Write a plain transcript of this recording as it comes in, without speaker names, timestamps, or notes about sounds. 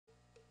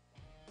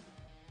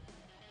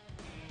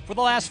For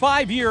the last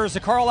 5 years,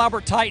 the Carl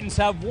Albert Titans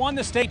have won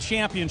the state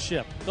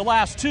championship, the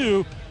last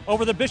two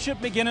over the Bishop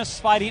McGuinness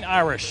Fighting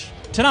Irish.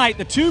 Tonight,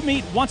 the two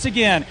meet once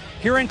again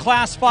here in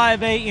Class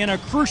 5A in a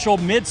crucial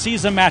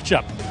mid-season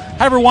matchup.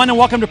 Hi, everyone, and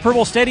welcome to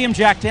Purple Stadium.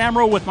 Jack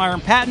Damrow with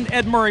Myron Patton.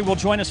 Ed Murray will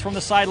join us from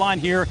the sideline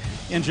here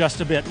in just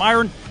a bit.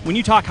 Myron, when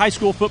you talk high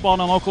school football in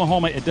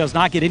Oklahoma, it does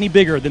not get any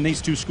bigger than these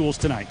two schools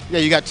tonight. Yeah,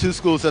 you got two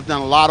schools that have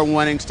done a lot of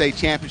winning, state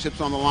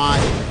championships on the line.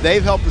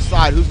 They've helped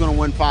decide who's going to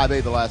win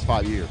 5A the last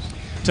 5 years.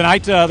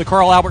 Tonight, the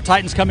Carl Albert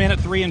Titans come in at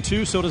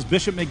 3-2. So does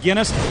Bishop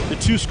McGuinness. The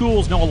two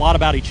schools know a lot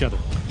about each other.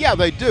 Yeah,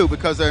 they do,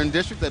 because they're in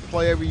district. They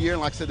play every year,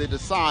 and like I said, they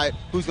decide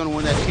who's going to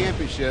win that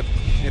championship.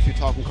 And if you're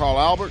talking Carl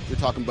Albert, you're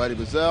talking Buddy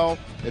Bazell.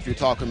 If you're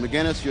talking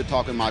McGuinness, you're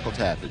talking Michael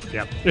Taffy.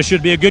 Yep. This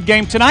should be a good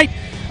game tonight.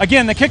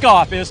 Again, the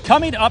kickoff is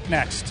coming up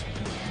next.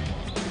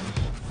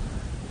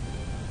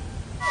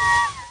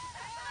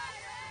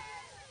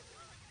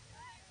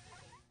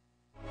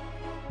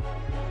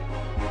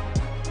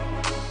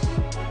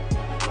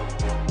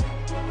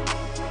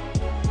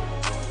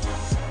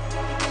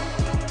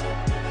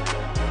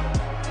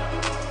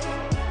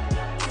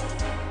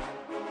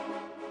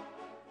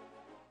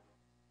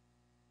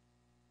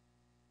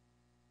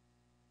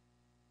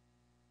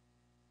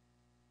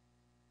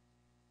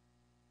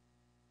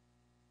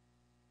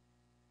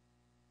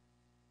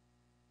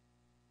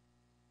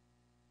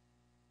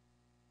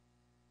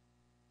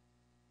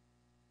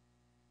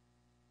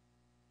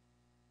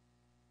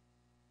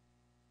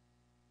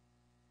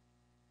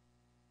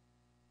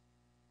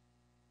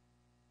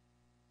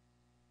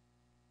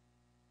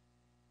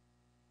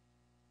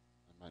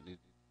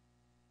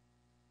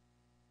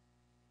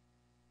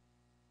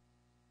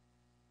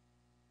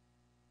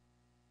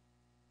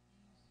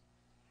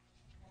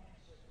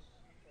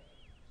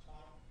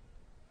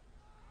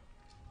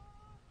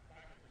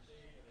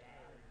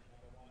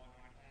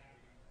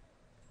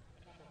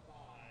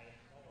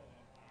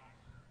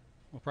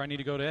 We'll probably need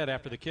to go to Ed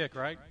after the kick,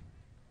 right?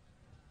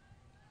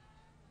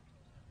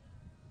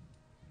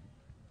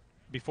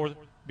 Before the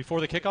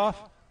kickoff?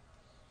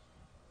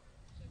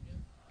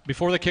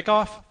 Before the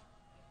kickoff?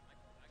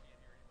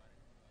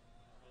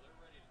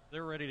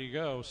 They're ready to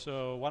go.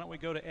 So why don't we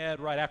go to Ed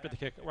right after the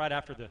kick? Right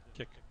after the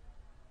kick.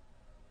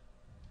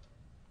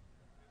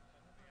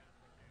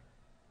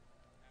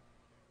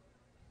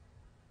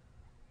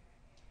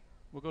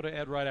 We'll go to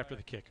Ed right after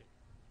the kick.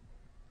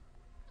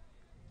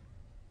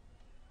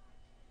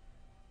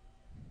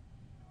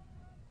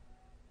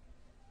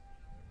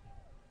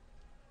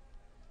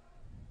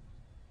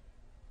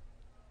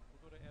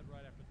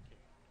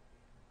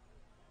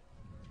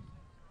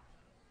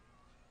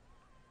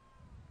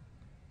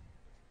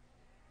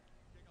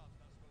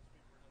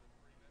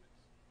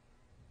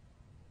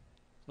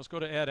 Let's go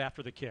to Ed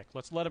after the kick.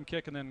 Let's let him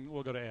kick, and then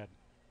we'll go to Ed.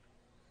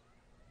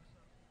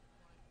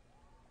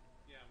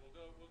 Yeah,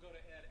 we'll go to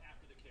Ed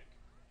after the kick.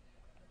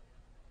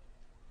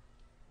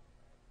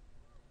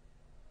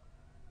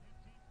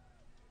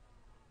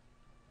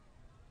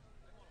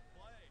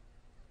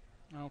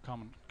 Oh,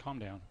 calm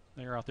down.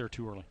 They're out there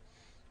too early.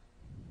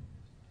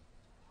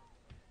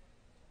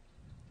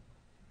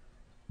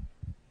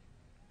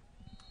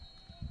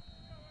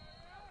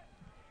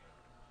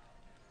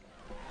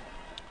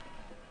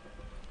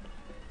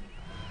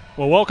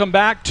 Well, welcome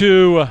back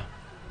to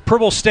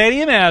Purple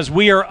Stadium as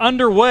we are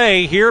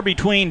underway here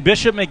between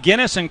Bishop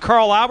McGuinness and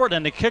Carl Albert,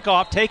 and the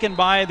kickoff taken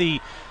by the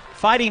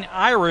Fighting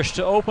Irish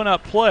to open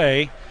up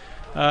play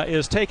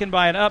is taken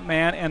by an up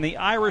man, and the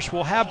Irish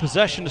will have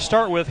possession to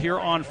start with here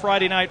on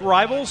Friday Night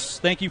Rivals.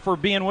 Thank you for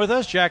being with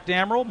us, Jack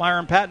Damrow,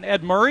 Myron Patton,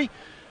 Ed Murray.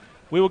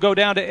 We will go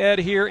down to Ed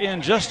here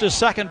in just a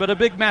second, but a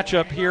big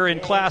matchup here in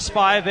Class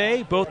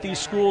 5A. Both these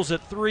schools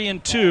at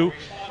 3-2.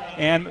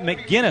 And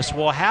McGuinness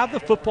will have the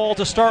football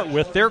to start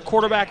with. Their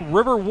quarterback,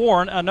 River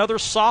Warren, another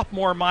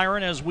sophomore,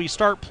 Myron, as we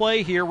start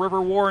play here.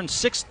 River Warren,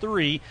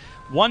 6'3",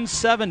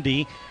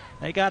 170.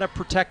 They got to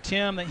protect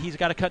him. He's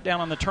got to cut down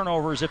on the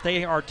turnovers if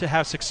they are to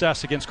have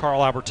success against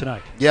Carl Albert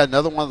tonight. Yeah,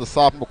 another one of the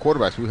sophomore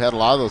quarterbacks. We've had a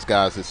lot of those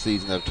guys this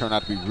season that have turned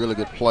out to be really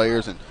good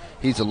players, and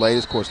he's the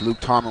latest. Of course,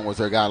 Luke Tarman was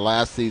their guy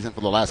last season,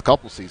 for the last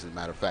couple seasons,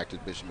 matter of fact,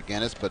 at Bishop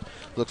McGuinness, but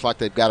looks like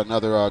they've got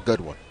another good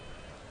one.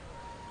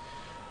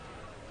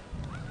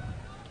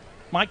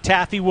 Mike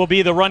Taffy will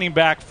be the running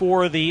back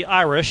for the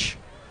Irish.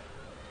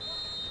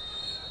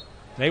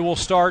 They will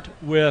start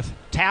with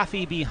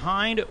Taffy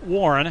behind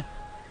Warren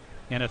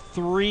and a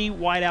 3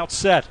 wideout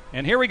set.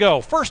 And here we go.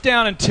 First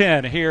down and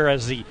 10 here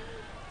as the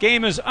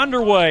game is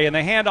underway, and the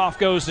handoff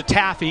goes to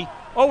Taffy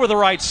over the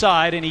right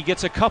side, and he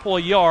gets a couple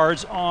of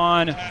yards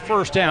on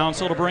first down.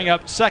 So it'll bring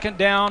up second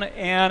down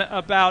and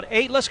about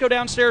 8. Let's go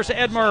downstairs to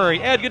Ed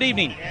Murray. Ed, good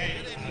evening.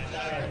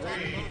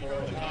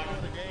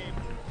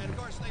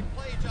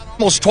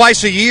 Almost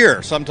twice a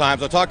year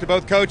sometimes. I talk to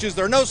both coaches.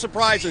 There are no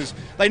surprises.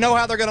 They know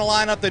how they're going to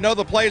line up. They know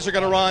the plays are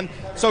going to run.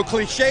 So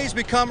cliches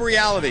become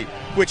reality.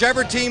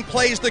 Whichever team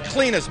plays the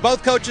cleanest.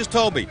 Both coaches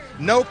told me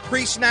no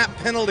pre-snap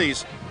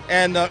penalties.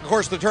 And, of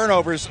course, the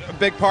turnovers a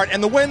big part.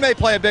 And the wind may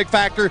play a big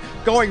factor.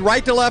 Going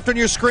right to left on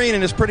your screen,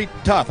 and it's pretty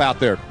tough out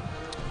there.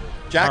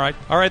 Jack?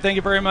 All right, thank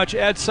you very much,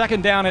 Ed.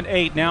 Second down and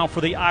 8 now for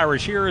the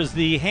Irish. Here is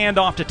the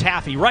handoff to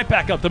Taffy, right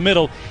back up the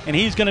middle, and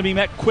he's going to be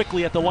met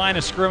quickly at the line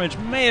of scrimmage.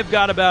 May have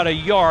got about a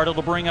yard.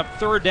 It'll bring up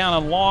third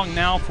down and long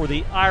now for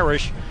the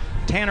Irish.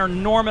 Tanner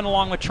Norman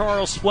along with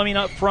Charles Fleming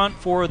up front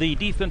for the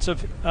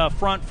defensive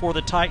front for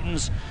the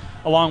Titans,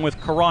 along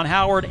with Karan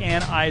Howard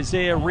and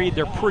Isaiah Reed.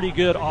 They're pretty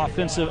good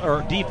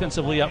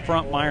defensively up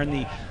front, Myron.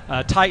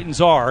 The Titans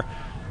are.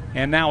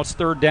 And now it's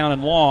third down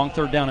and long,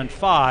 third down and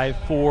 5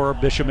 for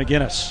Bishop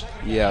McGuinness.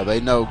 Yeah, they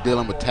know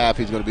dealing with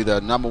Taffy is going to be their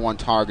number one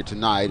target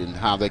tonight and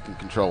how they can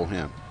control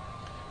him.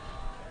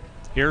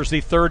 Here's the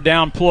third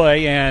down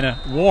play, and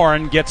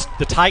Warren gets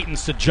the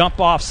Titans to jump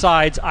off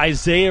sides.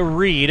 Isaiah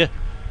Reed,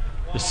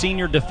 the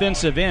senior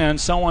defensive end,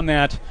 someone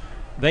that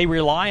they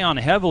rely on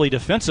heavily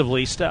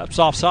defensively, steps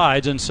off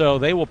sides, and so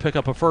they will pick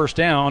up a first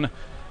down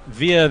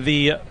via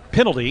the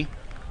penalty.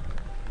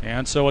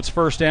 And so it's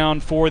first down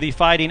for the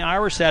Fighting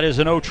Irish. That is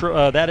an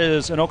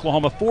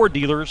Oklahoma Ford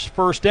dealer's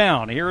first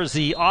down. Here is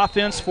the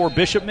offense for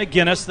Bishop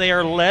McGuinness. They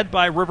are led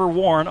by River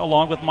Warren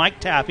along with Mike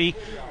Taffy.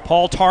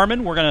 Paul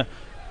Tarman, we're going to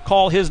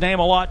call his name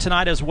a lot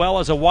tonight, as well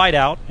as a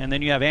wideout. And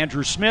then you have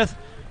Andrew Smith,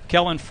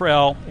 Kellen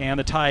Frell, and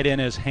the tight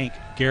end is Hank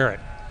Garrett.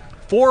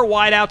 4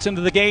 wideouts into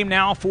the game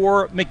now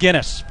for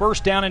McGuinness.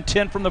 First down and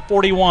 10 from the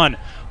 41.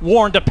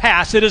 Warren to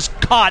pass. It is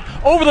caught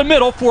over the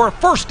middle for a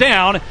first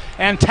down,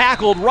 and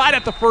tackled right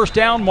at the first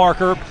down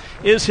marker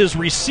is his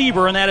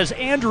receiver, and that is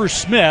Andrew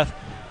Smith.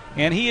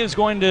 And he is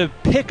going to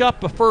pick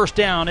up a first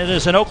down. It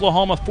is an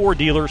Oklahoma Ford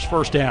dealer's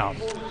first down.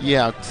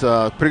 Yeah, it's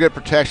pretty good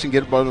protection.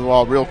 Get above the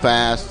ball real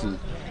fast and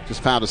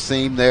just found a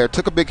seam there.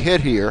 Took a big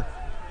hit here,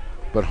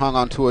 but hung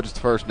on to it as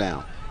the first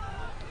down.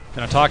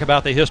 Going to talk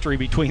about the history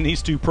between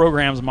these two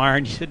programs,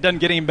 Myron. It doesn't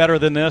get any better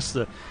than this.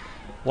 The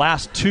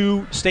last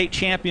 2 state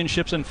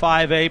championships in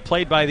 5A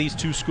played by these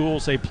two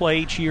schools. They play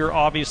each year,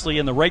 obviously,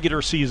 in the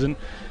regular season.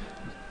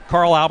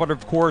 Carl Albert,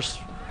 of course,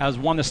 has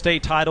won the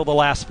state title the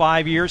last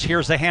 5 years.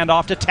 Here's the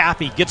handoff to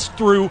Taffy. Gets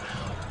through,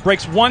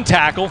 breaks one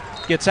tackle,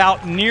 gets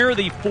out near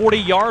the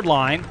 40-yard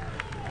line.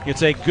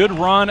 It's a good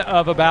run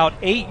of about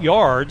 8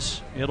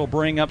 yards. It'll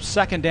bring up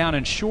second down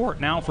and short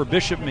now for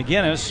Bishop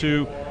McGuinness,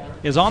 who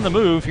is on the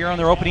move here on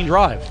their opening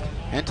drive.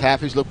 And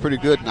Taffy's looked pretty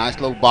good. Nice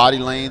little body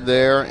lane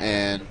there.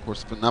 And, of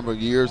course, for a number of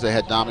years, they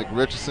had Dominic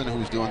Richardson,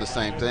 who's doing the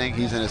same thing.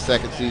 He's in his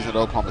second season at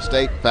Oklahoma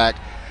State. In fact,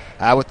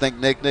 I would think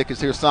Nick is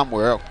here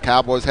somewhere.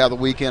 Cowboys have the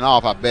weekend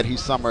off. I bet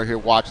he's somewhere here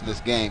watching this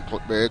game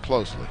very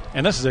closely.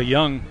 And this is a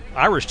young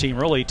Irish team,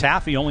 really.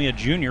 Taffy, only a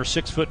junior,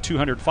 6 foot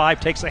 205,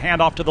 takes the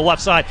handoff to the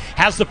left side,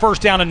 has the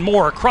first down and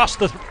more across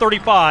the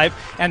 35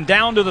 and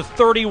down to the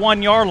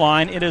 31-yard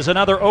line. It is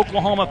another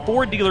Oklahoma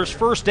Ford dealer's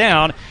first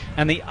down,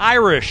 and the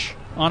Irish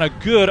on a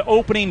good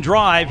opening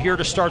drive here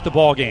to start the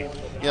ball game.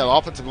 Yeah, the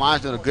offensive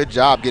line's doing a good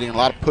job getting a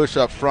lot of push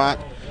up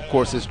front. Of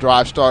course, this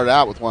drive started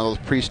out with one of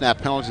those pre-snap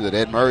penalties that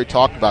Ed Murray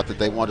talked about that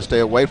they wanted to stay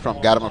away from.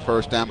 Got him a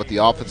first down, but the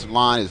offensive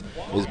line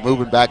is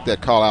moving back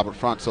that Carl Albert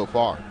front so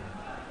far.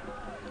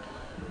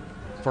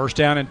 First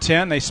down and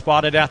 10. They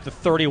spotted at the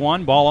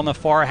 31. Ball on the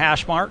far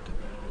hash mark.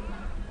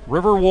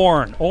 River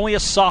Warren, only a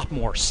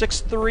sophomore,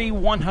 6'3",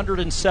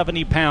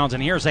 170 pounds.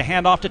 And here's a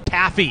handoff to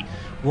Taffy.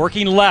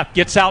 Working left,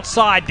 gets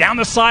outside, down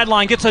the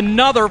sideline, gets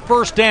another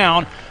first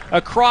down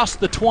across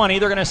the 20.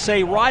 They're going to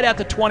say right at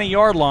the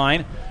 20-yard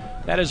line.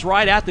 That is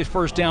right at the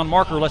first down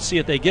marker. Let's see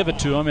if they give it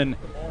to him, and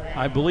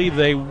I believe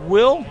they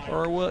will,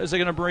 or is it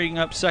going to bring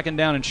up second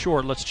down and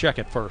short? Let's check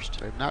it first.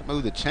 They've not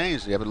moved the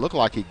chains yet, but it looked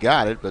like he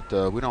got it,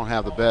 but we don't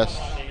have the best.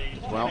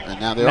 Well, and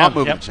now they are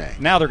moving the chain.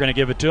 Now they're going to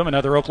give it to him.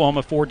 Another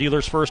Oklahoma Ford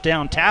dealer's first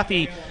down.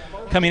 Taffy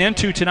coming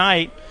into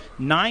tonight,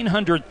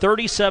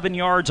 937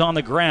 yards on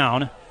the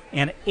ground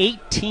and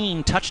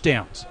 18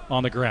 touchdowns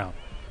on the ground.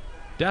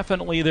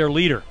 Definitely their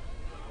leader.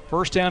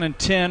 First down and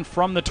 10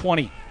 from the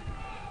 20.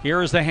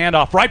 Here is the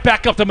handoff, right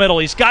back up the middle.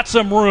 He's got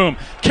some room,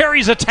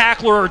 carries a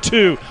tackler or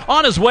two,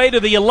 on his way to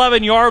the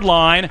 11-yard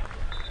line,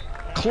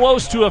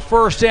 close to a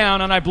first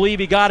down, and I believe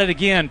he got it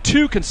again.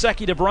 2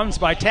 consecutive runs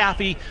by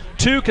Taffy,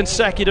 2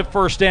 consecutive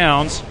first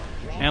downs,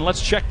 and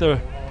let's check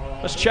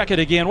it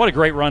again. What a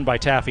great run by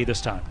Taffy this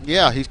time.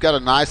 Yeah, he's got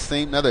a nice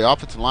seam there. The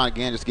offensive line,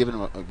 again, just giving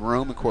him a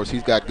room. Of course,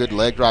 he's got good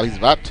leg drive. He's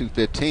about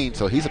 215,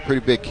 so he's a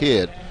pretty big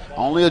kid,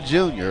 only a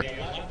junior,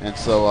 and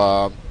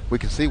so we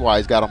can see why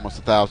he's got almost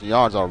 1,000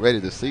 yards already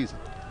this season.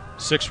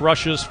 6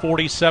 rushes,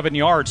 47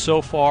 yards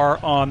so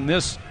far on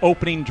this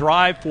opening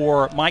drive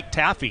for Mike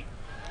Taffy.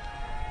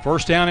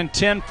 First down and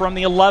 10 from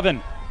the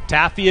 11.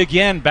 Taffy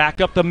again back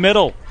up the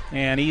middle,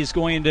 and he's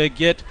going to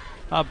get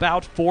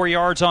about 4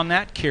 yards on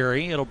that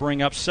carry. It'll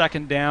bring up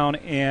second down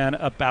and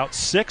about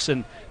 6,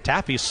 and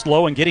Taffy's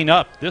slow in getting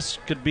up. This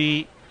could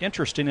be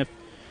interesting if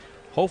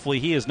hopefully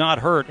he is not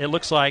hurt. It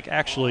looks like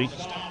actually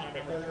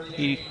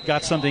he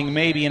got something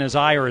maybe in his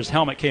eye or his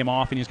helmet came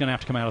off, and he's going to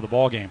have to come out of the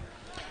ball game.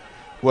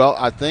 Well,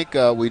 I think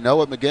we know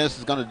what McGuinness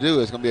is going to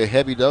do. It's going to be a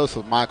heavy dose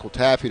of Michael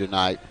Taffy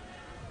tonight,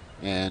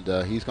 and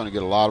he's going to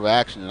get a lot of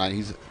action tonight.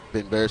 He's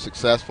been very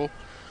successful.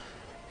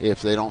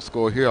 If they don't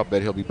score here, I'll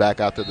bet he'll be back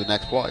out there the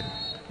next play.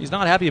 He's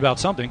not happy about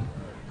something.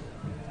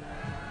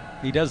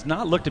 He does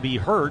not look to be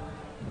hurt,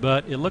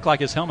 but it looked like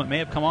his helmet may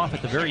have come off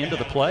at the very end of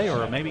the play,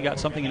 or maybe got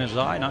something in his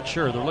eye. Not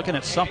sure. They're looking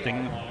at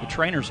something, the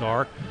trainers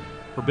are,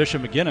 for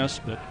Bishop McGuinness,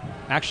 but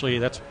actually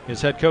that's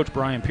his head coach,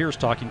 Brian Pierce,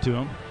 talking to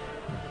him.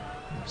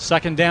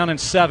 2nd down and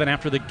 7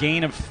 after the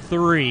gain of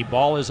 3.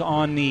 Ball is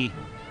on the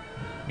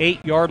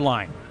 8-yard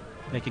line.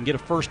 They can get a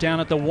first down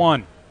at the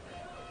 1.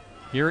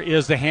 Here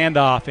is the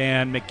handoff,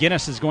 and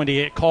McGuinness is going to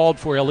get called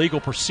for illegal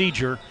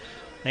procedure.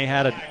 They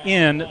had an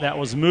end that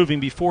was moving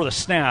before the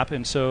snap,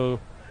 and so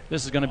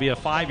this is going to be a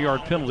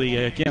 5-yard penalty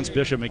against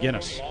Bishop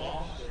McGuinness.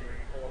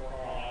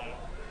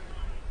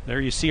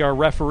 There you see our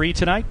referee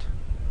tonight,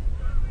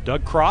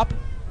 Doug Kropp,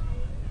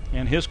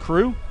 and his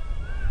crew.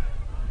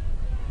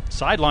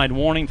 Sideline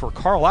warning for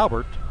Carl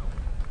Albert.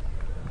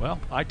 Well,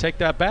 I take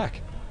that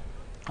back.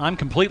 I'm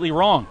completely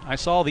wrong. I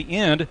saw the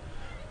end.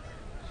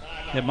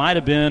 It might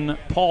have been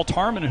Paul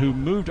Tarman who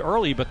moved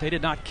early, but they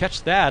did not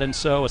catch that, and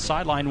so a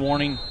sideline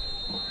warning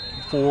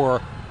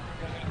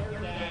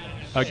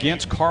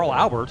against Carl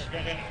Albert.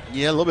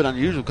 Yeah, a little bit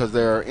unusual because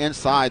they're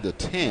inside the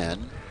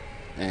 10,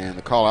 and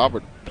the Carl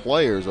Albert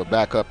players are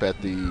back up at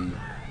the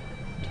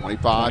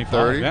 25,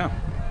 30. Yeah.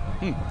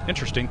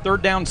 Interesting.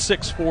 3rd down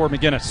 6 for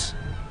McGuinness.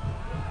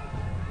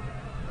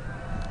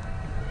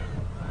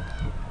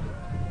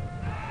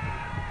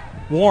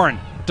 Warren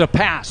to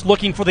pass,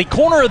 looking for the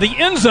corner of the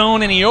end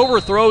zone, and he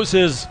overthrows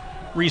his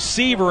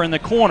receiver in the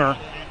corner,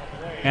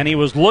 and he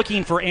was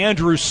looking for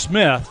Andrew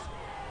Smith.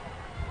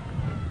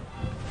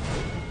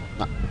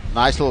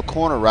 Nice little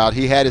corner route.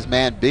 He had his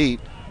man beat.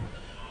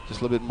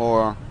 Just a little bit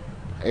more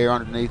air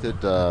underneath it.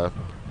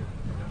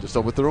 Just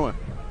overthrew him.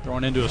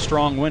 Throwing into a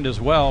strong wind as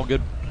well.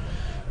 Good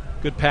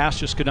pass,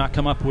 just could not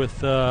come up with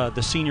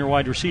the senior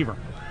wide receiver.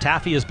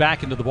 Taffy is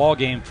back into the ball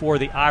game for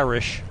the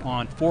Irish.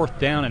 On 4th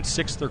down and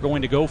 6, they're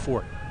going to go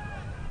for it.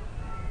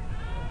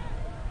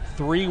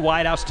 3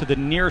 wideouts to the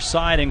near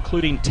side,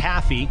 including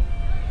Taffy.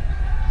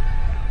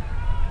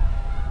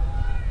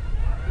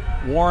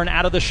 Warren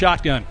out of the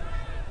shotgun.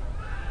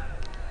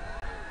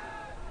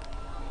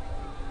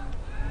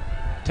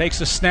 Takes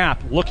a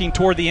snap, looking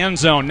toward the end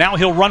zone. Now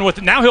he'll run with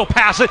it. Now he'll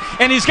pass it,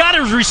 and he's got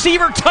his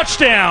receiver.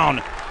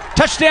 Touchdown.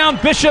 Touchdown,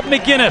 Bishop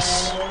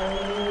McGuinness.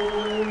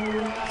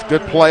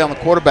 Good play on the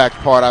quarterback's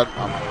part. I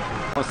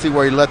want to see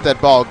where he let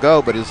that ball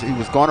go, but he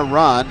was going to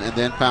run and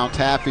then found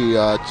Taffy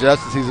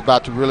just as he's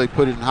about to really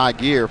put it in high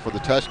gear for the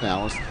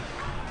touchdown.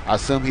 I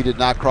assume he did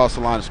not cross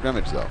the line of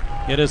scrimmage, though.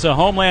 It is a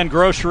Homeland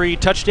Grocery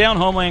touchdown.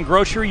 Homeland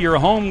Grocery, your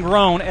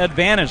homegrown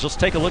advantage. Let's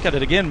take a look at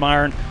it again,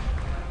 Myron.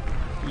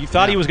 You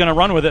thought he was going to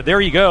run with it. There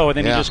you go. And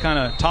then he just kind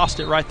of tossed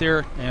it right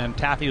there, and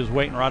Taffy was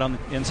waiting right on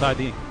the inside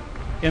the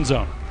end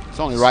zone. It's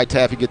only right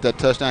Taffy get that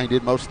touchdown. He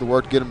did most of the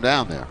work to get him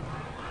down there.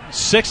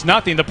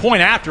 6-0. The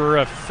point after,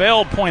 a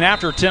failed point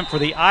after attempt for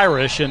the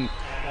Irish, and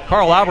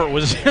Carl Albert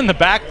was in the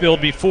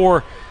backfield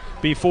before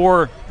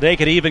they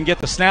could even get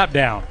the snap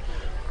down.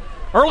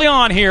 Early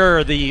on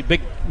here, the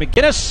big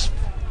McGuinness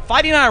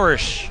Fighting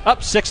Irish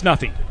up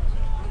 6-0.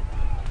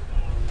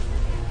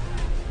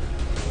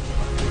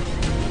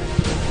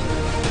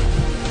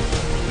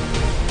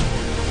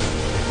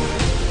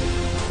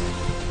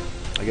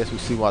 I guess we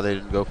see why they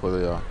didn't go for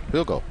the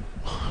field goal.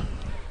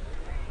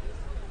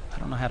 I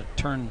don't know how to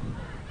turn.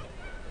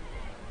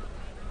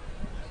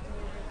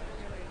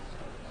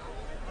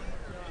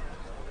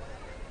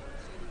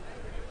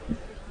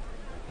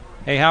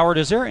 Hey, Howard,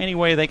 is there any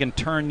way they can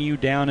turn you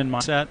down in my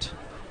set?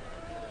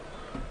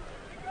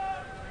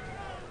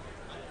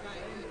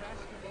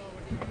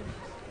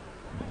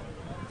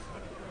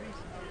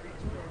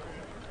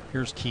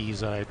 Here's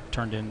keys I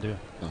turned into.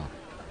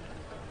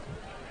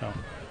 Oh.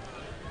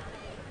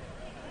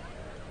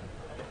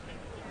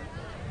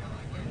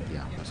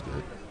 Yeah, that's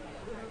good.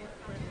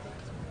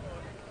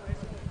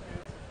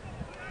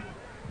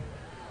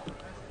 Oh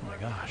my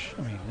gosh!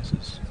 I mean, this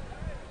is.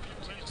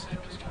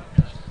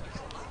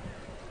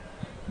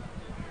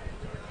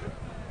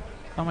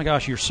 Oh my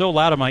gosh! You're so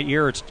loud in my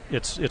ear.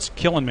 It's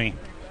killing me.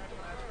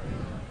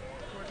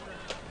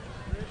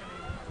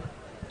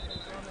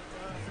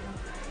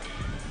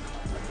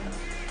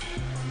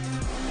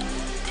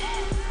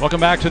 Welcome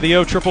back to the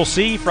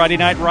OCCC Friday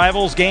Night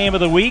Rivals game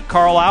of the week.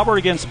 Carl Albert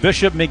against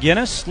Bishop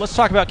McGuinness. Let's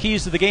talk about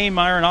keys to the game,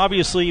 Myron.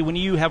 Obviously, when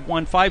you have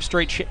won 5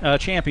 straight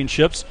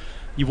championships,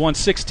 you've won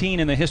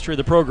 16 in the history of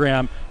the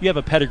program, you have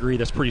a pedigree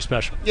that's pretty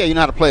special. Yeah, you know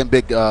how to play in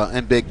big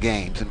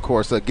games. And of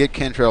course, get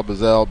Kentrell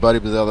Bazell, Buddy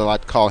Bazell, they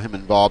like to call him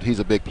involved. He's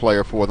a big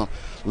player for them.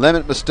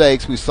 Limit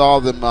mistakes. We saw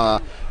them,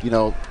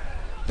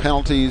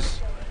 penalties,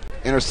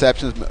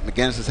 interceptions.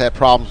 McGuinness has had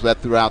problems with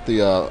that throughout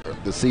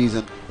the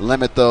season.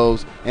 Limit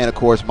those. And, of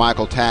course,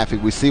 Michael Taffy.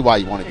 We see why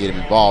you want to get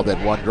him involved.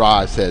 That one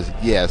drive says,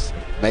 yes,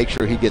 make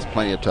sure he gets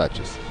plenty of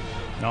touches.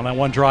 On that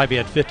one drive, he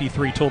had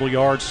 53 total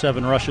yards,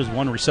 7 rushes,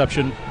 1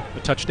 reception, a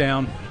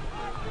touchdown.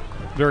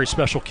 Very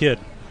special kid.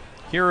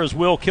 Here is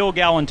Will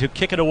Kilgallen to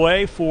kick it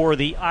away for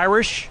the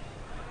Irish.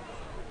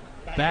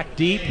 Back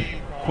deep,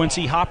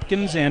 Quincy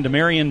Hopkins and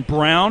Demarion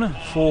Brown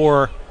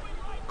for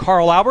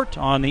Carl Albert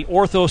on the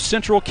Ortho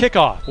Central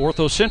kickoff.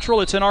 Ortho Central,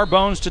 it's in our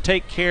bones to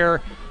take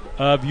care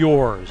of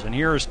yours. And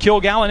here's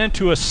Kilgallen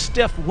into a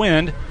stiff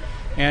wind,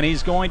 and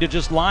he's going to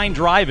just line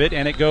drive it,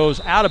 and it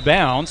goes out of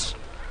bounds.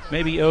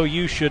 Maybe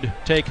OU should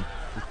take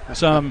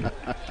some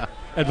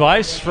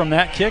advice from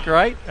that kick,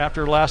 right,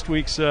 after last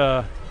week's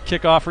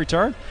kickoff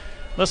return.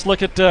 Let's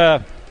look at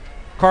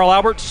Carl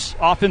Albert's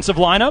offensive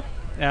lineup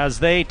as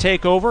they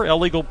take over.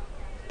 Illegal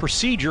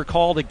procedure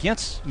called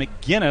against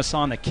McGuinness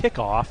on the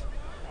kickoff.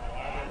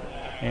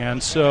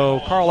 And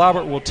so Carl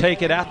Albert will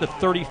take it at the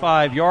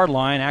 35-yard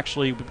line,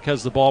 actually,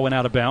 because the ball went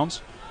out of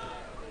bounds.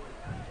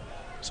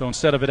 So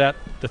instead of it at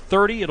the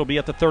 30, it'll be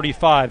at the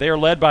 35. They are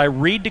led by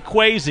Reed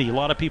DeQuazy. A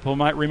lot of people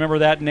might remember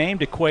that name,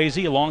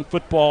 DeQuazy, a long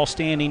football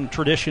standing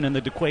tradition in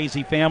the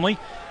DeQuazy family.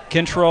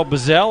 Kentrell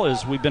Bazell,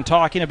 as we've been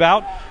talking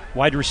about.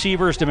 Wide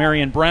receivers,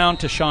 Demarion Brown,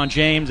 Tashawn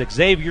James,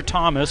 Xavier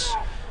Thomas,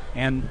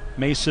 and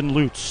Mason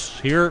Lutz.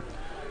 Here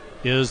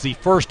is the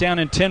first down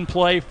and 10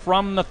 play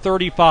from the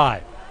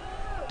 35.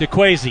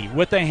 DeQuazy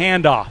with the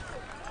handoff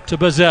to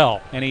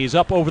Bazell, and he's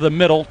up over the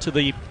middle to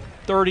the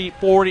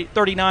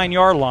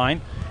 39-yard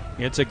line.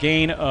 It's a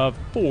gain of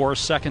 4,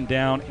 second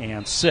down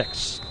and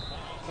 6.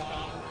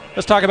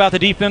 Let's talk about the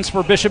defense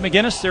for Bishop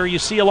McGuinness. There you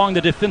see along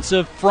the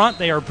defensive front,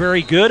 they are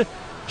very good.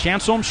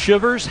 Chancellor,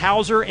 Shivers,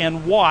 Hauser,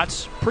 and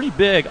Watts, pretty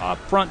big up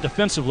front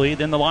defensively.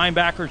 Then the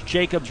linebackers,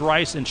 Jacobs,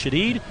 Rice, and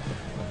Shadid.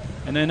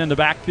 And then in the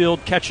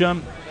backfield,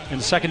 Ketchum. In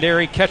the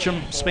secondary,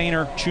 Ketchum,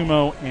 Spainer,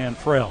 Chumo, and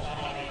Frail.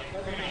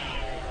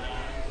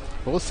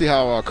 Well, we'll see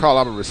how Carl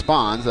Albert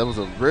responds. That was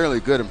a really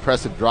good,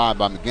 impressive drive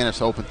by McGuinness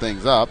to open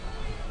things up.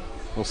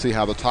 We'll see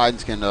how the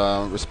Titans can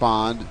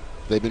respond.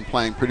 They've been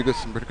playing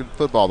some pretty good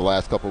football the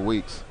last couple of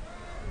weeks.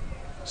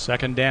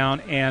 Second down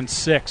and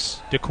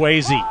 6.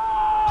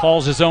 DeQuazy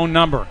calls his own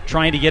number,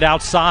 trying to get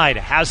outside,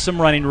 has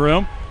some running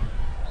room,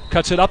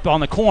 cuts it up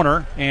on the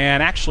corner,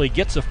 and actually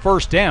gets a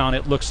first down,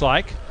 it looks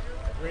like.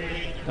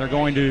 They're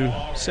going to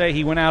say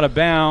he went out of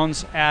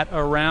bounds at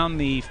around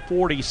the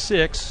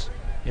 46.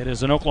 It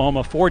is an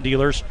Oklahoma Ford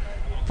dealers.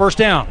 First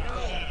down.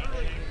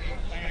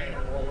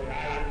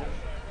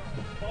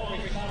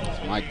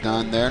 It's Mike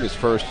Dunn there in his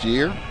first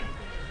year.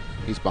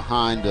 He's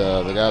behind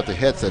the guy with the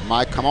headset.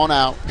 Mike, come on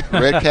out.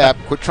 Red cap,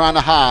 quit trying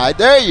to hide.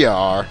 There you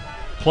are.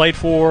 Played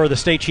for the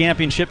state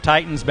championship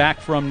Titans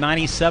back from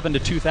 97 to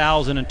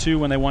 2002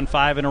 when they won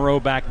 5 in a row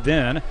back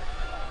then.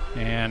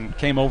 And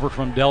came over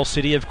from Del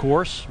City, of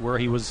course, where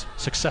he was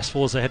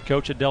successful as a head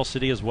coach at Del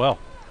City as well.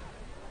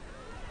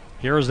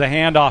 Here's the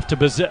handoff to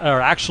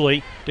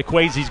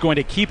DeQuazy's going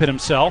to keep it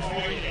himself.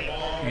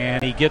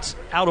 And he gets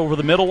out over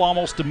the middle,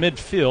 almost to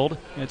midfield.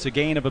 It's a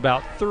gain of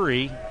about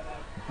 3.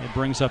 It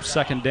brings up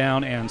second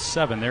down and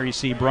 7. There you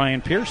see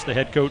Brian Pierce, the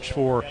head coach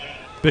for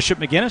Bishop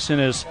McGuinness, in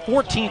his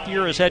 14th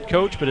year as head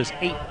coach, but his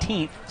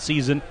 18th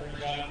season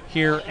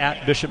here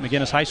at Bishop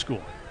McGuinness High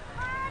School.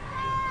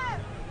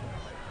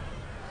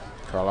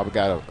 Carl Albert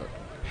got a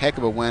heck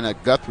of a win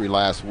at Guthrie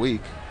last week.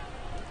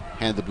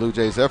 Handed the Blue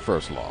Jays their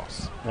first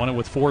loss. Won it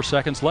with 4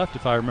 seconds left,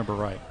 if I remember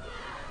right.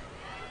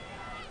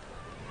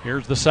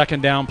 Here's the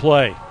second down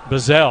play.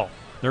 Bazell.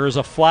 There is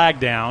a flag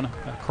down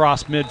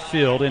across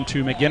midfield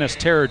into McGuinness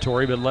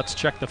territory, but let's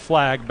check the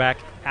flag back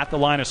at the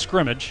line of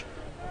scrimmage.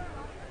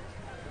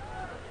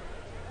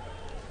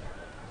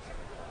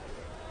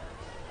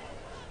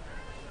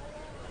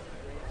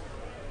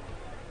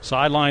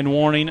 Sideline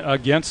warning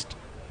against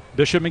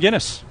Bishop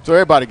McGuinness. So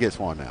everybody gets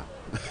one now.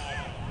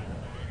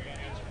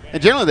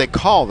 And generally they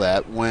call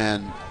that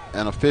when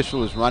an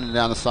official is running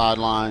down the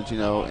sidelines,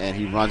 and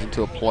he runs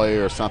into a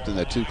player or something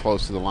that's too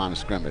close to the line of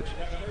scrimmage.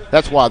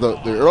 That's why the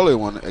earlier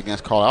one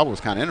against Carl Albert was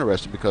kind of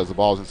interesting, because the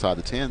ball's inside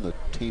the 10. The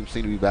team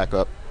seemed to be back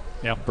up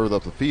further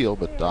up the field,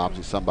 but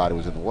obviously somebody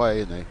was in the way,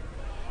 and they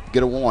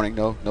get a warning.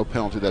 No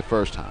penalty that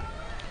first time.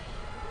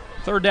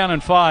 Third down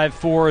and 5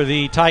 for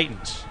the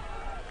Titans.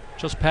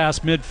 Just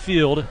past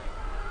midfield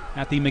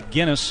at the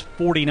McGuinness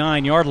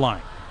 49-yard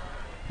line.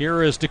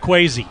 Here is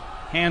DeQuazy.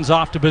 Hands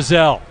off to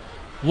Bazell.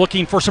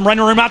 Looking for some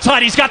running room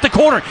outside. He's got the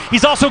corner.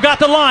 He's also got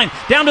the line.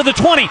 Down to the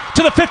 20,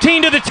 to the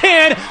 15, to the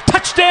 10.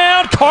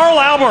 Touchdown, Carl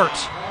Albert.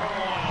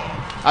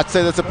 I'd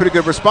say that's a pretty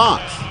good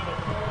response.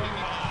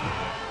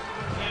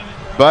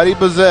 Buddy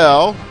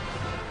Bazell.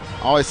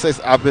 Always says,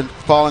 I've been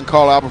following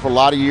Carl Albert for a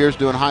lot of years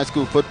doing high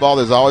school football.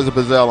 There's always a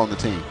Bazell on the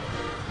team.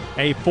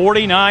 A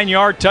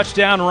 49-yard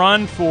touchdown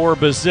run for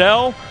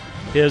Bazell.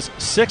 His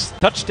 6th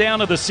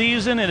touchdown of the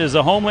season. It is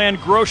a Homeland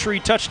Grocery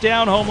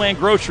touchdown. Homeland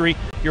Grocery,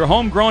 your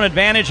homegrown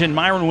advantage. And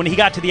Myron, when he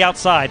got to the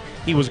outside,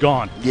 he was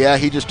gone. Yeah,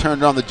 he just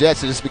turned it on the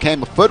Jets. It just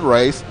became a foot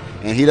race,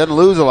 and he doesn't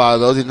lose a lot of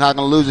those. He's not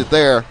going to lose it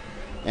there.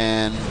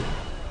 And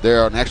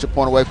they're an extra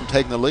point away from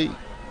taking the lead.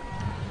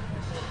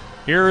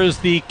 Here is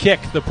the kick.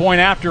 The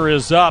point after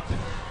is up,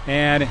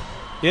 and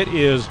it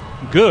is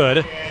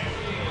good.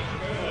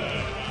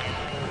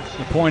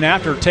 The point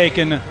after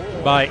taken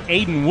by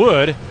Aiden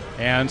Wood.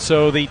 And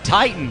so the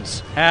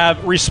Titans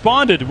have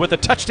responded with a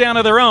touchdown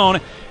of their own,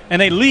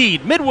 and they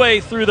lead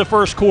midway through the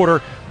first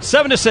quarter,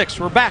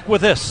 7-6. We're back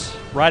with this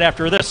right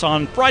after this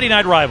on Friday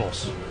Night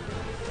Rivals.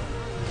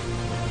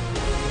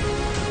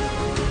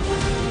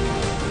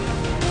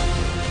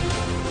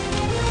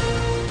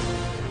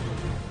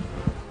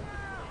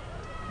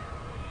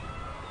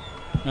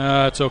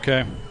 It's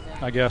okay,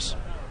 I guess.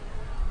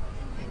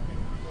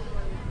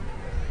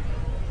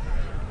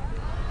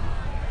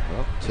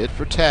 Well, tit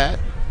for tat.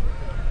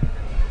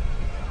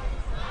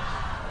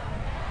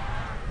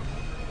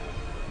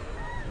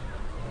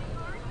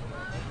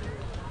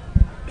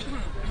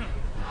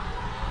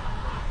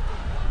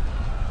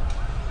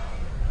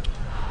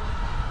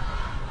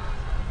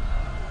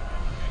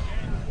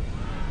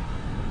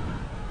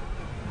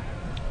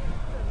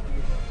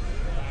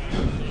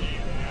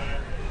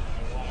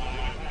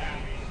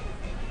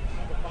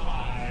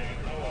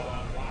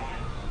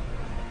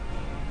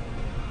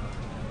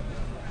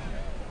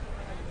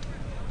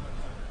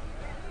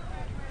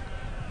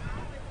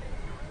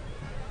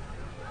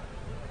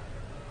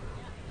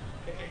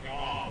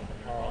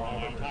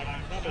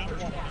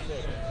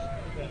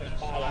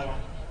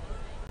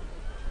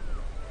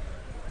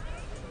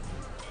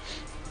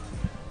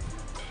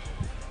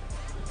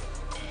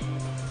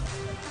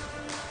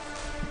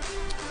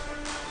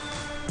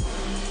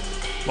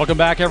 Welcome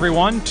back,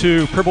 everyone,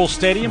 to Pribble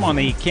Stadium on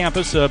the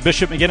campus of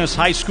Bishop McGuinness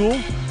High School.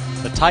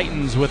 The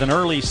Titans with an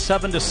early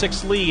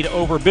 7-6 lead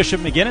over Bishop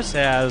McGuinness,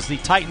 as the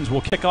Titans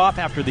will kick off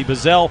after the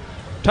Bazell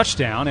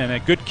touchdown, and a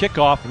good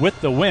kickoff with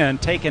the win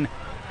taken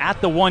at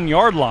the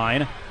 1-yard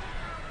line.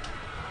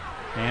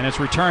 And it's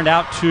returned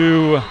out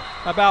to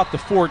about the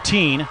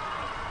 14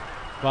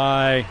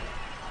 by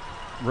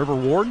River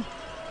Ward.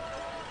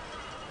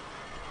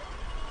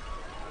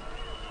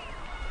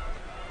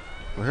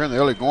 Well, here in the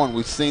early going,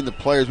 we've seen the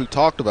players we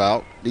talked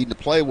about needing to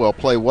play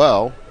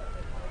well.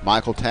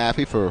 Michael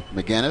Taffy for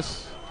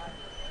McGuinness,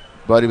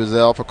 Buddy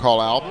Bazell for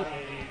Carl Albert.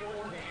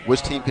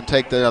 Which team can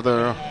take the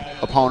other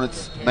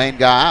opponent's main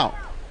guy out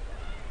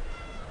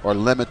or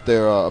limit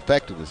their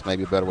effectiveness?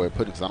 Maybe a better way of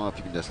putting it, because I don't know if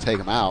you can just take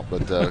them out,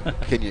 but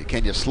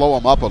can you slow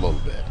them up a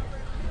little bit?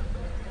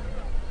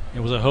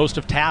 It was a host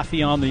of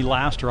Taffy on the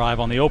last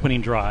drive, on the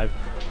opening drive.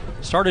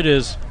 Started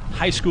his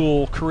high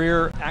school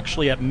career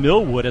actually at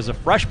Millwood as a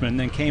freshman,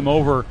 then came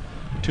over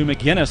to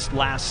McGuinness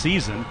last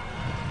season.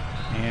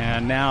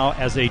 And now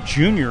as a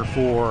junior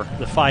for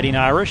the Fighting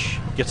Irish,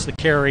 gets the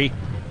carry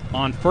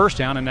on first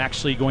down and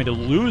actually going to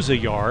lose a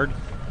yard.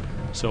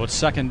 So it's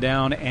 2nd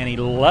down and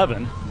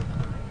 11.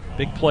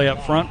 Big play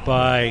up front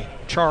by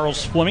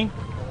Charles Fleming.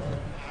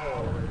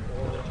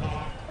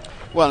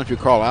 Well, if you're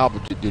Carl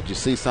Albert, did you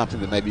see something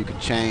that maybe you can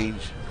change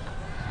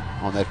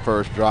on that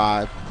first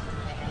drive?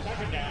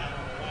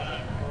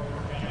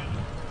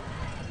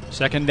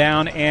 2nd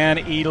down and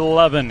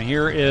 11.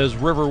 Here is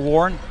River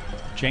Warren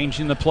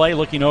changing the play,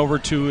 looking over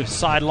to his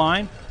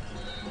sideline.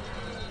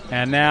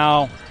 And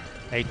now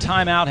a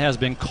timeout has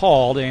been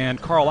called, and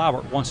Carl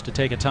Albert wants to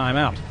take a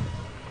timeout.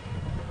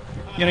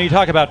 You know, you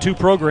talk about two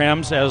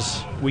programs,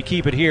 as we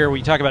keep it here,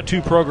 we talk about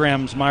two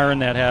programs, Myron,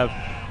 that have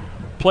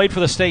played for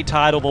the state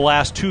title the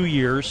last 2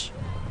 years.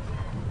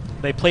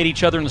 They played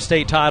each other in the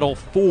state title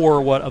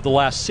for of the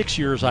last 6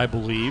 years, I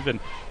believe, and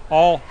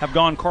all have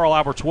gone Carl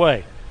Albert's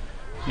way.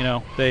 You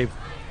know, they've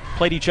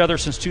played each other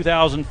since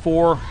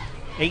 2004,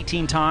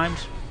 18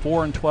 times.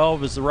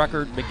 4-12 is the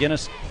record.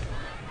 McGuinness,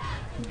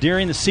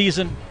 during the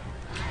season,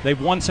 they've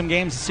won some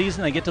games this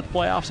season. They get to the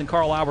playoffs, and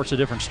Carl Albert's a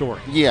different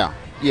story. Yeah,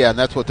 and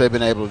that's what they've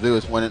been able to do,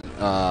 is win it in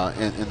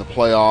the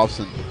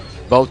playoffs. And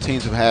both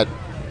teams have had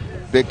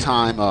big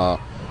time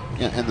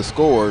in the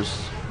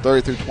scores: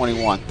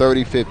 30-21,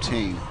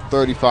 30-15,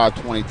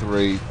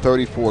 35-23,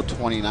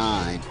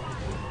 34-29.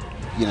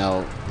 You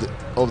know,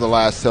 over the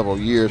last several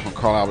years, when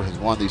Carl Albert has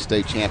won these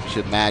state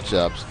championship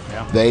matchups,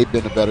 they've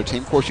been a better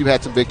team. Of course, you've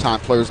had some big-time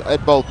players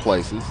at both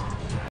places,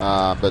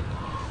 but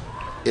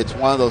it's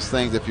one of those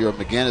things, if you're a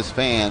McGuinness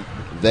fan,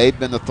 they've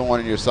been the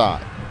thorn in your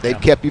side.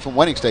 They've kept you from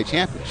winning state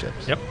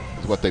championships. Yep.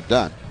 Is what they've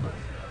done.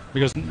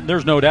 Because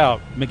there's no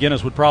doubt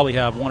McGuinness would probably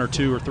have 1 or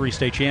 2 or 3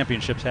 state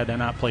championships had they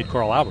not played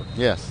Carl Albert.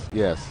 Yes.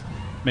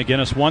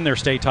 McGuinness won their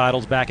state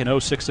titles back in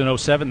 06 and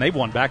 07. They've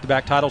won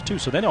back-to-back titles, too,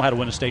 so they know how to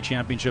win a state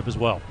championship as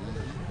well.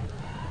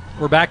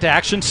 We're back to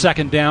action,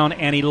 2nd down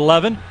and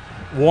 11.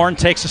 Warren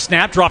takes a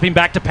snap, dropping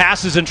back to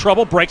pass, is in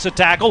trouble, breaks a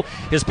tackle.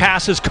 His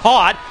pass is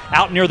caught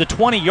out near the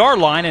 20-yard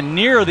line, and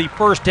near the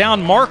first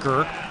down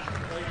marker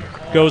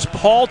goes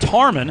Paul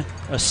Tarman,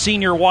 a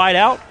senior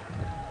wideout,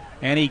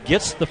 and he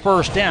gets the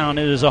first down.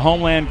 It is a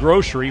Homeland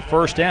Grocery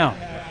first down.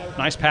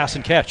 Nice pass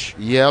and catch.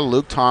 Yeah,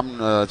 Luke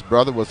Tarman, his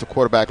brother was the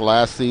quarterback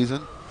last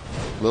season.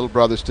 Little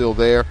brother's still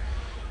there.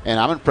 And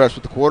I'm impressed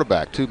with the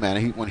quarterback, too,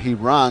 man. When he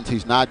runs,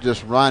 he's not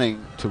just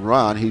running to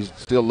run. He's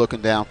still looking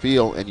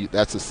downfield, and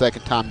that's the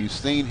second time you've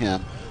seen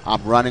him.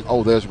 I'm running.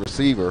 Oh, there's a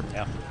receiver.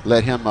 Yeah.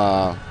 Let him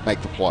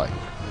make the play.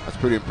 That's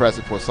pretty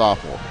impressive for a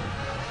sophomore.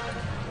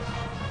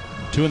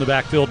 2 in the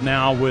backfield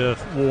now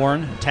with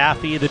Warren.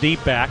 Taffy, the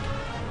deep back.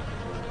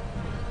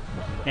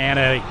 And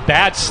a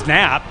bad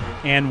snap,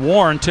 and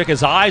Warren took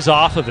his eyes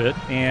off of it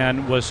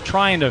and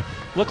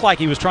looked like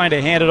he was trying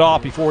to hand it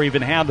off before he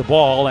even had the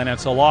ball, and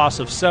it's a loss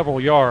of several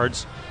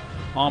yards,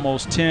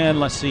 almost 10,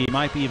 let's see,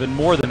 might be even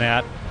more than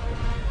that,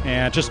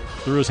 and just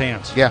threw his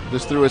hands. Yeah,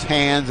 just threw his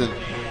hands, and,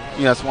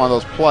 you know, it's one of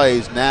those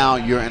plays. Now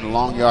you're in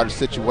long yardage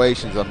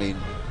situations. I mean,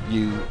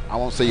 I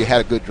won't say you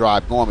had a good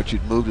drive going, but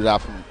you'd moved it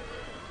out from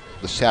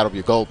the shadow of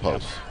your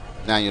goalpost.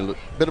 Now you're a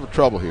bit of a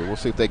trouble here. We'll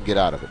see if they can get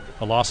out of it.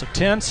 A loss of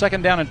 10,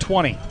 second down and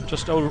 20.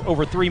 Just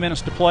over 3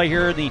 minutes to play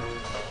here in the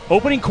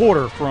opening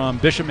quarter from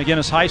Bishop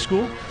McGuinness High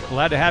School.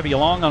 Glad to have you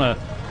along on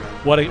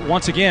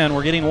once again,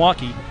 we're getting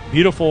lucky.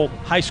 Beautiful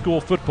high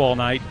school football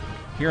night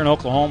here in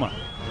Oklahoma.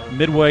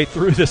 Midway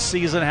through the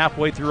season,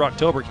 halfway through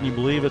October. Can you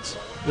believe it's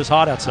this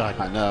hot outside?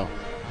 I know.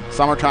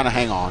 Some are trying to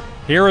hang on.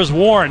 Here is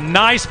Warren.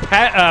 Nice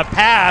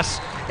pass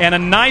and a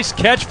nice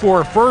catch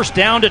for a first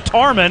down to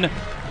Tarman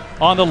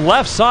on the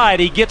left side.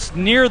 He gets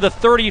near the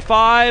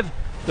 35,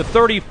 the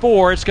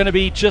 34. It's going to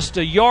be just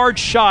a yard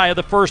shy of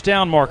the first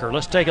down marker.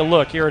 Let's take a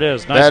look. Here it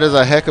is. Nice. That is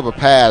a heck of a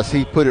pass.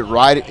 He put it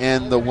right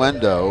in the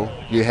window.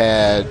 You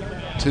had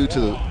two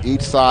to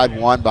each side,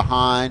 one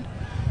behind.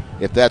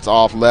 If that's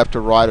off left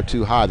or right or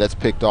too high, that's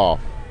picked off.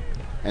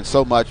 And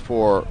so much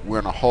for we're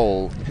in a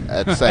hole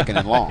at second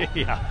and long.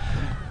 Yeah.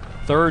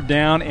 Third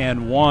down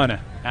and 1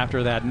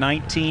 after that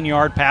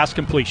 19-yard pass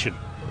completion.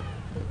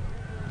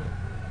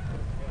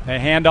 A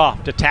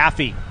handoff to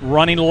Taffy,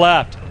 running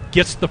left,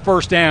 gets the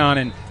first down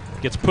and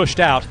gets pushed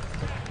out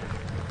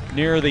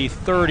near the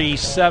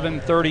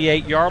 37,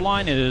 38-yard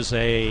line. It is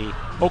a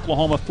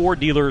Oklahoma Ford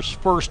dealer's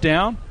first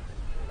down.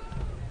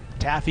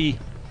 Taffy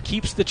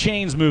keeps the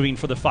chains moving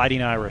for the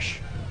Fighting Irish.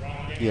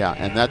 Yeah,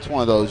 and that's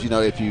one of those,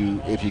 if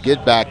you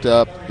get backed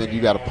up, then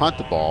you got to punt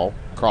the ball.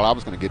 Carl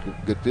Albert's going to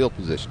get good field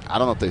position. I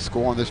don't know if they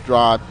score on this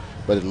drive,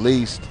 but at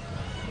least,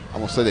 I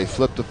won't say they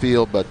flip the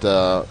field, but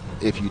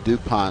if you do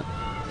punt,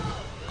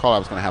 Carl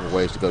Albert's going to have a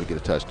ways to go to get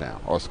a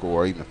touchdown or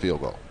score or even a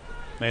field goal.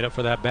 Made up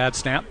for that bad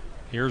snap.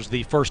 Here's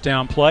the first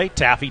down play.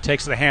 Taffy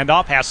takes the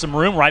handoff, has some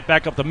room right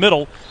back up the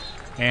middle,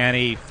 and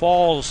he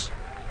falls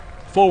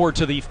forward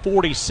to the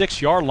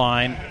 46-yard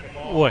line.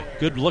 Boy,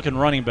 good-looking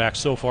running back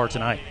so far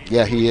tonight.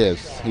 Yeah, he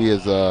is. He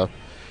is, like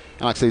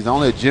I say, he's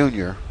only a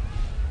junior,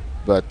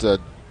 but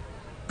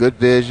good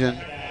vision.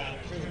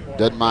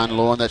 Doesn't mind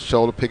lowering that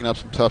shoulder, picking up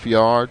some tough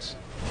yards.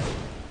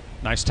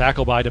 Nice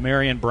tackle by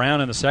Demarion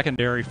Brown in the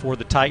secondary for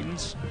the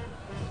Titans.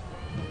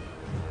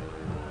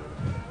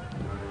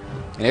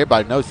 And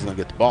everybody knows he's going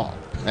to get the ball.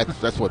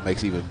 That's what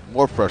makes it even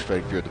more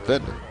frustrating for your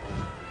defender.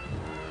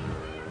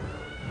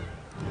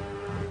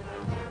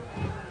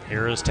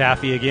 Here is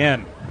Taffy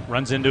again.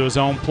 Runs into his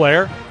own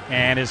player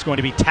and is going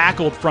to be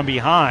tackled from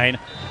behind.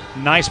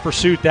 Nice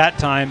pursuit that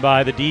time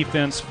by the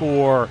defense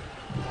for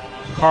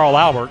Carl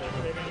Albert.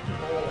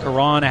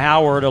 Karan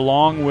Howard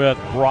along with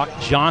Brock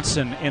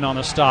Johnson in on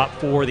the stop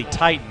for the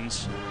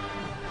Titans.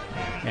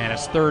 And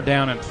it's third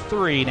down and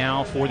 3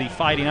 now for the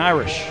Fighting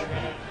Irish.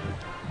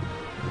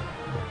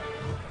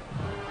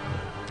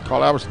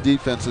 Carl Albert's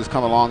defense has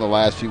come along the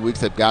last few weeks.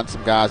 They've gotten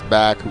some guys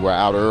back who were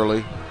out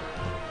early.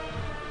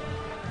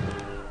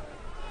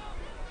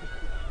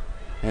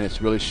 And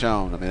it's really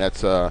shown. I mean,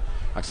 that's, like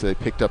I said,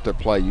 they picked up their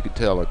play. You could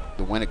tell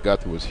the win at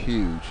Guthrie was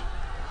huge.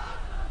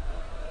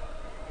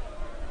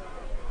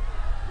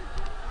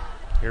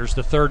 Here's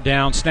the third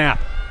down snap.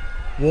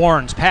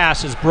 Warren's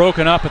pass is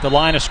broken up at the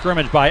line of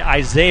scrimmage by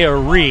Isaiah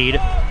Reed.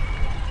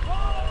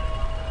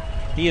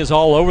 He is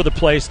all over the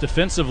place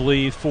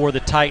defensively for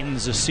the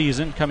Titans this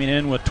season, coming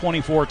in with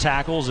 24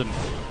 tackles and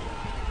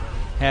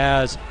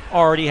has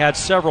already had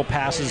several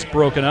passes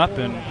broken up,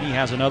 and he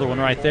has another one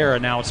right there,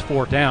 and now it's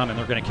fourth down, and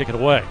they're going to kick it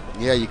away.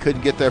 Yeah, you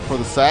couldn't get there for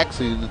the sack,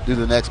 so you do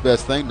the next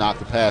best thing, knock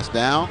the pass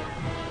down,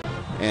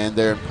 and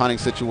they're in punting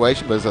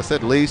situation. But as I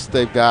said, at least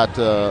they've got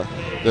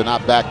they're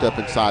not backed up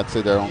inside,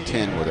 say, their own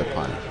 10 where they're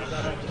punting.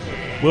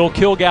 Will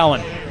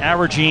Kilgallen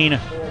averaging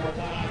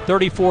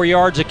 34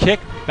 yards a kick,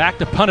 back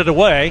to punt it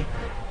away.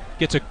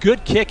 Gets a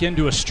good kick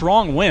into a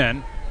strong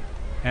wind,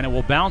 and it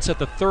will bounce at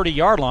the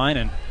 30-yard line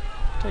and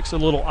takes a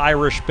little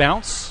Irish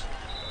bounce,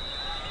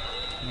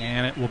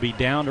 and it will be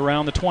down to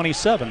around the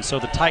 27. So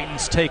the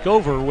Titans take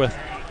over with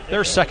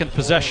their second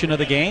possession of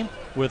the game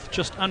with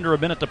just under a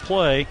minute to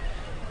play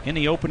in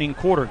the opening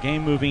quarter.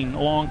 Game moving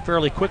along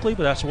fairly quickly,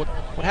 but that's what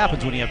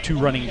happens when you have two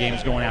running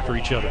games going after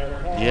each other.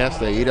 Yes,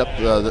 they eat up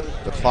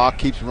the clock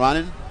keeps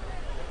running.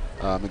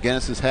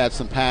 McGuinness has had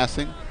some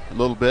passing a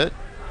little bit,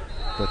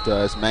 but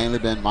it's mainly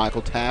been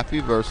Michael Taffy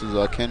versus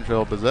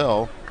Kentrell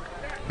Bazell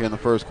here in the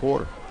first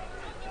quarter,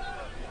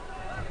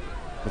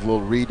 with a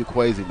little Reed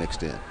DeQuazy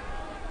mixed in.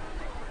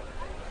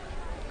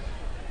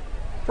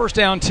 First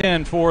down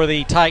 10 for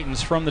the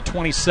Titans from the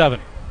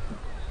 27.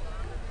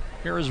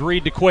 Here is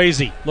Reed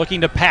DeQuazy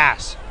looking to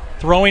pass,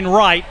 throwing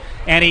right,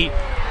 and he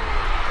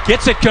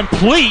gets it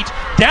complete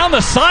down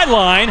the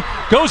sideline.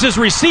 Goes his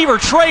receiver,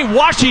 Trey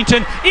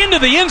Washington, into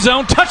the end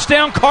zone.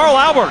 Touchdown, Carl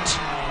Albert.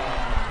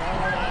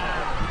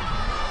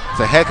 It's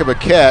a heck of a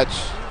catch.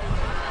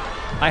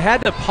 I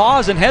had to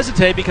pause and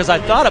hesitate because I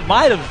thought it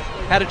might have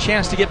had a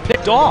chance to get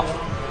picked off.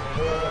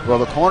 Well,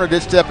 the corner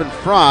did step in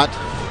front,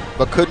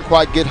 but couldn't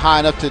quite get high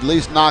enough to at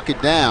least knock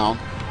it down.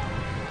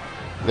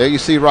 There you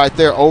see right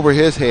there over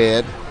his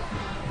head.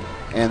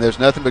 And there's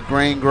nothing but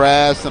green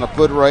grass and a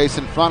foot race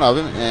in front of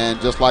him. And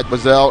just like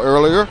Bazell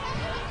earlier,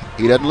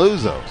 he doesn't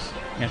lose those.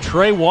 And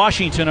Trey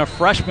Washington, a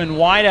freshman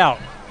wideout,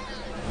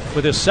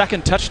 with his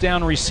second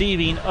touchdown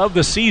receiving of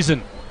the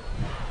season.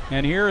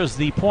 And here is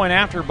the point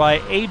after by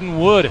Aiden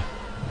Wood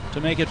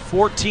to make it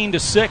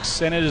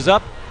 14-6, and it is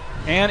up,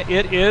 and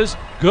it is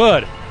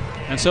good.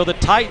 And so the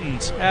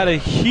Titans had a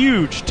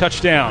huge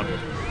touchdown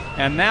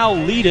and now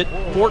lead it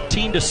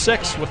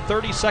 14-6 with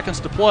 30 seconds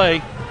to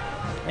play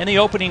in the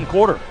opening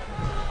quarter.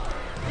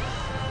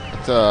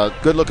 It's a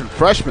good-looking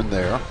freshman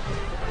there.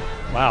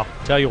 Wow,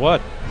 tell you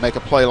what. Make a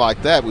play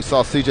like that. We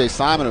saw C.J.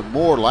 Simon and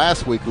Moore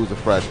last week, who's a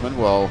freshman.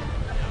 Well,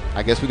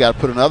 I guess we got to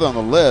put another on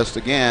the list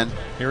again.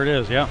 Here it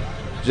is, yeah.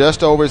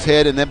 Just over his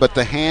head, and then but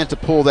the hands to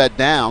pull that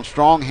down,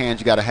 strong hands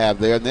you got to have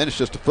there, and then it's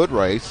just a foot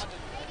race.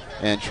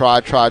 And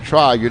try,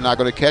 you're not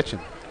going to catch him.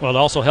 Well, it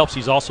also helps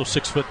he's also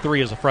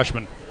 6'3" as a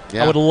freshman.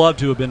 Yeah. I would love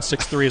to have been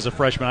 6'3" as a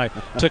freshman.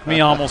 It took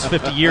me almost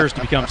 50 years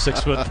to become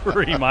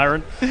 6'3",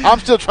 Myron. I'm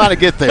still trying to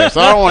get there,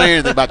 so I don't want to hear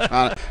anything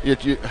about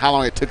how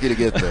long it took you to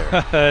get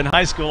there. In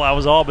high school, I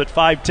was all but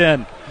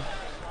 5'10".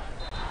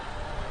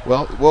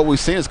 Well, what we've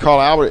seen is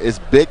Carl Albert is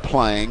big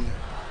playing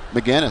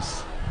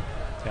McGuinness.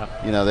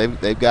 Yeah. You know,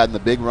 they've gotten the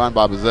big run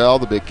by Bazell,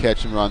 the big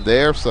catch and run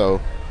there, so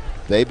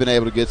they've been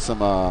able to get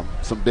some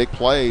big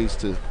plays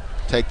to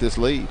take this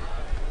lead.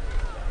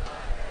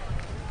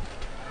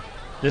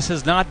 This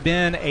has not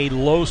been a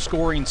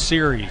low-scoring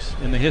series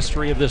in the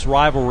history of this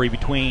rivalry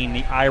between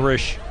the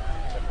Irish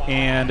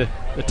and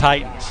the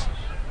Titans.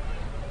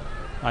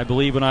 I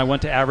believe when I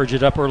went to average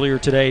it up earlier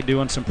today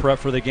doing some prep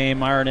for the game,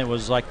 Myron, it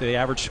was like the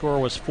average score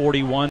was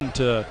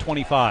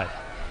 41-25.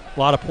 A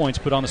lot of points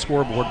put on the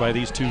scoreboard by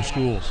these two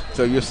schools.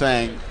 So you're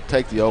saying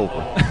take the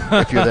over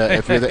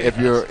if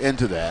you're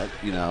into that,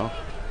 you know.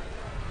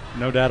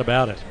 No doubt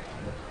about it.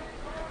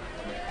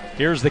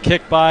 Here's the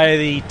kick by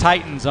the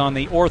Titans on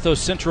the Ortho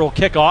Central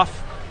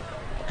kickoff.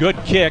 Good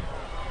kick,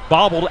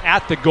 bobbled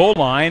at the goal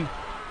line,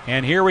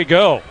 and here we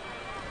go.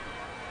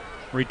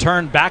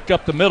 Return back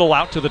up the middle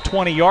out to the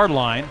 20-yard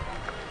line.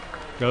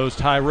 Goes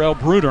Tyrell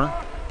Bruner.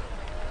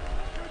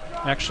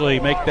 Actually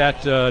make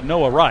that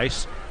Noah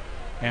Rice.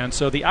 And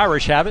so the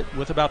Irish have it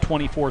with about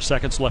 24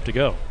 seconds left to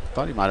go.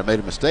 Thought he might have made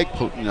a mistake,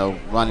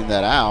 running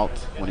that out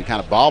when he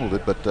kind of bobbled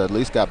it, but at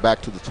least got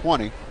back to the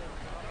 20.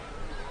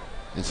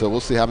 And so we'll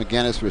see how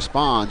McGuinness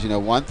responds. You know,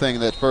 one thing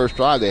that first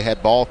drive, they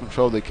had ball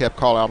control. They kept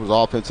Carl Albert's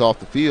offense off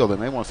the field. They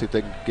may want to see if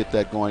they can get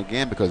that going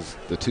again because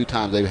the two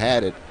times they've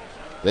had it,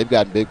 they've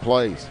gotten big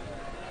plays.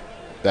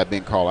 That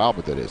being Carl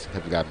Albert, that is,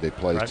 have gotten big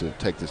plays to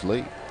take this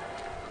lead.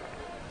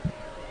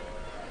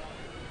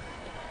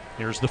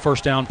 Here's the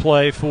first down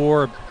play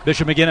for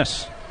Bishop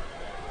McGuinness.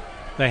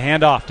 The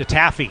handoff to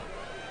Taffy.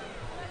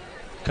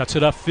 Cuts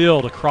it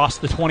upfield across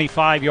the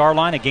 25-yard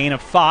line, a gain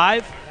of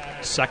 5.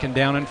 Second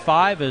down and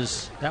 5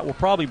 as that will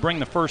probably bring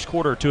the first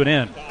quarter to an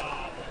end.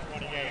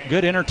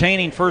 Good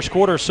entertaining first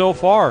quarter so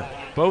far.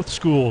 Both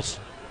schools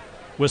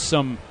with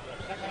some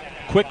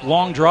quick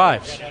long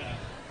drives.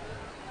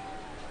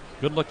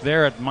 Good look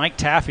there at Mike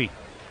Taffy.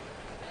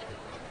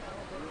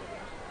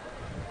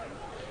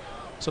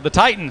 So the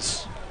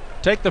Titans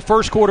take the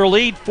first quarter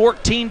lead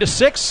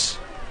 14-6.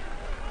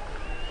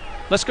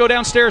 Let's go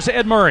downstairs to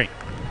Ed Murray.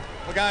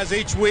 Well, guys,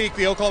 each week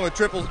the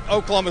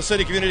Oklahoma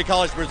City Community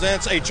College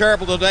presents a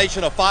charitable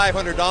donation of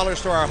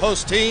 $500 to our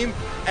host team,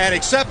 and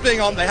accepting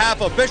on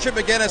behalf of Bishop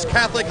McGuinness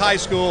Catholic High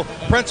School,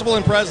 Principal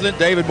and President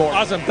David Moore.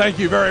 Awesome. Thank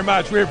you very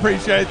much. We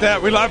appreciate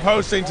that. We love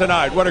hosting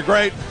tonight. What a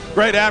great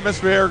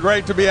atmosphere.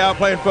 Great to be out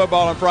playing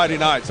football on Friday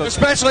night. So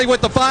especially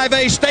with the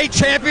 5A state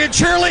champion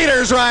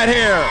cheerleaders right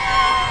here.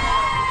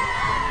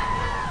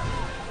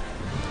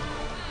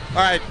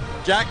 All right,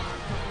 Jack.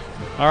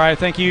 All right,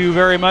 thank you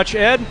very much,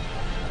 Ed.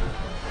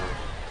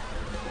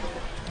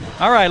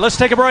 All right, let's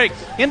take a break.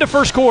 Into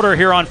first quarter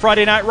here on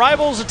Friday Night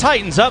Rivals. The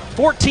Titans up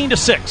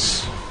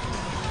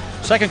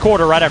 14-6. Second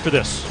quarter right after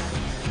this.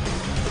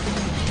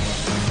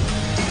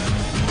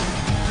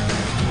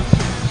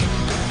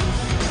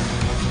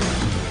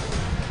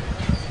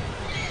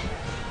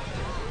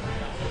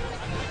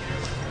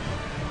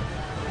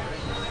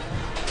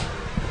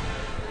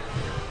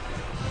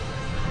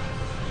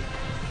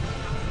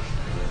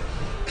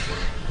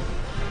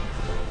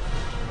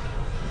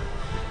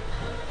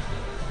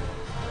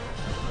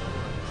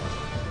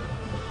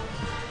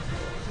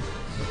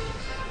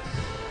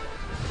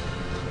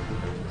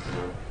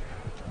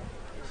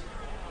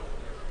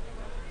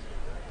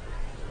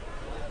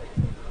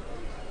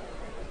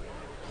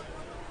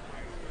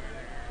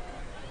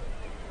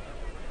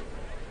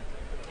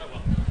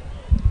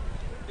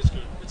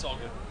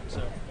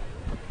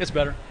 It's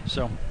better,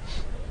 so.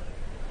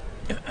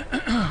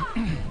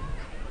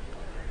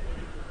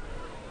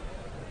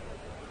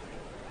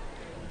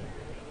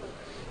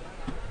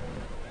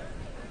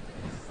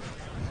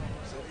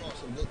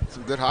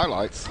 Some good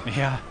highlights.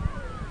 Yeah.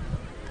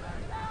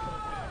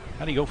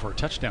 How do you go for a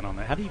touchdown on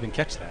that? How do you even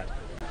catch that?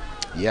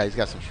 Yeah, he's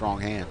got some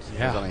strong hands.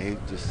 Yeah. I mean,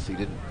 he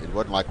didn't. It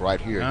wasn't like right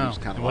here. No, He was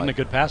kind it of wasn't a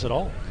good pass at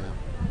all.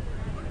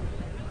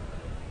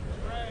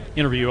 Yeah.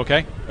 Interview,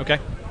 okay? Okay.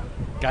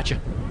 Gotcha.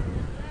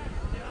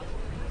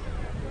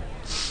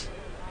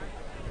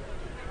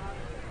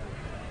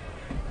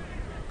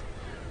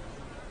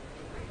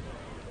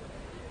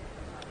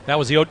 That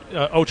was the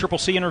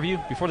OCCC interview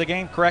before the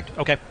game, correct?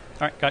 Okay. All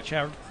right, got you,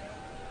 Howard.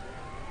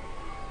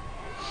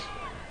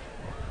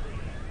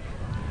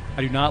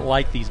 I do not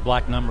like these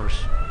black numbers.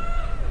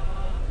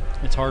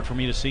 It's hard for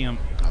me to see them.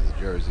 Oh, the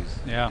jerseys.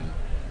 Yeah.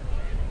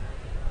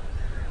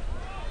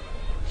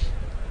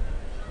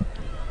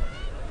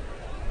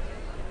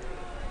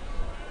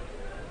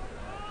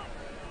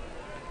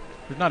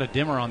 There's not a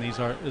dimmer on these,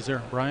 is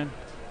there, Brian?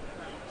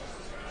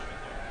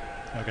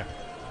 Okay.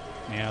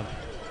 Yeah.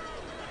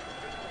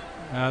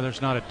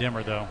 There's not a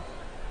dimmer, though.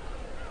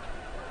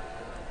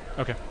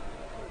 Okay.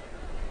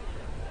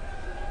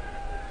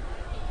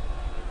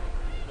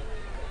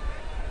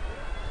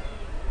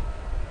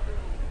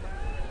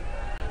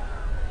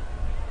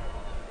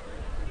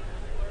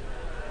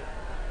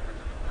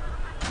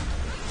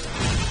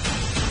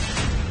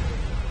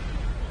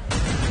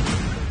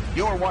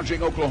 You're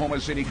watching Oklahoma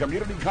City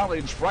Community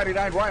College Friday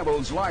Night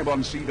Rivals live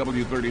on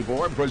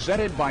CW34,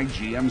 presented by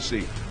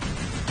GMC.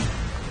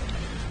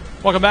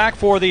 Welcome back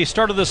for the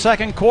start of the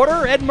second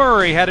quarter. Ed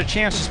Murray had a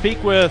chance to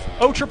speak with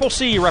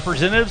OCCC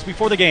representatives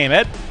before the game.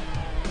 Ed?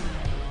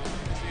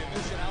 The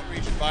admission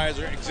outreach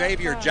advisor,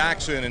 Xavier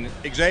Jackson, and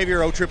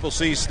Xavier,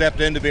 OCCC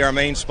stepped in to be our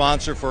main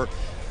sponsor for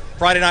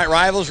Friday Night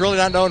Rivals, really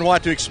not knowing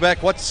what to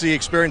expect. What's the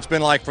experience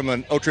been like from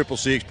an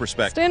OCCC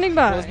perspective? Standing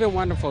by. Well, it's been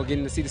wonderful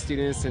getting to see the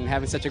students and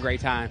having such a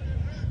great time.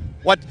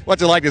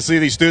 What's it like to see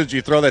these students?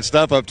 You throw that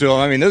stuff up to them.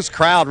 I mean, this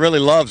crowd really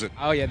loves it.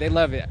 Oh, yeah, they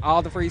love it.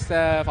 All the free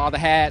stuff, all the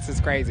hats, it's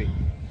crazy.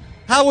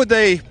 How would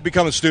they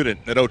become a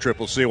student at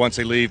OCCC once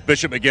they leave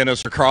Bishop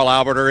McGuinness or Carl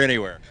Albert or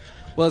anywhere?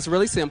 Well, it's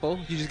really simple.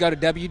 You just go to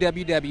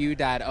www.occc.edu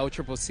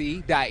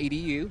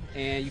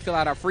and you fill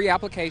out our free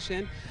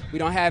application. We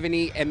don't have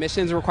any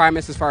admissions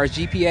requirements as far as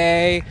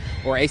GPA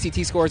or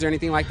ACT scores or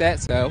anything like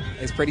that, so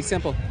it's pretty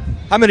simple.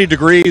 How many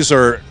degrees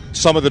are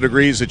some of the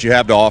degrees that you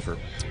have to offer?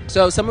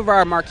 So some of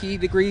our marquee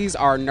degrees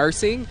are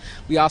nursing.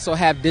 We also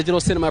have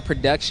digital cinema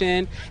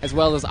production as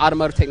well as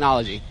automotive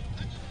technology.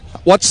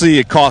 What's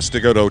the cost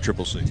to go to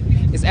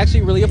OCCC? It's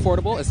actually really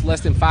affordable. It's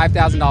less than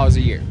 $5,000 a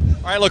year.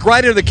 All right, look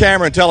right into the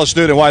camera and tell a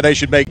student why they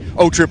should make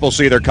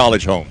OCCC their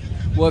college home.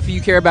 Well, if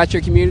you care about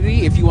your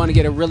community, if you want to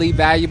get a really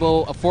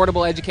valuable,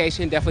 affordable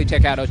education, definitely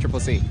check out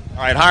OCCC.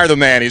 All right, hire the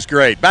man. He's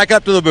great. Back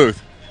up to the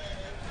booth.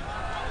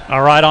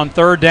 All right, on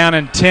 3rd down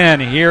and 10,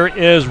 here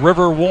is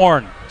River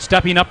Warren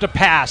stepping up to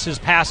pass. His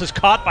pass is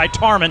caught by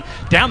Tarman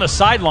down the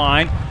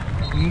sideline.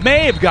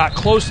 May have got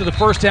close to the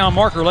first down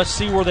marker. Let's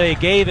see where they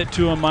gave it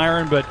to him,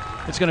 Myron, but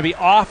it's going to be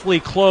awfully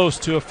close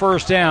to a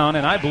first down,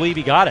 and I believe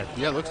he got it.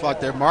 Yeah, it looks like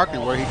they're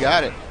marking where he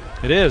got it.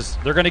 It is.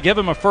 They're going to give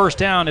him a first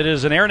down. It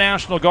is an Air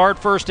National Guard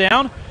first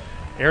down.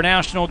 Air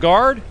National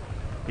Guard,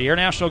 the Air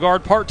National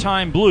Guard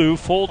part-time blue,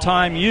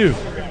 full-time U.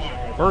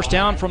 First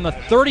down from the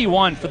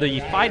 31 for the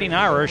Fighting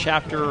Irish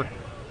after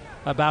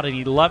about an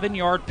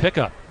 11-yard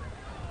pickup.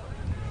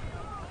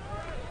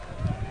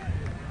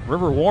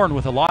 River Warren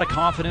with a lot of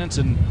confidence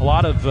and a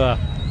lot of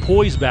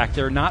poise back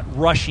there, not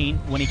rushing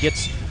when he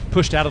gets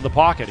pushed out of the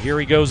pocket. Here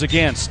he goes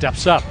again,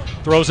 steps up,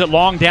 throws it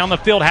long down the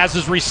field, has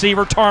his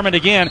receiver Tarman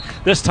again,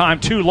 this time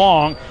too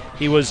long.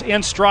 He was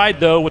in stride,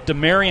 though, with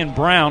Demarion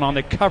Brown on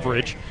the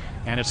coverage,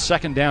 and it's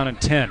 2nd down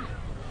and 10.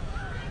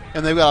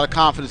 And they've got a lot of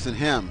confidence in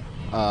him,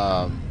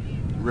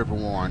 River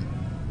Warren,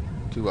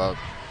 to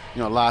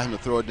allow him to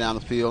throw it down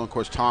the field. Of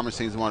course, Tarman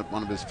seems one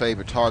of his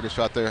favorite targets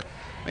right there.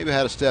 Maybe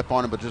had a step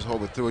on it, but just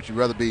overthrew it. You'd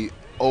rather be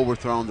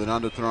overthrown than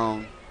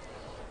underthrown.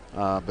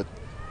 But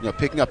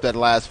picking up that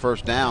last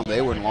first down, they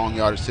were in a long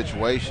yardage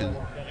situation.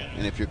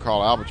 And if you're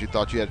Carl Albert, you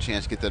thought you had a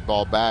chance to get that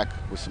ball back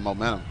with some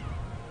momentum.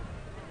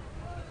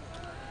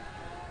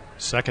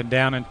 2nd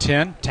down and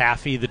 10.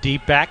 Taffy, the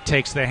deep back,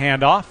 takes the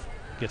handoff.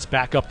 Gets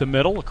back up the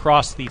middle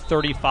across the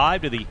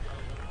 35 to the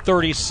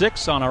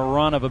 36 on a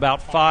run of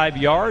about 5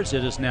 yards.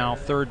 It is now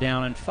 3rd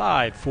down and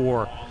 5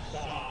 for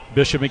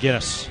Bishop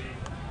McGuinness.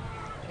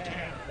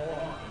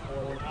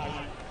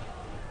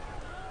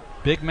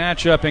 Big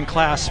matchup in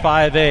Class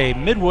 5A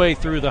midway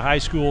through the high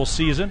school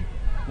season.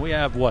 We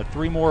have,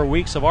 3 more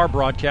weeks of our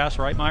broadcast,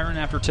 right, Myron,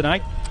 after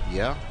tonight?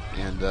 Yeah,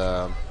 and,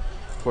 of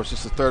course,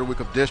 it's the 3rd week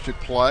of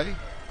district play.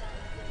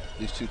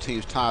 These two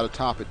teams tied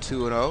atop at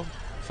 2-0.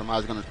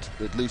 Somebody's going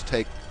to at least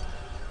take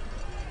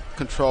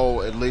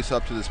control at least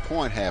up to this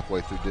point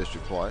halfway through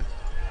district play.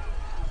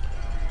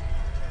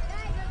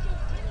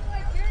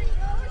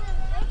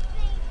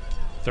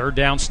 Third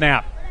down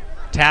snap.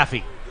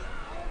 Taffy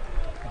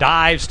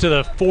dives to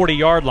the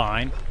 40-yard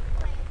line,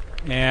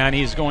 and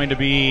he's going to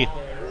be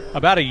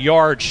about a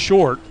yard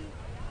short.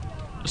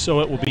 So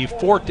it will be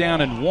 4th down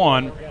and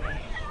 1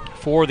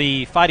 for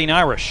the Fighting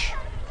Irish.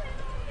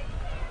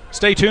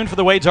 Stay tuned for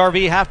the Wade's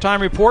RV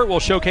halftime report.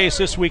 We'll showcase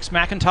this week's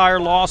McIntyre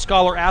Law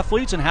Scholar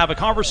athletes and have a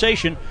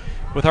conversation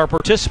with our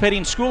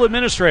participating school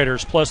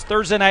administrators, plus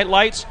Thursday night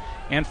lights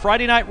and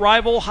Friday night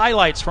rival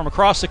highlights from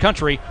across the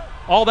country.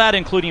 All that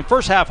including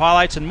first half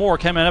highlights and more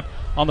coming up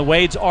on the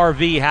Wade's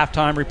RV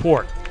halftime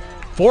report.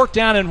 4th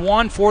down and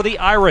 1 for the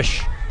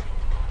Irish.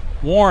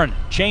 Warren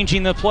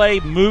changing the play,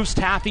 moves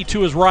Taffy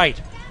to his right.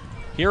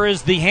 Here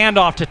is the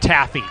handoff to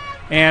Taffy.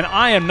 and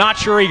I am not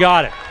sure he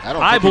got it.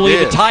 I believe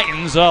he the did.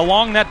 Titans,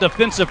 along that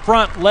defensive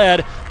front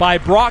led by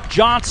Brock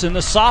Johnson,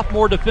 the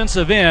sophomore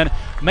defensive end,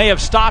 may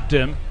have stopped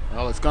him.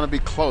 Well, it's going to be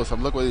close.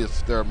 I'm looking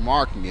at they're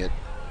marking it.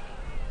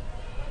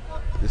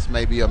 This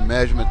may be a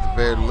measurement at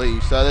the very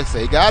least. So they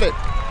say he got it.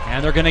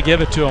 And they're going to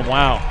give it to him.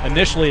 Wow.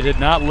 Initially, it did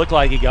not look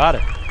like he got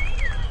it.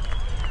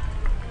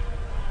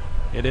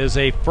 It is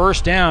a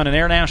first down, an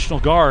Air National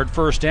Guard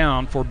first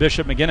down for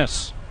Bishop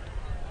McGuinness.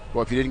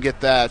 Well, if you didn't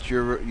get that,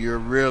 you're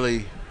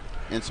really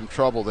in some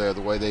trouble there,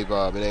 the way they've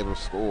been able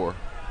to score.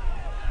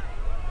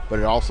 But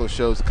it also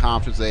shows the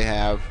confidence they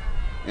have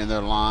in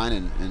their line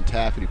and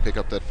Taffy to pick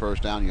up that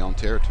first down in your own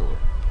territory.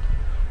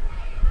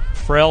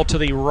 Frell to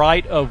the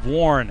right of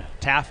Warren.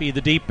 Taffy, the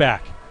deep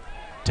back,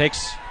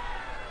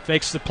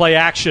 fakes the play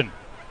action.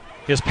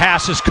 His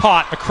pass is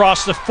caught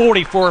across the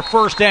 40 for a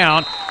first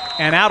down,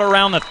 and out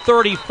around the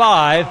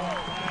 35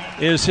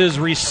 is his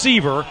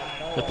receiver.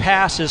 The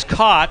pass is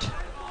caught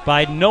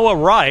by Noah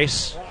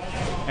Rice,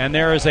 and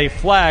there is a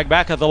flag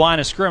back at the line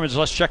of scrimmage.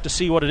 Let's check to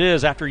see what it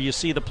is after you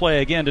see the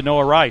play again to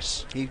Noah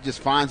Rice. He just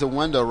finds a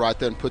window right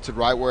there and puts it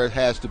right where it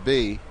has to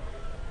be.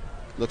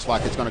 Looks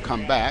like it's going to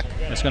come back.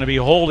 It's going to be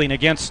holding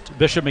against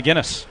Bishop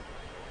McGuinness.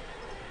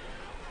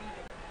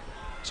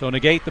 So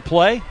negate the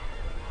play.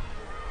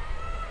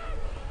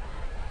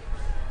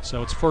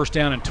 So it's first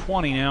down and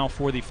 20 now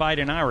for the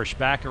Fighting Irish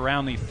back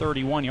around the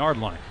 31-yard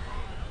line.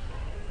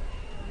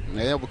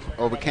 They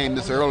overcame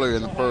this earlier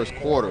in the first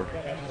quarter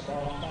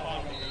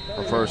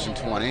for first and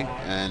 20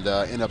 and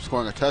end up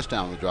scoring a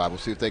touchdown on the drive. We'll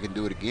see if they can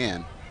do it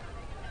again.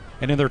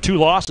 And in their two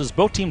losses,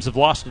 both teams have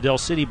lost to Del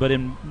City, but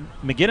in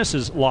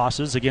McGuinness's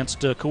losses against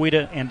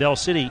Coweta and Del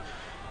City,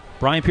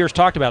 Brian Pierce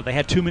talked about it. They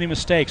had too many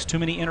mistakes, too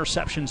many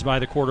interceptions by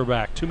the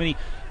quarterback, too many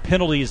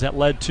penalties that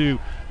led to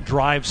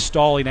drives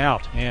stalling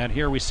out. And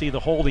here we see the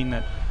holding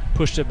that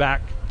pushed it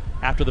back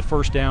after the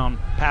first down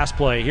pass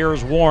play.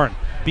 Here's Warren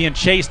being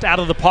chased out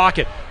of the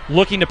pocket,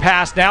 looking to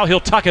pass. Now he'll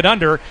tuck it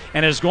under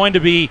and is going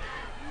to be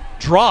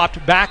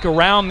dropped back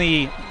around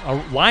the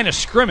line of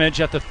scrimmage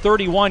at the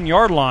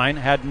 31-yard line.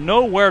 Had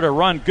nowhere to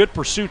run. Good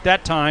pursuit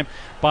that time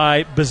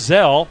by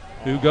Bazell,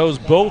 who goes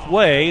both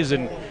ways,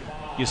 and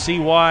you see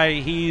why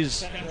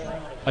he's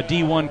a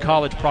D1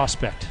 college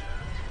prospect.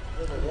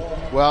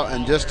 Well,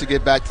 and just to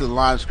get back to the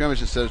line of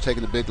scrimmage instead of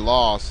taking the big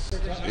loss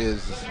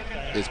is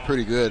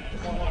pretty good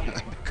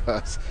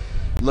because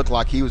it looked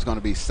like he was going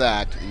to be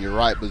sacked, and you're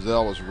right,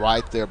 Bazell was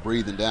right there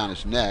breathing down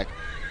his neck.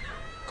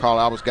 Carl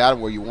Albert's got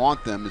him where you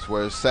want them, is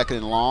where it's second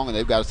and long, and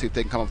they've got to see if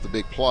they can come up with a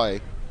big play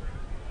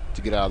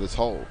to get out of this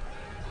hole.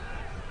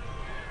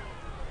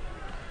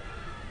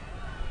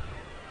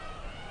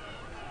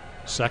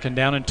 Second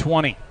down and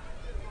 20.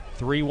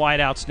 3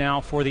 wideouts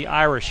now for the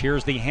Irish.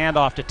 Here's the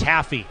handoff to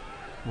Taffy.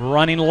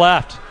 Running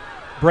left.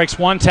 Breaks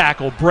one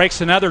tackle, breaks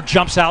another,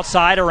 jumps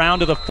outside around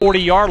to the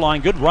 40-yard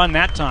line. Good run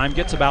that time.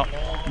 Gets about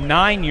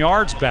 9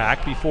 yards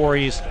back before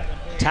he's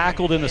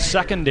tackled in the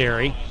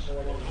secondary.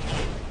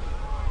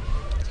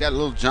 He's got a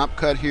little jump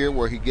cut here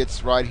where he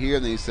gets right here,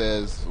 and then he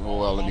says,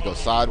 well, let me go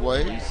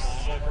sideways,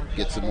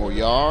 get some more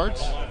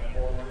yards.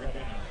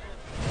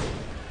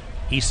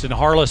 Easton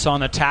Harless on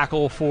the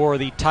tackle for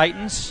the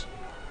Titans.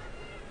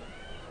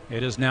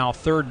 It is now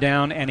third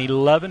down and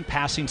 11,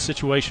 passing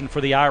situation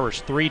for the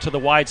Irish. 3 to the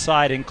wide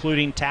side,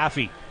 including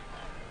Taffy.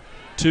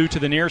 2 to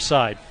the near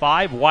side.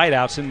 5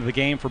 wideouts into the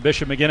game for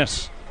Bishop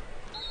McGuinness.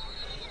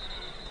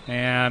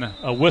 And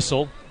a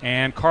whistle,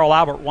 and Carl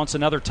Albert wants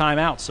another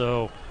timeout.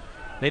 So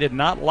they did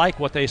not like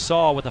what they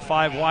saw with the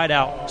 5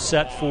 wideout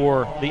set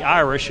for the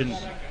Irish, and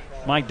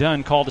Mike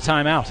Dunn called a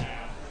timeout.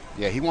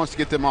 Yeah, he wants to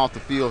get them off the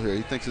field here.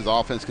 He thinks his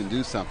offense can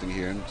do something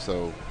here. And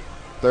so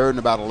third and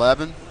about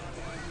 11.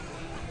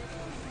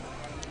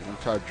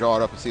 Try to draw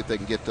it up and see if they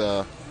can get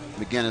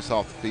McGuinness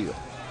off the field.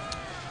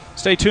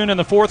 Stay tuned in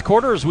the fourth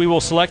quarter as we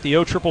will select the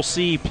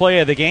OCCC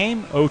play of the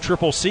game.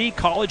 OCCC,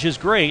 college is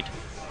great,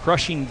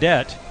 crushing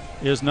debt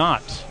is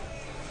not.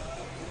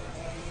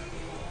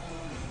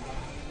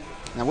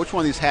 Now, which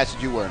one of these hats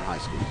did you wear in high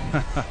school?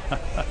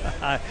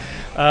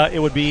 It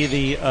would be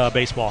the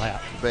baseball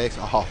hat.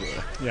 Oh,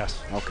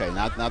 yes. Okay,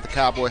 not the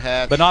cowboy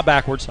hat. But not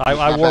backwards. I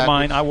wore backwards?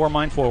 mine. I wore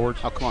mine forwards.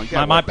 Oh, come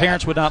on. My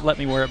parents would not let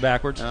me wear it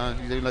backwards. They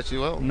didn't let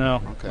you?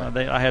 No.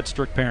 Okay. I had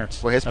strict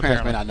parents. Well, his parents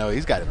apparently may not know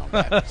he's got it on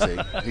backwards. See,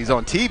 he's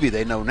on TV.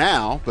 They know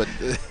now, but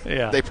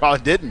yeah. They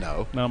probably didn't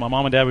know. No, my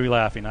mom and dad would be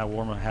laughing. I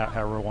wore my hat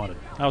however I wanted.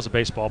 I was a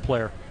baseball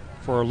player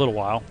for a little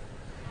while,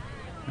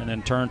 and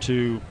then turned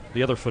to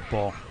the other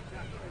football.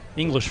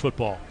 English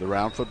football. The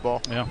round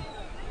football? Yeah.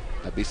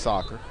 That'd be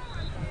soccer.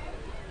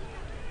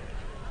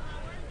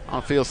 On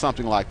a field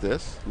something like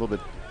this, a little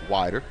bit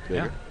wider,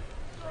 bigger.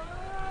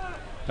 Yeah.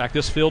 In fact,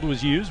 this field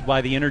was used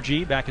by the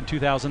Energy back in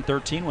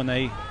 2013 when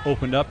they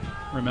opened up,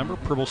 remember,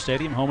 Purble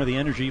Stadium, home of the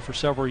Energy for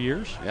several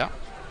years. Yeah.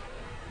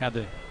 Had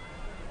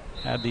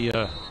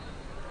the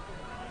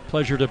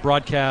pleasure to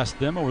broadcast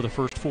them over the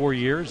first 4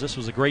 years. This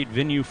was a great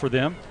venue for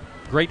them.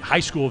 Great high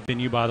school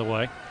venue, by the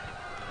way.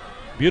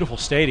 Beautiful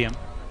stadium.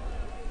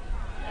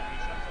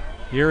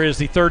 Here is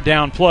the third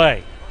down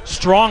play.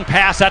 Strong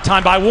pass that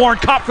time by Warren.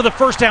 Caught for the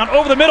first down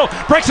over the middle.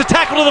 Breaks the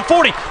tackle to the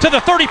 40, to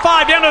the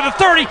 35, down to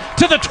the 30,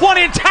 to the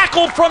 20, and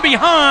tackled from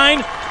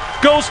behind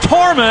goes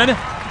Tarman.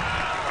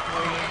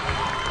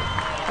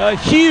 A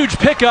huge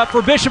pickup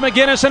for Bishop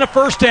McGuinness and a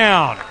first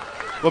down.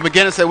 Well,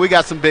 McGuinness said we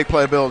got some big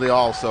playability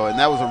also, and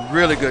that was a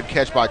really good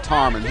catch by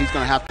Tarman. He's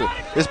going to have to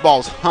 – this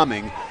ball's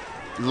humming.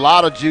 A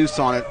lot of juice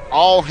on it,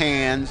 all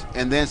hands,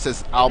 and then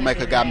says, I'll make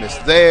a guy miss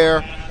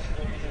there,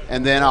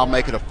 and then I'll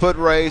make it a foot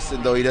race,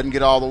 and though he doesn't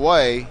get all the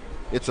way,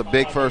 it's a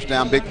big first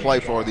down, big play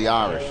for the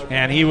Irish.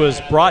 And he was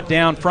brought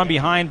down from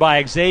behind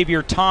by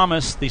Xavier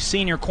Thomas, the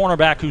senior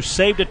cornerback who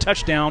saved a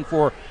touchdown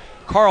for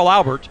Carl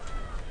Albert.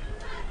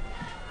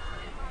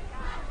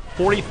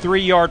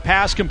 43-yard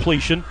pass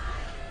completion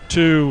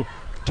to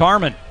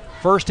Tarman.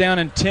 First down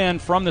and 10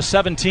 from the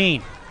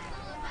 17.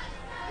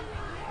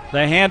 The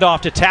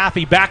handoff to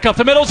Taffy. Back up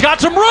the middle. He's got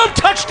some room.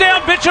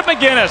 Touchdown, Bishop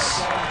McGuinness.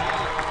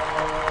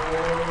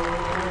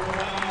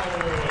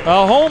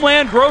 A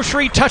Homeland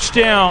Grocery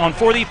touchdown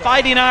for the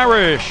Fighting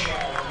Irish.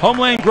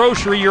 Homeland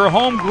Grocery, your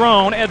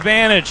homegrown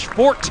advantage.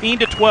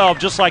 14-12,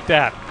 just like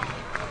that.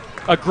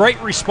 A great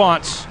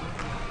response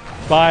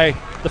by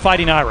the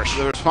Fighting Irish.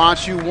 The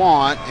response you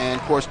want, and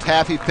of course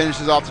Taffy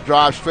finishes off the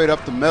drive straight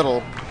up the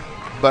middle,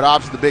 but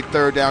obviously the big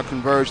third down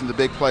conversion, the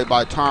big play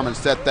by Tarman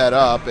set that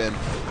up, and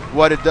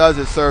what it does,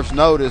 it serves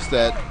notice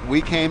that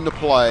we came to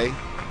play,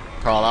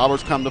 Carl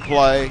Albert's come to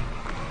play.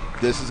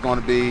 This is going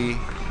to be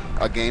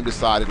a game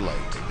decided late.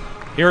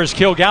 Here is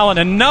Kilgallen,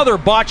 another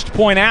botched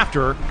point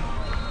after,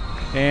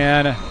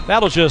 and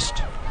that'll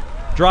just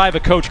drive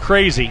a coach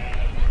crazy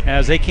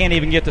as they can't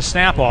even get the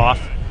snap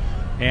off.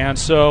 And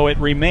so it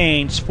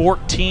remains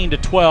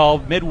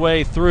 14-12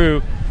 midway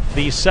through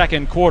the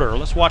second quarter.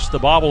 Let's watch the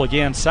bobble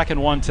again,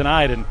 second one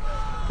tonight, and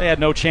they had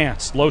no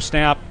chance. Low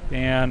snap,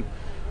 and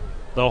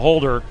the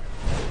holder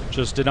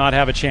just did not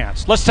have a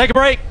chance. Let's take a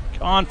break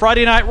on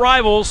Friday Night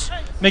Rivals.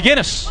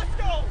 McGuinness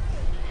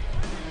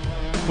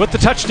with the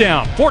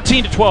touchdown.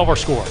 14-12 our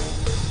score.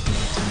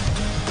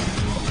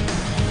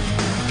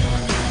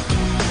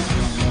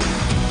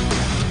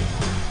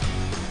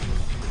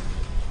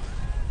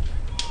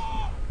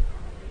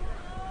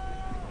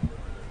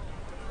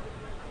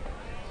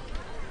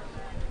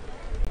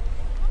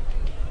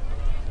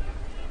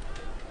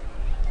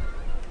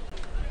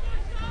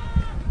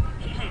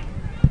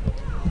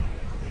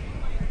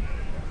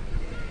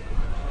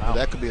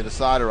 That could be a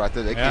decider right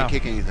there. They can't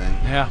kick anything.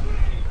 Yeah.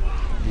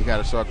 You got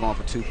to start going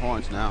for 2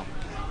 points now.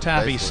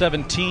 Taffy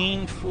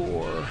 17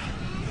 for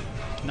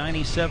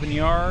 97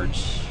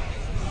 yards,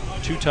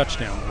 2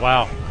 touchdowns.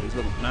 Wow.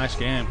 Nice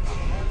game.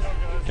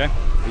 Okay.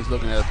 He's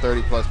looking at a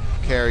 30-plus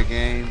carry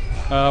game.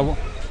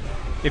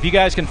 If you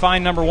guys can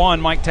find number 1,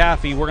 Mike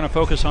Taffy, we're going to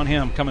focus on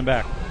him coming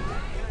back.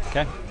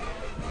 Okay?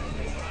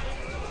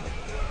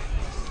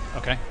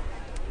 Okay.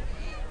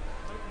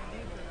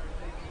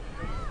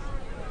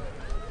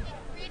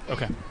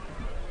 Okay.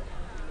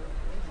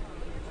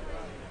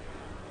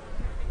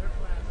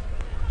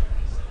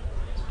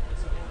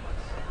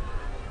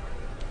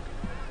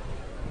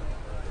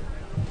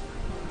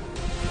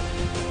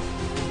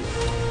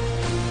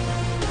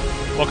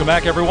 Welcome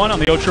back, everyone, on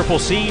the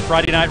OCCC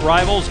Friday Night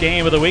Rivals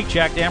Game of the Week.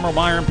 Jack Damrell,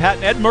 Myron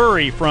Patton, Ed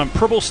Murray from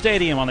Pribble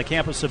Stadium on the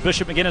campus of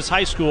Bishop McGuinness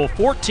High School.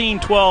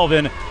 14-12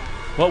 in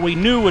what we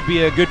knew would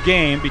be a good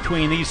game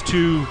between these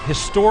two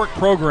historic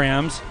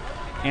programs.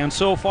 And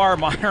so far,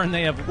 Myron,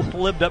 they have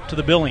lived up to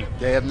the billing.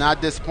 They have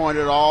not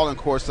disappointed at all. And,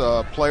 of course,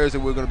 players that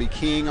we're going to be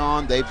keying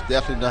on, they've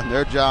definitely done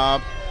their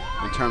job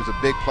in terms of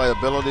big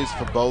playabilities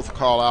for both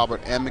Carl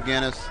Albert and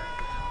McGuinness,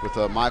 with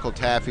Michael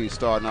Taffy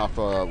starting off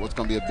what's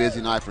going to be a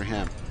busy night for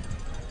him.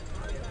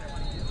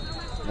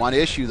 One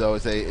issue, though,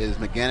 is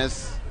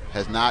McGuinness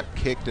has not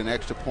kicked an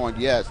extra point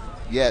yet,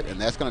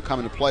 and that's going to come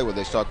into play where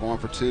they start going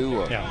for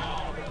 2 or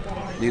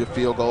need a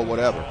field goal,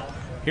 whatever.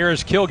 Here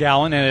is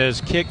Kilgallen, and as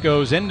kick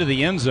goes into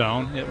the end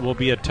zone, it will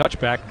be a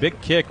touchback.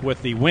 Big kick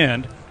with the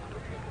wind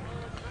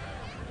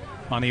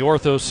on the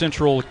Ortho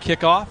Central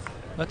kickoff.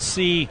 Let's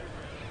see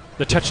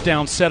the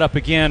touchdown set up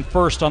again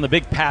first on the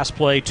big pass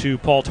play to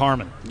Paul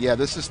Tarman. Yeah,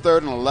 this is 3rd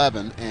and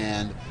 11,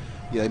 and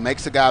he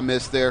makes the guy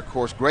miss there. Of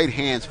course, great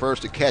hands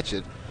first to catch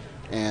it,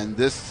 and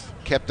this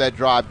kept that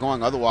drive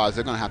going. Otherwise,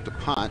 they're going to have to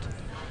punt.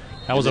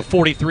 That was a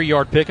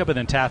 43-yard pickup, and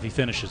then Taffy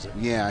finishes it.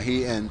 Yeah,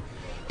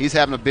 he's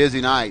having a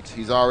busy night.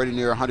 He's already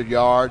near 100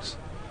 yards,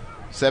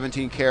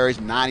 17 carries,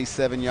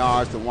 97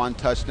 yards, the 1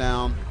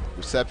 touchdown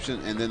reception,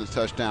 and then the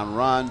touchdown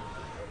run.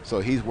 So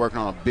he's working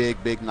on a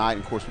big, big night.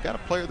 And, of course, we got a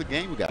player of the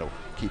game we got to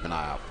keep an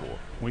eye out for.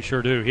 We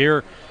sure do.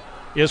 Here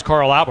is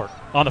Carl Albert.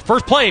 On the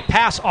first play,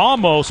 pass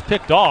almost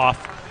picked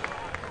off.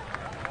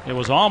 It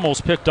was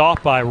almost picked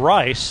off by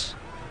Rice.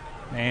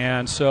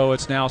 And so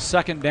it's now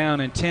 2nd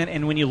down and 10.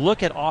 And when you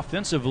look at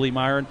offensively,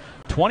 Myron,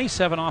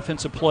 27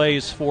 offensive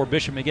plays for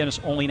Bishop McGuinness,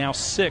 only now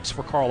 6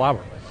 for Carl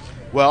Albert.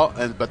 Well,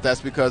 but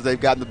that's because they've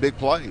gotten the big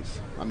plays.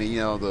 I mean,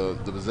 the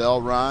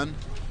Bazell run,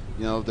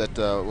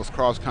 that was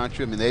cross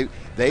country. I mean,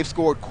 they've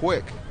scored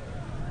quick.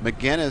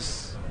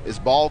 McGuinness is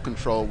ball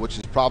control, which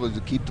is probably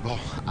to keep the ball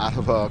out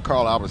of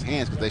Carl Albert's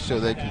hands because they show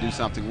they can do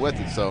something with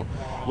it. So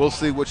we'll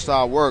see which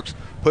style works.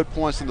 Put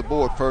points on the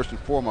board first and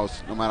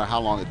foremost, no matter how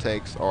long it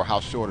takes or how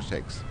short it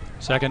takes.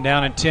 2nd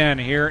down and 10.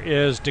 Here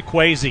is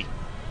DeQuazy.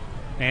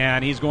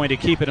 And he's going to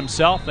keep it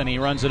himself, and he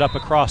runs it up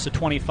across the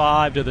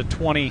 25 to the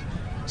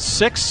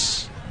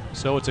 26.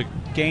 So it's a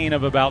gain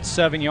of about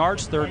 7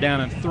 yards. 3rd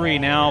down and 3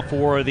 now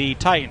for the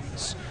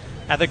Titans.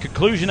 At the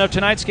conclusion of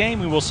tonight's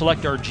game, we will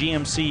select our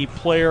GMC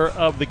player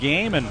of the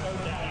game. And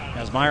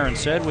as Myron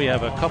said, we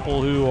have a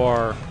couple who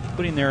are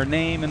putting their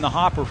name in the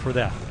hopper for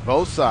that.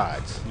 Both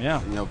sides,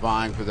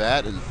 vying for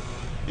that. And,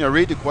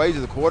 Reed DeQuazy,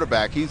 the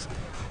quarterback, he's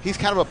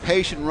kind of a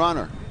patient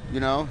runner.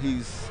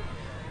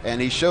 And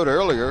he showed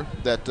earlier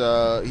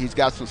that he's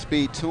got some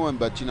speed to him,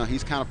 but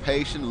he's kind of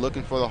patient,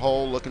 looking for the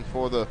hole, looking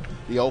for the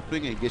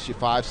opening, and he gets you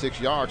 5-6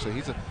 yards. So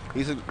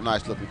he's a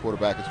nice looking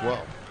quarterback as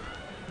well.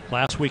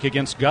 Last week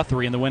against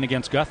Guthrie, in the win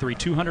against Guthrie,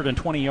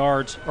 220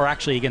 yards, or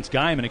actually against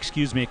Guyman,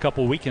 a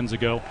couple weekends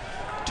ago,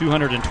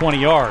 220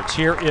 yards.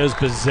 Here is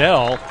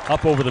Bazell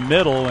up over the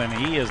middle, and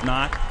he is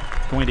not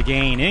going to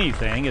gain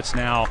anything. It's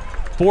now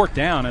 4th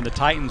down, and the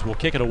Titans will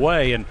kick it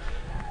away, and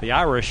the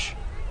Irish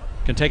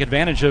can take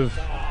advantage of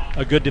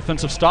a good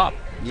defensive stop.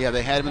 Yeah,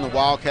 they had him in the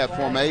Wildcat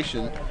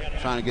formation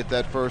trying to get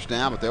that 1st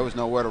down, but there was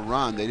nowhere to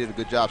run. They did a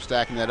good job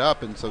stacking that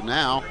up, and so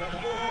now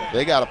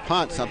they got a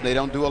punt, something they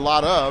don't do a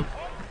lot of,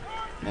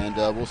 and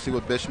we'll see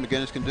what Bishop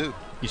McGuinness can do.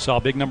 You saw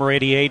big number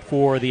 88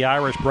 for the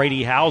Irish,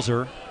 Brady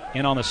Hauser,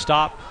 in on the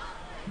stop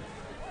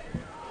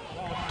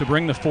to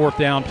bring the 4th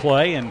down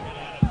play, and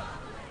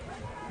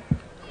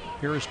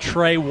here is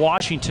Trey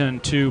Washington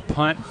to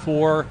punt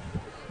for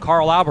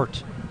Carl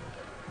Albert.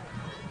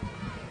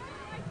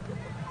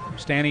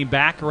 Standing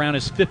back around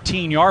his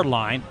 15-yard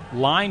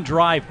line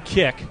drive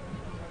kick,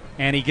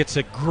 and he gets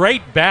a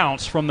great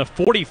bounce from the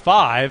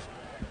 45,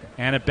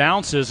 and it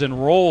bounces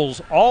and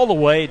rolls all the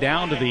way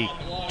down to the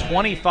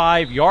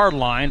 25-yard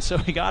line. So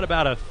he got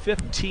about a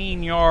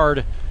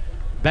 15-yard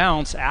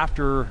bounce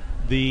after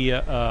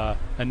the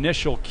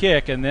initial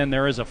kick, and then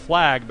there is a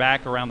flag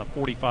back around the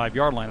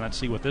 45-yard line. Let's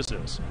see what this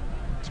is.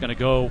 It's going to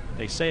go,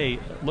 they say,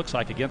 it looks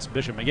like against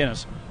Bishop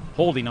McGuinness,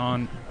 holding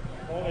on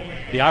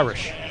the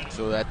Irish.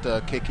 So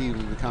that kick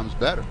even becomes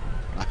better.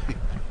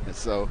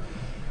 So,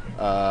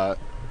 and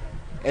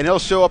he'll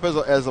show up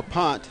as a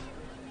punt,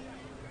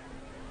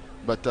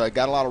 but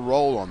got a lot of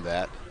roll on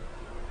that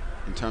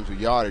in terms of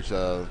yardage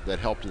that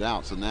helped it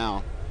out. So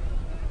now,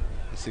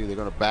 you see they're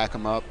going to back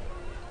him up.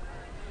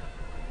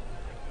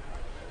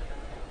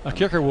 A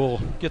kicker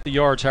will get the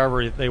yards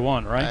however they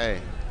want, right?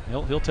 Hey.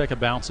 He'll take a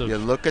bounce of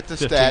 15. You look at the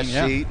stat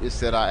sheet. It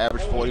said I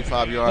averaged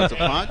 45 yards a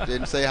punt.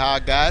 Didn't say how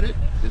I got it.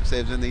 Didn't say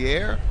it was in the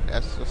air.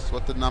 That's just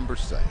what the numbers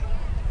say.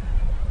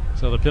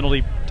 So the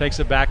penalty takes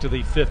it back to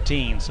the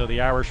 15. So the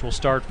Irish will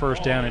start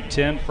 1st down and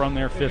 10 from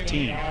their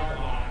 15.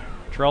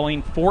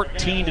 Trailing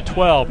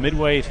 14-12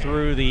 midway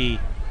through the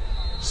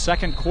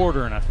 2nd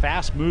quarter in a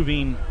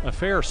fast-moving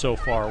affair so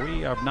far.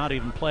 We have not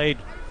even played,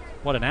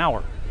 an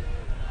hour.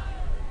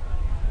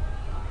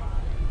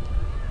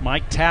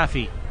 Mike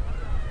Taffy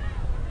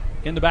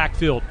in the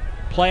backfield.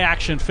 Play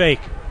action fake.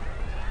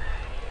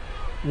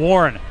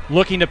 Warren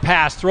looking to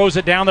pass, throws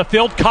it down the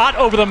field, caught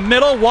over the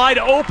middle, wide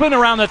open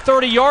around the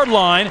 30-yard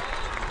line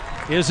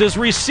is his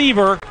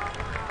receiver.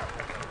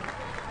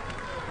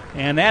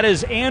 And that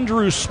is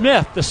Andrew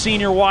Smith, the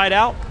senior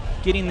wideout,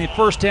 getting the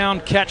 1st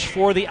down catch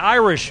for the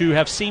Irish, who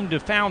have seemed to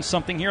have found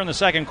something here in the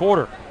 2nd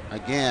quarter.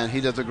 Again,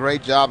 he does a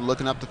great job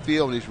looking up the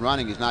field when he's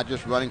running. He's not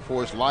just running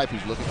for his life.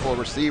 He's looking for a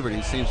receiver, and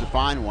he seems to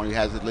find one. He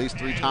has at least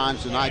 3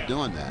 times tonight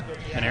doing that.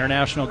 An Air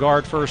National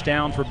Guard 1st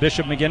down for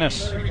Bishop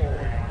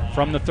McGuinness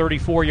from the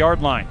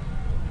 34-yard line.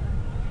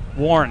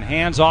 Warren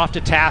hands off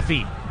to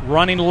Taffy.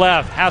 Running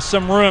left, has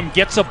some room,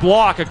 gets a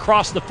block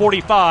across the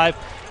 45,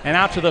 and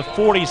out to the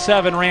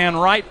 47, ran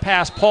right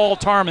past Paul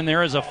Tarman.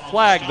 There is a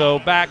flag, though,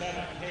 back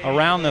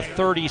around the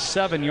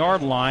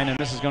 37-yard line, and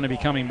this is going to be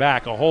coming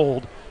back. A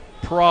hold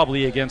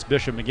probably against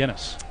Bishop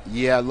McGuinness.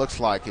 Yeah, it looks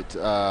like it.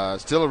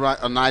 Still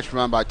a nice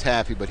run by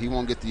Taffy, but he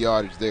won't get the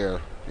yardage there.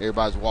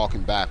 Everybody's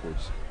walking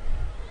backwards.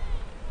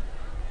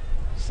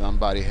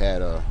 Somebody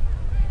had a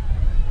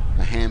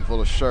handful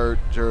of shirt,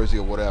 jersey,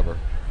 or whatever.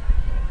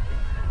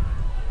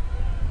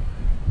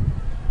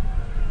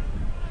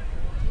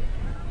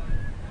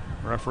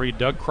 Referee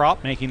Doug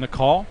Kropp making the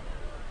call.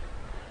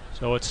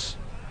 So it's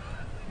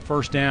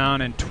 1st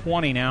down and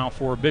 20 now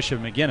for Bishop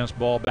McGuinness.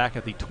 Ball back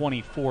at the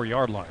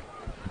 24-yard line.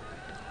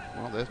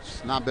 Well,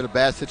 that's not been a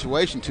bad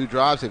situation. 2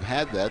 drives they've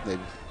had that. They've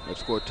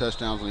scored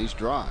touchdowns on each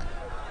drive.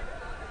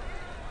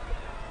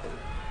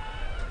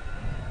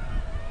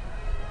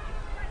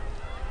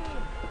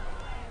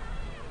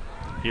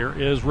 Here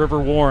is River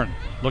Warren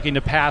looking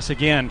to pass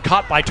again.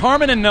 Caught by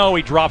Tarman, and no,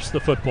 he drops the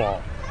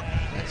football.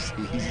 That's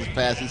the easiest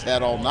pass he's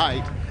had all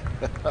night.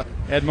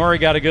 Ed Murray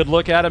got a good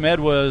look at him. Ed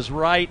was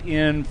right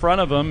in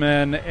front of him,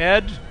 and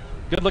Ed,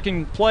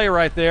 good-looking play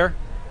right there.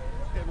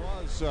 It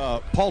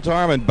was Paul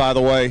Tarman, by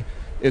the way.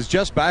 is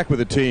just back with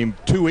the team.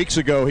 2 weeks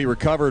ago, he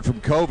recovered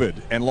from COVID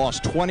and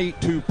lost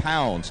 22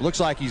 pounds. Looks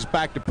like he's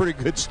back to pretty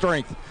good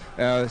strength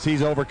as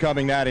he's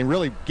overcoming that and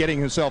really getting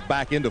himself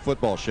back into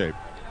football shape.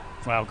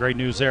 Wow, great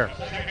news there.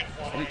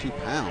 22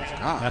 pounds,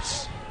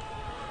 gosh.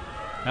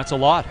 That's a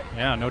lot.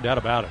 Yeah, no doubt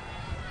about it.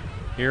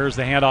 Here's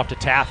the handoff to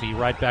Taffy,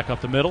 right back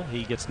up the middle.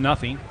 He gets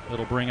nothing.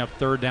 It'll bring up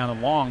 3rd down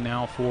and long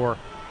now for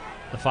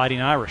the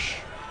Fighting Irish.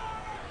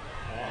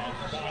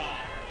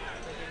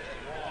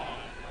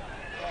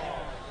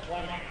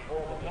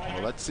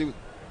 Well, let's see.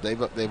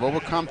 They've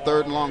overcome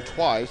 3rd and long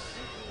twice.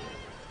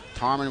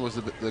 Tarman was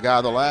the guy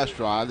of the last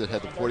drive that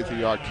had the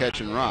 43-yard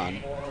catch and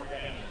run.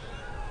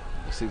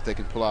 Let's see if they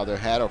can pull out their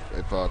hat, or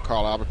if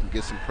Carl Albert can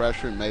get some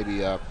pressure and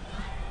maybe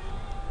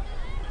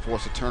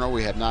force a turnover.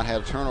 We have not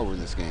had a turnover in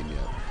this game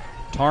yet.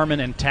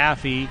 Tarman and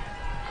Taffy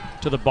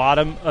to the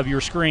bottom of your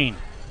screen.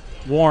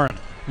 Warren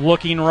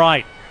looking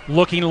right,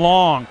 looking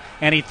long,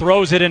 and he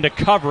throws it into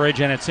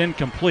coverage, and it's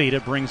incomplete.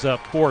 It brings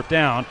up 4th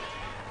down.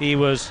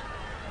 There's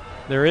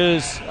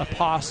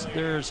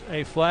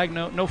a flag,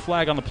 no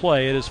flag on the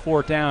play. It is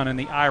 4th down, and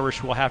the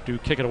Irish will have to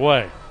kick it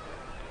away.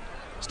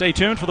 Stay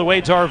tuned for the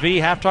Wade's RV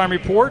halftime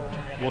report.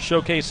 We'll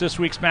showcase this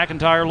week's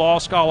McIntyre Law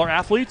Scholar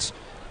athletes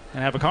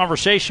and have a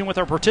conversation with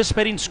our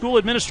participating school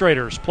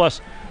administrators,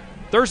 plus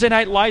Thursday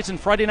Night Lights and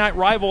Friday Night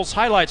Rivals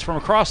highlights from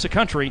across the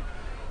country.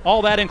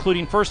 All that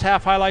including first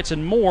half highlights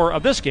and more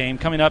of this game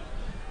coming up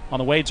on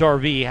the Wade's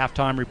RV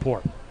halftime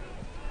report.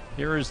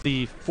 Here is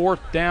the 4th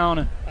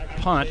down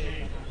punt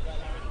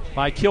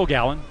by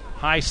Kilgallen.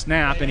 High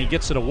snap, and he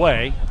gets it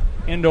away.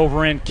 End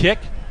over end kick,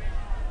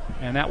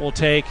 and that will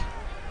take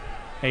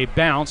a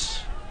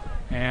bounce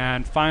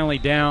and finally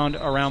down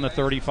around the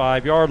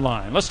 35-yard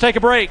line. Let's take a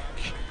break.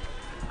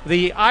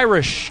 The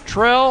Irish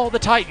trail the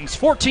Titans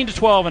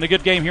 14-12 in a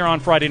good game here on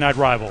Friday Night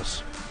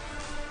Rivals.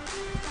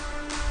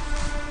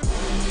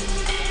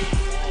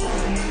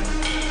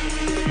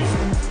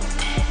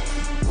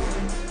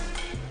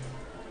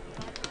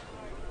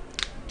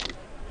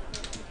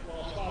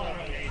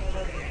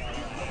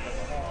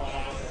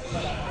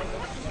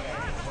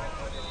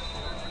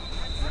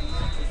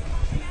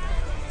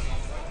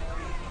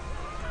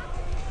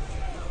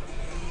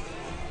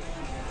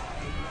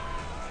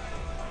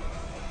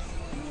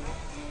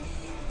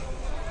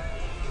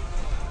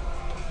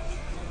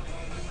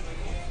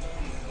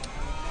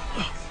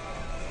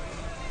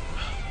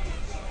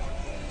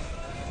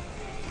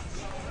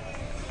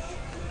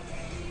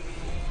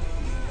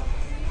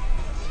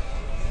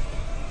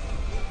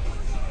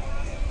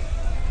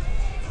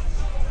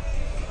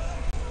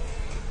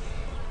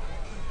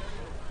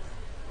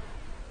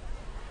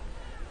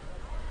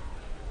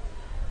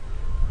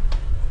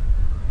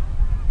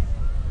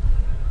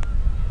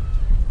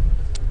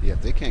 Yeah,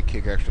 if they can't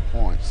kick extra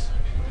points,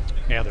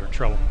 Yeah, they're in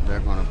trouble.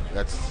 that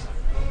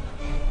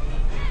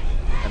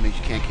means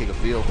you can't kick a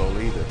field goal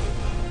either.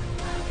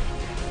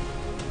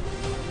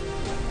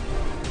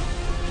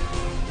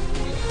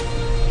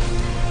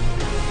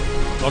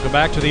 Welcome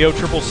back to the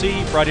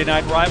OCCC Friday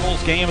Night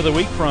Rivals game of the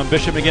week from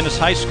Bishop McGuinness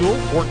High School,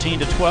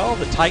 14-12.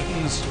 The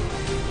Titans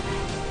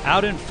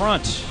out in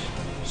front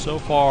so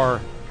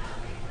far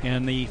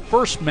in the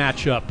first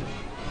matchup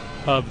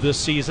of this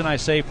season. I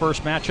say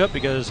first matchup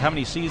because how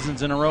many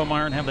seasons in a row,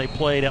 Myron, have they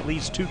played at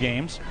least 2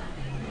 games?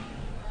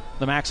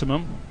 The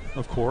maximum,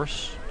 of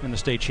course, in the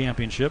state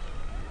championship.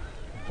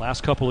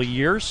 Last couple of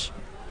years.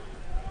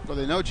 Well,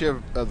 they know each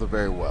other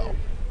very well.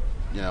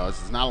 You know,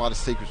 there's not a lot of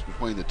secrets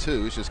between the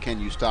two. It's just, can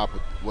you stop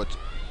what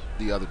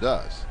the other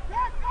does?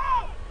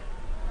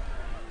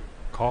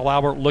 Carl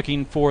Albert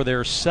looking for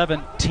their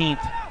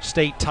 17th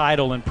state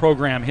title in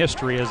program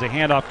history as the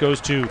handoff goes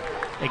to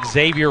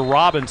Xavier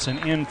Robinson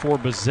in for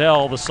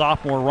Bazell. The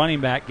sophomore running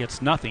back gets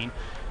nothing,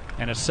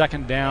 and a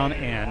 2nd down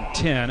and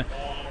 10.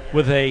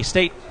 With a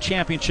state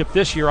championship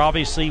this year,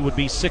 obviously would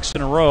be 6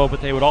 in a row,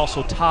 but they would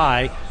also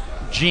tie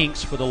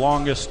Jinx for the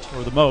longest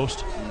or the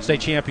most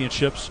state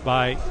championships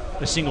by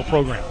a single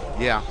program.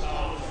 Yeah.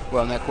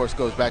 Well, and that, of course,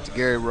 goes back to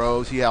Gary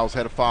Rose. He also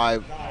had a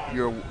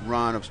 5-year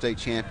run of state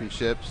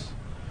championships.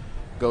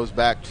 Goes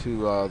back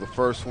to the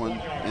first one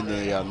in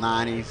the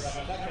 90s.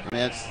 I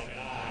mean, it's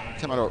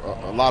a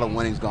lot of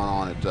winning's gone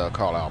on at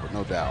Carl Albert,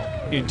 no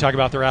doubt. You can talk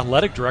about their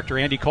athletic director,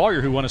 Andy Collier,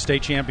 who won a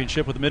state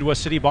championship with the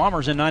Midwest City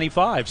Bombers in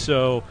 '95.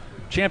 So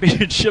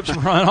championships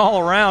run all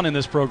around in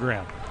this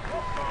program,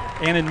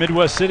 and in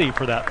Midwest City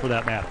for that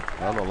matter.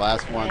 Well, the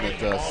last one at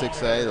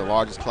 6A, the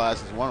largest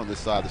class is won on this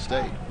side of the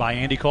state. By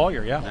Andy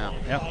Collier,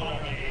 yeah.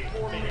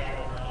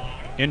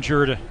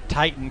 Injured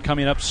Titan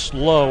coming up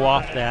slow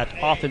off that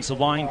offensive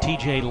line,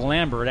 TJ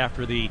Lambert,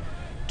 after the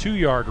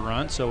 2-yard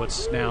run. So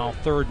it's now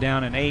 3rd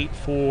down and 8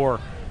 for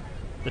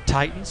the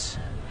Titans.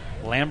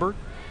 Lambert,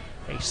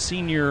 a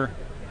senior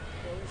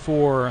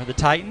for the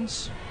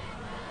Titans.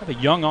 Have a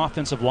young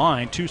offensive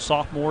line, 2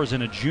 sophomores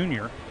and a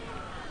junior.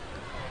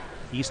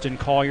 Easton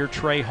Collier,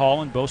 Trey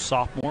Holland, both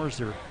sophomores.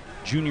 Their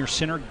junior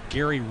center,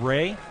 Gary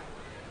Ray.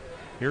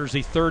 Here's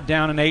the 3rd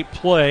down and 8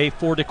 play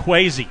for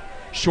DeQuazy.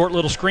 Short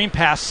little screen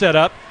pass set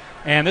up,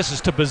 and this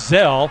is to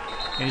Bazell,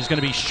 and he's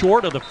going to be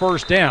short of the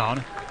 1st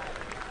down.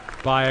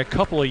 by a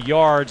couple of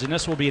yards, and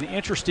this will be an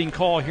interesting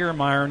call here,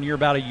 Myron. You're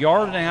about 1.5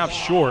 yards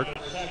short,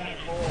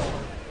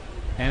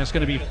 and it's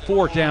going to be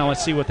 4th down.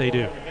 Let's see what they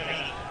do.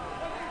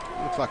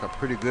 Looks like a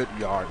pretty good 1.5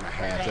 yards.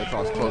 They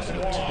thought it was closer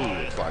to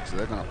 2, looks like, so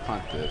they're going to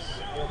punt this,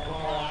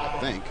 I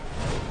think.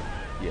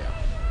 Yeah.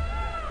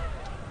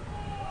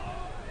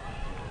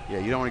 Yeah,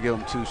 you don't want to give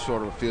them too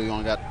short of a field. You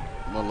only got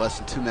a little less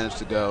than 2 minutes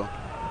to go.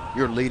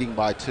 You're leading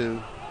by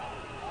 2.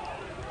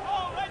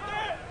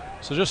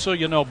 So just so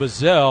you know,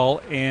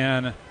 Bazell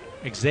and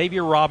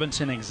Xavier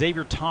Robinson and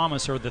Xavier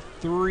Thomas are the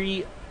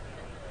 3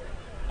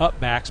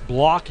 upbacks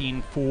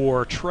blocking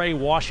for Trey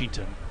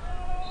Washington.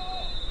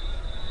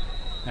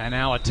 And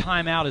now a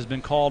timeout has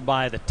been called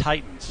by the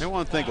Titans. They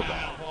want to think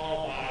about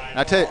it.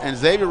 I tell you, and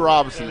Xavier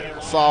Robinson,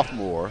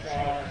 sophomore,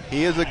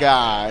 he is a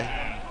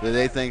guy that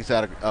they think's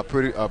got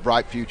a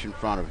bright future in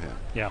front of him.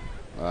 Yeah.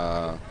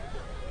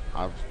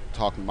 I was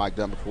talking to Mike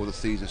Dunn before the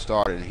season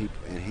started,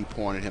 and he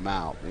pointed him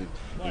out.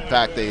 In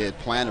fact, they had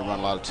planned to run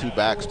a lot of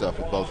 2-back stuff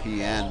with both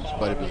he and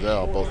Buddy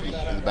Bazell both in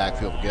the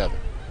backfield together.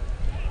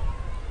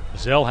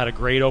 Bazell had a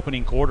great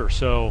opening quarter,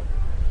 so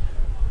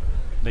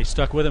they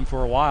stuck with him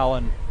for a while,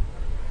 and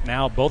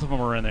now both of them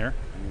are in there.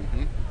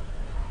 Mm-hmm.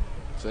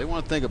 So they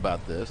want to think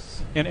about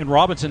this. And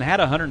Robinson had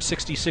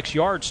 166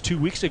 yards 2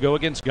 weeks ago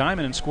against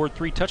Guyman and scored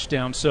 3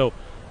 touchdowns. So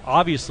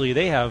obviously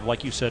they have,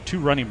 like you said, 2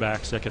 running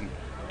backs that can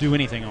do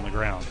anything on the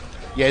ground.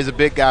 Yeah, he's a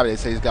big guy, but they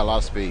say he's got a lot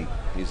of speed.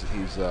 He's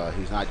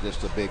not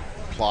just a big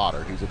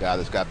plotter. He's a guy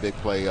that's got big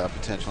play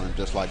potential in him,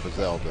 just like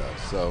Bazell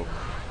does. So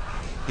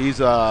he's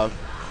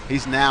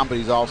now, but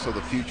he's also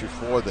the future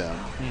for them.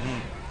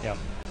 Mm-hmm. Yeah.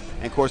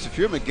 And of course, if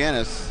you're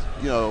McGuinness,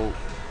 you know,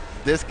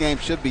 this game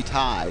should be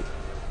tied,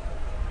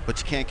 but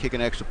you can't kick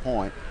an extra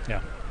point.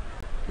 Yeah.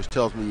 Which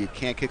tells me you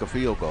can't kick a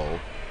field goal.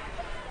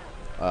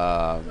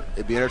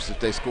 It'd be interesting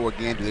if they score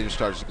again. Do they just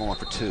start going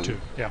for 2?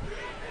 Yeah.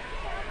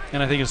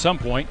 And I think at some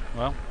point,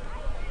 well,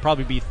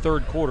 probably be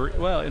 3rd quarter.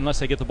 Well, unless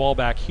they get the ball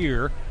back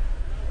here,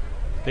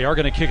 they are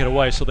going to kick it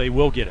away, so they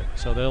will get it.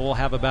 So they will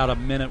have about a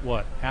minute.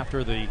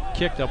 After the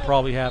kick, they'll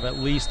probably have at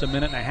least 1.5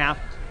 minutes,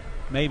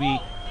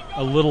 maybe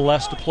a little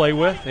less to play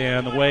with.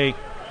 And the way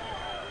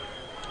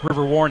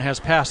River Warren has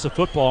passed the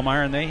football,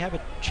 Myron, they have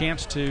a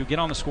chance to get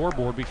on the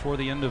scoreboard before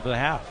the end of the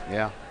half.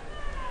 Yeah.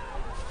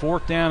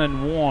 4th down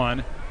and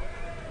 1.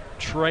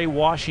 Trey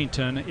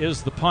Washington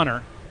is the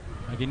punter.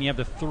 Again, you have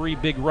the 3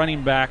 big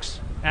running backs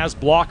as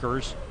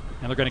blockers,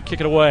 and they're going to kick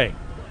it away.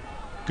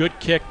 Good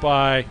kick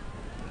by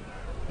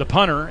the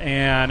punter,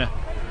 and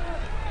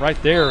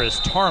right there is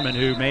Tarman,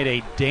 who made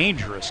a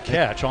dangerous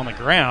catch on the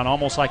ground,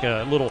 almost like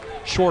a little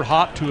short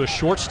hop to a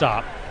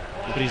shortstop,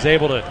 but he's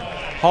able to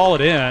haul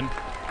it in.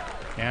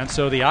 And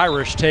so the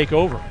Irish take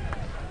over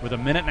with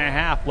 1.5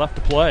 minutes left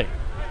to play.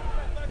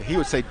 He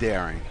would say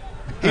daring.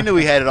 He knew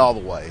he had it all the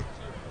way.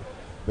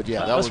 But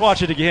yeah, let's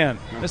watch it again.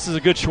 This is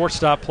a good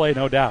shortstop play,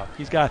 no doubt.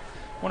 I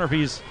wonder if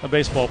he's a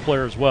baseball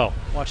player as well.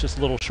 Watch this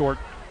little short.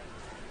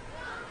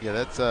 Yeah,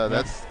 that's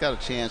got a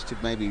chance to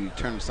maybe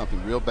turn into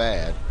something real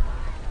bad.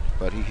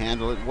 But he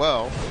handled it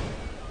well.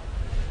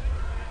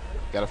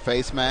 Got a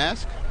face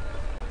mask.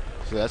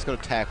 So that's going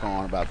to tack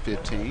on about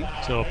 15.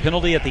 So a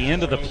penalty at the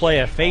end of the play,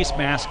 a face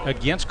mask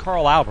against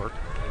Carl Albert.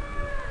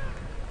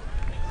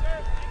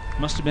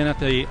 Must have been at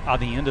the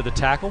end of the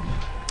tackle.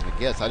 I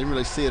guess. I didn't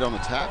really see it on the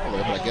tackle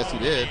there, but I guess he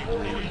did.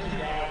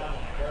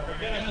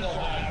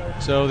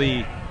 So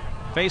the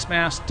face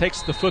mask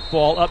takes the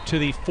football up to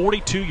the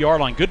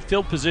 42-yard line. Good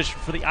field position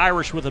for the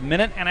Irish with 1.5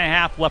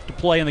 minutes left to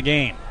play in the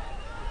game.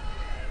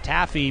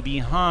 Taffy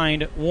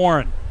behind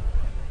Warren.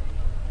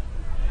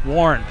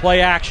 Warren,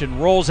 play action,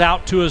 rolls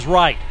out to his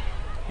right,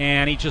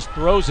 and he just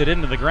throws it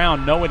into the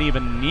ground, no one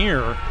even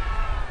near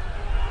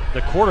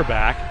the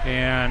quarterback.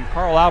 And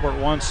Carl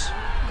Albert wants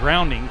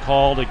grounding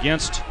called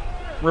against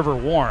River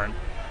Warren.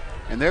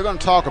 And they're going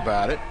to talk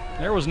about it.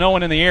 There was no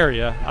one in the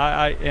area.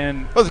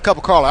 There was a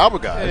couple Carl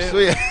Albert guys.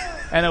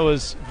 And it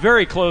was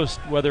very close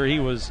whether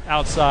he was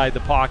outside the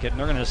pocket. And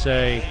they're going to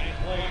say,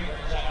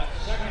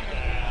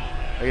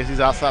 I guess he's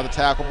outside the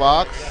tackle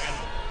box.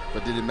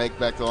 But did he make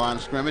back to the line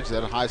of scrimmage? Is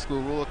that a high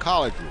school rule or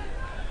college rule?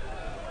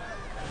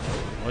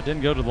 Well, it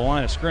didn't go to the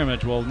line of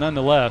scrimmage. Well,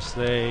 nonetheless,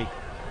 they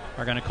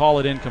are going to call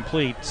it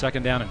incomplete.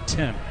 2nd down and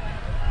 10.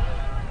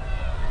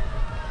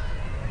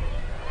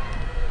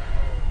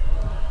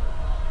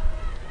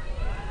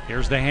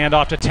 Here's the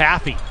handoff to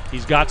Taffy.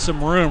 He's got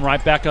some room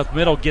right back up the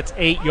middle, gets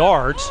 8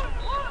 yards.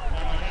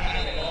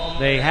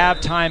 They have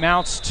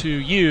timeouts to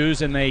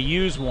use, and they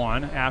use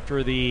one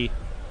after they're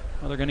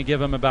going to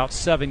give him about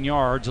 7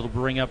 yards. It'll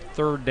bring up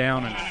 3rd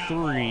down and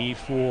 3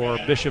 for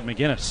Bishop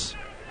McGuinness.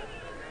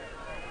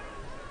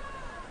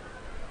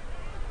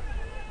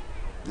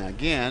 Now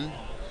again,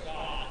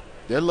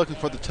 they're looking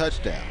for the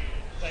touchdown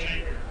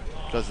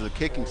because of the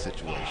kicking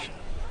situation.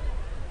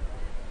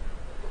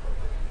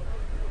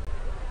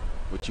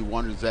 But you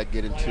wonder, does that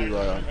get into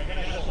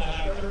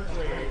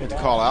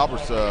Carl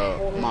Albert's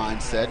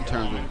mindset in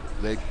terms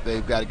of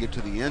they've got to get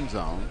to the end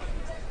zone.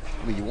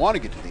 I mean, you want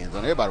to get to the end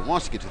zone. Everybody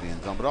wants to get to the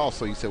end zone, but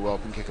also you say, well,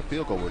 if we can kick a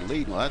field goal, we're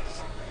leading. Well,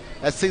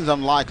 that seems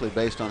unlikely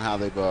based on how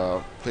they've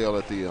failed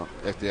at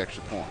the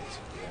extra points.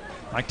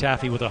 Mike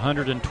Taffy with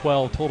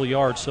 112 total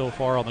yards so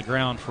far on the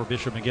ground for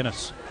Bishop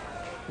McGuinness.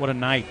 What a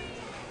night.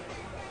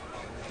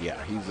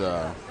 Yeah, he's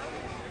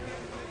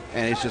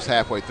and it's just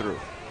halfway through.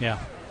 Yeah.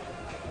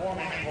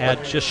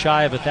 Had just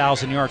shy of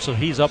 1,000 yards, so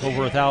he's up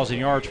over 1,000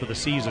 yards for the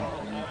season.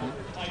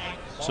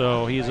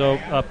 So he's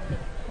up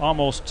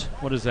almost,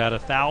 what is that,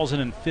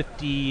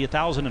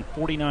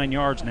 1,049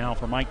 yards now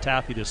for Mike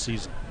Taffy this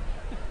season.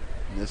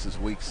 And this is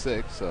week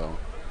 6, so.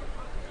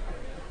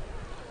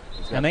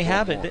 And they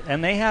have it,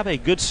 and they have a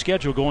good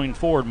schedule going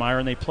forward, Meyer.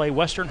 And they play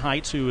Western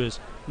Heights, who has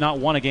not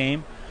won a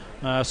game,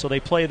 so they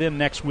play them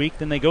next week.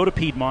 Then they go to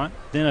Piedmont.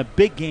 Then a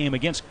big game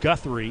against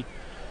Guthrie,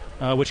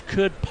 which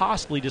could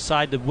possibly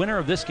decide the winner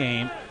of this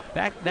game.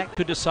 That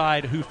could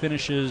decide who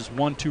finishes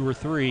 1, 2, or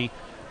 3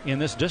 in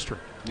this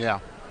district. Yeah,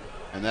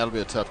 and that'll be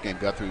a tough game.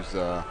 Guthrie's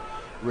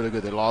really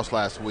good. They lost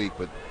last week,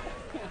 but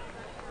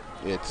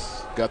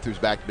it's Guthrie's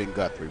back to being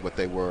Guthrie, what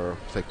they were,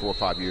 say, 4 or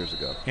 5 years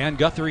ago. And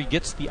Guthrie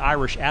gets the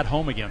Irish at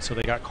home again. So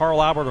they got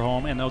Carl Albert at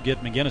home, and they'll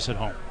get McGuinness at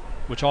home,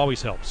 which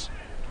always helps.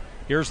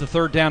 Here's the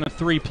 3rd down and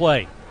 3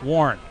 play.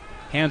 Warren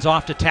hands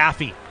off to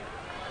Taffy.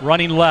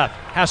 Running left,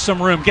 has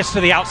some room, gets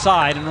to the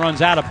outside, and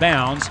runs out of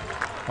bounds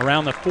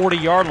around the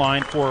 40-yard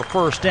line for a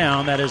first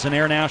down. That is an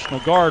Air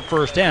National Guard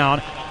first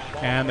down.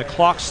 And the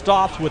clock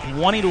stops with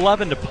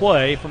 1:11 to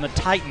play from the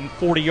Titan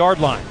 40-yard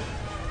line.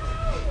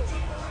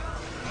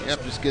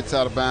 Yep, just gets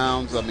out of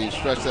bounds. I mean,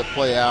 stretch that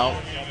play out,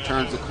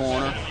 turns the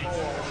corner.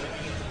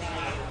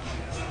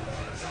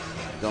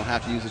 Don't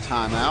have to use a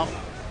timeout.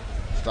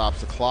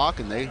 Stops the clock,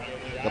 and the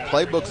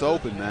playbook's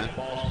open, man.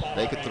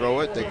 They could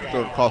throw it. They could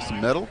throw it across the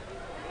middle.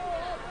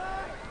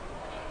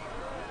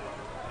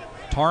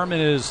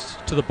 Tarman is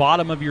to the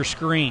bottom of your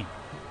screen.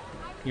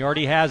 He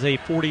already has a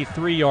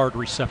 43-yard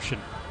reception.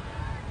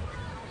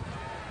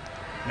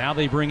 Now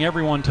they bring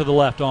everyone to the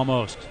left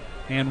almost.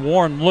 And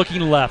Warren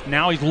looking left.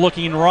 Now he's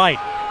looking right.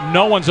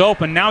 No one's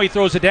open. Now he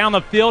throws it down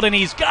the field, and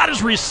he's got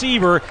his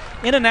receiver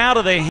in and out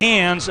of the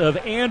hands of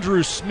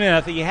Andrew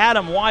Smith. He had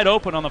him wide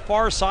open on the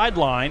far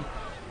sideline.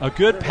 A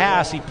good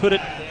pass. He put it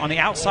on the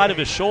outside of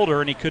his shoulder,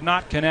 and he could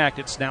not connect.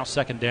 It's now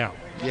 2nd down.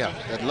 Yeah,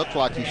 it looked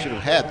like he should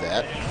have had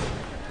that.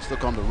 Let's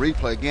look on the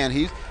replay again.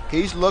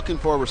 He's looking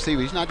for a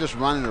receiver. He's not just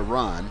running a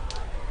run,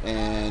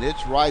 and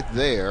it's right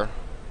there,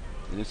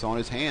 and it's on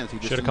his hands. He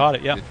should have caught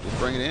it, yeah. Just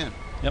bring it in.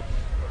 Yep.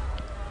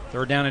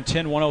 3rd down and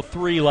 10,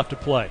 1:03 left to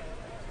play.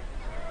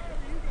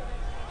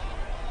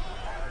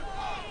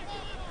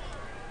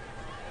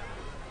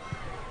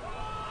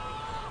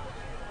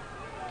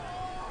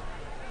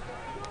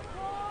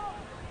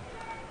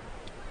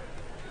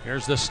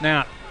 Here's the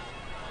snap.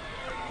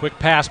 Quick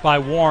pass by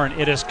Warren.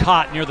 It is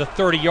caught near the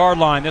 30-yard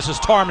line. This is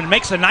Tarman.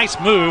 Makes a nice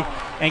move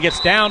and gets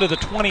down to the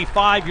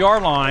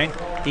 25-yard line.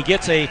 He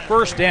gets a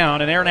first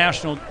down, an Air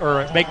National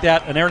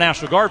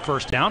Guard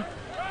first down.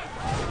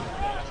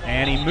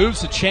 And he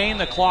moves the chain.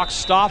 The clock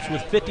stops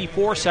with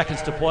 54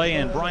 seconds to play,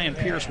 and Brian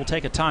Pierce will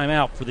take a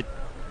timeout for the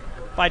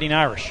Fighting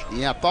Irish.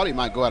 Yeah, I thought he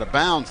might go out of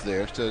bounds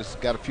there, so he's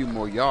got a few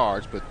more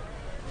yards, but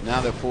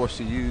now they're forced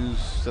to use,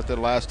 is that their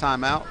last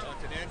timeout?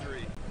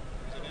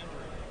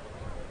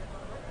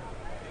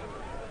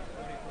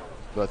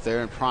 But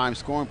they're in prime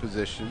scoring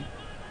position.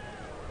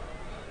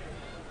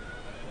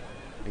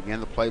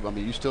 Again,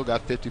 you still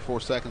got 54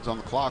 seconds on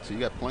the clock, so you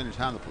got plenty of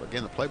time to play.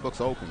 Again, the playbook's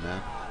open, man.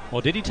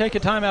 Well, did he take a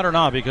timeout or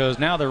not? Because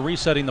now they're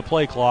resetting the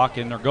play clock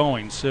and they're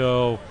going.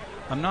 So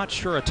I'm not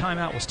sure a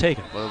timeout was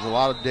taken. Well, there's a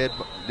lot of dead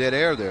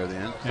air there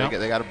then. So yep.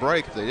 They got a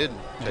break if they didn't.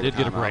 They did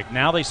get a break.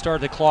 Now they start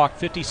the clock,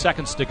 50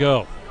 seconds to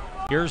go.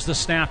 Here's the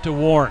snap to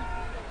Warren.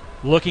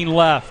 Looking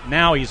left.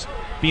 Now he's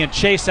being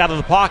chased out of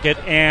the pocket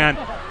and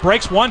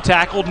breaks one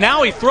tackle.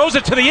 Now he throws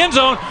it to the end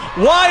zone.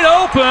 Wide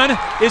open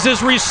is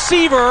his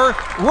receiver,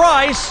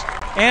 Rice,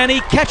 and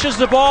he catches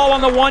the ball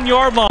on the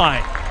 1-yard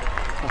line.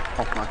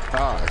 Oh, my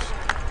gosh.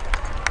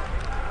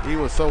 He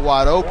was so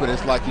wide open,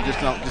 it's like you just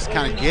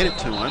kind of get it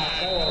to him.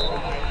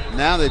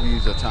 Now they've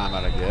used a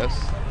timeout, I guess.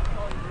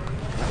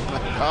 Oh, my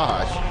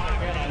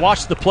gosh.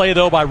 Watch the play,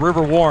 though, by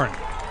River Warren.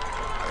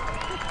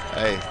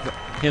 Hey.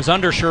 His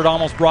undershirt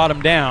almost brought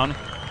him down.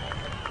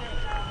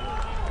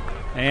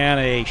 And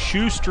a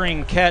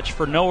shoestring catch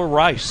for Noah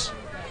Rice.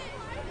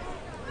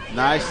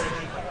 Nice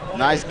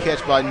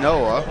catch by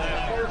Noah.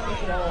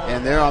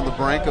 And they're on the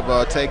brink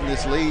of taking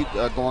this lead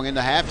going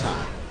into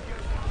halftime.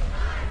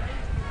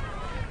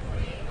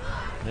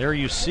 There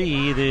you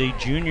see the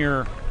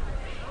junior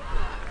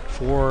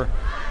for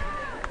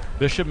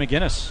Bishop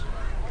McGuinness.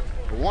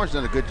 Well, Warren's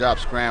done a good job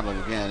scrambling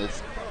again.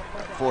 It's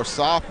for a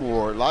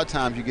sophomore, a lot of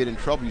times you get in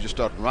trouble, you just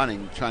start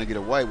running, trying to get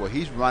away. Well,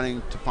 he's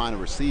running to find a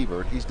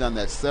receiver. He's done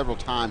that several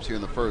times here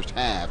in the first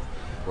half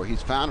where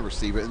he's found a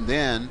receiver, and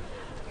then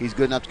he's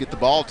good enough to get the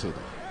ball to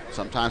them.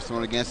 Sometimes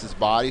thrown against his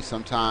body,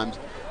 sometimes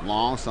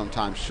long,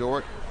 sometimes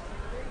short.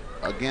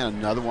 Again,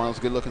 another one of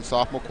those good-looking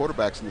sophomore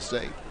quarterbacks in the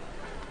state.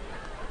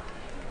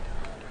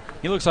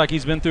 He looks like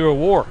he's been through a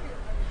war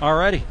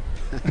already.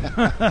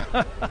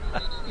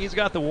 He's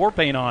got the war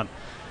paint on.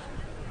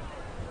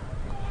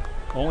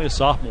 Only a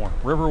sophomore.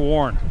 River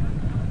Warren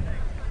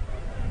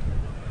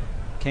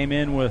came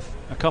in with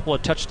a couple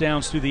of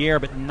touchdowns through the air,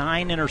 but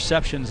 9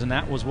 interceptions, and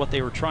that was what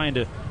they were trying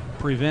to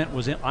prevent,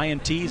 was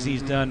INTs.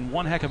 He's done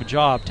one heck of a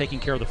job taking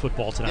care of the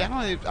football tonight.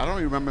 Yeah, I don't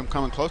even remember him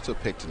coming close to a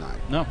pick tonight.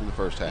 No. In the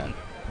first half.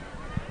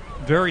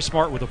 Very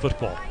smart with the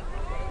football.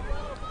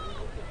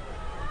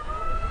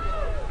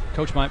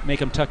 Coach might make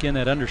him tuck in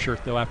that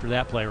undershirt, though, after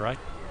that play, right?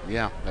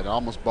 Yeah, that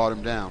almost brought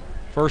him down.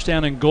 First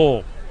down and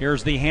goal.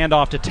 Here's the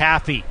handoff to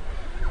Taffy.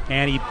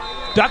 And he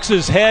ducks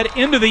his head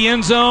into the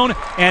end zone,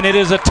 and it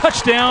is a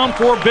touchdown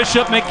for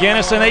Bishop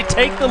McGuinness, and they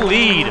take the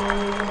lead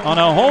on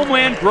a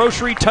Homeland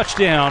Grocery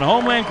touchdown.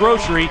 Homeland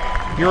Grocery,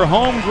 your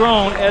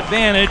homegrown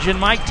advantage, and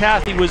Mike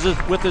Taffy was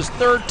with his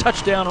 3rd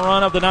touchdown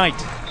run of the night.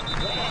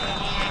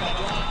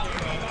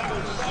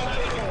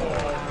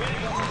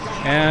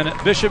 And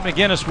Bishop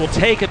McGuinness will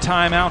take a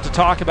timeout to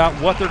talk about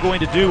what they're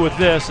going to do with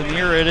this, and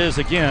here it is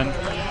again.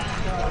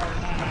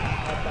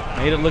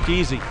 Made it look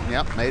easy.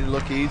 Yep, made it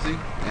look easy,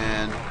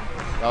 and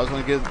I was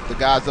going to give the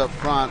guys up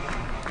front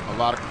a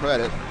lot of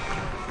credit.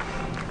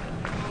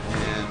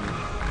 And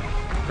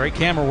great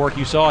camera work.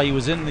 You saw he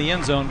was in the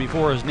end zone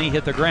before his knee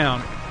hit the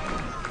ground.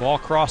 Ball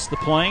crossed the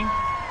plane.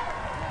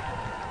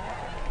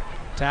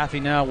 Taffy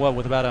now,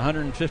 with about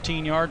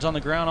 115 yards on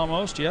the ground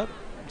almost? Yep.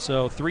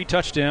 So 3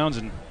 touchdowns,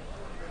 and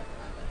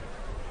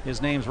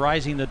his name's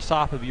rising to the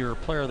top of your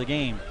player of the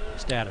game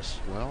status.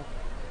 Well,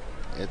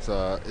 it's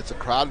a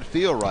crowded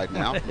field right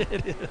now.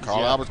 It is,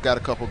 Carl Albert's got a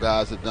couple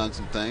guys that have done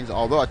some things.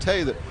 Although I tell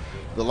you that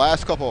the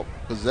last couple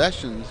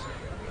possessions,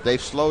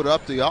 they've slowed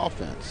up the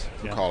offense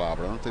for Carl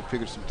Albert. I don't think they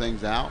figured some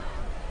things out.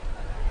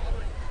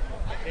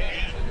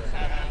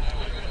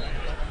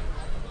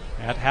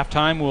 At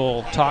halftime,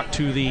 we'll talk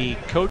to the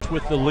coach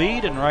with the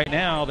lead, and right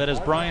now that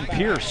is Brian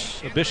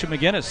Pierce of Bishop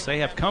McGuinness. They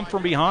have come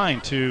from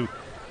behind to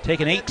take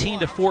an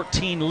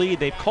 18-14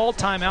 lead. They've called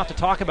timeout to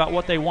talk about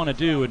what they want to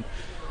do, and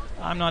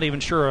I'm not even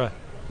sure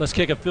let's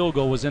kick a field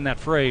goal was in that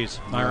phrase,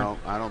 Myron. No,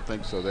 I don't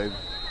think so. They're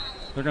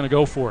going to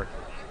go for it.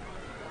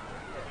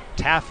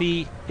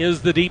 Taffy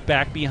is the deep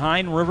back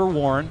behind River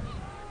Warren.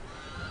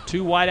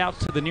 2 wide out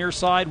to the near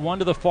side, 1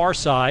 to the far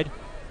side.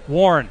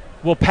 Warren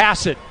will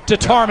pass it to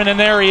Tarman, and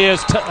there he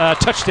is.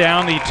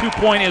 Touchdown. The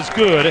 2-point is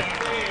good.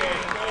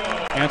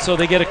 And so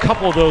they get a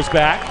couple of those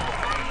back.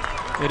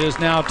 It is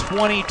now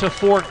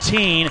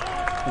 20-14.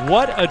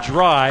 What a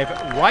drive.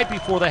 Right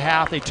before the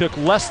half, they took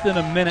less than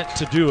a minute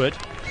to do it.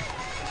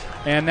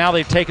 And now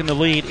they've taken the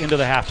lead into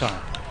the halftime.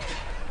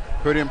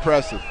 Pretty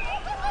impressive.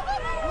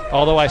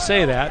 Although I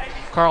say that,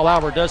 Carl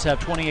Albert does have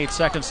 28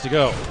 seconds to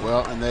go.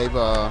 Well, and they've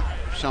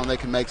shown they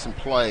can make some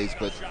plays,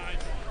 but,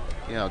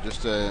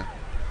 just a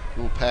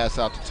little pass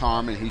out to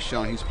Tarman. He's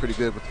shown he's pretty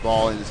good with the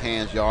ball in his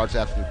hands, yards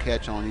after the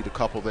catch. Only need a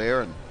couple there,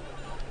 and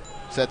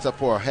sets up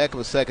for a heck of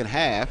a second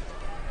half.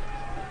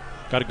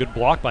 Got a good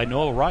block by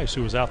Noah Rice,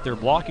 who was out there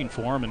blocking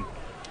for him and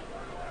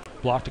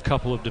blocked a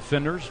couple of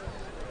defenders.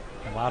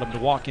 Allowed him to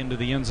walk into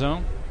the end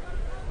zone.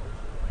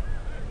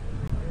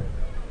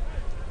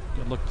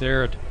 Good look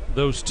there at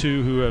those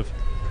two who have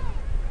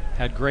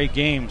had great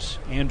games.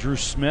 Andrew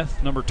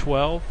Smith, number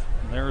 12.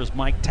 And there is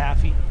Mike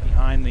Taffy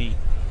behind the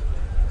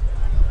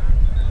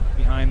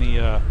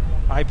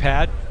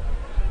iPad.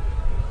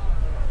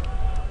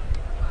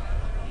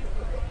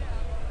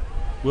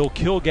 Will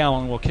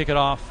Kilgallen will kick it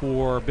off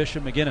for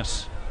Bishop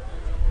McGuinness.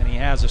 And he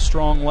has a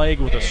strong leg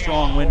with a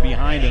strong wind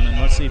behind him.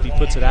 And let's see if he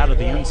puts it out of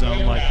the end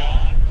zone like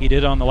he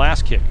did on the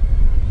last kick.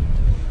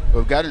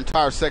 We've got an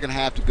entire second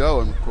half to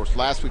go. And, of course,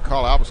 last week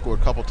Carl Albert scored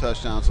a couple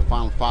touchdowns the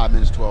final 5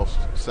 minutes, 12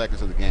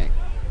 seconds of the game.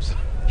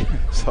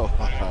 So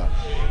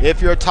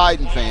if you're a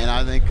Titan fan,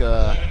 I think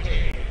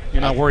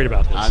you're not worried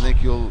about this. I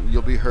think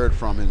you'll be heard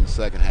from in the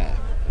second half.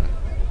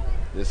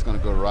 This is going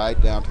to go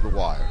right down to the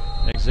wire.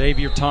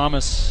 Xavier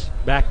Thomas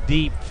back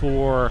deep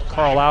for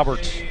Carl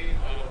Albert.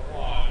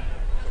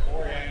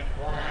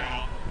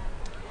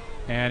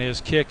 And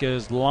his kick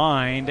is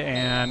lined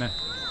and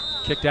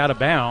kicked out of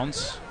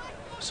bounds.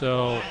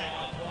 So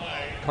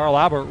Carl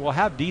Albert will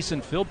have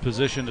decent field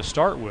position to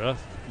start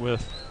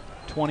with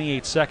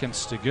 28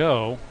 seconds to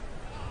go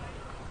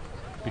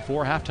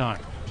before halftime.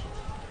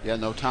 Yeah,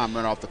 no time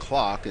run off the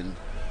clock. And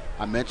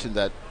I mentioned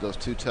that those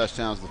 2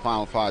 touchdowns, the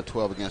final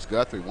 5-12 against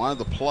Guthrie, one of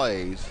the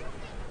plays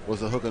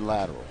was a hook and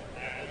lateral.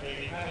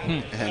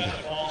 And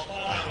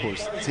I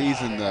was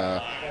teasing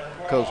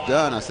Coach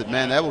Dunn. I said,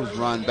 man, that was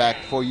run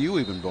back before you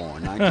even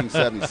born,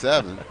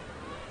 1977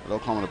 at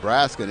Oklahoma,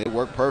 Nebraska, and it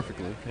worked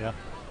perfectly. Yeah.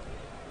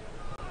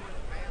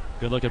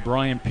 Good look at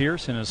Brian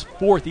Pierce in his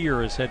 4th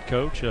year as head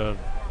coach of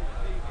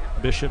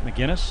Bishop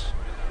McGuinness,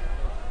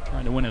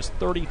 trying to win his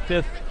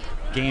 35th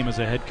game as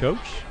a head coach.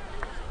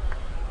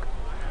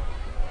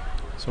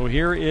 So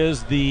here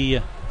is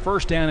the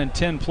first down and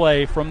 10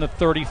 play from the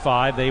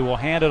 35. They will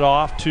hand it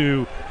off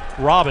to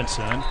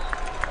Robinson,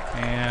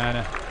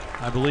 and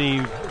I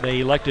believe they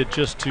elected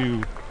just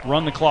to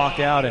run the clock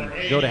out and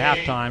go to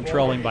halftime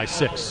trailing by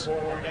 6.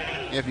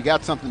 If you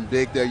got something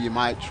big there, you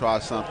might try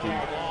something,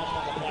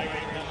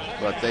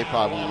 but they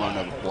probably won't run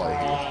another play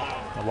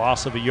here. A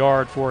loss of a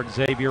yard for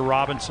Xavier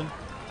Robinson.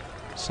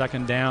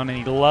 Second down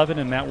and 11,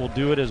 and that will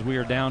do it as we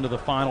are down to the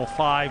final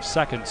 5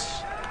 seconds.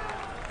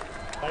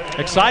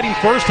 Exciting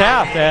first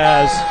half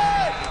as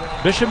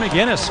Bishop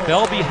McGuinness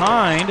fell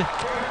behind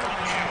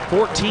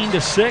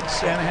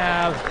 14-6 and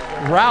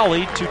have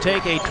rallied to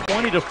take a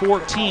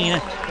 20-14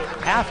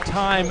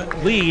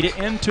 halftime lead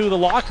into the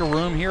locker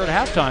room here at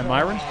halftime,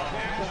 Myron.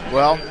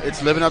 Well,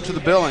 it's living up to the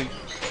billing.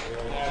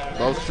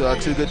 Both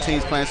two good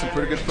teams playing some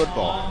pretty good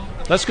football.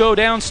 Let's go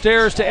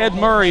downstairs to Ed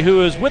Murray,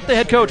 who is with the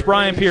head coach,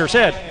 Brian Pierce.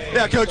 Ed.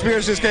 Yeah, Coach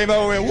Pierce just came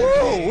over and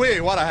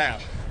woo-wee, what a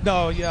half.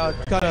 No, yeah,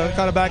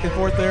 kind of back and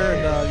forth there,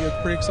 and it's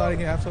pretty exciting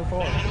half so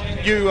far.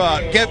 You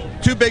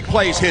get 2 big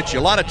plays hit you.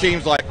 A lot of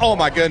teams like, oh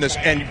my goodness,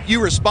 and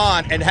you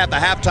respond and have the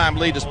halftime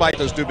lead despite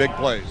those 2 big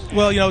plays.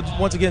 Well,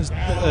 once again,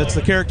 it's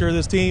the character of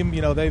this team.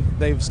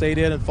 They've stayed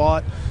in and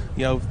fought,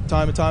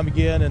 time and time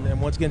again,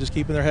 and once again just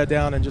keeping their head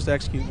down and just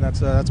executing.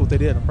 That's what they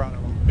did. I'm proud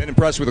of them. Been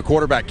impressed with the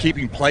quarterback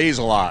keeping plays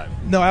alive.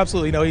 No,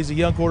 absolutely. He's a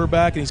young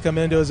quarterback, and he's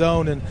coming into his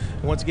own. And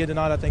once again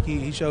tonight, I think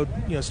he showed,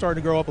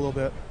 starting to grow up a little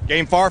bit.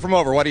 Game far from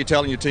over. What are you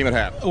telling your team at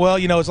half? Well,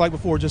 it's like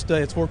before. Just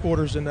it's 4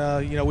 quarters, and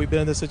we've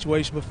been in this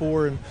situation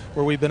before, and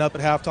where we've been up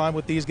at halftime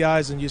with these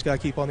guys, and you just got to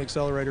keep on the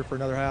accelerator for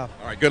another half.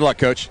 All right, good luck,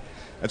 Coach.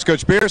 That's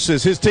Coach Pierce.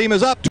 His team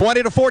is up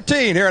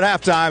 20-14 here at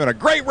halftime in a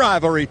great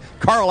rivalry.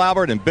 Carl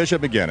Albert and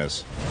Bishop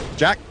McGuinness.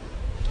 Jack.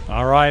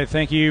 All right,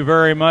 thank you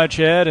very much,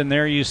 Ed. And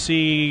there you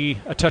see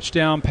a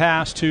touchdown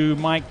pass to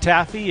Mike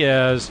Taffy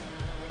as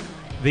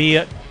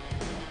the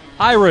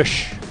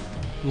Irish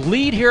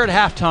lead here at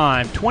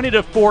halftime,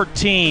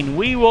 20-14.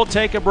 We will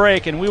take a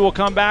break, and we will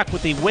come back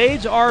with the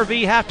Wade's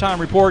RV halftime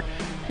report.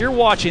 You're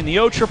watching the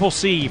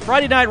OCCC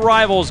Friday Night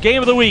Rivals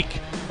Game of the Week,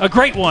 a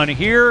great one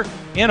here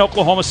in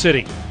Oklahoma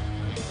City.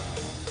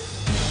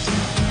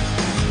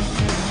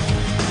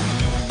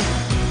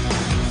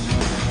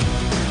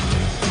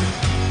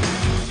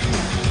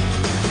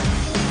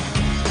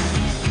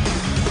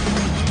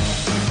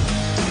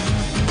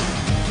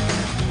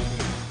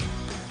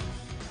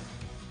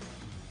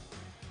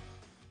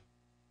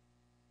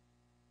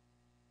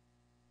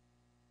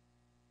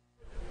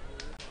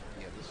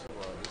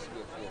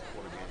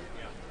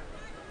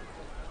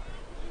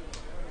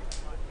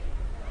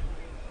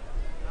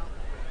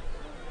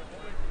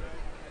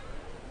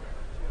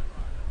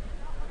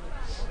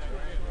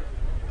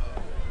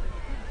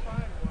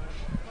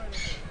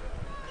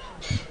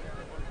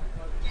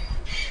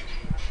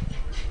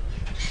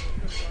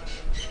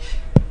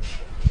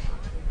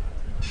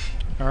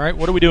 All right,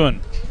 what are we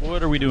doing?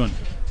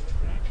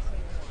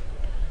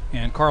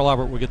 And Carl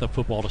Albert will get the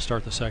football to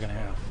start the second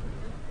half.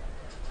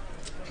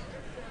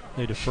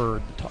 They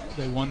deferred.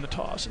 They won the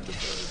toss and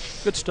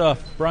deferred. Good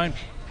stuff, Brian.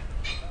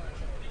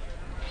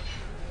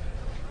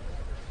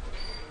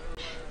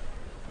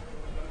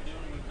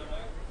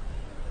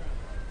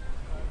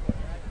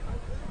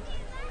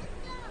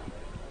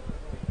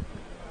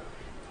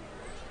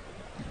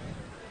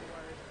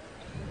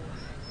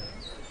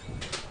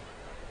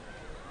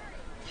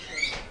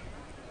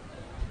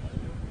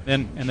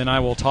 And then I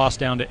will toss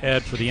down to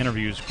Ed for the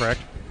interviews, correct?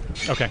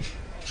 Okay.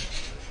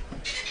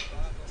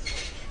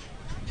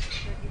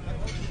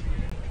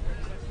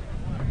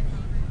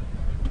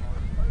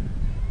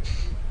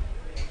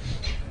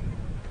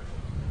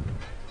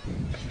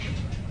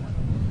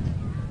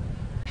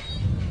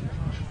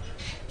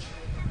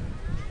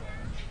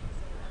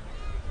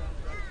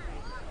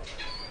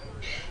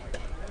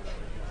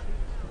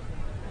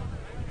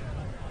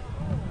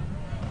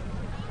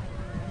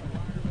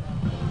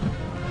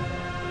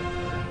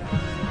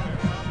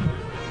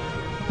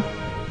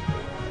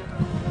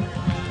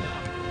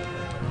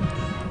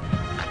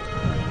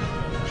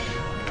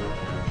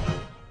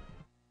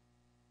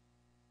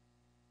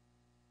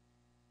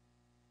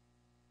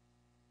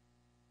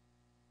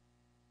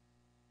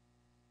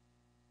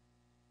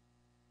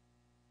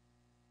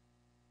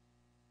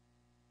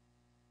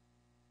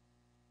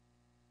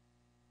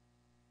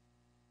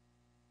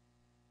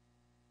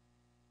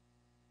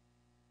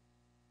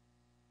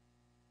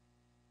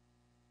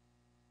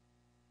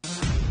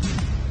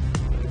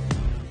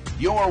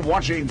 You're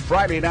watching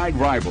Friday Night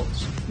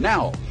Rivals.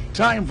 Now,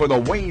 time for the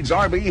Wade's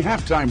RV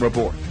Halftime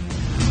Report.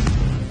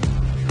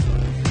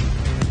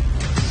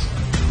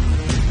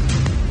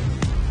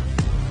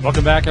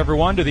 Welcome back,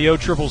 everyone, to the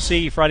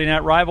OCCC Friday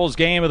Night Rivals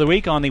Game of the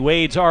Week on the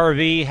Wade's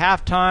RV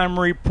Halftime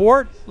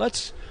Report.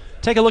 Let's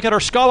take a look at our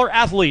scholar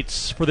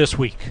athletes for this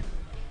week.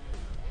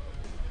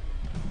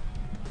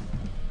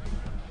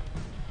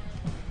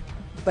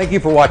 Thank you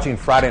for watching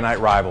Friday Night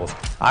Rivals.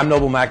 I'm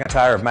Noble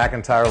McIntyre of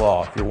McIntyre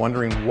Law. If you're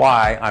wondering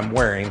why I'm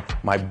wearing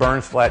my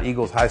Burns Flat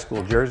Eagles High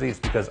School jersey, it's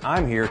because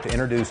I'm here to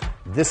introduce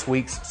this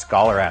week's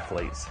scholar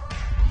athletes.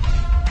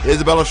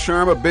 Isabella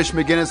Sherm of Bishop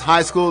McGuinness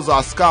High School is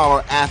our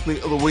Scholar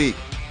Athlete of the Week.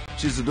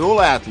 She's a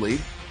dual athlete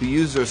who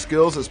uses her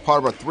skills as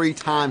part of a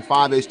 3-time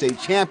 5A state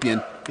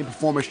champion in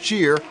performance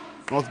cheer,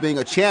 along with being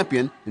a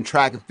champion in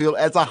track and field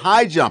as a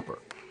high jumper.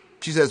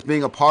 She says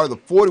being a part of the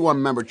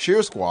 41-member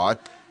cheer squad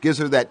gives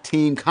her that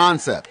team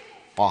concept,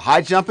 while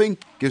high jumping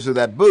gives her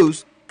that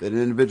boost that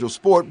an individual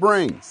sport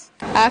brings.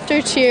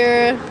 After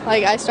cheer,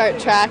 I start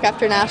track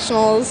after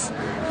nationals,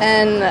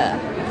 and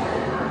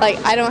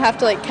I don't have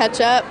to catch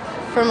up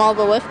from all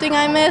the lifting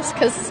I miss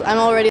because I'm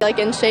already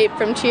in shape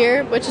from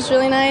cheer, which is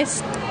really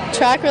nice.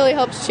 Track really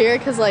helps cheer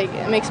because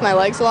it makes my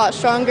legs a lot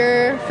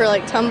stronger for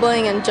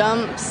tumbling and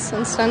jumps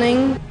and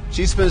stunning.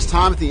 She spends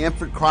time at the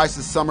Infant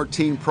Crisis Summer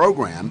Teen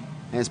Program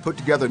and has put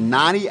together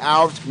 90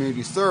 hours of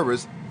community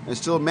service and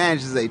still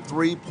manages a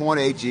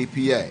 3.8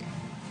 GPA.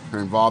 Her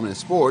involvement in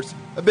sports,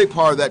 a big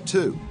part of that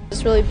too.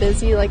 It's really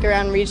busy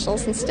around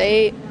regionals and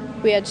state.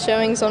 We had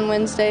showings on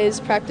Wednesdays,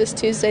 practice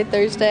Tuesday,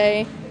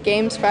 Thursday,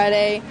 games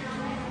Friday.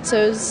 So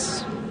it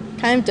was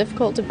kind of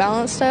difficult to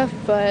balance stuff,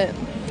 but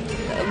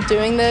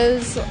doing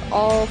those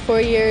all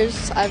 4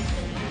 years, I've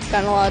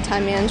gotten a lot of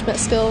time management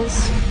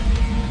skills.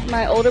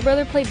 My older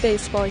brother played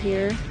baseball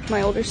here,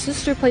 my older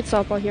sister played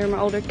softball here, my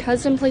older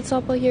cousin played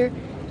softball here,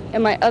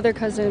 and my other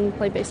cousin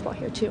played baseball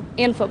here too,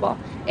 and football,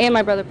 and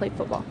my brother played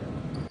football.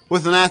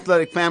 With an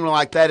athletic family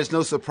like that, it's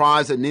no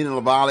surprise that Nina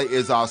Lavalle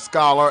is our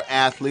Scholar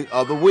Athlete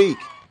of the Week.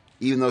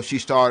 Even though she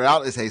started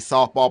out as a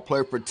softball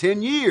player for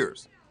 10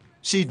 years,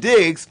 she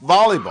digs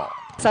volleyball.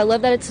 So I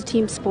love that it's a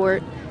team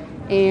sport,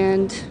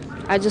 and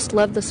I just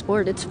love the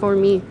sport. It's for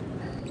me.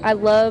 I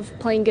love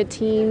playing good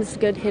teams,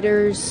 good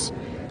hitters,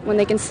 when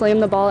they can slam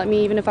the ball at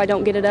me, even if I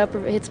don't get it up or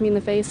if it hits me in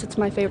the face. It's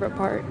my favorite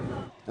part.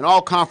 An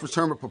all-conference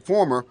tournament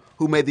performer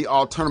who made the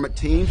all-tournament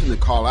teams in the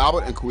Carl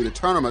Albert and Coweta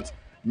tournaments,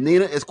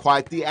 Nina is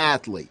quite the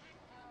athlete.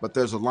 But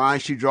there's a line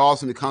she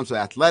draws when it comes to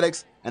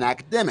athletics and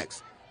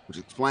academics, which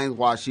explains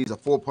why she's a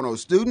 4.0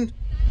 student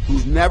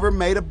who's never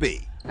made a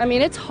B. I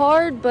mean, it's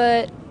hard,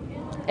 but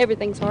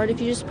everything's hard. If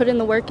you just put in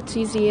the work, it's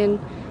easy. And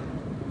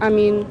I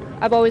mean,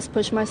 I've always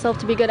pushed myself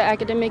to be good at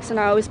academics, and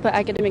I always put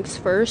academics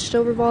first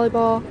over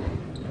volleyball.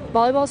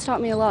 Volleyball's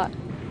taught me a lot.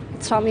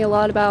 It's taught me a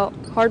lot about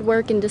hard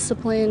work and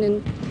discipline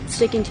and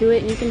sticking to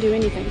it, and you can do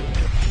anything.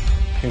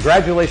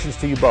 Congratulations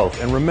to you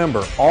both. And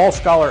remember, all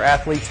Scholar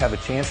athletes have a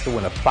chance to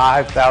win a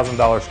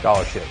 $5,000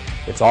 scholarship.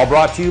 It's all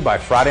brought to you by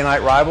Friday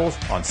Night Rivals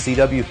on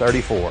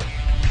CW34.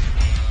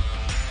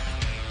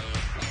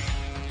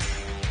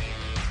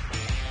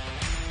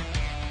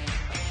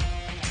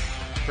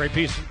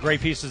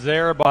 Great pieces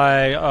there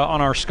by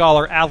on our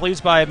Scholar athletes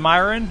by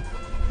Myron.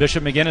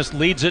 Bishop McGuinness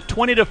leads it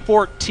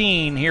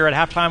 20-14 here at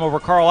halftime over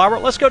Carl Albert.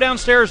 Let's go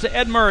downstairs to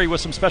Ed Murray with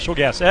some special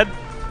guests. Ed?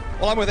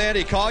 Well, I'm with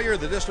Andy Collier,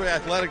 the district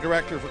athletic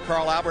director for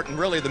Carl Albert and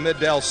really the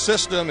Mid-Dell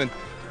system. And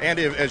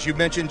Andy, as you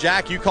mentioned,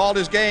 Jack, you called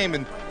his game,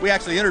 and we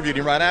actually interviewed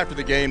him right after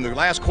the game. The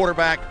last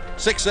quarterback,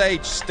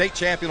 6A state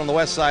champion on the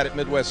west side at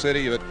Midwest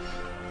City. But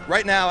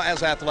right now,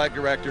 as athletic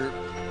director,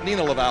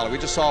 Nina Lavalle, we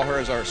just saw her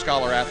as our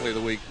Scholar Athlete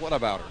of the Week. What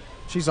about her?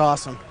 She's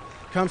awesome.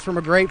 Comes from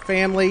a great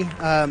family.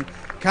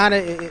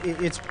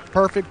 It's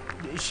perfect.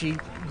 She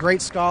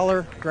great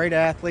scholar, great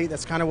athlete.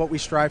 That's kind of what we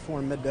strive for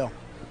in Mid-Dell.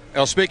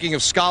 Now, speaking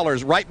of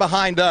scholars, right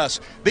behind us,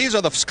 these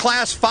are the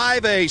Class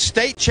 5A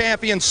state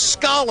champion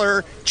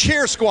scholar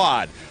cheer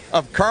squad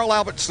of Carl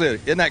Albert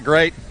City. Isn't that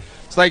great?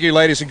 Thank you,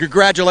 ladies, and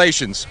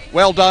congratulations.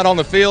 Well done on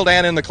the field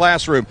and in the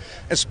classroom.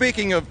 And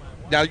speaking of,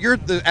 now you're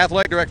the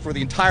athletic director for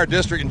the entire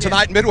district, and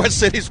tonight Midwest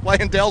City's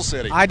playing Dell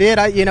City. I did.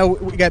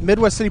 We got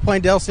Midwest City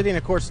playing Dell City, and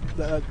of course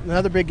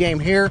another big game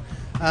here.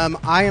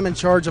 I am in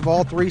charge of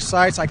all three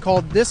sites. I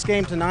called this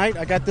game tonight.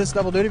 I got this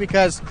double duty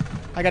because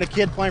I got a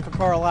kid playing for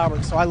Carl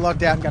Albert, so I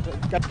lucked out and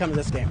got to come to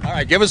this game. All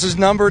right, give us his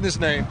number and his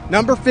name.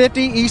 Number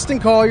 50, Easton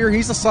Collier.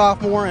 He's a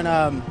sophomore,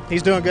 and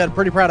he's doing good.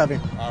 Pretty proud of him.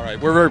 All right,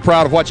 we're very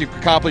proud of what you've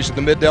accomplished in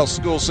the Mid-Dell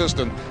school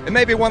system, and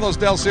maybe one of those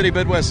Dell City,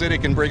 Midwest City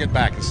can bring it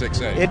back to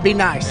 6A. It'd be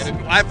nice.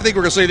 I think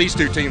we're going to see these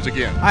two teams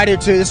again. I do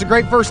too. This is a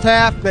great first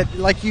half, but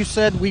like you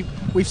said, we've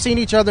seen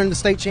each other in the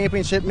state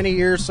championship many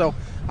years, so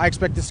I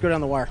expect this to go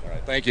down the wire. All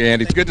right, thank you,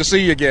 Andy. It's good to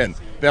see you again.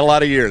 Been a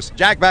lot of years.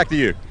 Jack, back to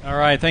you. All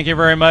right, thank you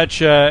very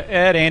much,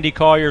 Ed. Andy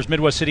Collier's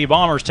Midwest City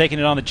Bombers taking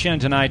it on the chin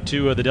tonight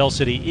to the Dell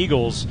City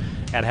Eagles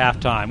at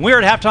halftime.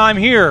 We're at halftime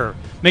here.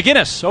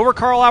 McGuinness over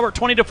Carl Albert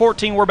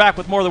 20-14. We're back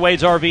with more of the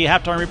Wade's RV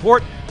halftime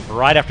report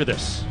right after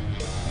this.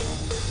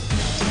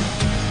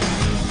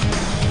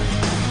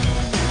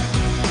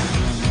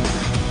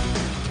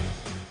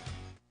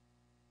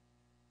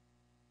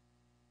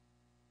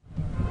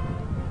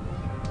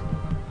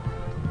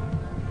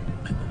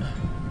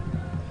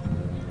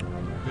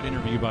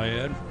 By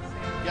Ed.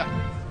 Yeah.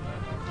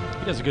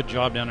 He does a good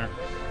job down there.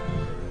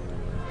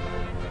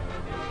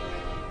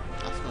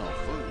 I smell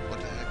food. What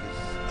the heck is...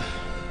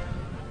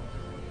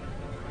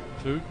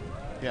 Food?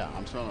 Yeah,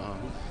 I'm smelling...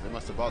 they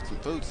must have bought some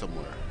food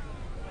somewhere.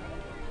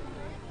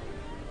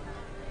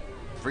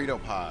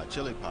 Frito pie,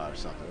 chili pie or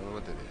something. I don't know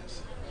what that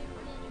is.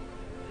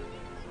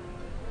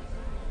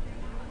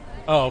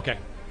 Oh, okay.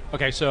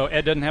 Okay, so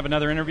Ed doesn't have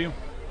another interview?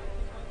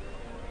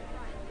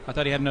 I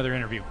thought he had another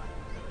interview.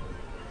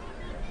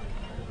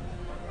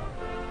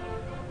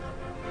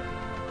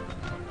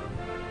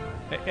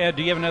 Ed,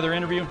 do you have another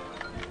interview?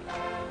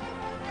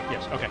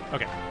 Yes, okay.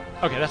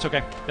 Okay, that's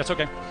okay. That's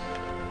okay.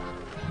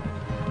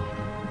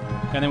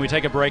 And then we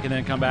take a break and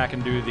then come back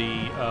and do the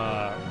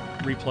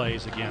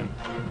replays again.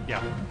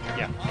 Yeah,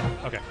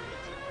 okay.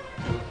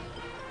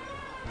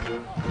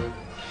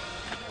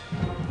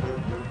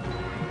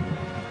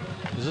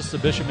 Is this the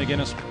Bishop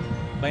McGuinness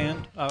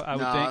band? I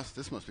would think.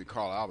 This must be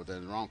Carl Albert. They're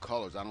the wrong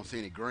colors. I don't see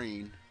any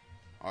green.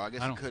 Or I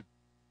guess it could.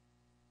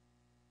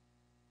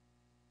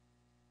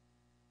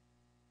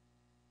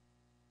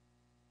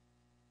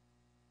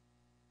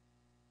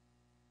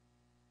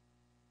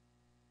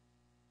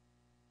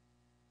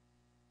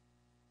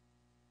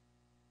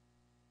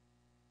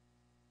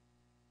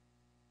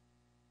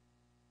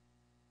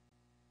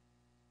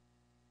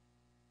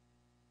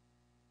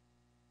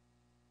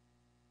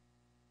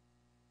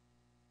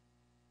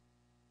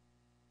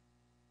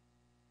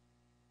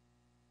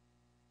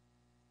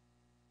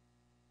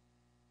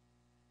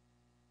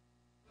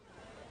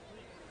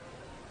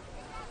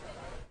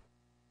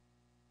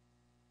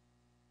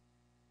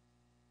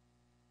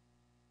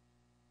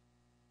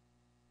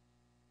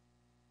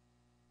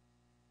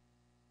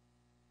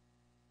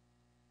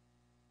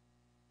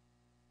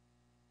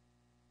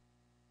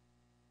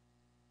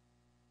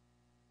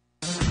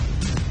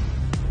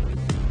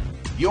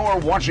 You're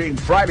watching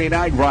Friday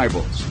Night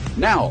Rivals.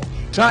 Now,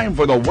 time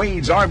for the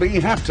Wade's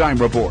RV Halftime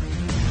Report.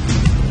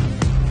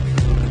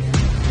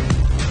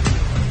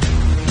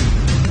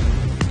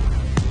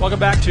 Welcome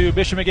back to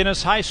Bishop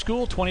McGuinness High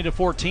School,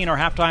 20-14, our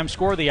halftime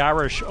score. The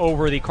Irish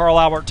over the Carl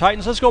Albert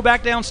Titans. Let's go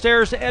back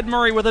downstairs to Ed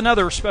Murray with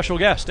another special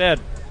guest. Ed.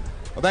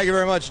 Well, thank you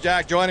very much,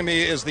 Jack. Joining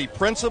me is the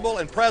principal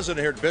and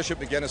president here at Bishop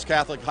McGuinness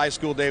Catholic High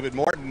School, David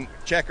Morton.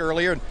 Check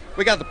earlier. And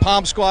we got the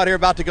Palm Squad here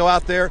about to go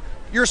out there.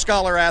 Your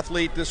scholar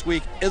athlete this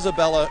week,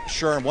 Isabella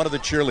Sherm, one of the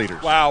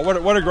cheerleaders. Wow,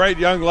 what a great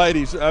young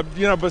lady.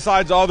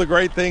 Besides all the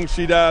great things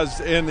she does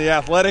in the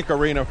athletic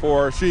arena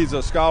for her, she's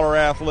a scholar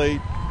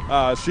athlete.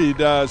 She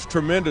does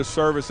tremendous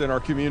service in our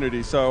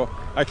community, so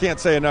I can't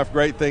say enough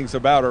great things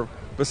about her.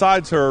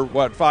 Besides her,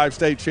 5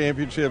 state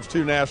championships,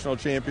 2 national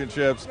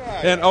championships,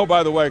 and, oh,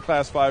 by the way,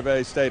 Class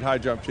 5A state high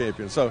jump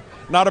champion. So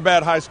not a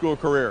bad high school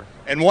career.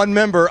 And one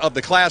member of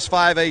the Class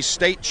 5A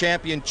state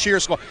champion cheer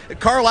squad.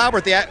 Carl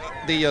Albert,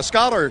 the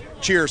scholar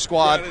cheer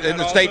squad in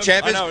the state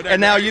champions, and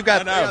now you've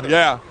got the other.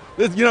 Yeah.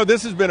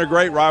 This has been a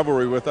great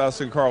rivalry with us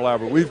and Carl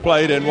Albert. We've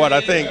played in,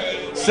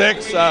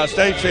 6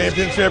 state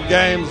championship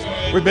games.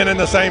 We've been in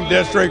the same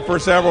district for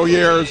several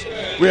years.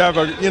 We have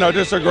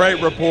just a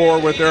great rapport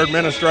with their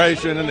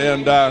administration,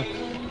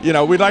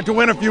 and we'd like to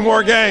win a few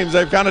more games.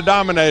 They've kind of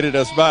dominated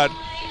us, but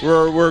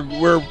we're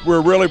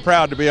really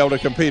proud to be able to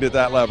compete at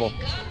that level.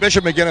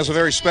 Bishop McGuinness is a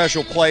very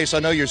special place. I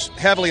know you're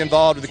heavily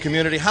involved with the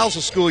community. How's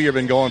the school year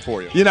been going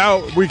for you?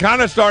 We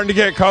kind of starting to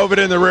get COVID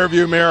in the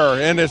rearview mirror,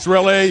 and it's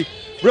really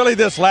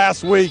this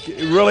last week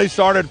it really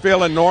started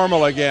feeling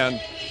normal again.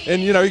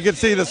 And you can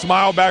see the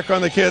smile back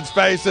on the kids'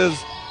 faces,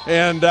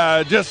 and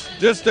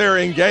just their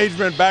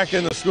engagement back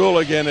in the school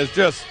again is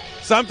just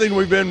something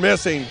we've been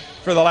missing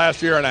for the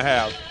last year and a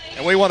half.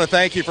 And we want to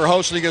thank you for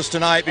hosting us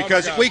tonight,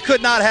 because we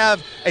could not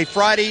have a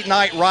Friday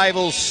Night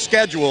Rivals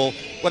schedule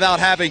without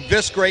having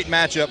this great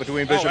matchup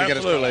between Bishop and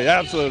McGuinness.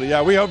 Absolutely.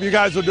 Yeah, we hope you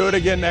guys will do it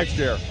again next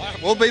year.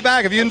 We'll be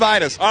back if you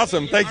invite us.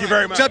 Awesome. Thank you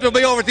very much. Except we'll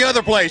be over at the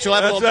other place.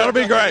 That'll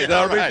be great.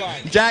 That'll be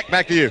fun. Jack,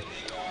 back to you.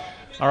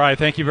 All right,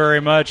 thank you very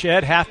much,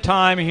 Ed.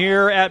 Halftime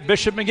here at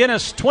Bishop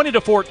McGuinness,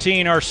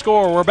 20-14 our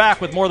score. We're back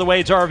with more of the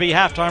Wade's RV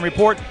Halftime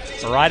Report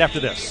right after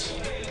this.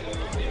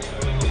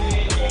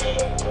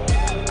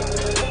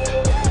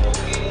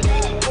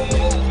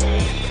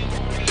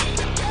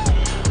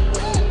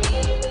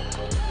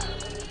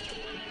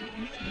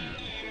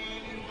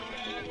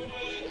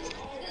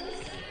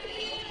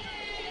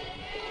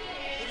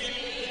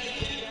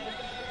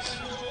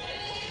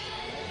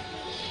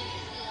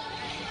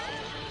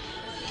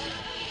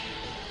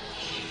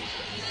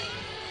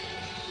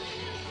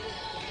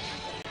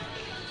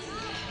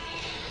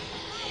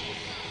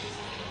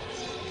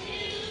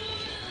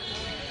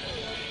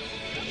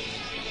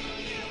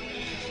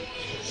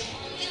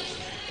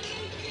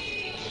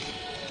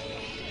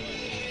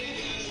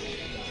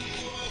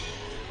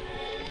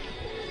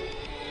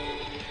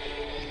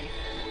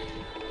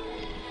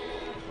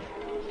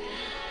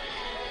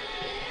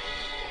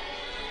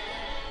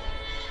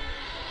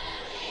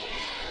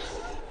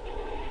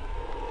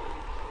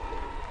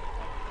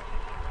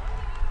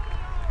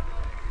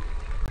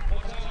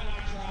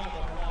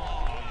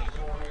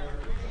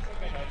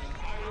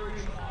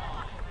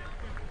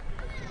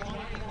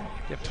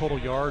 You have total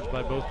yards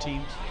by both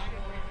teams.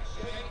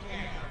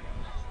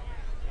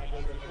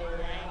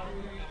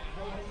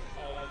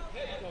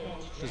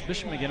 Does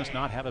Bishop McGuinness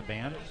not have a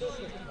band?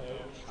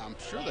 I'm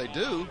sure they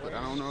do, but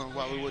I don't know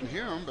why we wouldn't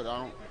hear them. But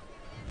I don't,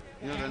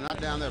 they're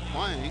not down there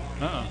playing.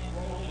 What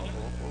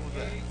was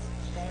that?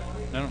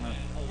 I don't know.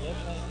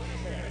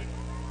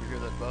 You hear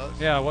that buzz?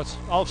 Yeah, all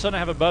of a sudden I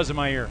have a buzz in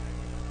my ear.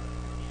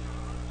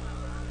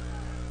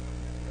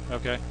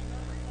 Okay.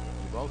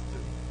 We both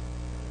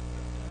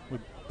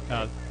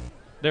do.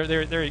 There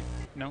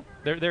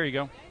you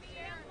go.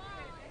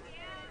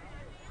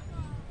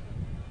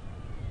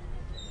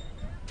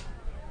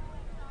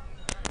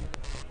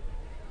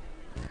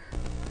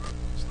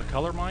 Is the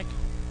color mic?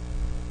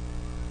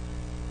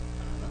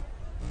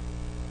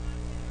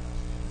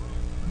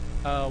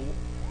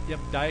 You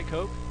have Diet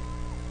Coke?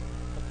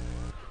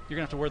 You're going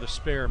to have to wear the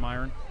spare,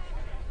 Myron.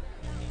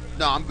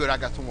 No, I'm good. I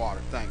got some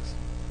water. Thanks.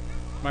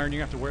 Myron, you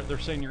have to wear. They're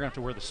saying you're going to have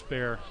to wear the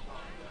spare.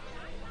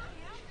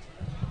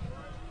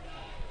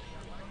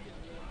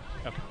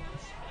 Yep.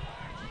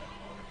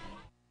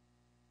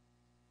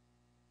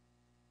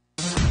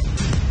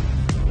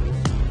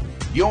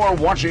 You're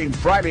watching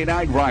Friday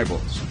Night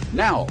Rivals.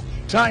 Now,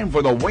 time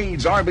for the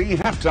Wade's RV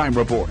Halftime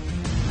Report.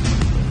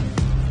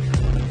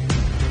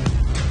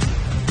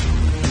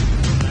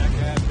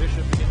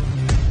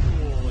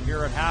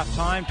 Here at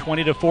halftime,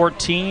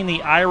 20-14,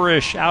 the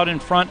Irish out in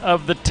front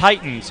of the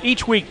Titans.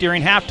 Each week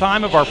during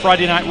halftime of our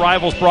Friday Night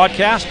Rivals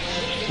broadcast,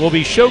 we'll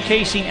be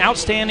showcasing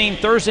outstanding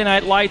Thursday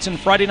Night Lights and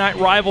Friday Night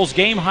Rivals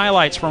game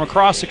highlights from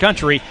across the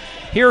country.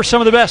 Here are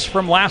some of the best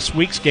from last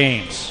week's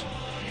games.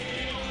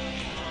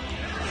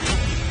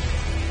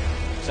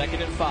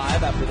 2nd and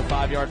 5 after the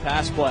 5-yard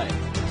pass play.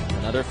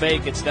 Another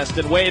fake, it's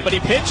Destin Wade, but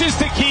he pitches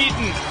to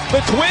Keaton.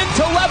 The twin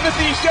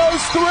telepathy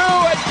goes through,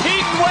 and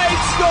Keaton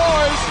Wade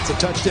scores. It's a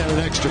touchdown, an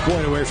extra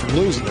point away from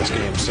losing this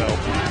game, so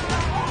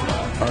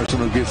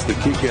Arsenal gets the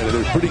kick out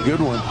of it. Pretty good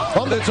one.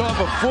 It's off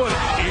a foot,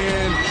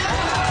 and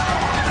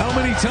how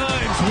many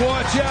times?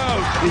 Watch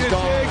out. He's it's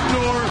gone.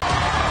 Ignore.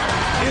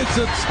 It's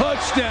a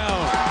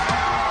touchdown.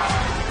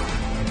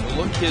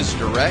 Look his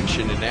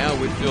direction, and now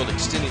Whitfield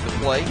extending the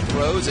play,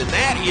 throws, and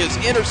that is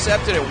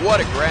intercepted, and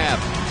what a grab.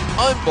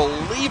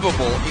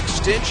 Unbelievable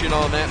extension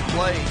on that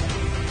play.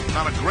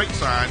 Not a great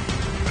sign,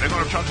 but they're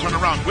going to try to turn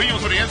around. Williams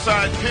with the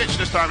inside pitch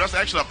this time. That's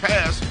actually a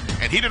pass,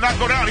 and he did not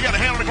go down. He had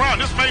a hand on the ground.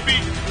 This may be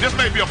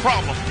a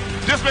problem.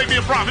 This may be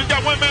a problem. He's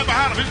got one man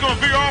behind him. He's going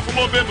to veer off a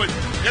little bit, but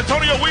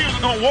Antonio Williams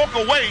is going to walk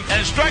away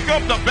and strike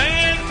up the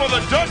band for the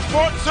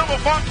Dutchport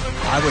Silver Foxes.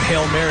 I would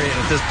Hail Mary it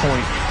at this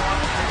point.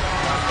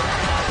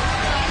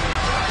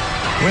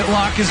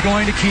 Whitlock is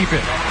going to keep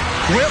it.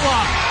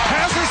 Whitlock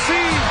has a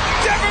seam.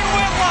 Devin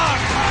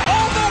Whitlock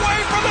all the way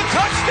for the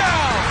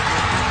touchdown.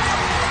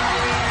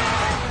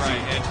 Right,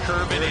 and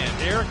curve it in.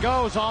 There it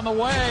goes on the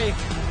way.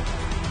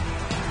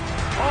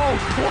 Oh,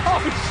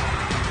 close.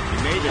 He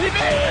made it. He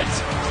made it.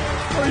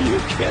 Are you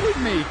kidding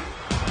me?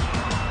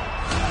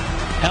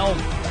 Helm,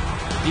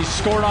 he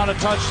scored on a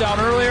touchdown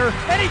earlier,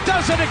 and he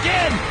does it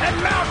again, and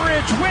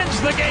Mountridge wins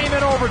the game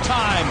in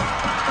overtime.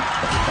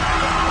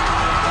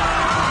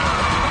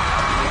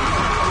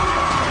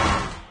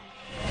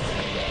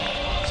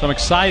 Some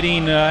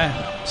exciting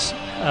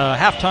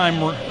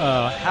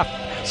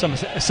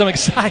some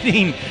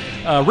exciting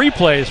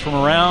replays from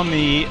around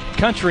the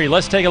country.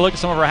 Let's take a look at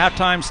some of our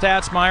halftime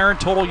stats. Myron,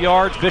 total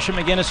yards, Bishop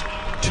McGuinness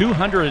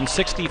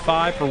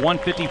 265 for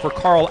 150 for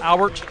Carl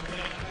Albert.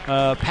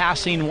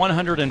 Passing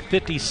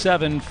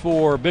 157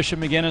 for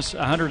Bishop McGuinness,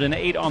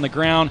 108 on the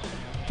ground,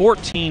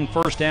 14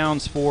 first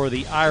downs for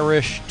the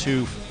Irish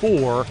to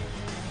 4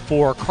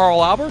 for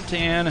Carl Albert,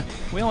 and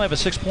we only have a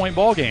 6-point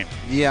ball game.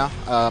 Yeah,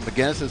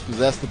 McGuinness has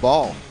possessed the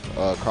ball.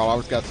 Carl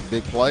Albert's got some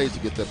big plays to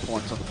get their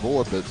points on the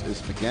board, but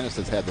it's McGuinness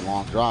that's had the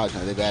long drives.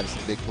 Now, they've added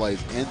some big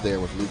plays in there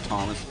with Luke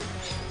Thomas,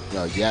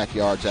 yak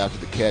yards after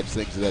the catch,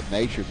 things of that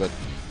nature, but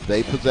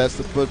they possess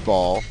the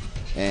football,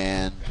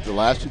 and the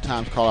last 2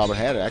 times Carl Albert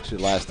had it, actually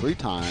the last 3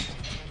 times,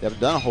 they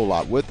haven't done a whole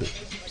lot with it.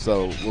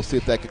 So we'll see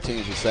if that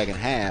continues in the second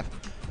half.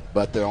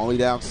 But they're only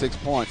down 6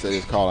 points, that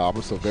is Carl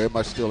Albert, so very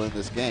much still in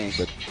this game.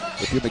 But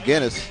if you're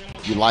McGuinness,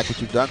 you like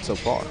what you've done so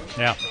far.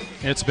 Yeah,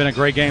 it's been a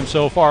great game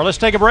so far. Let's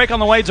take a break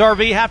on the Wade's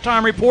RV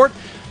halftime report.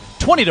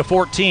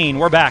 20-14.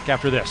 We're back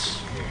after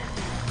this.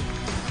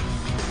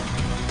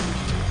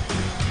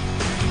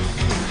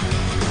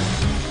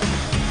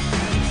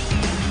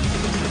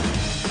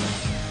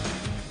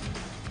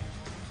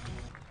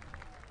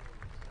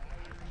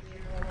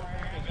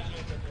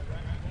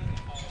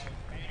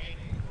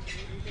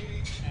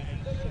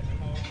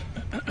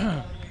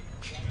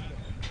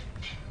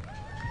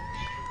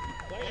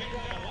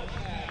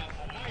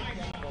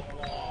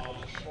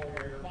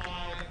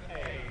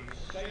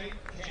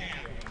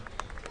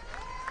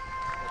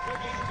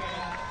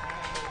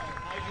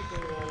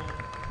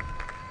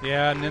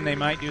 Yeah, and then they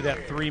might do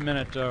that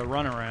 3-minute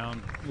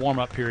runaround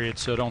warm-up period,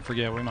 so don't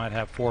forget we might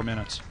have 4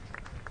 minutes.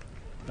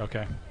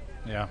 Okay,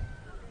 yeah.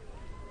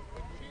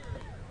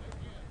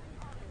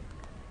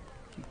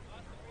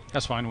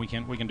 That's fine, we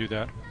can do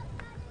that.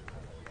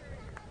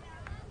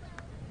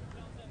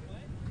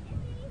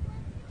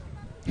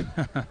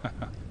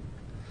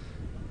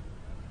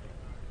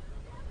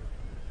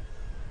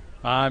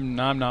 I'm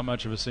not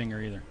much of a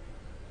singer either.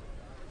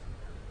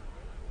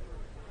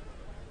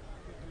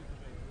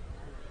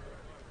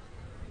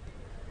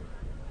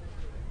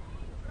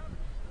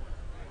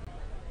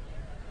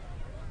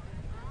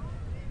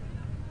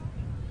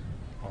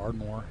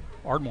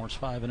 Ardmore's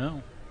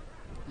 5-0.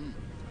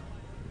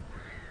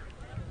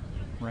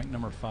 Ranked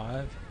number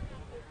 5.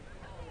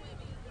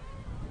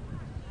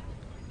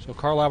 So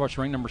Carl Albert's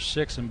ranked number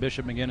 6 and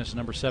Bishop McGuinness is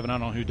number 7. I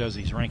don't know who does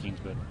these rankings,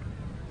 but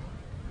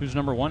who's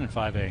number 1 in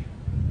 5A?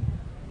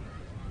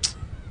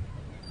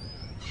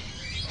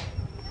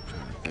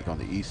 I think on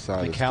the east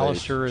side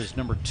McAllister is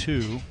number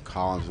 2.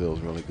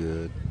 Collinsville's really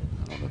good.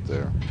 on it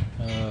there.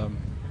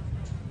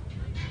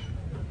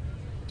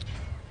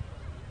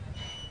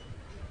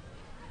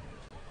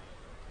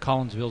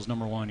 Collinsville's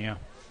number 1, yeah,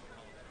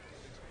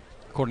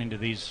 according to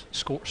these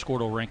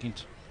Scordo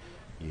rankings.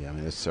 Yeah, I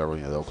mean, there's several.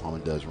 You know, Oklahoma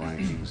does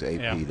rankings,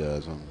 AP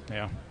does them.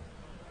 Yeah.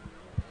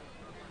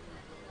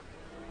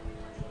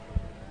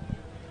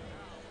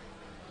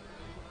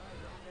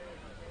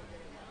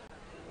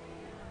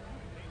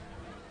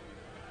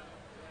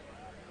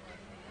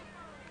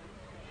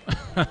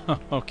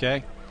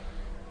 Okay.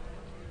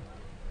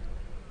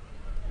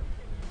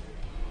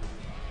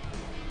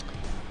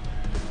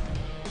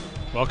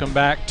 Welcome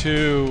back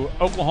to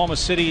Oklahoma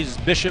City's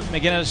Bishop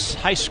McGuinness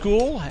High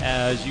School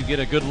as you get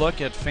a good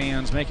look at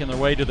fans making their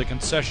way to the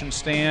concession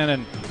stand.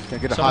 And can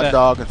I get a hot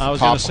dog and some popcorn? I was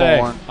going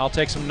to say, I'll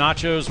take some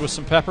nachos with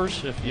some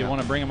peppers if you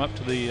want to bring them up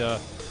to the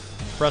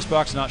press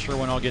box. Not sure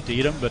when I'll get to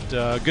eat them,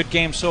 but good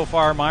game so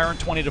far, Myron,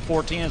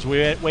 20-14 as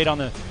we wait on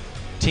the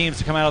teams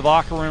to come out of the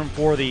locker room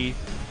for the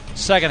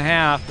second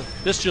half.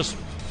 This is just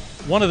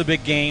one of the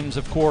big games,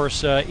 of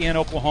course, in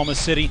Oklahoma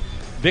City.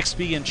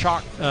 Bixby and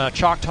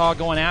Choctaw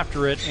going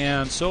after it,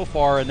 and so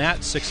far in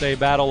that 6A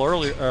battle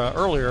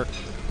earlier,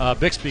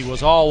 Bixby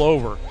was all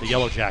over the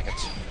Yellow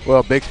Jackets.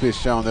 Well, Bixby has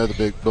shown they're the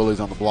big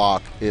bullies on the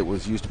block. It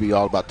used to be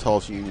all about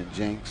Tulsa Union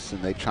Jinx,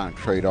 and they trying to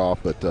trade off,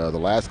 but the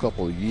last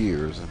couple of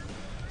years,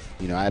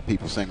 you know, I had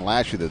people saying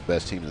last year they're the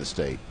best team in the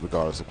state,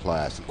 regardless of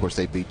class. Of course,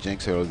 they beat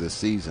Jinx earlier this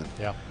season.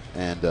 Yeah.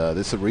 And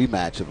this is a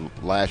rematch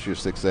of last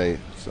year's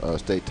 6A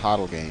state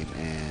title game,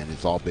 and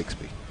it's all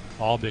Bixby.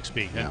 All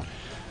Bixby. Yeah. And,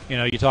 you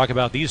know, you talk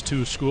about these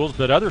two schools,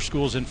 but other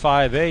schools in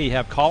 5A, you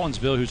have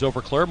Collinsville, who's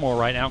over Claremore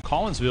right now.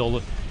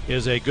 Collinsville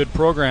is a good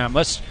program.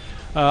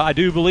 I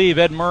do believe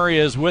Ed Murray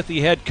is with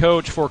the head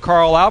coach for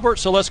Carl Albert,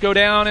 so let's go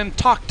down and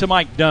talk to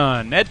Mike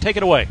Dunn. Ed, take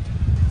it away.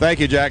 Thank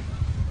you, Jack.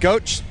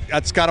 Coach,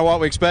 that's kind of what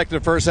we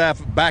expected the first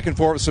half, back and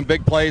forth with some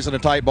big plays and a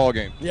tight ball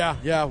game.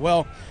 Yeah.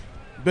 Well,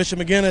 Bishop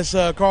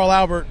McGuinness, Carl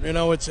Albert, you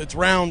know, it's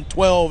round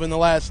 12 in the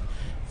last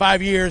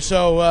 5 years,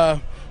 so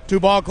two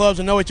ball clubs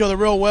that know each other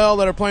real well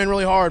that are playing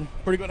really hard.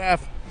 Pretty good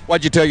half.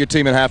 What'd you tell your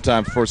team at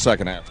halftime before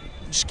second half?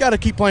 Just got to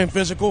keep playing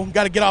physical.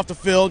 Got to get off the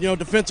field. You know,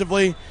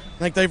 defensively, I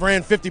think they've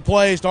ran 50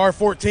 plays to our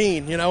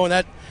 14, you know, and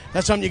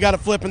that's something you got to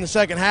flip in the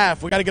second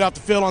half. We got to get off the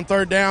field on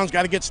third downs,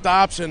 got to get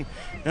stops, and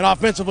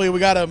offensively we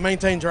got to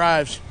maintain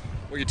drives.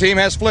 Well, your team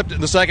has flipped it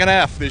in the second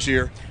half this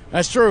year.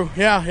 That's true.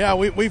 Yeah.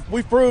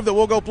 We've proved that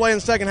we'll go play in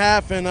the second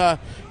half and,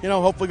 you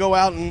know, hopefully go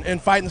out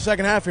and fight in the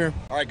second half here.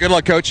 All right, good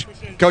luck, Coach.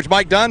 Coach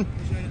Mike Dunn?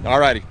 All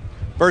righty.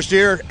 First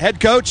year head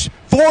coach,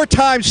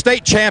 4-time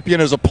state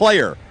champion as a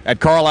player at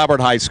Carl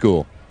Albert High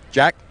School.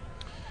 Jack?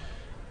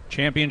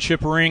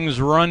 Championship rings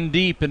run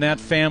deep in that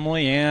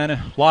family and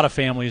a lot of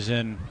families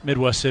in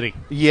Midwest City.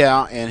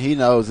 Yeah, and he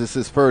knows it's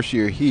his first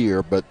year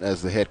here, but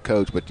as the head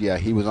coach. But, yeah,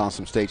 he was on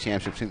some state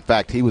championships. In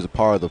fact, he was a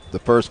part of the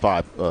first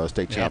 5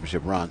 state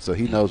championship runs, so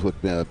he knows what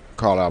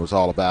Carl Albert's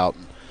all about.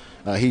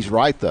 He's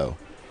right, though.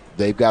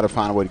 They've got to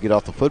find a way to get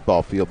off the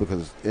football field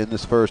because in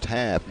this first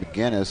half,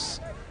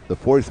 McGuinness, the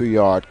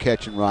 43-yard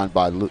catch and run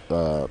by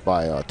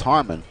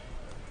Tarman,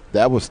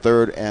 that was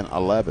 3rd and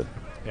 11.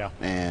 Yeah.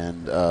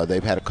 And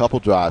they've had a couple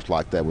drives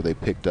like that where they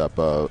picked up,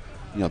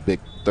 big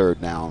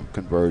third down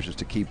conversions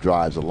to keep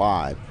drives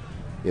alive.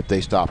 If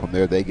they stop them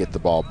there, they get the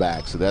ball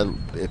back. So that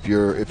if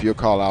you're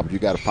Carl Albert, you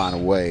got to find a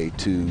way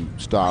to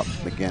stop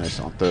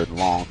McGuinness on 3rd and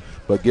long.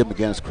 But give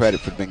McGuinness credit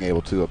for being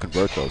able to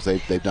convert those.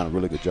 They've done a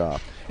really good job.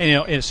 And you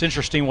know, it's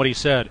interesting what he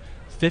said.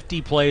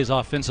 50 plays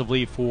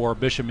offensively for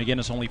Bishop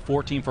McGuinness, only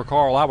 14 for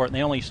Carl Albert, and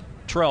they only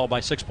trail by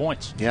 6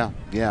 points. Yeah.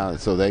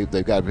 So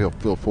they've got to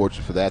feel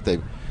fortunate for that.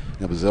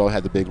 Brazil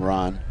had the big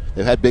run.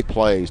 They've had big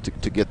plays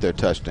to get their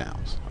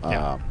touchdowns.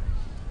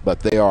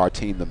 But they are a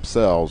team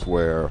themselves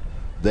where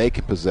they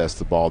can possess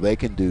the ball. They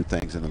can do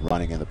things in the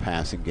running and the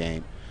passing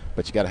game.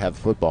 But you got to have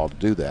the football to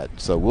do that.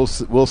 So we'll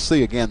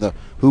see again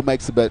who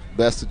makes the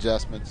best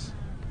adjustments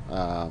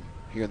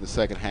here in the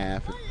second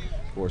half. And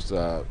of course,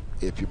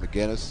 if you're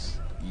McGuinness,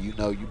 you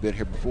know you've been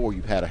here before.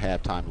 You've had a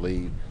halftime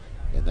lead,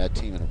 and that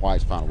team in the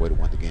whites found a way to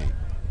win the game.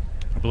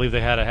 I believe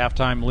they had a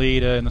halftime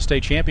lead in the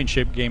state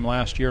championship game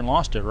last year and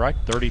lost it, right?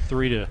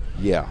 33 to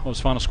what was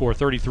the final score?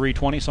 33-20,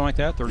 something like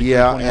that. 33-21?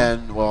 Yeah,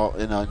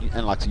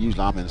 and like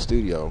usually I'm in the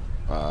studio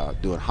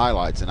doing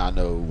highlights, and I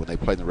know when they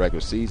played in the regular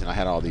season, I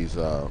had all these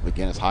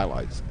McGuinness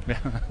highlights.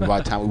 By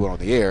the time we went on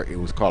the air, it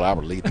was Carl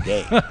Albert leading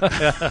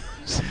the game.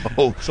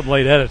 So some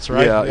late edits,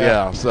 right?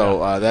 Yeah.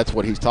 So that's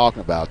what he's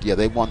talking about. Yeah,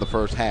 they won the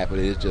first half, but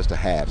it is just a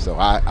half. So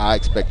I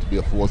expect it to be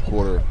a fourth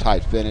quarter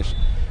tight finish.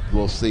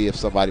 We'll see if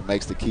somebody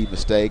makes the key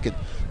mistake, and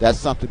that's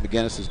something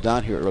McGuinness has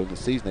done here early in the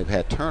season. They've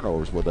had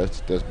turnovers. Well,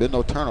 there's been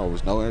no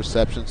turnovers, no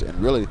interceptions, and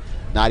really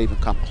not even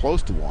come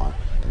close to one,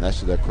 and that's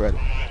to their credit.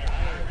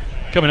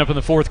 Coming up in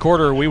the fourth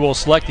quarter, we will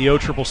select the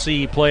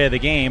OCCC play of the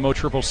game.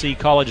 OCCC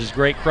College's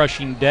Great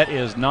Crushing Debt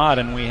is not,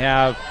 and we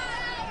have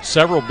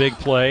several big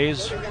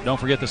plays. Don't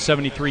forget the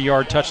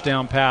 73-yard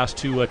touchdown pass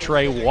to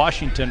Trey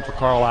Washington for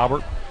Carl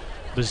Albert.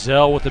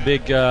 Bazell with a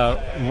big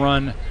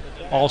run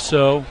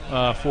also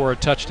for a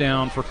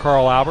touchdown for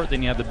Carl Albert.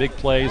 Then you had the big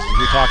plays, as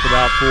we talked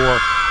about, for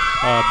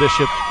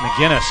Bishop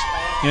McGuinness.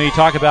 You know, you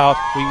talk about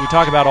we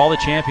talk about all the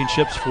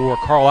championships for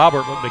Carl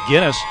Albert, but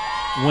McGuinness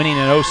winning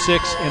in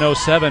 06 and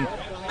 07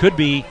 could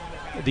be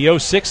the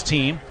 06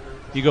 team.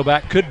 You go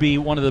back, could be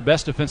one of the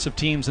best defensive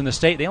teams in the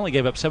state. They only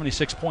gave up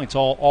 76 points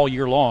all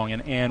year long,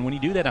 and when you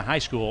do that in high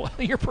school,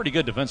 you're pretty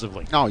good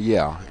defensively. Oh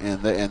yeah,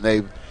 and they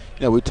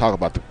you know, we talk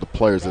about the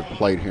players that have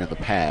played here in the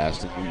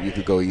past, and you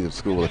could go either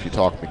school if you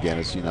talk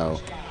McGuinness. You know,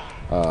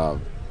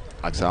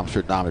 like I said, I'm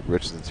sure Dominic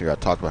Richardson's here. I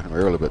talked about him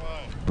earlier, but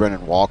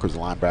Brennan Walker's a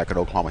linebacker at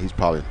Oklahoma. He's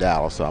probably in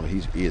Dallas, so I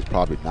mean, he is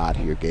probably not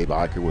here. Gabe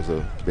Eicher was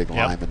a big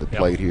lineman that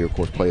played here. Of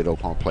course, played at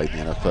Oklahoma, played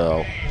in the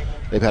NFL.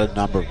 They've had a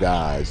number of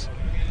guys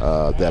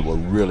that were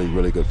really,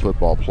 really good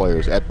football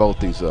players at both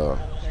these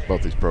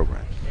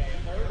programs.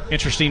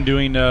 Interesting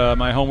doing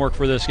my homework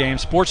for this game.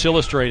 Sports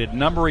Illustrated,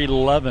 number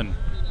 11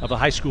 of the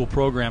high school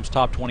programs,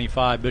 top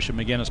 25, Bishop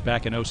McGuinness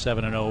back in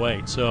 07 and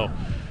 08. So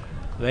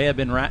they have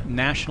been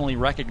nationally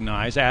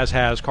recognized, as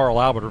has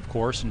Carl Albert, of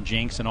course, and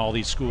Jenks and all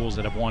these schools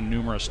that have won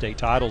numerous state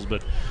titles.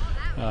 But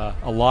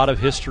a lot of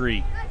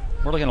history.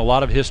 We're looking at a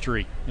lot of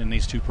history in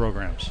these two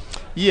programs.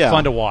 Yeah,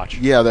 fun to watch.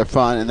 Yeah, they're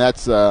fun, and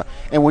that's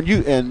and when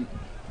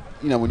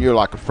you're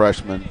like a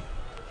freshman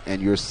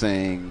and you're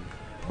seeing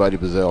Buddy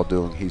Bazell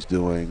doing, he's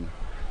doing,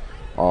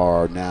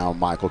 or now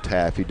Michael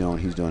Taffy doing,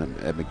 he's doing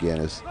at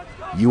McGuinness.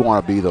 You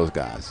want to be those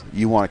guys.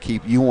 You want to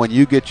keep when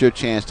you get your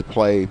chance to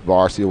play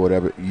varsity or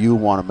whatever. You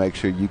want to make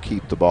sure you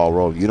keep the ball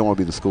rolling. You don't want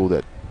to be the school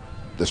that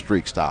the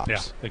streak stops. Yeah,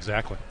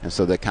 exactly. And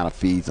so that kind of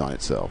feeds on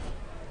itself.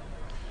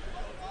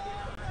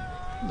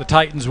 The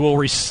Titans will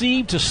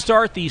receive to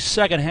start the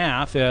second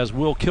half as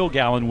Will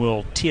Kilgallen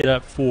will tee it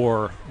up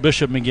for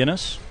Bishop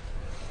McGuinness.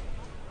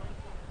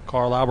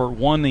 Carl Albert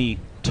won the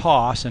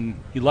toss and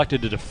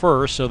elected to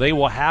defer, so they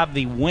will have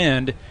the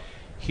wind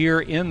here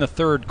in the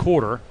third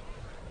quarter.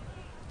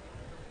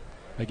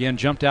 Again,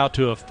 jumped out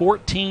to a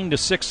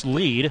 14-6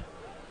 lead.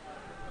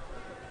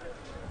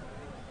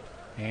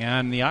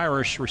 And the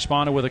Irish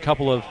responded with a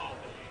couple of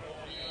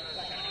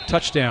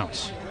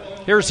touchdowns.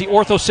 Here's the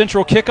Ortho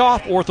Central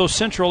kickoff. Ortho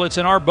Central, it's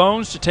in our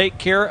bones to take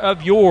care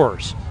of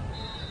yours.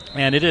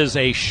 And it is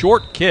a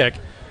short kick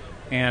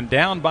and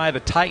down by the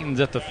Titans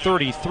at the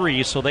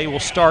 33, so they will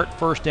start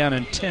first down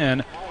and 10.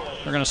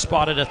 They're going to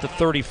spot it at the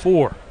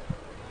 34.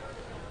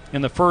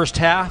 In the first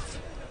half,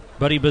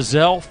 Buddy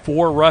Bazell,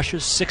 4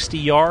 rushes, 60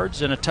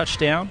 yards, and a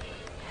touchdown.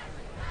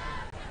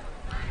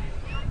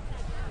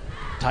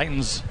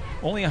 Titans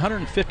only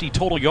 150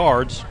 total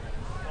yards.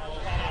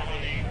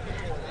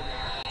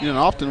 You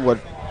know, often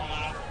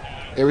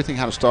everything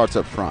kind of starts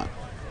up front.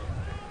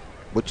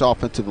 Which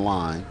offensive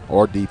line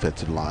or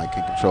defensive line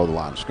can control the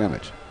line of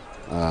scrimmage?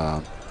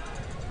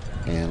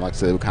 And like I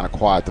said, they were kind of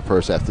quiet the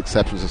first half, with the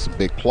exceptions of some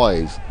big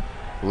plays.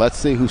 Let's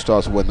see who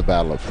starts to win the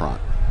battle up front.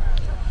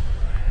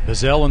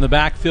 Bazell in the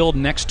backfield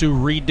next to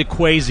Reed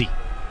DeQuazy.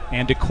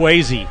 And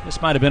DeQuazy, this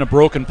might have been a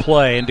broken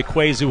play, and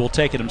DeQuazy will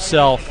take it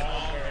himself,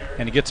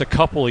 and he gets a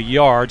couple of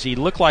yards. He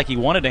looked like he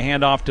wanted to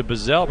hand off to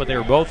Bazell, but they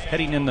were both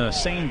heading in the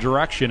same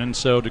direction, and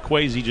so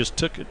DeQuazy just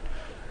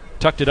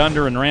tucked it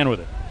under and ran with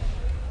it.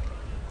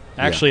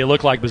 Actually, It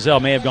looked like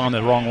Bazell may have gone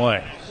the wrong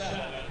way.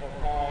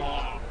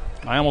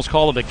 I almost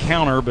called it a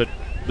counter, but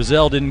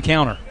Bazell didn't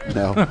counter.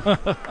 No.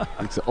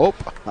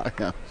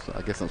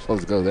 I guess I'm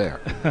supposed to go there.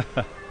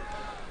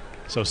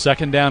 So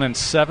second down and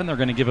 7. They're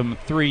going to give him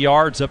 3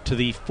 yards up to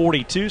the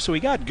 42. So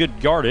he got good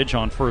yardage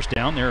on first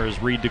down. There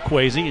is Reed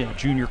DeQuazy, a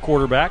junior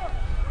quarterback,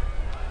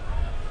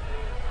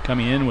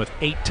 coming in with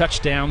 8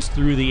 touchdowns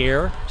through the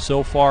air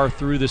so far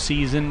through the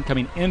season,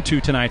 coming into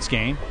tonight's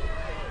game.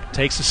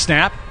 Takes a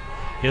snap.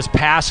 His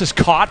pass is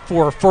caught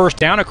for a first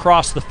down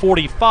across the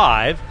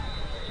 45.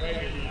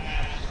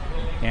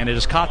 And it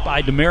is caught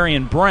by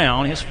Demarion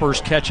Brown, his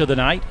first catch of the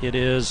night. It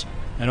is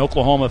an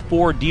Oklahoma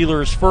Ford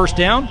dealer's first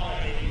down.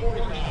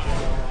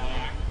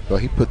 Well,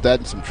 he put that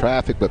in some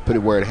traffic, but put it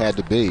where it had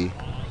to be.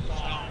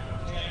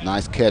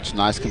 Nice catch,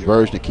 nice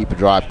conversion to keep the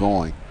drive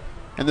going.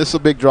 And this is a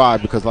big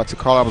drive because, like the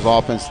Carl Albert's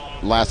offense,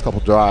 last couple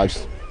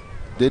drives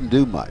didn't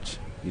do much,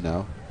 you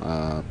know.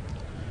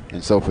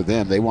 And so for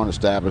them, they want to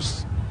establish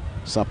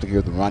something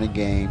here, the running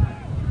game.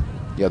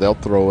 Yeah, they'll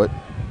throw it.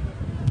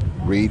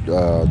 Reed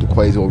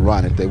DeQuazy will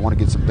run it. They want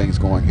to get some things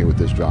going here with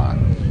this drive.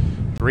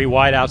 3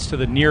 wideouts to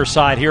the near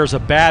side. Here's a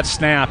bad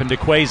snap, and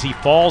DeQuazy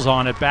falls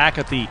on it back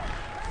at the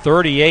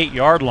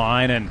 38-yard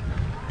line. And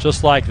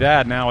just like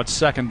that, now it's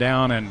second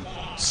down and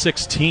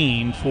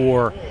 16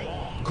 for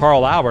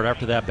Carl Albert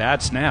after that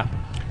bad snap.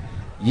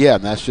 Yeah,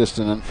 and that's just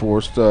an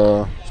unforced,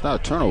 it's not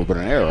a turnover, but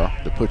an error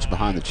that puts you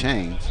behind the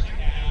chains.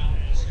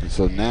 And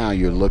so now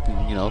you're looking,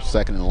 you know,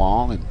 second and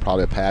long and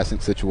probably a passing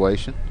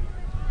situation.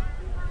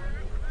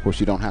 Of course,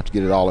 you don't have to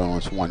get it all in on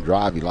this one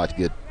drive. You'd like to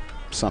get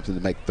something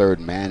to make third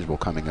and manageable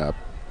coming up.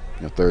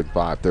 You know, 3rd and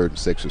 5, 3rd and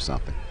 6 or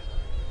something.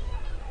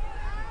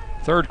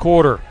 Third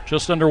quarter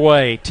just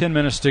underway. 10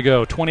 minutes to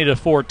go.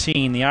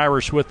 20-14. The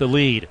Irish with the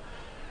lead.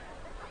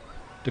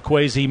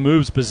 DeQuazy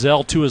moves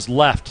Bazell to his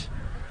left.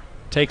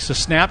 Takes a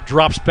snap,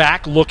 drops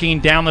back,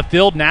 looking down the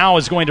field. Now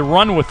is going to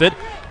run with it,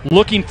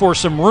 looking for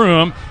some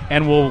room,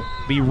 and will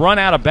be run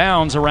out of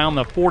bounds around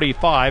the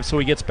 45. So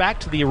he gets back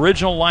to the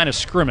original line of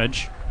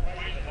scrimmage.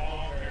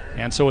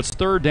 And so it's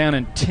 3rd down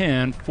and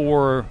 10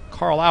 for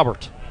Carl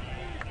Albert.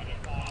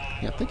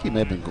 Yeah, I think he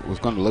maybe was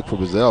going to look for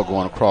Bazell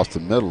going across the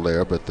middle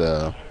there, but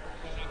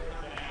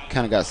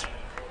kind of got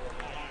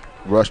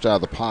rushed out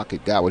of the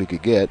pocket, got what he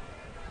could get.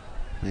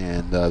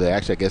 And they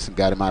actually, I guess,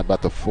 got him out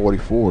about the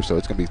 44, so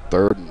it's going to be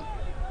 3rd and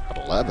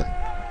 11.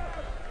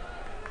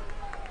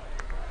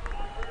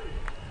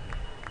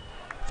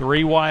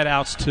 3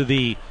 wideouts to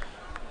the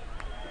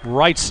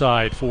right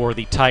side for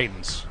the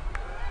Titans.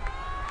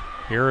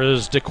 Here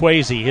is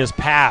DeQuazy. His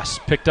pass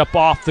picked up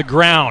off the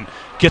ground.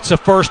 Gets a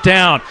first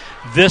down.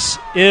 This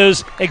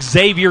is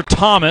Xavier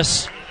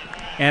Thomas.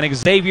 And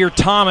Xavier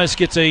Thomas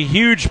gets a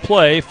huge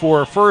play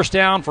for a first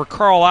down for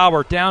Carl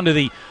Albert down to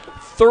the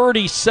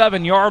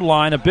 37-yard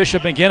line of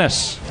Bishop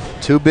McGuinness.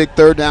 2 big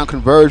 3rd down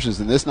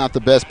conversions, and this is not the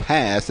best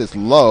pass. It's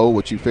low,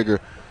 which you figure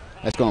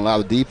that's going to allow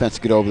the defense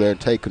to get over there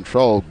and take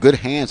control. Good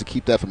hands to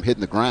keep that from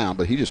hitting the ground,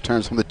 but he just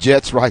turns from the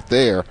Jets right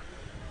there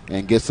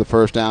and gets the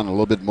first down a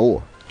little bit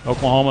more.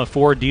 Oklahoma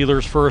Ford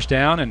dealers first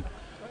down, and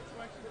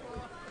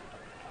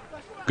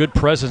good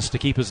presence to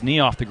keep his knee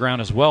off the ground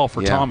as well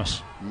for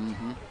Thomas.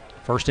 Mm-hmm.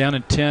 First down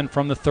and 10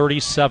 from the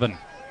 37.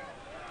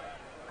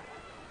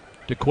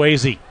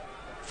 DeQuazy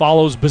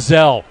follows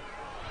Bazell.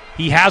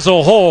 He has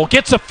a hole,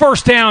 gets a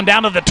first down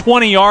to the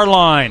 20-yard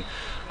line.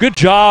 Good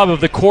job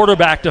of the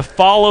quarterback to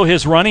follow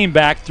his running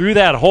back through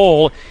that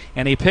hole,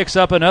 and he picks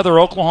up another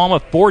Oklahoma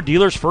Ford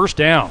dealers first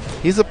down.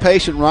 He's a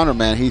patient runner,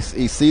 man. He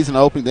sees an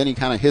opening, then he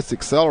kind of hits the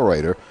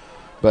accelerator,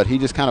 but he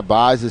just kind of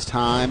buys his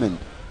time and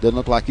doesn't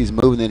look like he's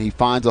moving. Then he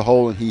finds a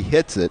hole and he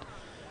hits it,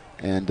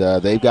 and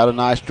they've got a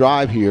nice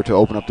drive here to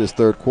open up this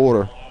 3rd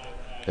quarter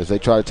as they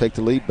try to take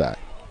the lead back.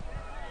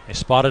 They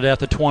spotted at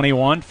the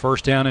 21,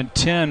 first down and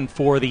 10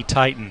 for the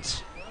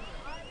Titans.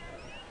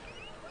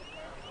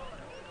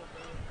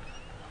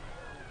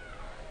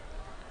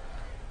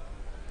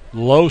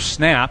 Low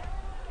snap.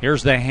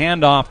 Here's the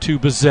handoff to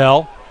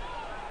Bazell.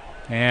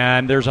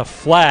 And there's a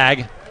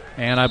flag,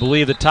 and I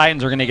believe the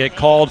Titans are going to get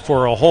called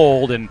for a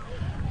hold, and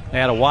they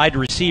had a wide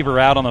receiver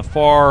out on the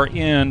far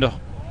end,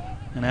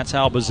 and that's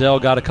how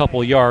Bazell got a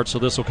couple of yards, so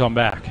this will come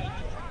back.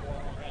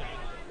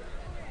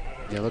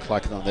 Yeah, it looks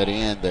like on that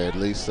end there, at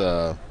least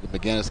the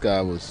McGuinness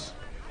guy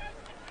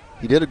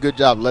he did a good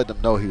job letting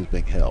them know he was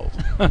being held.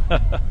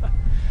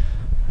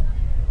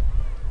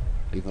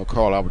 Even though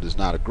Carl Albert does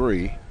not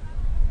agree.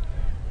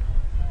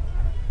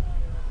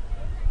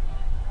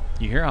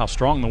 You hear how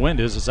strong the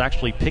wind is. It's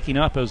actually picking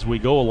up as we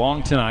go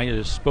along tonight. It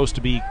is supposed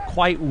to be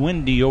quite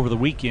windy over the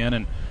weekend,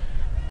 and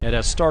it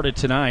has started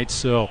tonight.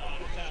 So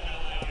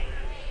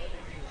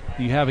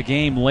you have a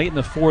game late in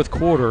the 4th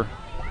quarter,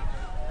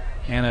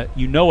 and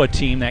a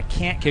team that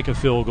can't kick a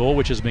field goal,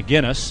 which is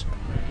McGuinness.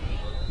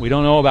 We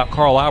don't know about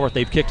Carl Albert.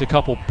 They've kicked a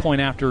couple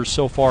point-afters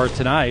so far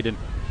tonight. And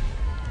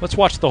let's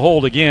watch the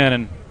hold again.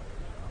 And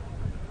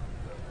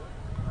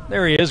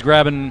there he is,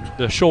 grabbing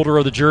the shoulder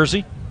of the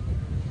jersey.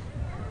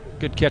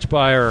 Good catch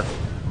by our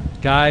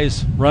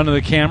guys running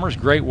the cameras.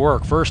 Great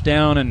work. First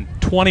down and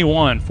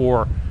 21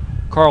 for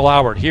Carl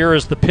Albert. Here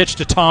is the pitch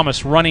to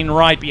Thomas, running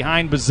right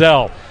behind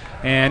Bazell,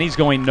 and he's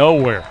going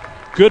nowhere.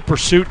 Good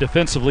pursuit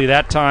defensively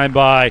that time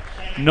by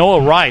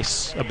Noah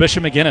Rice of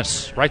Bishop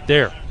McGuinness right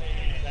there.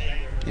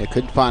 Yeah,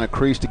 couldn't find a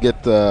crease to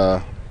get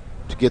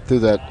through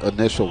that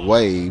initial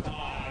wave,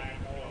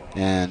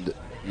 and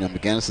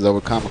McGuinness has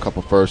overcome a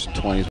couple 1st and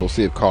 20s. We'll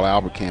see if Carl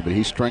Albert can, but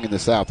he's stringing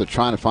this out. They're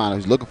trying to find.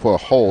 He's looking for a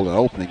hole, an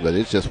opening, but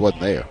it just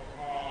wasn't there.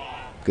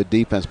 Good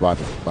defense by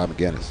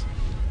McGuinness.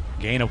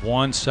 Gain of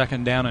 1,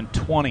 second down and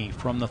 20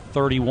 from the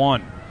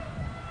 31.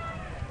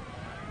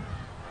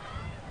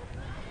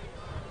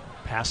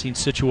 Passing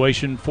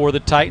situation for the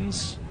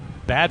Titans.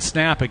 Bad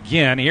snap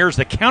again. Here's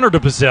the counter to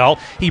Bazell.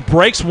 He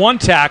breaks one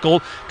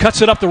tackle,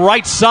 cuts it up the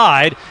right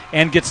side,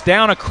 and gets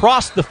down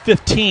across the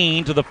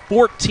 15 to the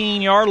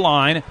 14-yard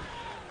line.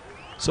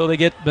 So they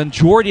get the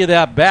majority of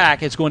that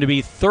back. It's going to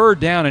be 3rd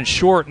down and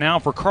short now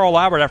for Carl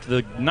Albert after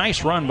the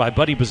nice run by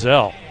Buddy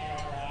Bazell.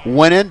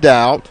 When in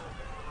doubt,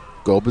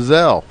 go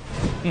Bazell.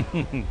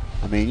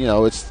 I mean,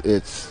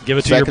 it's give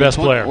it to your best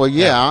player. Well,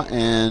 yeah,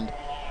 and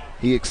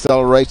he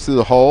accelerates through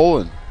the hole,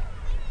 and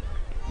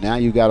now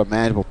you got a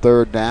manageable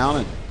 3rd down.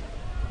 And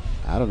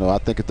I don't know. I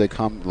think if they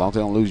come, as long as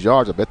they don't lose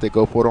yards, I bet they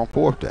go for it on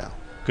 4th down.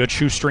 Good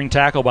shoestring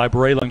tackle by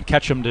Braylon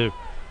Ketchum to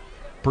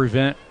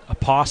prevent a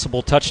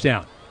possible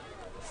touchdown.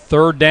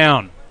 3rd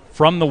down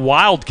from the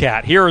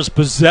Wildcat. Here is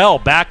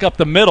Bazell back up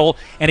the middle,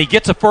 and he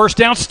gets a first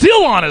down,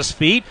 still on his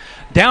feet,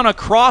 down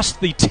across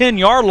the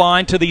 10-yard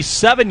line to the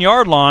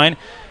 7-yard line.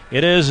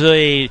 It is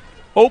a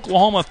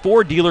Oklahoma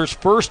Ford dealers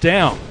first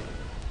down.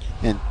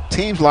 And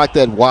teams like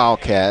that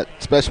Wildcat,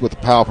 especially with a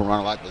powerful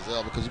runner like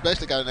Bazell, because you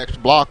basically got an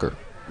extra blocker.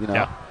 You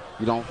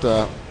don't,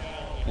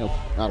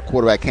 not a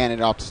quarterback handing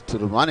it off to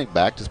the running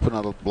back, just put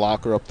another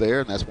blocker up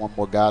there, and that's one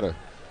more guy to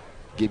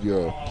give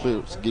you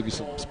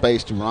some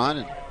space to run,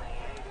 and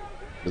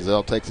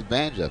Bazell takes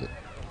advantage of it.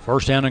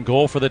 First down and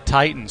goal for the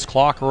Titans.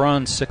 Clock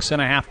runs,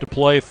 6.5 to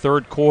play,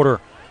 third quarter.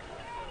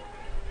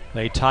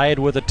 They tie it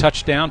with a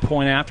touchdown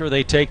point after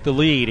they take the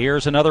lead.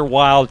 Here's another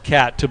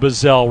Wildcat to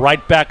Bazell.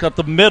 Right back up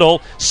the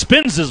middle.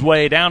 Spins his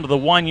way down to the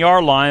 1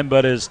 yard line,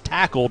 but is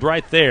tackled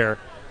right there.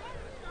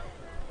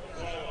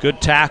 Good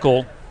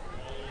tackle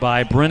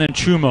by Brennan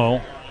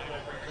Chumo.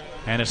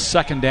 And a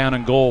second down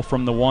and goal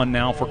from the 1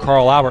 now for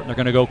Carl Albert. They're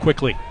going to go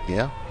quickly.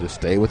 Yeah, just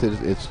stay with it.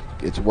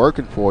 It's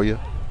working for you.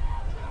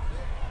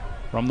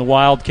 From the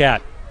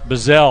Wildcat,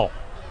 Bazell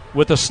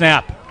with a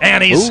snap.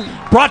 And he's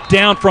brought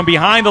down from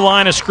behind the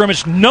line of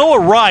scrimmage. Noah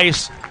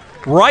Rice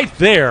right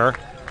there.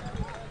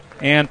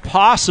 And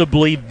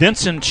possibly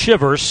Vincent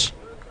Shivers,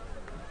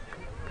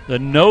 the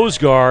nose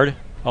guard.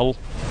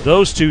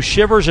 Those two,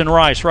 Shivers and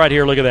Rice, right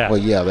here. Look at that. Well,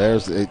 yeah,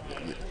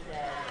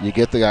 you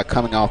get the guy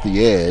coming off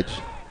the edge,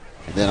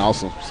 and then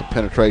also some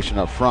penetration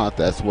up front.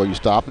 That's where you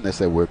stop, and they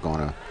say we're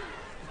gonna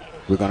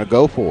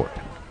go for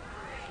it.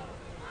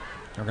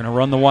 They're going to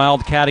run the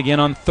Wildcat again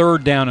on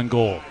third down and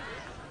goal.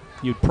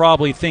 You'd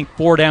probably think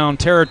 4-down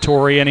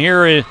territory, and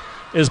here is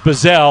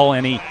Bazell,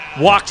 and he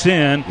walks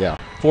in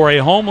for a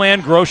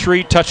Homeland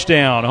Grocery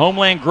touchdown.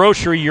 Homeland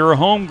Grocery, your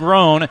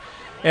homegrown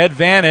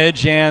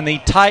advantage, and the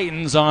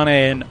Titans on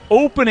an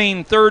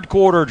opening third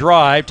quarter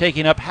drive,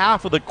 taking up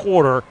half of the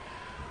quarter.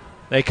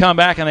 They come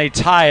back and they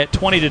tie it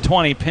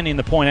 20-20, pending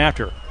the point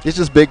after. It's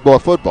just big boy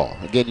football.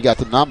 Again, you got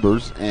the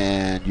numbers,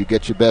 and you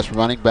get your best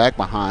running back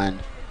behind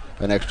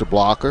an extra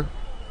blocker,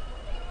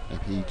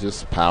 and he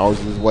just powers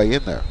his way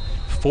in there.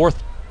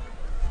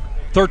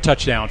 Second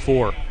touchdown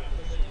for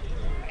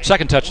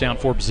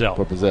Bazell.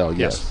 For Bazell,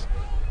 yes.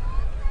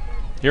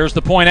 Here's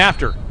the point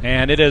after,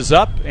 and it is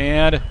up,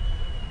 and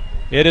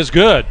it is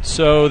good.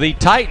 So the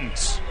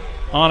Titans,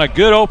 on a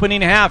good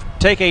opening half,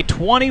 take a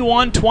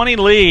 21-20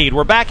 lead.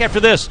 We're back after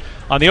this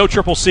on the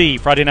OCCC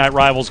Friday Night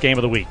Rivals Game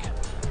of the Week.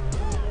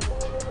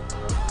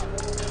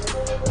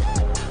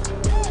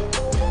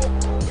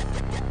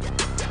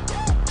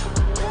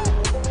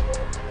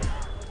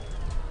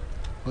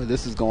 Well,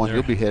 this is going.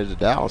 You'll be headed to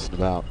Dallas in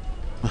about.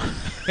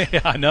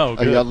 Yeah, I know.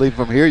 Are you gonna leave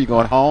from here? You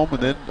going home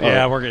and then?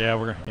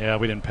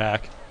 We didn't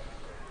pack.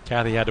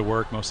 Kathy had to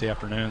work most of the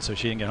afternoon, so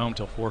she didn't get home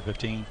until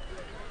 4:15.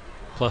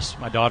 Plus,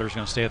 my daughter's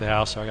going to stay at the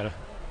house, so I got to.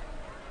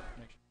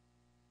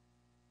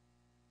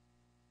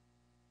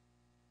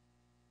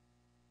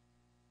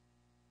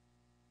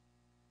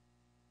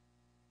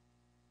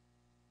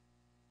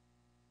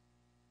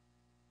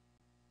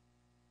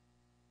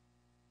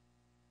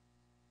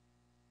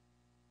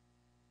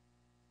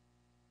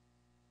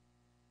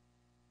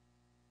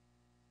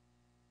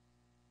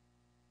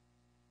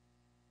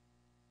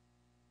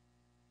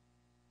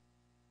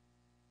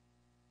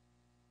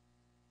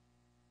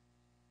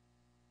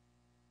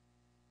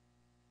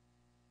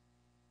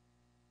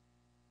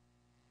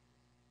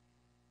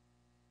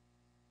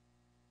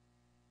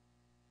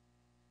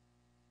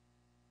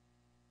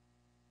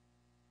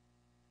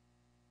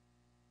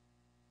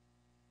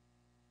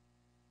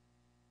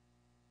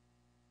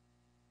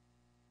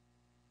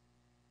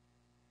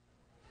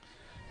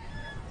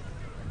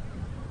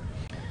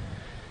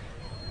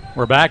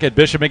 We're back at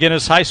Bishop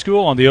McGuinness High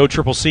School on the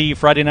OCCC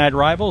Friday Night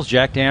Rivals.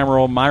 Jack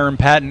Damerel, Myron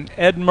Patton,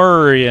 Ed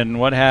Murray, and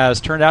what has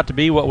turned out to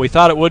be what we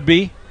thought it would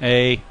be,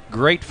 a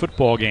great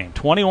football game.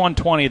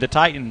 21-20, the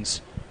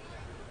Titans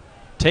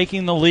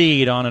taking the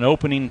lead on an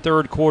opening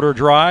third quarter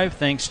drive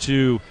thanks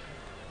to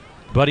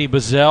Buddy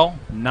Bazell.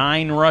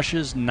 9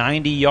 rushes,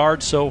 90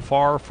 yards so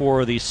far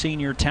for the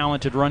senior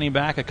talented running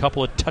back, a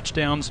couple of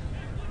touchdowns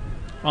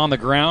on the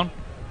ground.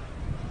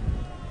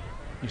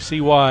 You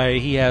see why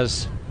he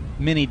has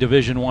many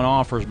Division I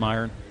offers,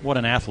 Myron. What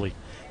an athlete.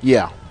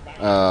 Yeah.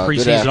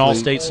 Preseason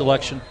All-State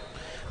selection.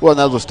 Well,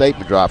 that was a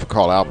statement drive for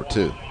Carl Albert,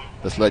 too.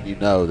 Just letting you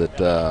know that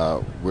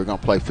we're going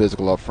to play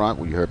physical up front.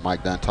 You heard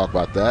Mike Dunn talk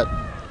about that.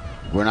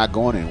 We're not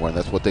going anywhere.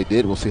 That's what they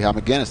did. We'll see how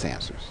McGuinness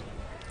answers.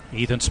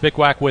 Ethan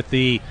Spickwack with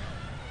the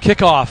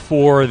kickoff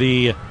for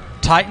the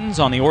Titans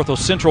on the Ortho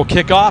Central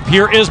kickoff.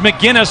 Here is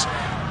McGuinness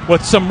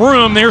with some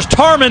room. There's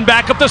Tarman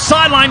back up the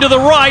sideline to the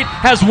right.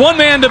 Has one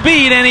man to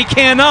beat, and he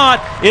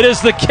cannot. It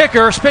is the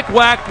kicker,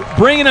 Spickwack,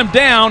 bringing him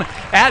down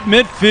at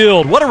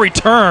midfield. What a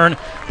return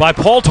by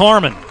Paul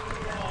Tarman.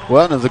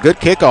 Well, and it was a good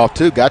kickoff,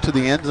 too. Got to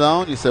the end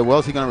zone. You said, well,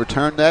 is he going to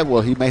return that?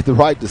 Well, he made the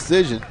right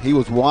decision. He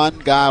was one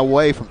guy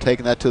away from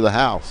taking that to the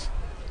house.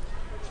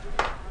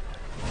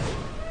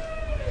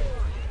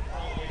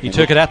 He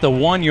took it at the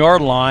 1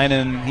 yard line,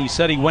 and he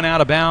said he went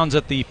out of bounds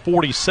at the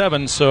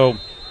 47, so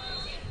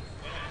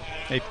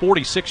a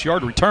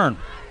 46-yard return.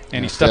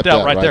 And he stepped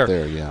out right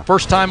there. Yeah.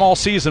 First time all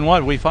season,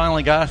 we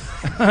finally got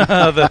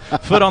the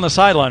foot on the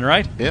sideline,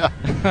 right? Yeah.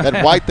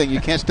 That white thing, you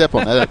can't step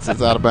on that. It's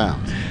out of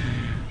bounds.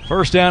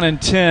 First down and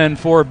 10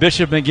 for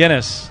Bishop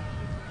McGuinness.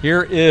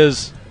 Here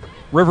is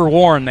River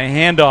Warren, the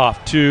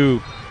handoff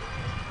to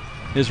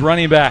his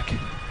running back.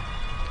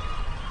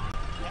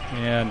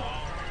 And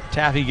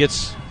Taffy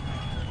gets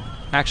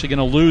actually going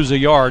to lose a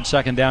yard,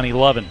 second down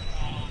 11.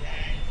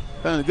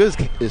 And as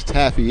good as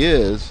Taffy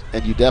is,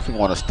 and you definitely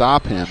want to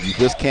stop him, you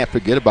just can't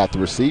forget about the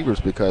receivers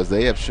because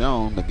they have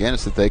shown,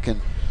 McGuinness, that they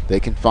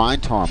can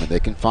find Tarman, they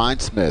can find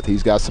Smith.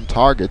 He's got some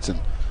targets, and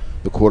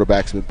the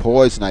quarterback's been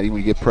poised tonight, even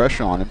when you get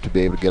pressure on him, to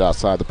be able to get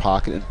outside the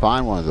pocket and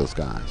find one of those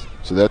guys.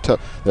 So they're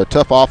tough. They're a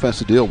tough offense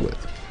to deal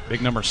with.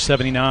 Big number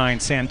 79,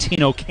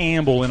 Santino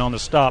Campbell, in on the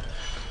stop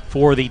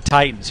for the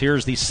Titans.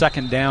 Here's the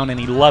 2nd down and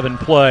 11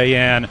 play,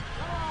 and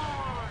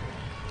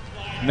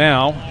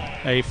now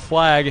a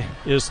flag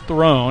is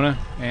thrown,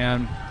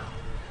 and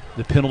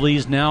the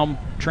penalties now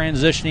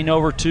transitioning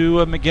over to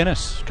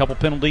McGuinness. A couple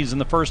penalties in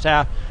the first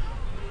half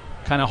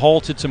kind of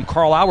halted some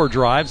Carl Auer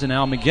drives, and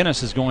now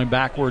McGuinness is going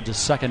backwards to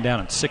 2nd down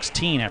and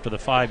 16 after the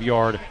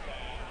 5-yard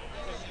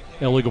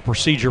illegal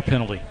procedure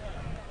penalty.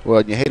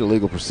 Well, you hate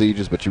illegal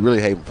procedures, but you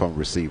really hate them from a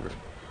receiver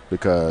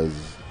because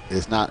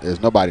there's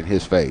nobody in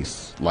his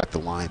face like the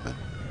lineman,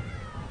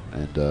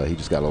 and he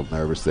just got a little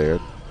nervous there,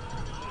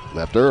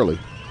 left early.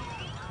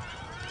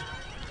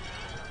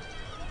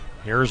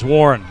 Here's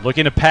Warren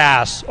looking to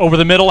pass over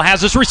the middle, has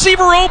his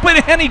receiver open,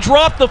 and he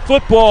dropped the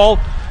football.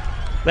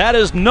 That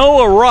is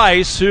Noah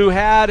Rice, who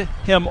had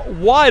him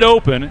wide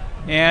open,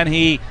 and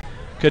he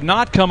could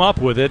not come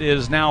up with it. It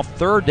is now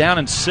 3rd down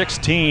and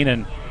 16,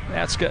 and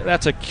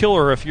that's a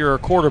killer if you're a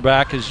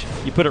quarterback, because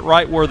you put it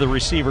right where the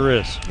receiver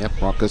is. Yep,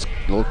 Broncos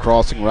little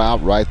crossing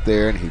route right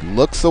there, and he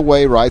looks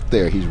away right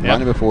there. He's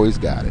running before he's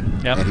got it,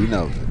 and he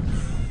knows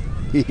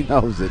it. He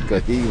knows it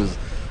because he was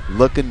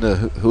looking to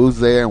who's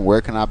there and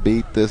where can I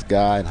beat this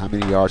guy and how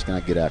many yards can I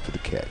get after the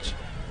catch.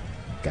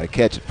 Got to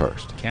catch it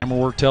first. Camera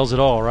work tells it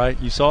all, right?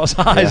 You saw his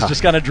eyes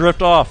just kind of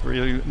drift off.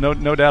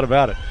 No doubt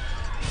about it.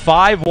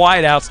 5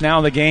 wideouts now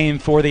in the game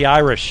for the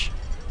Irish.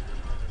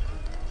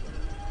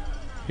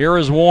 Here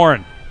is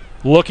Warren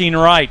looking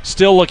right,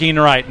 still looking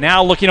right.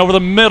 Now looking over the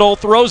middle,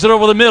 throws it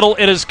over the middle.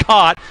 It is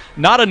caught.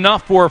 Not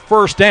enough for a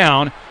 1st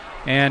down.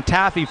 And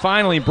Taffy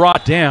finally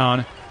brought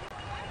down.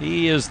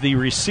 He is the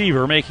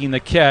receiver making the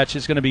catch.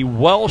 It's going to be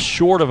well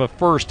short of a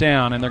 1st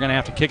down, and they're going to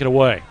have to kick it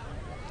away.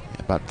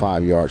 About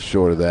 5 yards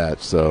short of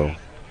that. So,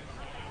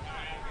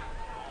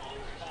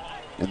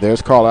 and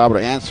there's Carl Albert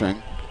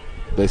answering.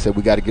 They said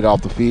we got to get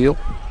off the field,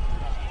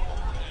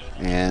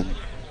 and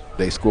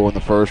they score in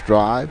the first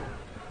drive.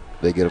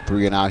 They get a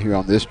 3 and out here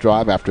on this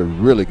drive after a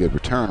really good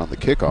return on the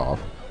kickoff.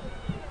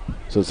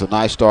 So it's a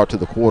nice start to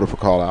the quarter for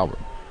Carl Albert.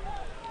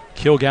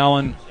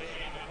 Kilgallen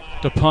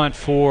to punt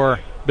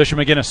for Bishop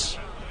McGuinness.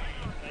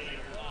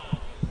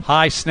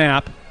 High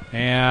snap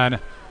and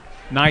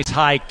nice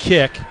high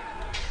kick.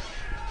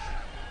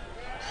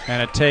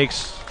 And it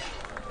takes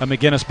a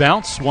McGuinness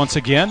bounce once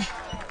again.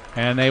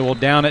 And they will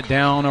down it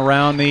down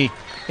around the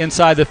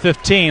inside the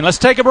 15. Let's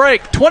take a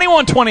break.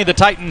 21-20, the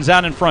Titans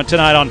out in front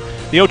tonight on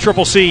the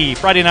OCCC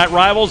Friday Night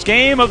Rivals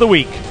Game of the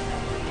Week.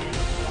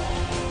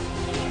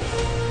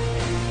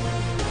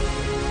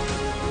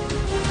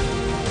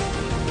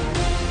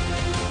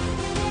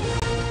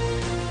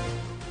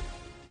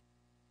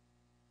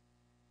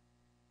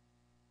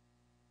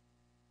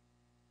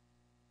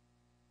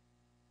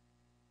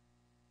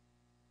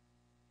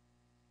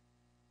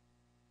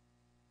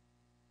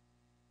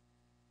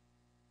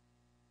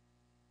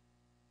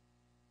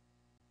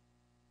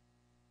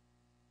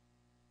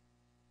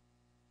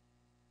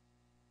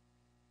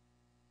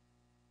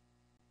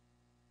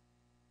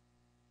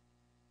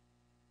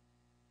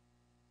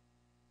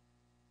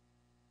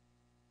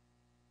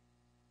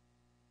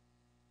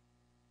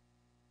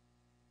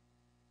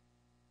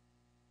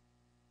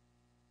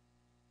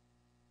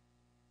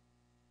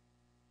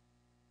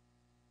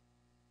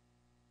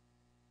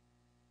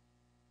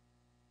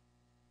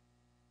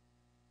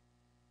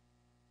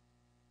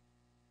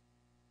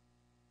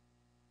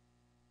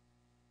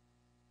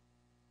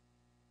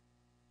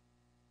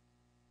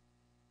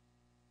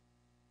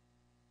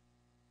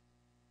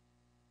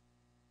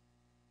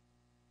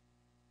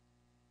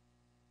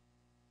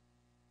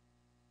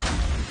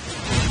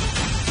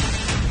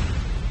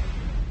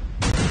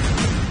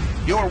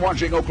 You're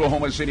watching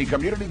Oklahoma City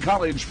Community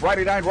College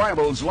Friday Night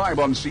Rivals live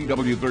on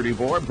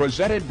CW34,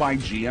 presented by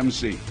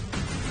GMC.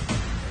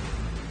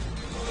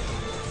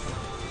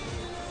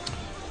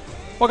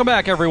 Welcome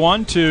back,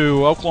 everyone,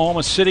 to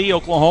Oklahoma City,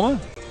 Oklahoma,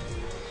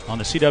 on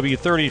the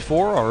CW34,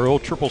 our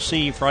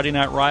OCCC Friday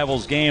Night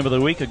Rivals Game of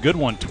the Week. A good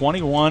one,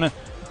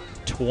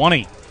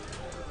 21-20.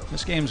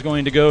 This game's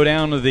going to go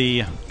down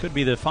to could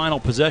be the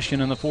final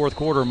possession in the 4th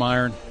quarter,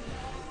 Myron.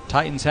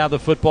 Titans have the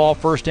football,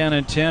 1st down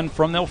and 10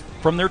 from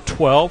their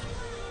 12.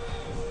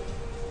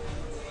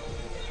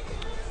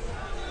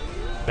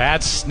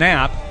 Bad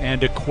snap,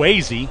 and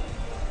DeQuazy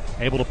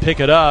able to pick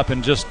it up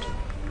and just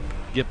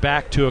get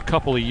back to a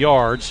couple of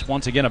yards.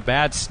 Once again, a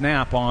bad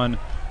snap on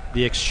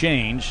the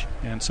exchange,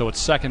 and so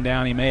it's 2nd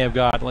down. He may have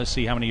got, let's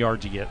see how many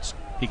yards he gets.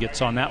 He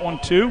gets on that one,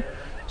 2.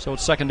 So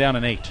it's 2nd down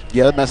and 8.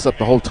 Yeah, that messed up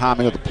the whole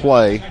timing of the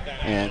play,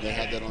 and they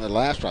had that on their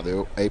last drive. They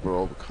were able to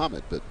overcome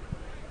it, but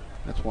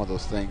that's one of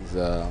those things.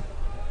 Of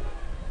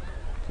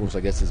course,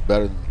 I guess it's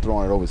better than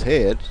throwing it over his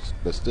head,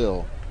 but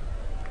still,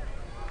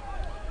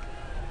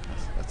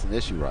 that's an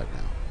issue right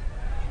now.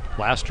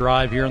 Last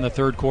drive here in the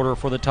third quarter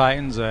for the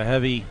Titans, a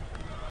heavy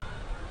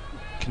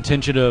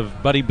contingent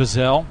of Buddy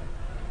Bazell.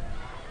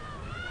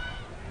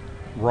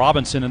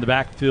 Robinson in the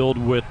backfield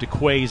with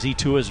DeQuazy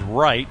to his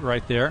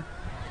right there.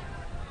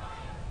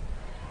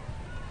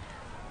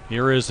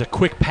 Here is a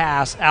quick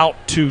pass out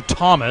to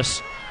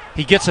Thomas.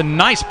 He gets a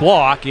nice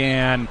block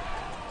and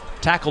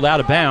tackled out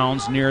of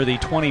bounds near the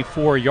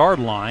 24-yard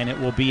line. It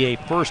will be a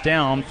first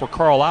down for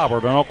Carl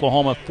Albert, an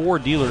Oklahoma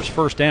Ford dealer's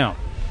first down.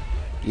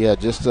 Yeah,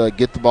 just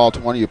get the ball to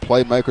one of your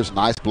playmakers.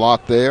 Nice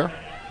block there.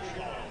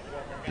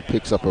 He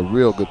picks up a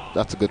real good,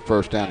 that's a good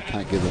first down to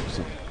kind of give them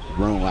some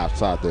room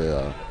outside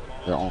their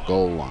own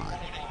goal line.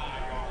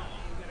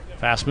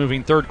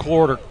 Fast-moving third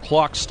quarter,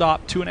 clock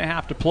stopped,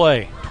 2.5 to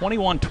play.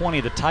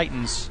 21-20, the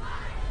Titans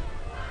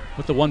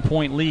with the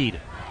 1-point lead.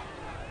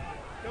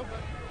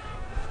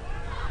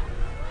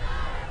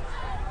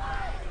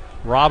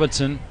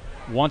 Robinson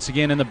once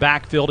again in the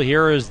backfield.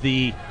 Here is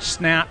the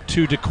snap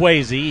to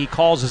DeQuazy. He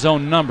calls his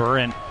own number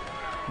and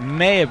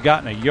may have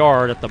gotten a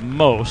yard at the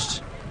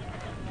most.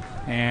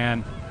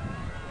 And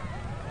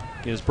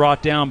is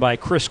brought down by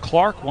Chris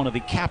Clark, one of the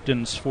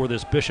captains for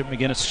this Bishop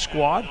McGuinness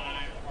squad,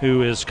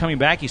 who is coming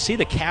back. You see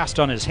the cast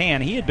on his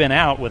hand. He had been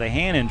out with a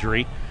hand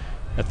injury,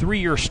 a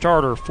 3-year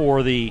starter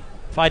for the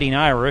Fighting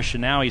Irish,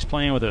 and now he's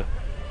playing with a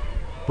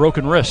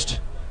broken wrist.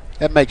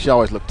 That makes you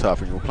always look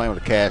tough when you're playing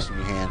with a cast in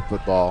your hand,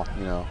 football,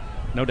 you know.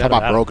 No doubt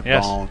about broken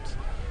yes. bones.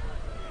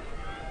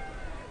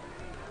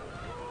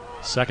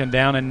 Second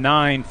down and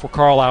 9 for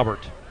Carl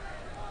Albert.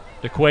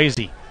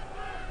 DeQuazy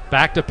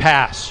back to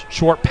pass.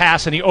 Short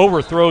pass, and he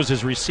overthrows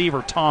his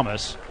receiver,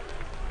 Thomas.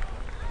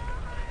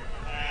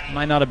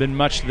 Might not have been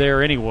much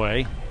there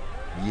anyway.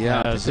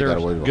 Yeah, as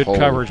there's good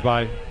coverage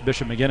by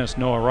Bishop McGuinness,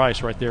 Noah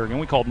Rice right there. Again,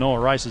 we called Noah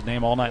Rice's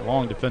name all night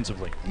long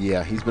defensively.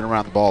 Yeah, he's been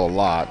around the ball a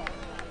lot.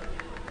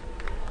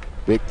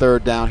 Big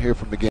third down here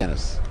for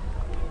McGuinness.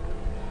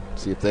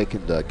 See if they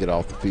can get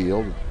off the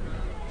field,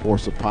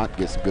 force a punt,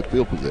 get some good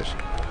field position.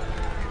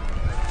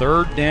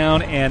 Third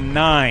down and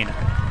 9.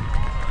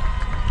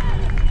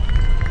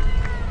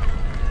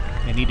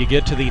 They need to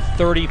get to the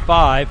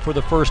 35 for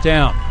the first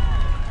down.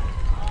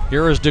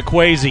 Here is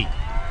DeQuazy.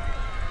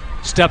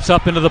 Steps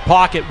up into the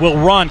pocket, will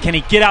run. Can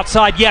he get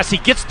outside? Yes, he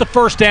gets the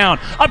first down.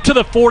 Up to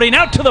the 40, and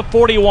out to the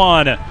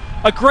 41. A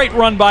great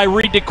run by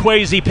Reed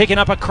DeQuazy, picking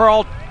up a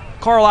Carl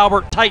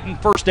Albert Titan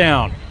first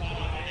down.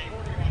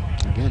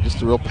 Again,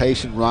 just a real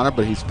patient runner,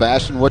 but he's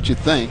faster than what you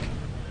think.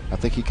 I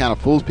think he kind of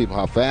fools people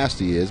how fast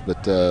he is,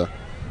 but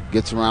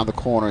gets around the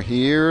corner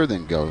here,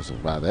 then goes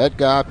by that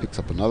guy, picks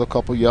up another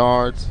couple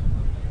yards.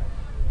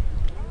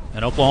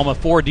 An Oklahoma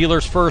Ford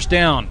dealer's first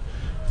down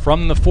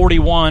from the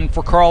 41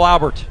 for Carl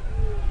Albert.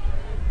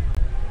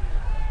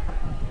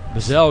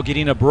 Bazell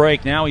getting a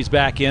break. Now he's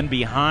back in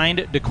behind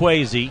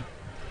DeQuazy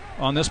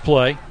on this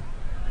play.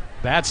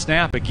 Bad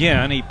snap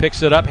again. He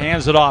picks it up,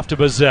 hands it off to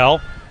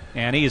Bazell,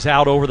 and he's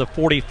out over the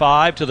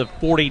 45 to the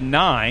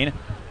 49.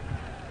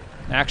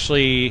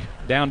 Actually,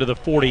 down to the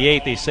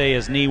 48. They say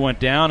his knee went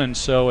down, and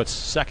so it's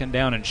second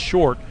down and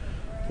short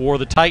for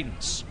the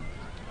Titans.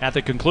 At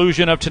the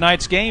conclusion of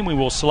tonight's game, we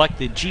will select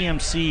the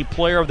GMC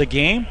player of the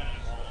game.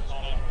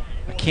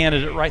 A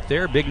candidate right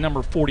there, big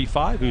number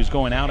 45, who's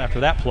going out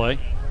after that play.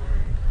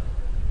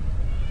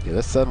 Yeah,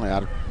 they're suddenly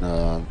out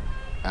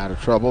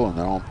of trouble, and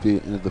they're on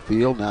into the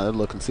field. Now they're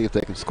looking to see if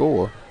they can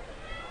score.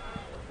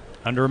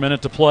 Under a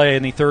minute to play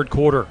in the third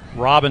quarter.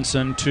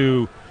 Robinson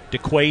to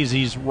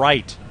DeQuazy's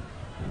right.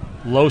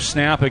 Low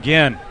snap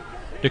again.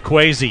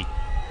 DeQuazy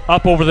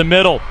up over the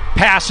middle.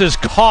 Pass is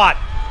caught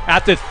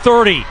at the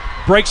 30.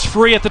 Breaks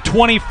free at the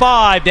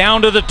 25,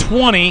 down to the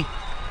 20.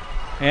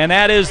 And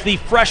that is the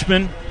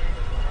freshman.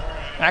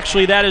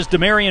 Actually, that is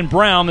Demarion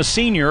Brown, the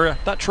senior. I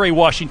thought Trey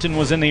Washington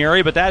was in the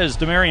area, but that is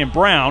Demarion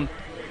Brown.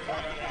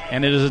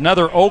 And it is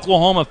another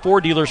Oklahoma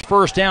Ford dealer's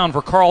first down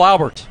for Carl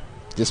Albert.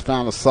 Just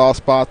found a soft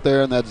spot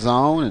there in that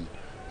zone, and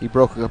he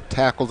broke up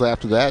tackles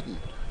after that. And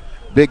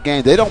big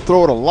game. They don't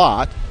throw it a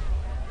lot,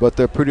 but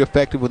they're pretty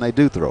effective when they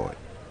do throw it.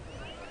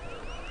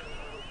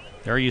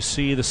 There you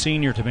see the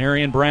senior,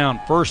 Demarion Brown.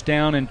 First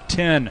down and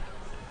 10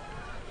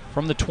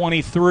 from the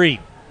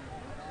 23.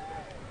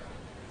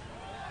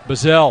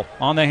 Bazell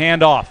on the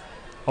handoff.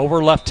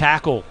 Over left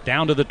tackle,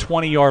 down to the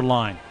 20-yard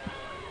line.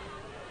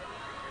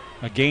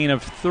 A gain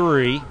of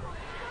 3.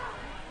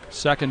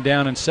 Second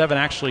down and 7,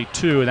 actually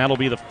 2, and that'll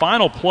be the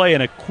final play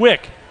in a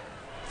quick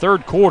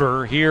third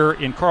quarter here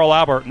in Carl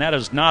Albert, and that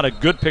is not a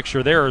good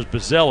picture there as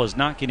Bazell is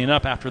not getting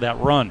up after that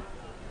run.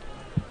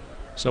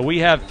 So we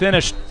have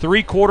finished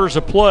 3 quarters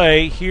of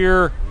play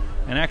here,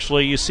 and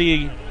actually you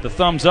see the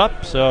thumbs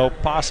up, so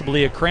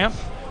possibly a cramp.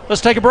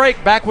 Let's take a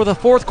break. Back with the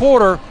fourth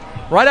quarter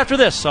right after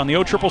this on the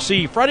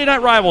OCCC Friday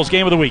Night Rivals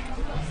Game of the Week.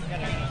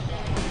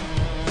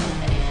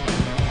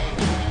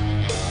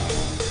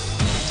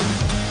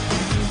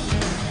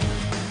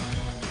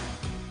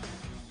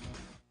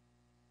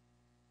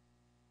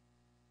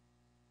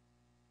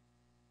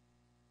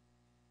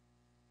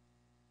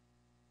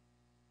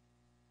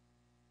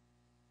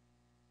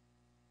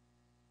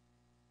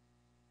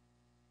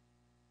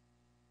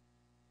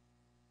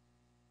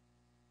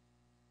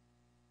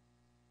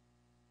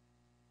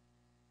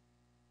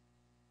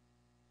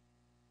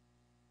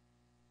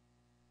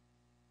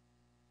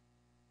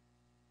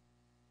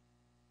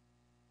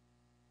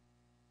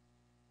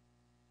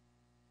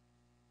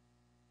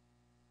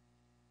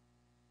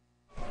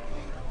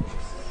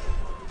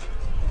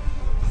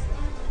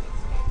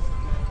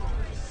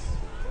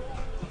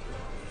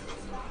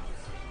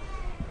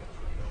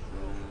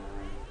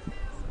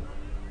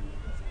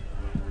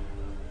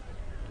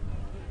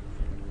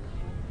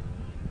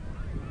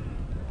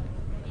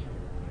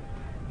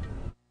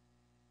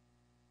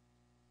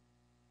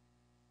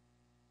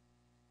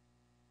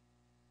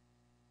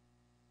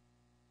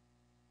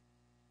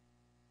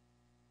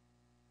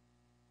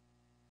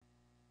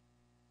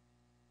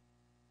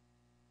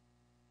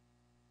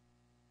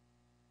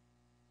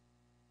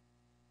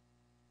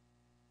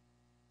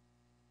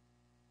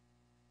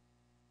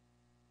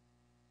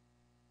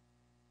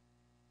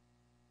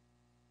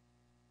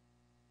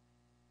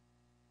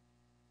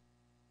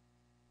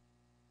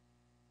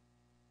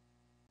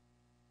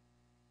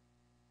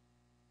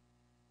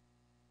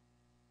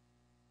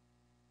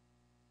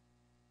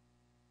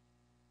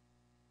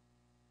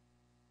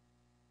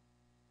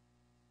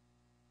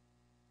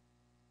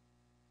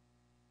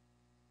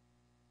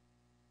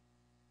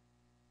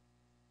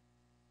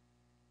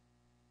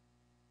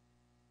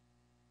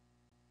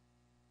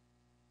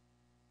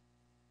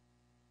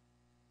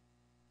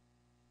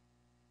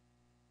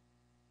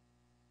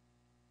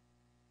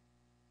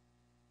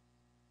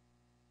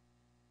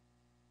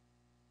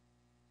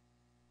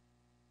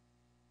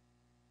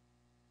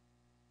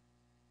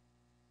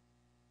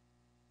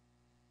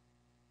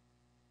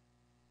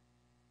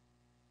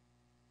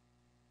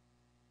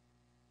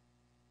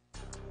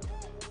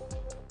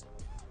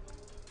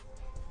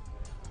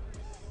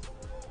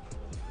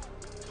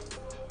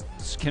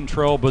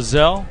 Kentrell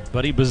Bazell.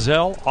 Buddy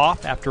Bazell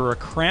off after a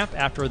cramp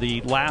after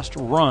the last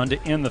run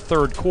to end the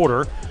third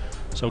quarter.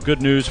 So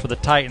good news for the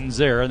Titans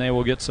there, and they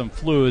will get some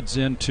fluids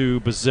into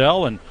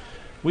Bazell. And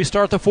we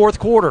start the fourth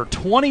quarter.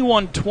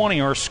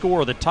 21-20 our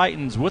score. The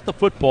Titans with the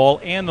football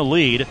and the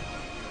lead.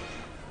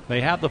 They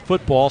have the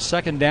football,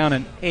 second down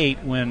and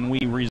 8 when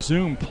we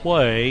resume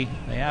play.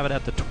 They have it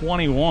at the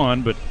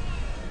 21, but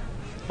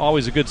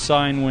always a good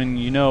sign when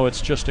you know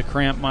it's just a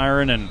cramp,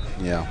 Myron. And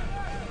yeah,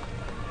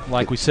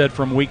 like we said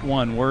from week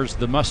 1, where's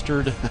the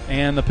mustard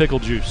and the pickle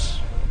juice?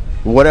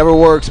 Whatever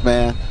works,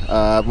 man.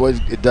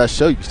 It does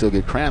show you can still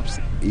get cramps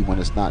even when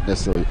it's not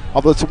necessarily.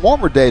 Although it's a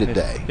warmer day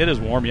today. It is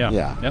warm, yeah.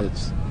 Yeah, yep.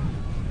 It's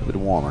a bit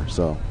warmer.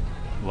 So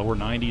lower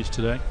 90s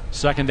today.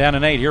 Second down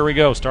and 8. Here we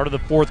go. Start of the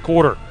fourth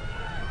quarter.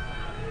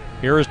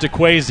 Here is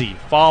DeQuazy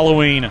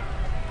following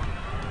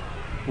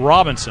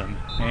Robinson,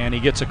 and he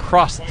gets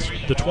across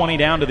the 20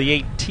 down to the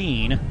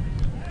 18.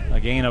 A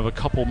gain of a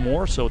couple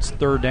more, so it's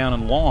third down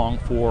and long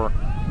for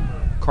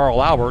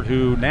Carl Albert,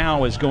 who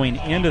now is going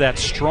into that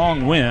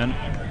strong win.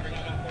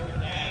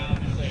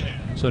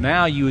 So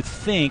now you would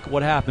think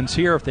what happens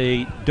here if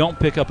they don't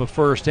pick up a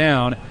first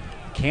down.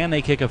 Can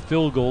they kick a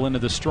field goal into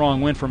the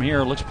strong win from here?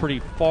 It looks pretty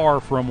far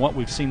from what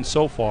we've seen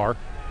so far.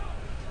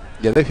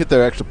 Yeah, they've hit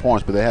their extra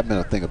points, but they haven't been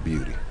a thing of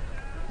beauty.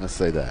 Let's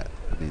say that.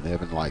 I mean, they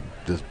haven't like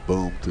just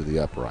boomed through the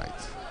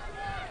uprights.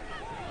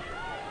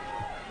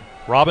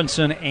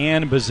 Robinson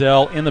and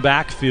Bazell in the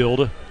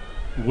backfield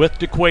with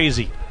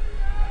DeQuazy.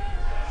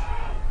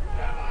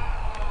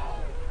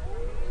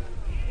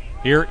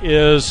 Here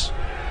is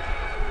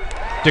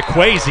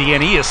DeQuazy,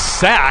 and he is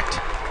sacked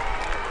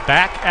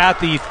back at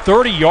the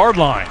 30-yard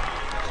line.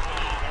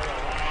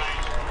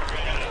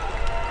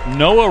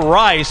 Noah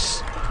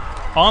Rice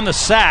on the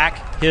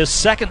sack, his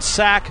second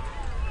sack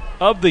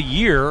of the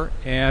year,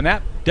 and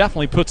that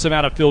definitely puts him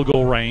out of field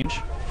goal range.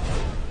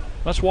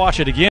 Let's watch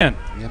it again.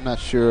 Yeah, I'm not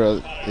sure.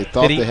 They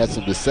thought they had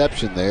some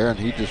deception there, and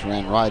he just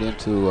ran right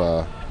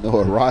into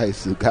Noah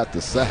Rice, who got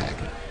the sack.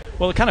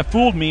 Well, it kind of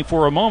fooled me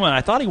for a moment.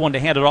 I thought he wanted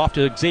to hand it off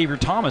to Xavier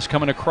Thomas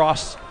coming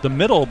across the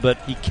middle, but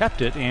he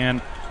kept it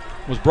and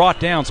was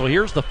brought down. So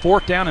here's the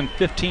fourth down and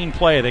 15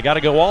 play. They got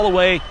to go all the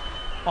way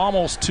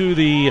almost to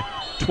the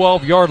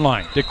 12-yard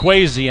line.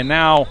 DeQuazy, and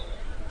now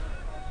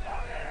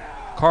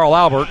Carl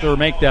Albert, to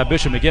make that,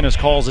 Bishop McGuinness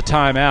calls a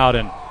timeout,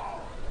 and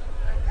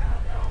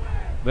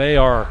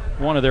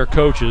one of their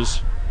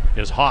coaches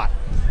is hot.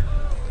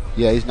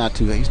 Yeah, he's not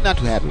too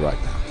happy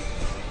right now.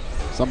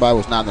 Somebody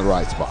was not in the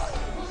right spot.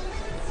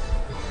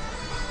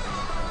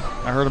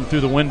 I heard him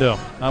through the window.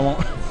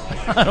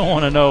 I don't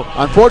want to know.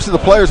 Unfortunately,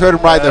 the players heard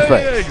him right in their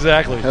face.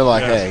 Exactly. They're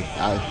like,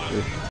 yeah.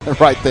 Hey, they're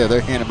right there.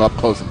 They're handing him up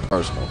close and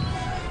personal.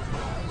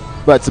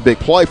 But it's a big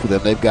play for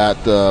them. They've got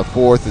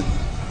fourth and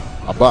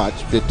a bunch,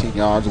 15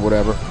 yards or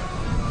whatever.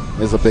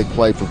 It's a big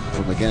play for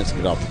McGuinness to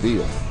get off the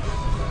field.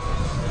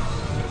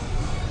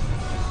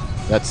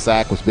 That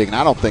sack was big, and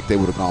I don't think they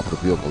would have gone for the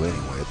field goal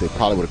anyway. They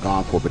probably would have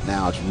gone for it, but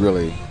now it's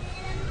really,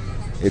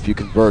 if you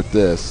convert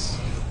this,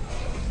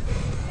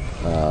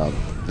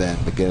 then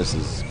McGuinness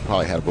has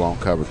probably had a blown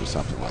coverage or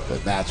something like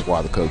that. That's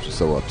why the coach is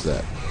so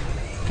upset.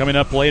 Coming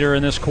up later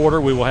in this quarter,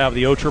 we will have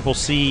the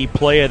OCCC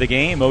play of the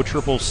game.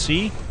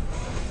 OCCC.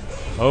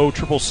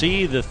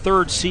 OCCC, the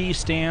third C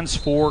stands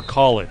for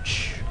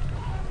college.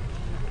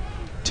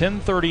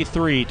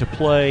 10:33 to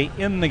play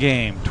in the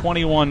game.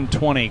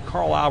 21-20.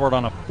 Carl Albert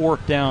on a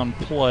fourth down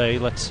play.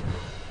 Let's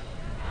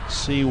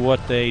see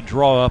what they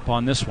draw up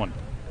on this one.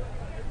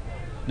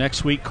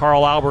 Next week,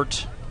 Carl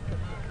Albert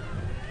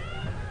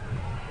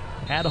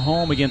at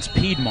home against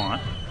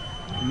Piedmont.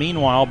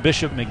 Meanwhile,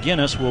 Bishop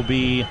McGuinness will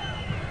be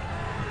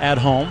at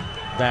home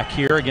back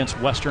here against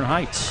Western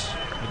Heights,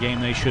 a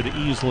game they should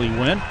easily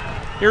win.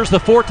 Here's the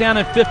fourth down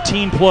and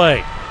 15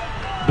 play.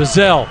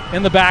 Bazell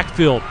in the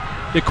backfield.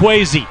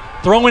 DeQuazy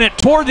throwing it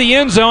toward the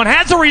end zone.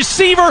 Has a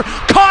receiver.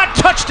 Caught.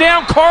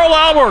 Touchdown, Carl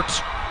Albert.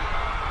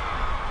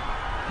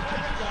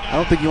 I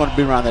don't think you want to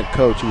be around that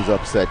coach who was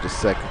upset just a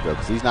second ago,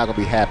 because he's not going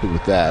to be happy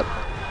with that.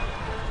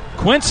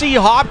 Quincy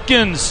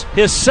Hopkins,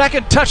 his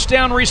second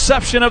touchdown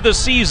reception of the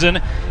season,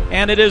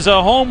 and it is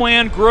a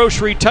Homeland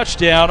Grocery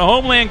touchdown.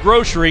 Homeland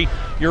Grocery,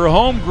 your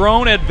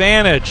homegrown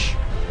advantage.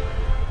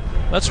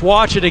 Let's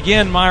watch it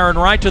again, Myron,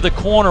 right to the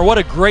corner. What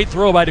a great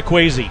throw by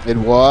DeQuazy. It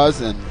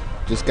was, and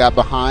just got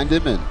behind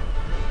him and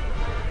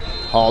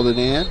hauled it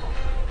in.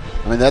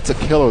 I mean, that's a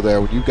killer there.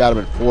 When you've got him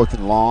in fourth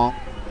and long,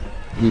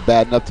 you'd be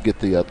bad enough to get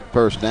the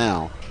first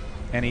down.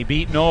 And he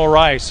beat Noah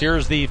Rice.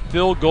 Here's the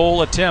field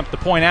goal attempt, the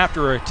point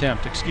after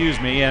attempt,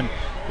 and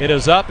it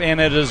is up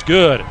and it is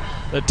good.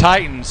 The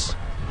Titans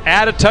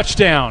add a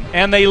touchdown,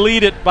 and they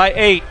lead it by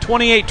 8,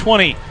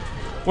 28-20.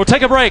 We'll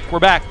take a break. We're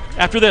back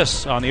after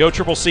this on the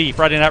OCCC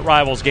Friday Night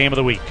Rivals Game of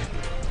the Week.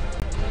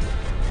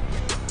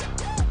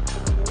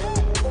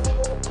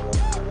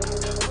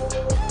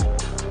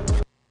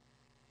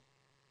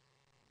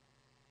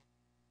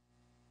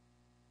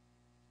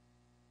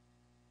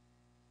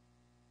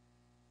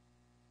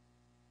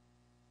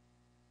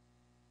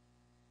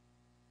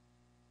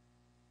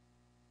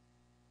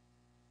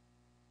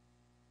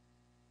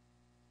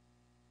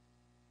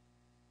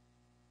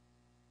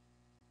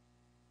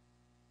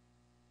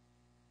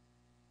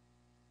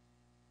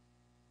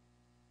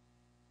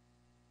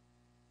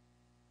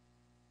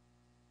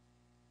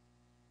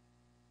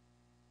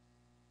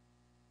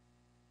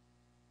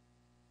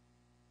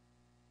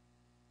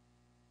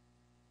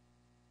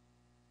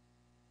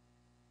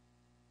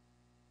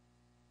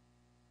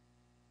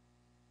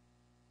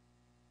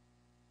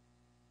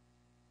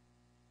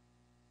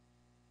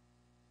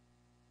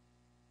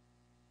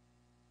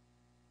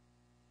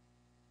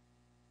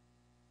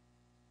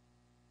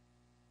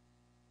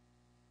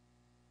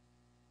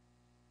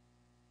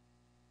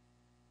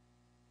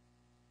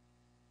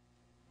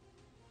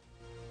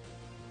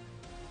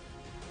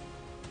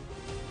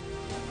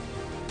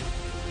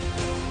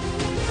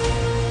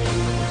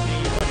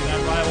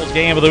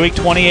 game of the week,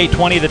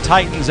 28-20. The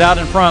Titans out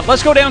in front.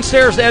 Let's go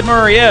downstairs to Ed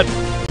Murray. Ed.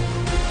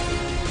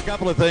 A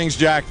couple of things,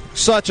 Jack.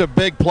 Such a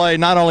big play,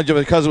 not only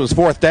because it was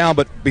fourth down,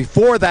 but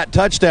before that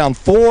touchdown,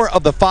 4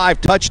 of the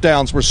 5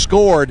 touchdowns were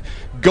scored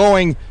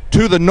going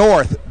to the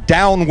north,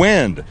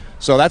 downwind.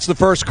 So that's the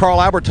first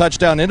Carl Albert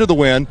touchdown into the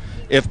wind.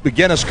 If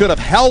McGuinness could have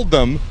held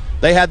them,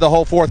 they had the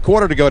whole fourth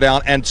quarter to go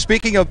down. And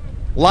speaking of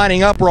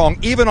lining up wrong,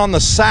 even on the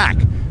sack,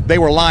 they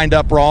were lined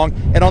up wrong.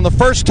 And on the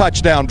first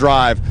touchdown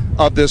drive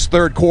of this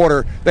third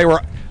quarter, they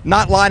were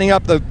not lining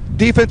up. The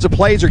defensive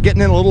plays are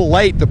getting in a little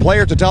late. The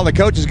players are telling the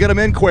coaches, get them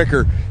in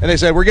quicker. And they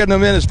said, we're getting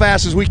them in as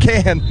fast as we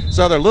can.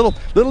 So there's a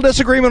little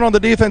disagreement on the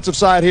defensive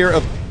side here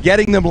of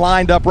getting them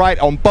lined up right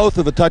on both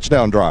of the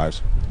touchdown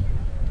drives.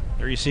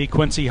 There you see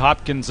Quincy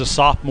Hopkins, a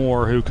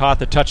sophomore, who caught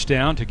the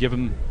touchdown to give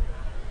him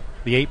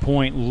the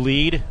 8-point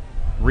lead.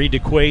 Reed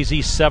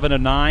DeQuazy, 7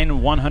 of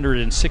 9,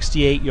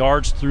 168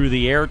 yards through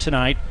the air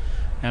tonight,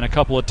 and a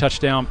couple of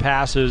touchdown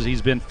passes.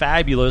 He's been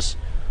fabulous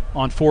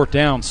on fourth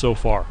down so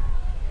far.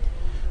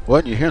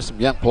 Well, you hear some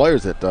young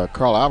players at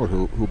Carl Albert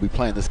who'll be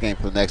playing this game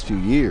for the next few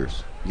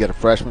years. You got a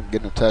freshman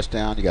getting a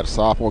touchdown. You got a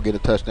sophomore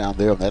getting a touchdown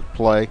there on that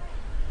play.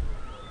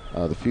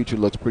 The future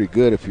looks pretty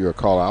good if you're a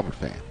Carl Albert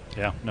fan.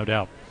 Yeah, no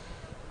doubt.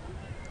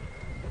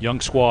 Young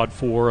squad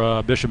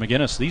for Bishop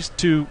McGuinness. These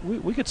two,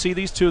 we could see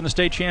these two in the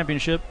state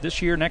championship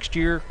this year, next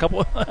year,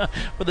 couple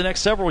for the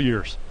next several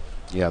years.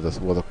 Yeah,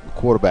 the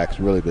quarterback's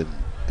really been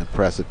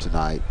impressive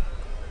tonight.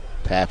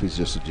 Taffy's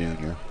just a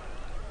junior.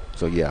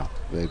 So, yeah,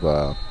 they've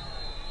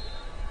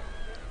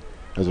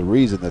there's a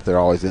reason that they're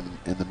always in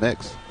the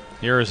mix.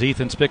 Here is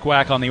Ethan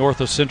Spickwack on the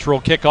Ortho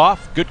Central kickoff.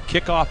 Good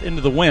kickoff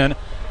into the win.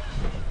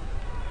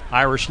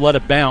 Irish let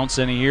it bounce,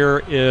 and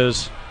here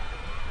is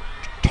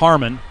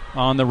Tarman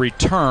on the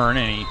return,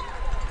 and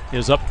he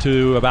is up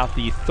to about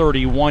the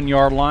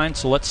 31-yard line.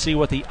 So let's see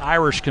what the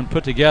Irish can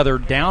put together.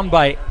 Down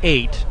by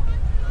 8.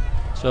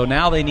 So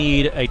now they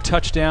need a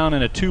touchdown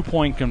and a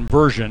 2-point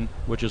conversion,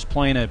 which is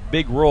playing a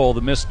big role.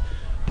 The missed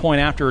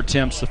point after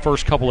attempts, the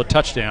first couple of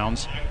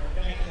touchdowns.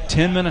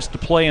 10 minutes to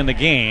play in the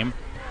game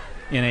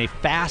in a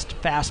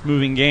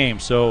fast-moving game.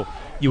 So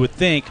you would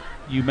think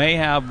you may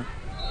have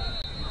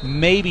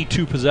maybe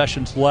 2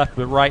 possessions left,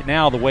 but right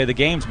now, the way the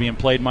game's being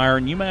played,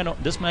 Myron,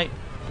 this might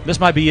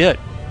be it.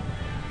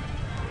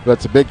 But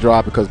it's a big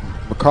drive because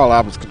Carl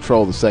Albert's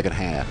controlled the second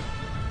half.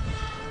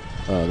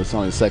 This is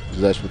only the second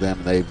possession for them,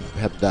 and they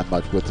haven't done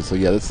much with it. So,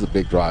 yeah, this is a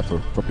big drive for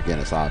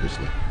McGuinness,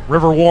 obviously.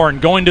 River Warren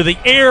going to the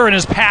air, and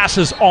his pass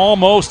is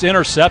almost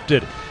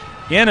intercepted.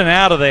 In and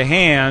out of the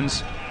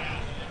hands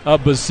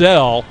of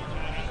Bazell.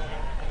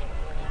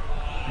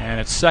 And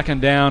it's 2nd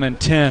down and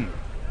 10.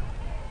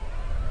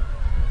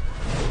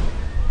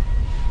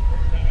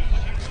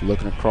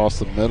 Looking across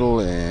the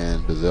middle,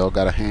 and Bazell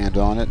got a hand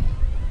on it.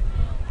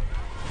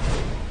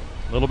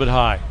 A little bit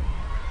high.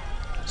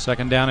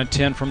 2nd down and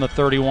 10 from the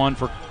 31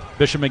 for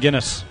Bishop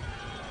McGuinness.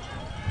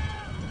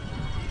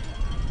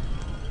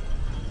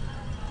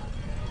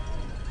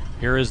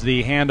 Here is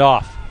the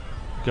handoff.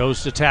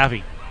 Goes to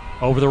Taffy.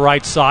 Over the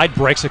right side,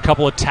 breaks a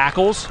couple of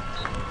tackles.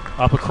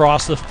 Up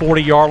across the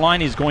 40-yard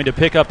line, he's going to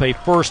pick up a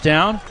first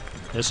down.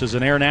 This is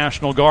an Air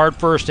National Guard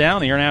first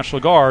down. The Air National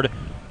Guard,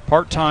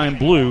 part-time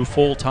blue,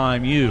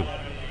 full-time U.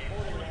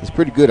 It's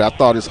pretty good. I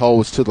thought his hole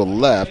was to the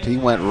left. He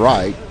went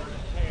right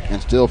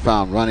and still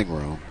found running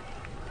room.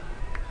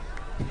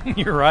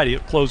 You're right. He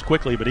closed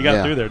quickly, but he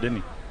got through there, didn't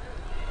he?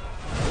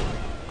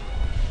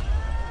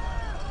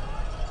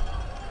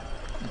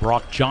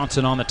 Brock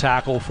Johnson on the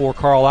tackle for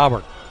Carl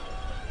Albert.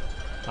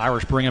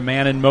 Irish bring a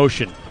man in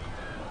motion.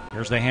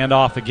 Here's the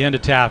handoff again to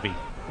Taffy.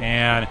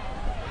 And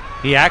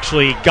he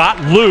actually got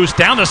loose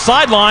down the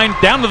sideline,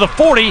 down to the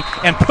 40,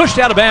 and pushed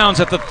out of bounds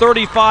at the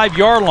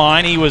 35-yard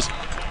line. He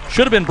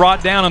should have been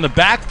brought down in the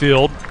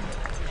backfield,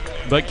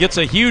 but gets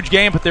a huge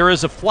gain, but there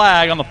is a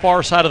flag on the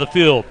far side of the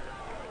field.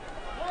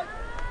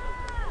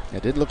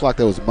 It didn't look like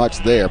there was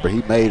much there, but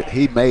he made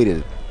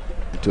it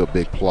into a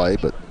big play,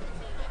 but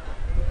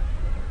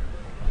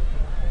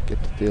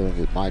get the feeling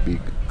it might be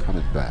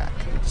coming back.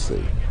 Let's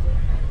see.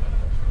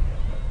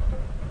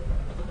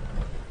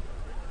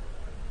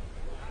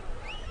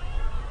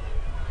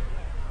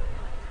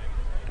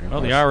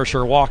 Well, the Irish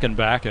are walking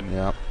back,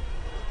 and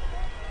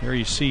here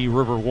you see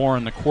River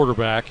Warren, the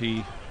quarterback.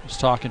 He was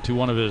talking to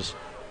one of his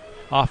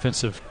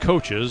offensive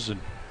coaches. And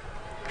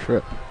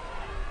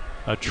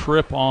a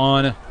trip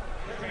on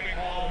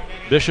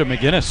Bishop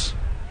McGuinness.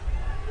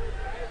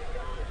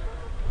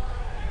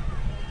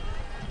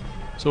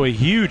 So a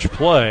huge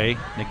play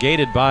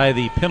negated by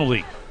the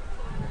penalty.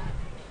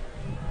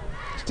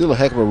 Still a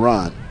heck of a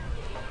run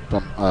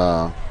from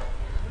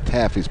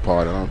Taffy's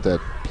part. I don't know if that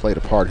played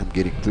a part in him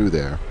getting through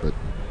there, but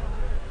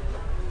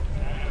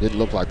didn't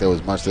look like there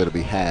was much there to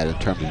be had in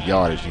terms of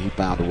yardage. He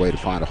found a way to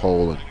find a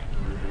hole and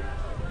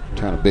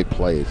turn a big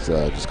play. It's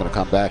just going to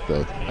come back,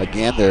 though.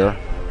 Again, they're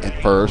in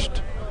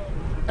first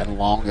and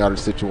long yardage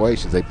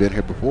situations. They've been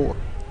here before.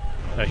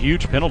 A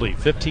huge penalty,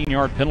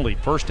 15-yard penalty,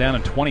 1st down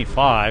and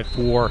 25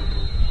 for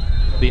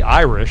the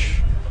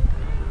Irish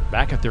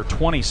back at their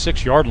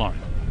 26-yard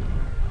line.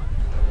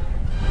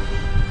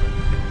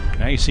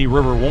 Now you see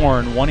River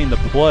Warren wanting the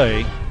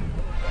play.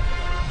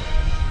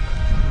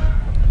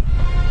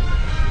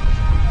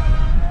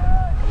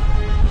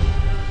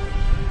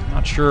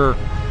 Not sure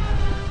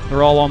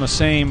they're all on the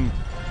same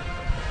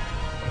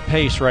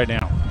pace right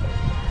now.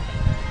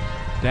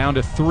 Down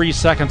to 3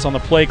 seconds on the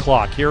play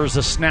clock. Here's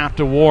the snap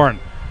to Warren.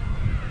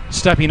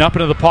 Stepping up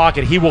into the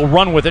pocket. He will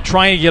run with it,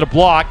 trying to get a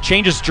block.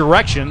 Changes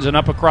directions and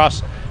up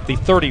across the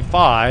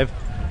 35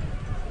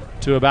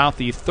 to about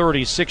the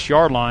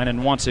 36-yard line.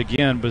 And once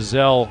again,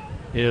 Bazell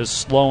is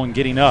slow in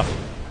getting up.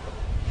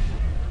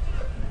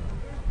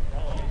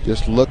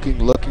 Just looking.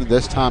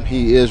 This time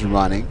he is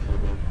running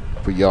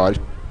for yards.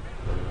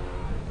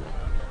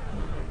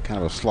 Kind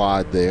of a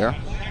slide there.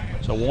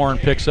 So Warren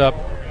picks up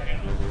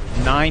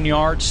 9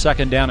 yards,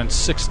 second down and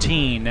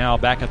 16. Now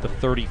back at the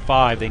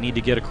 35. They need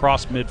to get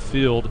across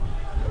midfield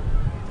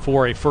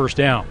for a first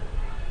down.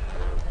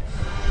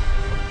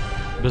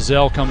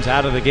 Bazell comes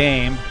out of the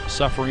game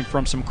suffering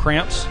from some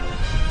cramps.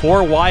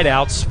 4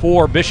 wideouts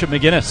for Bishop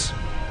McGuinness.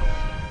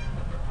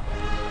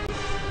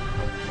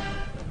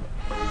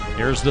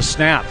 Here's the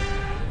snap.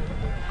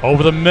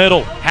 Over the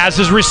middle. Has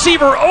his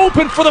receiver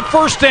open for the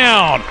first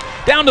down.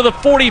 Down to the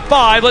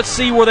 45. Let's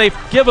see where they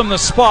give him the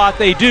spot.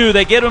 They do.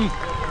 They give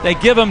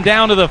him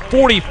down to the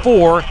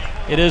 44.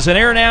 It is an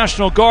Air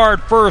National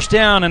Guard first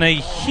down and a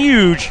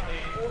huge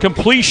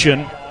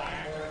completion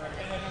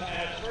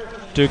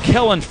to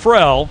Kellen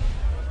Frell.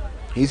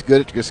 He's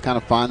good at just kind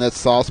of find that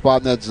soft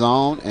spot in that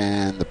zone,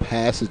 and the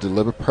pass is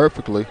delivered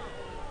perfectly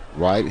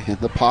right in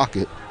the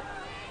pocket.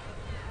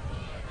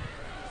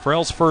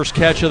 Frell's first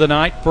catch of the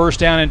night. First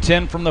down and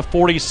 10 from the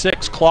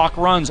 46. Clock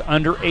runs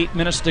under 8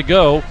 minutes to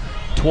go.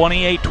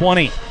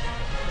 28-20.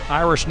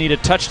 Irish need a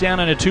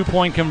touchdown and a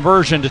 2-point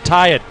conversion to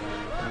tie it.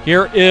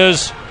 Here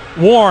is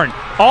Warren.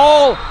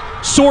 All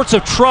sorts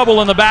of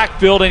trouble in the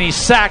backfield, and he's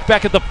sacked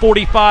back at the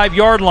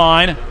 45-yard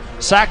line.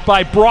 Sacked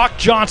by Brock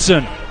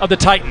Johnson of the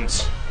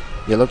Titans.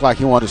 It looked like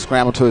he wanted to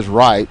scramble to his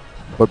right,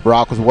 but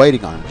Brock was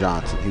waiting on him,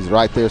 Johnson. He's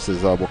right there,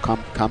 says, well,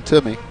 come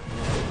to me.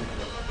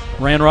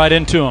 Ran right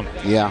into him.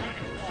 Yeah.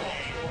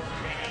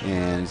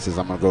 And he says,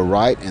 I'm going to go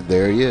right, and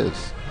there he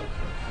is.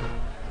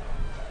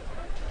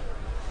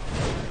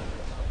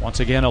 Once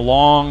again, a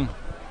long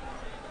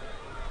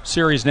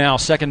series now.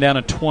 Second down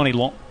and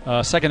 20.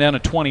 Second down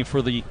and 20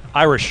 for the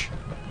Irish.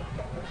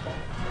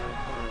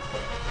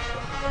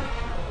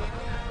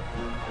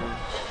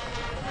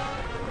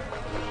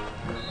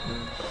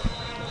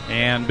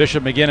 And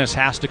Bishop McGuinness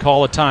has to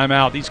call a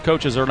timeout. These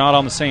coaches are not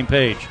on the same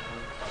page.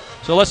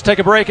 So let's take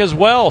a break as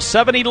well.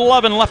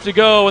 7:11 left to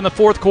go in the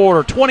fourth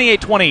quarter.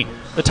 28-20,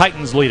 the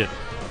Titans lead it.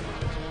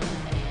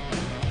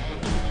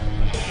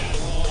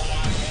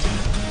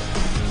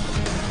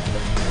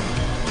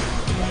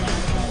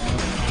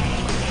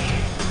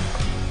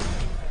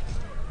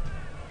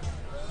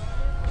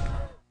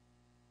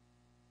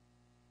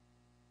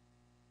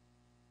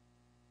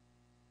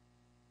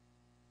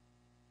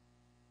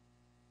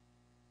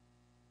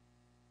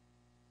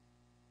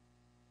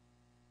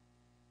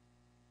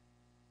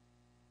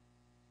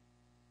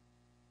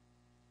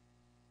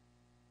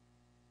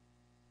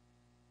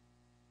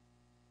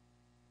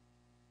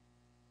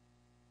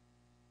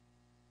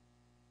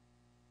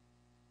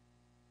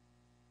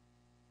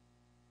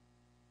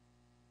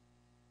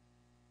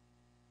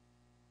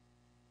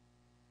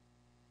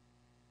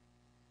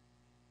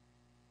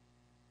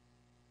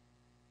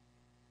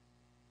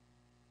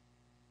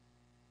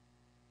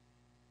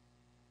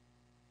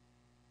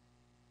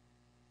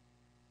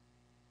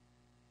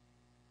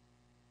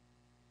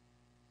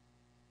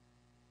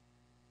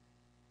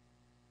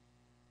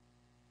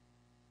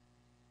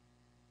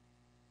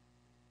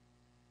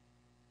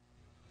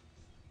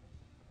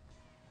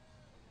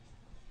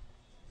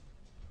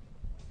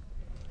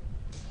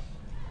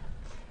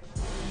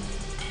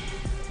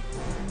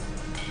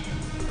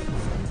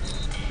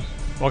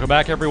 Welcome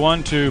back,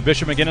 everyone, to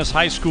Bishop McGuinness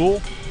High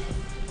School.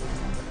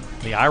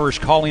 The Irish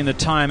calling the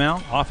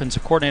timeout.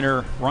 Offensive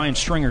coordinator Ryan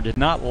Stringer did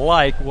not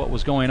like what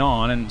was going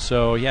on, and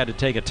so he had to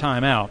take a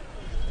timeout.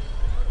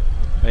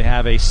 They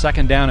have a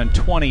second down and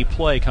 20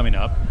 play coming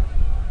up.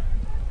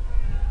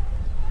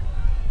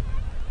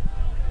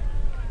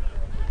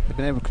 They've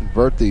been able to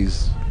convert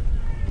these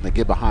when they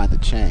get behind the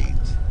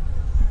chains.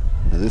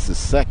 Now this is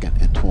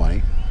second and 20.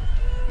 Again,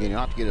 you don't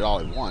have to get it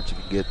all at once. You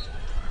can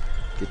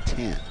get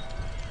 10.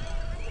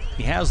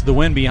 He has the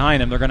wind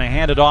behind him. They're going to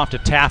hand it off to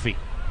Taffy,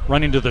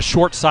 running to the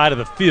short side of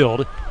the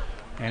field,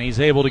 and he's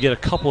able to get a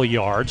couple of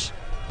yards,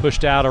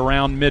 pushed out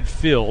around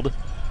midfield.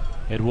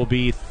 It will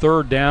be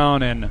third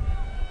down and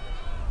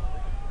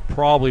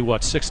probably,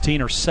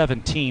 16 or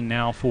 17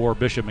 now for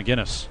Bishop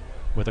McGuinness,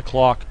 with the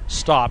clock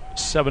stopped,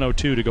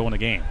 7:02 to go in the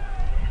game.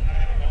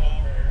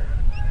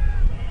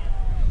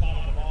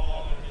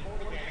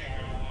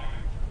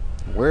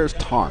 Where's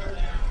Tarman?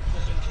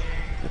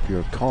 If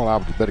you're Carl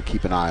Albert, you better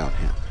keep an eye on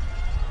him.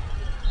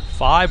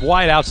 5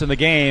 wideouts in the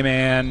game,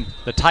 and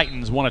the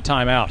Titans want a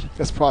timeout.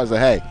 That's probably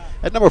hey,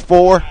 at number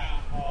 4,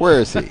 where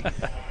is he?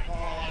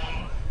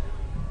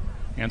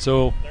 And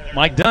so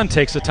Mike Dunn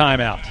takes a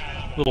timeout.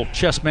 Little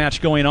chess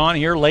match going on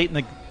here late in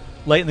the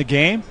late in the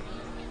game.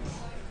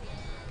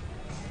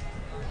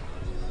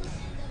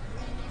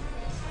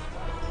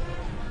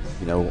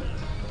 You know,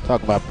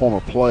 talking about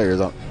former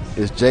players,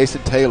 is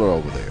Jason Taylor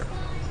over there,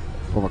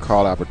 former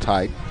Carl Albert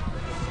Titan,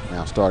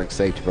 now starting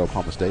safety for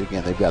Oklahoma State.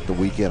 Again, they've got the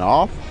weekend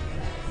off.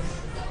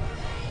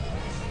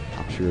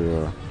 I'm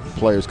sure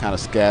players kind of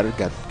scattered,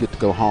 get to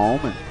go home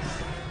and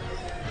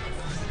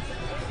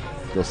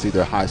go see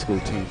their high school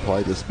team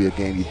play. This will be a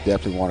game you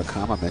definitely want to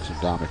come. I mentioned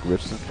Dominic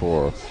Richardson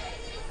for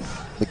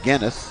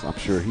McGuinness. I'm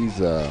sure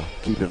he's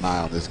keeping an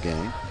eye on this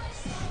game.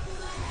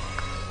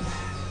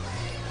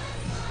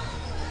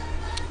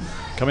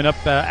 Coming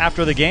up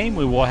after the game,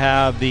 we will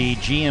have the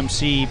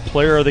GMC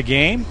Player of the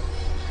Game.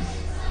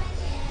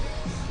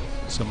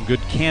 Some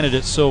good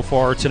candidates so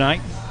far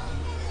tonight.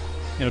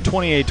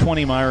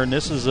 28-20, Myron.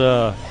 This is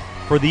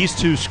for these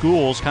two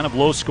schools kind of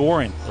low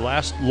scoring. The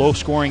last low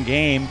scoring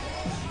game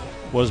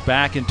was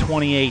back in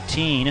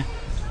 2018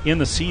 in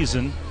the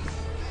season,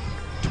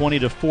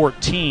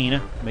 20-14.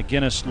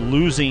 McGuinness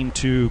losing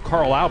to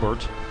Carl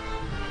Albert.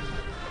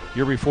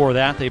 Year before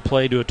that, they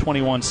played to a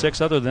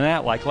 21-6. Other than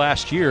that, like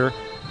last year,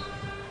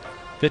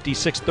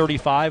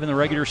 56-35 in the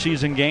regular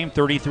season game,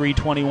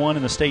 33-21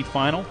 in the state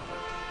final.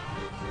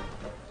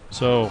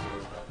 So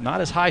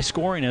not as high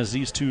scoring as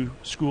these two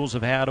schools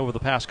have had over the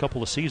past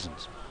couple of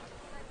seasons.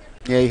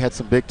 Yeah, he had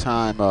some big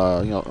time,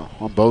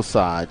 on both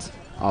sides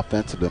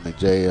offensively. I mean,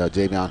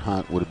 Javion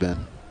Hunt would have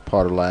been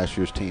part of last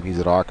year's team. He's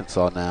at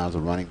Arkansas now as a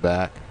running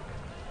back.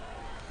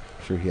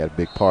 I'm sure he had a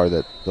big part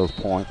of those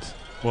points.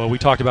 Well, we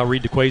talked about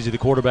Reed DeQuasie, the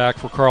quarterback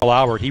for Carl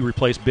Albert. He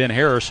replaced Ben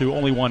Harris, who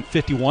only won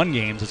 51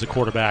 games as a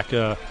quarterback. He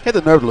had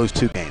the nerve to lose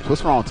 2 games.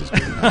 What's wrong with this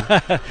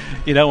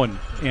game?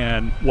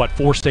 and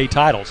 4 state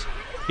titles.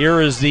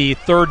 Here is the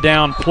third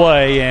down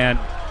play, and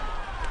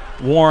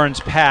Warren's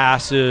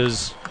pass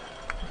is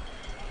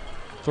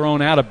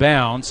thrown out of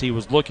bounds. He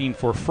was looking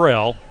for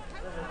Frell,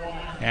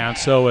 and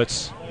so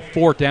it's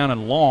 4th down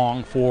and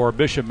long for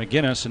Bishop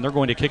McGuinness, and they're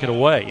going to kick it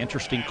away.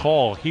 Interesting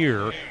call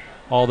here,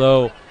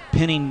 although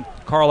pinning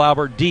Carl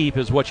Albert deep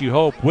is what you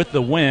hope with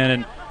the win,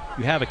 and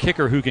you have a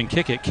kicker who can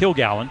kick it,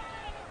 Kilgallen,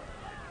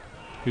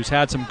 who's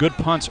had some good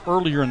punts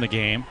earlier in the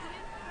game.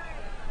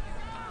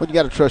 But you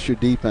got to trust your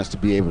defense to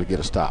be able to get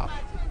a stop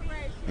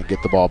and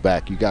get the ball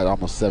back. You got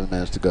almost 7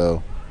 minutes to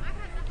go.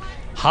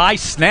 High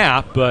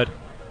snap, but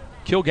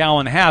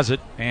Kilgallen has it,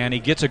 and he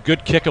gets a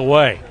good kick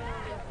away.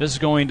 This is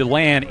going to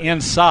land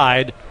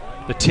inside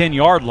the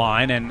 10-yard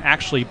line and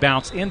actually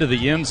bounce into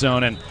the end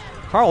zone, and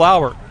Carl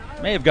Albert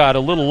may have got a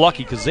little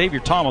lucky because Xavier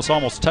Thomas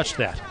almost touched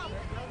that.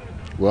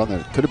 Well,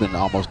 it could have been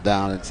almost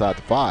down inside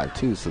the 5,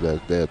 too, so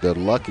they're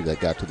lucky that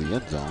got to the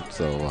end zone.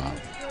 So,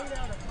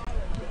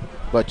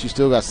 but you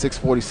still got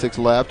 6:46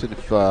 left, and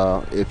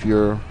if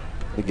you're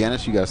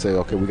McGuinness, you got to say,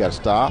 okay, we got to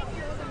stop,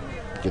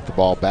 get the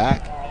ball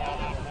back.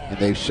 And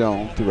they've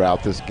shown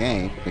throughout this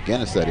game,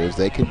 McGuinness that is,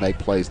 they can make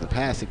plays in the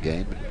passing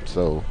game.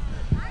 So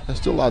there's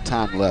still a lot of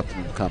time left for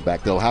them to come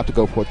back. They'll have to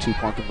go for a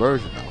 2-point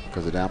conversion, though,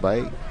 because they're down by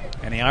 8.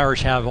 And the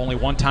Irish have only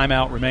 1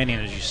 timeout remaining.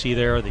 As you see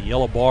there, the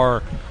yellow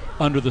bar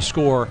under the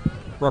score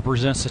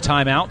represents the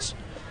timeouts.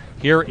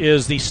 Here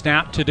is the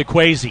snap to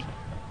DeQuasie.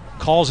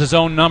 Calls his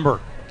own number.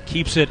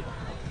 Keeps it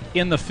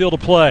in the field of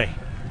play.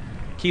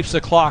 Keeps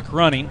the clock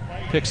running.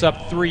 Picks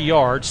up 3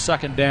 yards.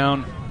 2nd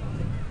down.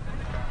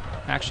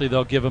 Actually,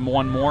 they'll give him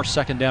 1 more.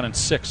 2nd down and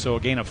 6, so a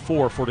gain of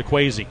 4 for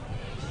DeQuasie.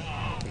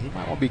 He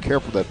might want to be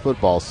careful of that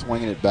football,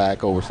 swinging it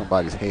back over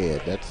somebody's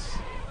head.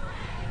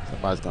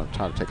 Somebody's going to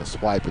try to take a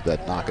swipe at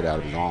that, knock it out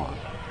of his arm.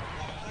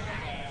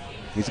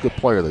 He's a good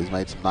player, though. He's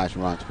made some nice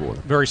runs for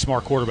them. Very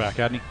smart quarterback,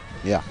 hasn't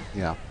he?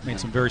 Yeah. Made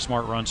some very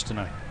smart runs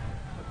tonight.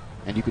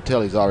 And you could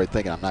tell he's already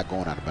thinking, I'm not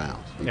going out of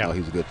bounds. You know, he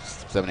was a good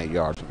 7-8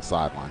 yards from the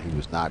sideline. He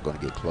was not going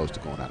to get close to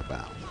going out of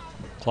bounds.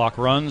 Clock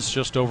runs,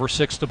 just over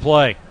 6 to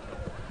play.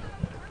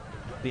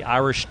 The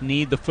Irish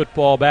need the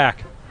football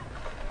back.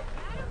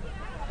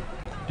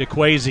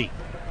 DeQuasie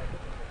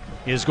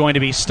is going to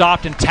be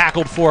stopped and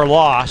tackled for a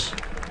loss,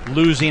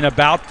 losing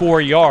about 4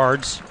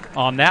 yards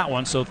on that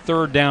one, so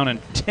 3rd down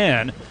and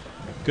 10.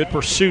 Good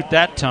pursuit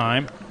that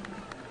time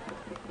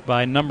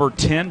by number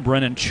 10,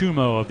 Brennan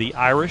Chumo of the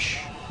Irish.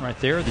 Right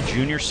there, the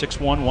junior,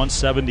 6'1",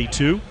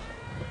 172.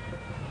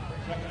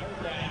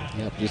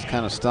 Yep, just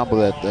kind of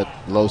stumbled at that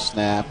low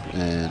snap,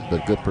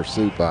 but good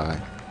pursuit by.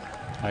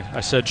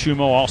 I said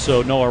Chumo,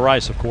 also Noah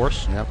Rice, of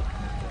course. Yep,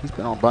 he's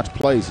been on a bunch of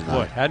plays tonight.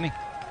 Boy, hadn't he?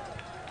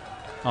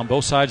 On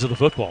both sides of the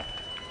football.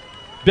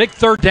 Big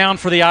 3rd down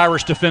for the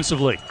Irish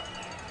defensively.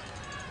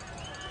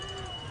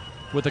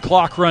 With the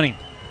clock running.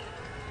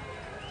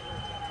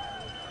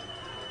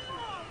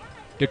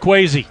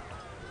 DeQuasie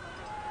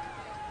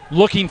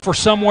looking for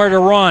somewhere to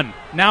run.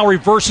 Now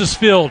reverses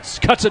fields.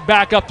 Cuts it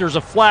back up. There's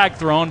a flag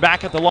thrown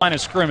back at the line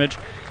of scrimmage.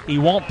 He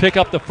won't pick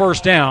up the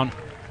 1st down.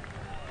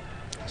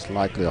 It's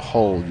likely a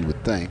hold, you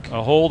would think.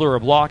 A hold or a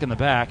block in the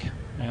back.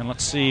 And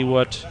let's see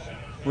what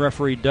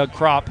referee Doug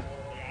Kropp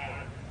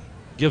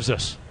gives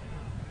us.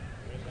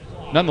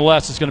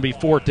 Nonetheless, it's going to be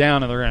 4th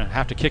down, and they're going to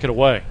have to kick it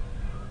away.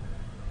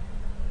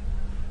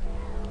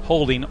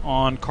 Holding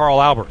on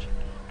Carl Albert.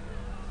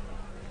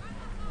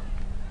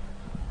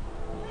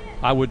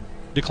 I would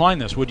decline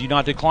this. Would you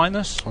not decline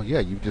this? Oh yeah,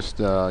 you just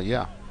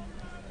yeah.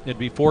 It'd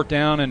be fourth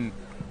down and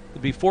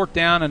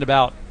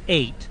about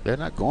 8. They're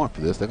not going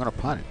for this. They're going to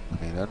punt it.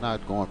 I mean, they're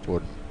not going for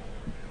it.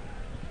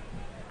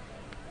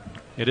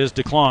 It is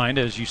declined,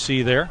 as you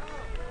see there.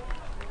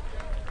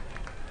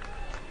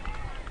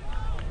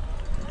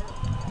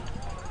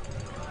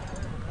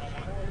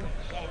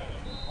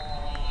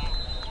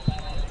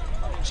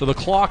 So the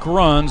clock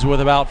runs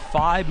with about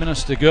 5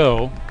 minutes to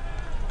go.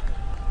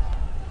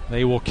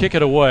 They will kick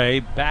it away,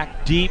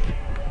 back deep.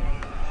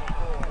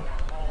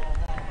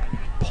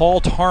 Paul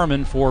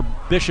Tarman for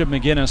Bishop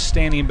McGuinness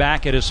standing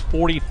back at his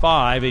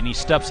 45, and he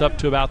steps up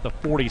to about the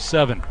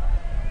 47.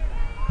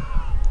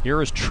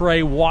 Here is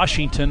Trey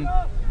Washington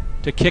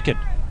to kick it.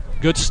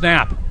 Good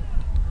snap.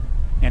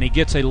 And he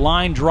gets a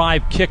line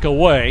drive kick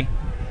away.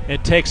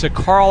 It takes a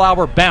Carl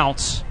Albert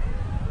bounce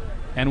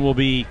and will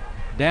be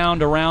down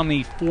to around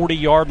the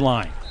 40-yard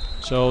line.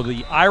 So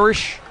the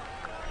Irish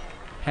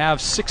have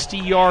 60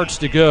 yards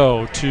to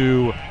go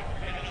to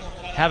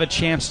have a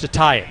chance to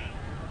tie it.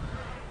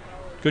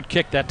 Good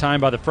kick that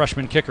time by the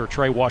freshman kicker,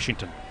 Trey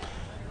Washington.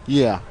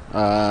 Yeah,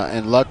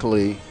 and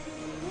luckily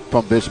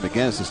from Bishop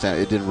McGuinness' stand,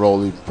 it didn't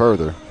roll even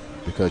further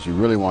because you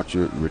really want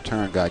your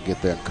return guy to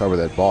get there and cover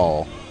that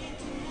ball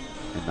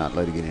and not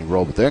let it get any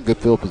roll. But they're in good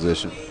field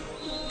position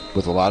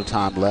with a lot of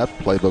time left.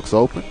 Playbook's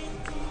open.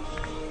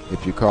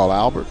 If you're Carl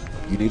Albert,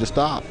 you need to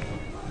stop.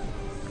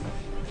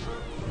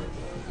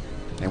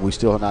 And we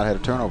still have not had a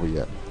turnover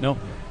yet. No.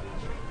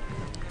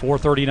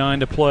 4:39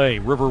 to play.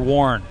 River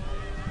Warren.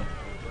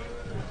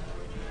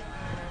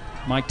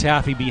 Mike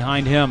Taffy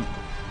behind him.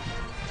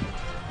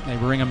 They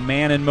bring a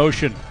man in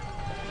motion.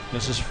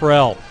 This is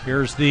Frell.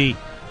 Here's the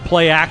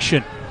play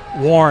action.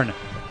 Warren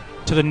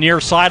to the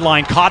near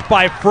sideline. Caught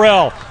by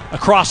Frell.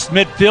 Across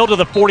midfield to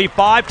the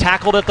 45.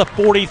 Tackled at the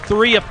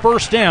 43. A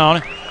first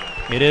down.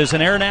 It is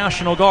an Air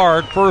National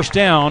Guard first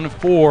down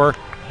for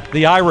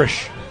the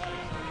Irish.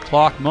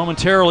 Clock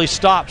momentarily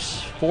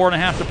stops.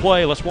 4.5 to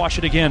play. Let's watch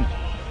it again.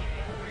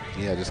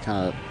 Yeah, just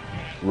kind of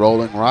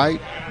rolling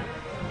right.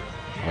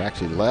 Or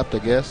actually left, I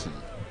guess. And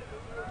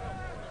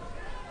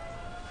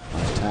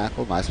nice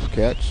tackle, nice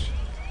catch.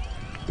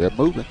 They're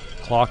moving.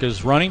 Clock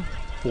is running.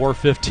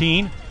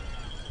 4:15.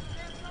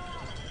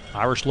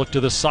 Irish look to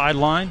the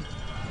sideline.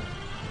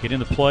 Get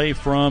into play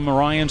from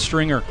Ryan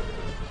Stringer.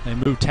 They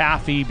move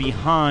Taffy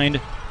behind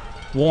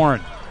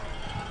Warren.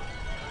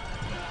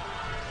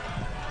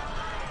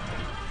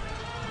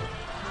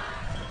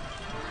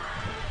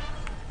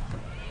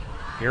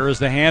 Here is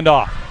the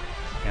handoff.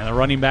 And the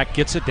running back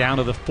gets it down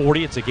to the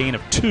 40. It's a gain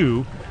of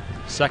 2.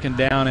 Second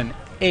down and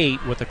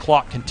 8 with the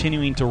clock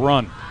continuing to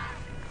run.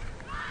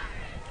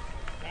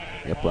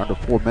 Yep, we're under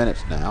 4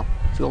 minutes now.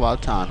 Still a lot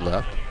of time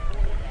left.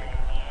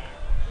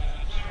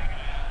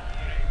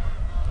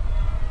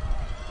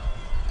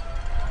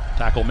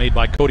 Tackle made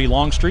by Cody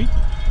Longstreet.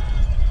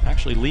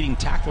 Actually leading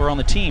tackler on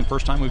the team.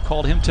 First time we've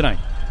called him tonight.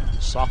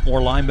 Sophomore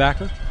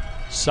linebacker.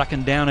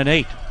 Second down and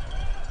 8.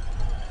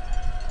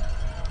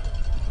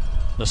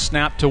 The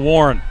snap to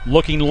Warren,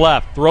 looking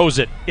left, throws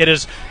it. It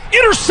is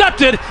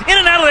intercepted in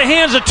and out of the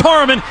hands of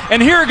Tarman, and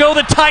here go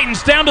the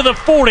Titans down to the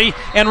 40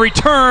 and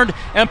returned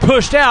and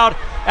pushed out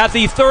at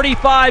the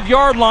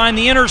 35-yard line.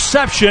 The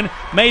interception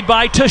made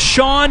by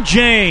Tashawn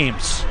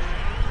James.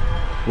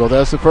 Well,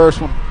 that's the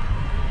first one.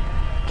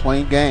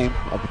 Clean game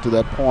up to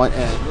that point,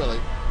 and really,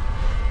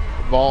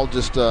 the ball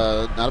just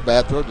not a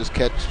bad throw, just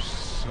catch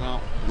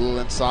a little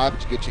inside,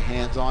 but you get your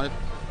hands on it.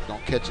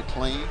 Don't catch it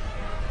clean.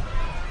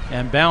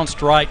 And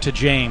bounced right to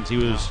James. He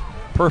was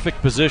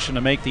perfect position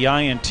to make the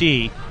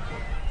INT.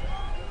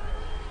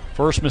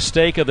 First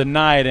mistake of the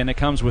night, and it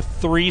comes with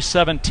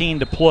 3:17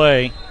 to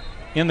play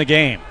in the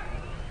game.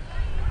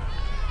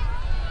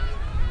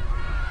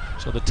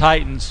 So the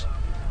Titans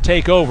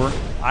take over.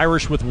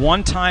 Irish with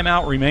 1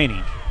 timeout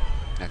remaining.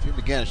 Now, if you're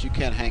McGuinness, you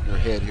can't hang your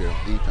head here on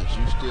defense.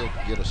 You still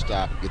can get a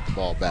stop and get the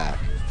ball back.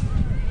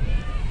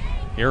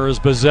 Here is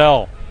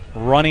Bazell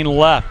running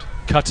left,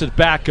 cuts it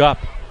back up.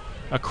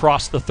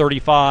 Across the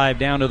 35,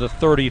 down to the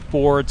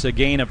 34. It's a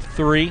gain of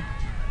 3.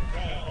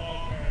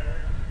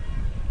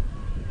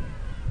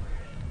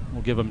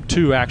 We'll give them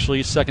 2,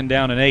 actually. Second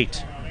down and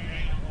 8.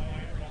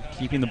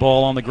 Keeping the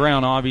ball on the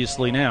ground,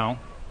 obviously, now.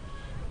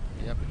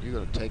 Yeah, but you're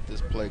going to take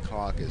this play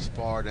clock as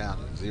far down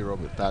to 0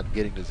 without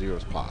getting to 0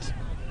 as possible.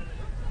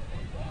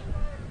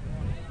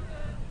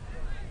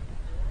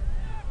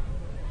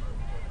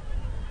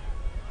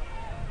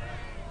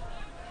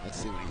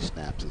 Let's see when he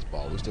snaps this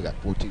ball. We still got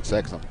 14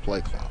 seconds on the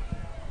play clock.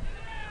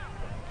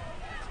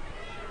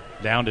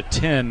 Down to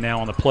 10 now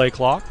on the play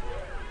clock.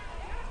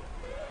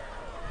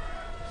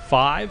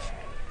 5.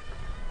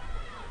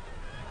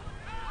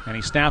 And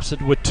he snaps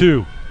it with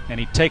 2. And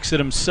he takes it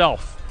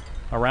himself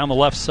around the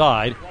left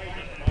side.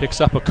 Picks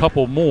up a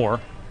couple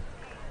more.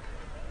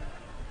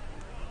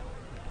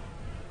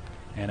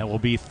 And it will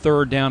be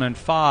 3rd down and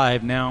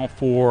 5 now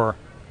for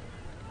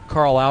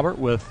Carl Albert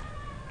with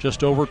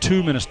just over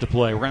 2 minutes to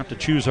play. We're going to have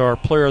to choose our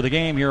player of the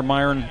game here,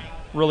 Myron,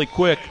 really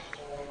quick.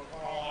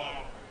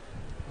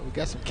 We we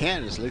got some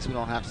candidates. At least we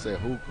don't have to say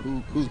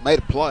who's made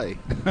a play.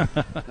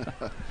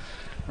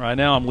 Right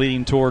now I'm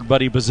leading toward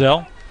Buddy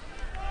Bazell.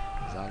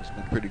 He's obviously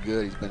been pretty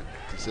good. He's been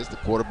consistent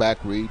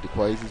quarterback. Reed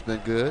DeQuazy's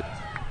been good.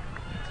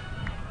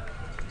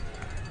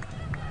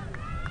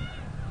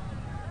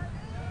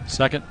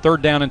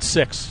 Third down and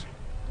 6.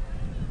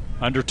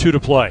 Under 2 to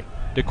play.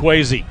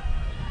 DeQuazy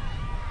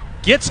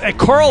gets a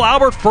Carl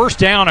Albert first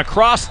down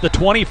across the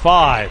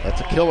 25.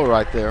 That's a killer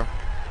right there.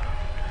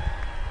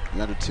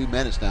 You're under 2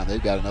 minutes now.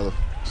 They've got another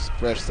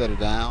fresh set of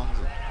downs.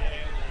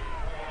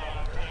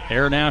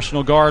 Air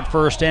National Guard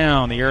first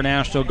down. The Air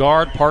National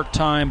Guard,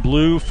 part-time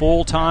blue,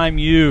 full-time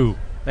U.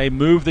 They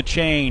move the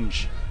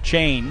chains.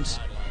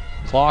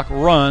 Clock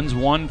runs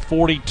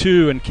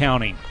 1:42 and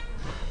counting.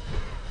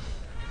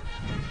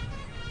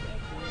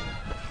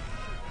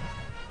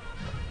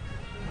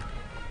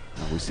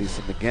 We see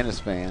some McGuinness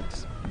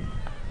fans.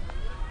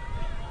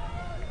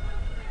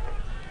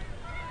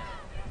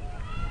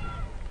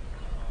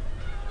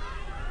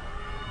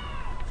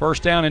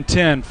 First down and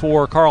 10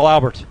 for Carl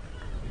Albert.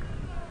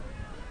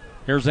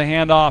 Here's the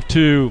handoff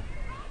to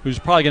who's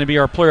probably going to be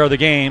our player of the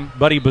game,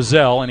 Buddy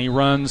Bazell, and he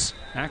runs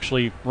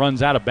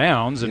out of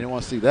bounds. You didn't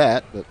want to see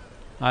that, but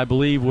I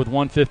believe with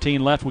 1:15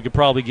 left, we could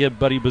probably give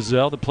Buddy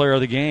Bazell the player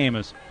of the game.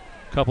 As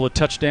a couple of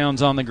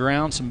touchdowns on the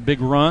ground, some big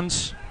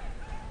runs.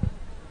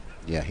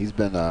 Yeah, he's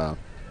been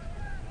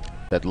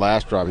that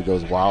last drive. He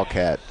goes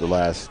Wildcat the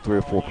last 3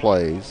 or 4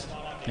 plays.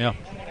 Yeah.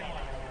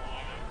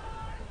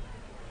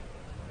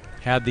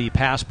 Had the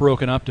pass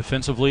broken up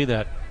defensively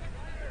that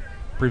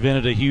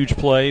prevented a huge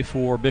play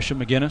for Bishop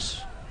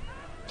McGuinness.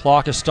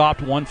 Clock has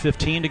stopped,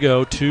 1:15 to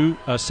go, to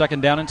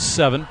second down and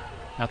 7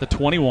 at the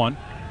 21.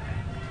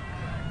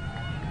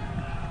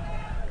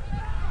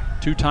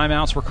 2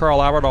 timeouts for Carl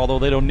Albert, although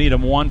they don't need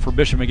them. 1 for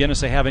Bishop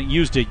McGuinness. They haven't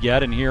used it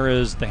yet, and here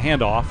is the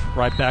handoff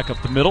right back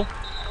up the middle.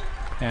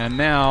 And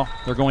now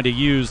they're going to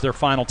use their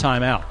final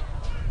timeout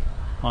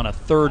on a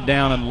 3rd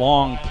down and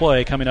long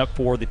play coming up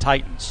for the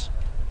Titans.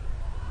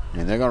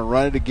 And they're going to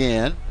run it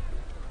again.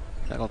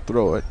 They're going to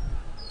throw it.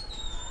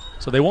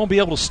 So they won't be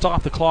able to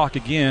stop the clock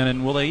again,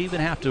 and will they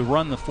even have to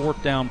run the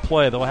 4th down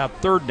play? They'll have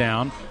 3rd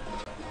down.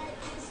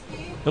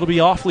 It'll be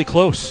awfully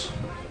close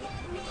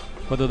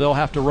whether they'll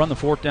have to run the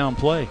 4th down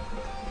play.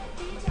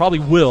 Probably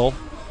will.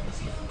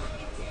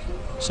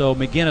 So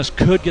McGuinness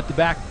could get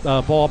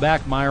the ball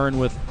back, Myron,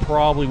 with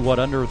probably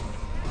under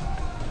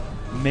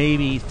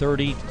maybe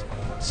 30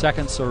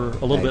 seconds or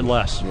a little bit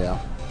less. Yeah.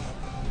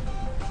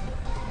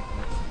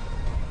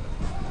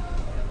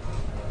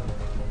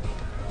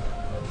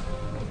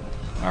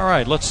 All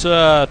right, let's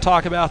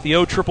talk about the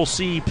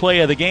OCCC play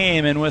of the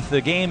game. And with the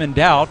game in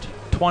doubt,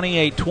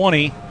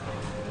 28-20,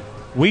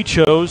 we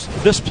chose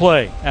this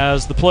play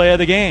as the play of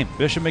the game.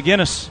 Bishop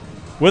McGuinness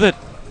with it.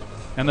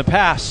 And the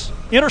pass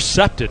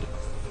intercepted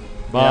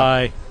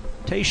by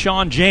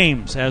Tayshawn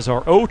James as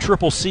our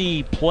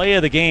OCCC play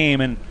of the game.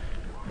 And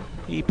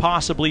he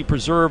possibly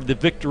preserved the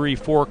victory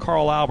for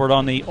Carl Albert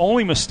on the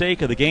only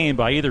mistake of the game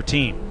by either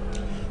team.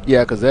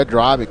 Yeah, because they're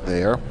driving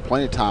there.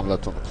 Plenty of time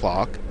left on the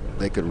clock.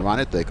 They could run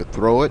it, they could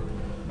throw it,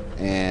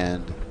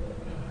 and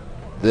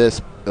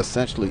this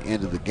essentially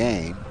ended the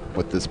game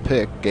with this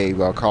pick. Gave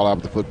Carl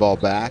Albert the football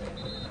back,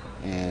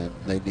 and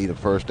they need a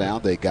first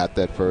down. They got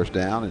that first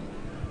down, and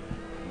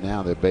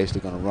now they're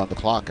basically going to run the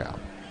clock out.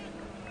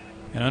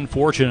 And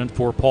unfortunate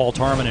for Paul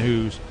Tarman,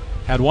 who's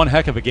had one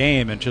heck of a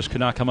game and just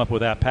could not come up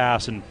with that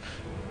pass. And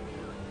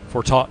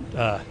for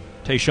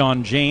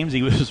Tayshawn James,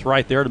 he was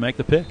right there to make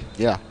the pick.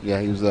 Yeah,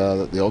 he was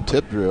the old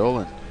tip drill,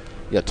 and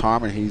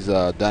Tarman, he's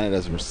done it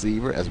as a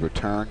receiver, as a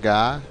return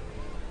guy.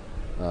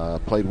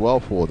 Played well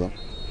for them.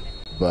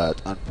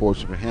 But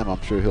unfortunately for him, I'm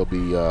sure he'll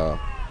be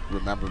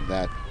remembering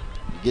that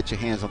you get your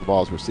hands on the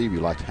ball as a receiver, you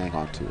like to hang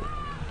on to it.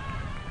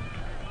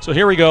 So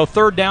here we go,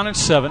 3rd down and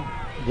 7.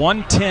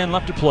 1:10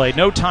 left to play.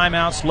 No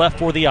timeouts left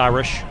for the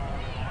Irish.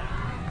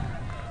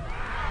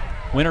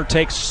 Winner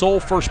takes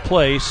sole first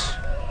place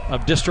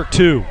of District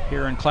 2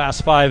 here in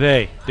Class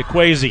 5A.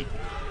 DeQuazy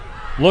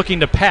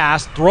looking to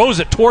pass, throws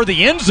it toward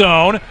the end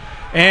zone,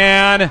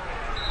 and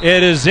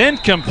it is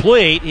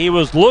incomplete. He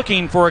was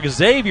looking for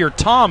Xavier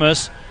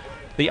Thomas.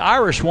 The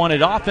Irish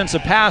wanted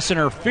offensive pass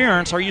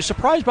interference. Are you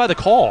surprised by the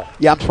call?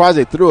 Yeah, I'm surprised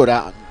they threw it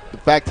out. The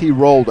fact he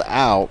rolled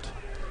out,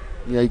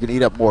 you can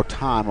eat up more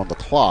time on the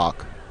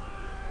clock.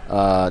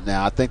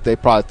 Now, I think they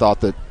probably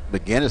thought that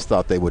McGuinness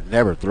thought they would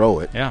never throw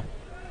it. Yeah.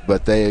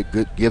 But they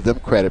give them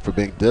credit for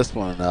being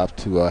disciplined enough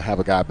to have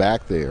a guy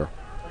back there.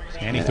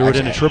 And he threw it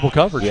into triple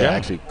coverage. Yeah,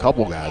 actually a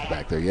couple guys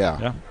back there,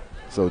 yeah.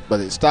 So, but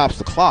it stops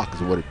the clock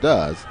is what it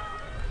does.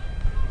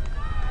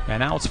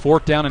 And now it's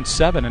 4th down and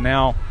 7, and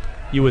now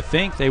you would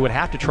think they would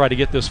have to try to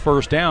get this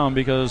first down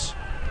because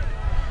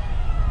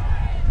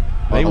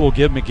they will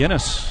give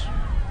McGuinness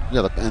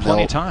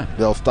plenty of time.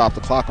 They'll stop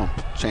the clock on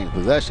change of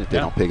possession if they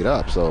don't pick it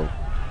up. So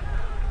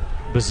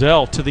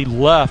Bazell to the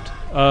left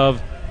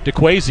of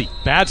DeQuazy.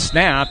 Bad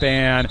snap,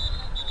 and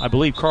I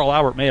believe Carl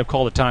Albert may have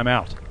called a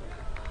timeout.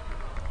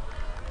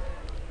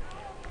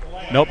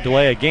 Nope,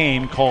 delay of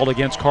game called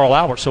against Carl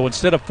Albert. So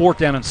instead of 4th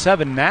down and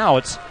 7, now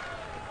it's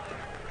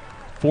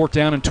 4th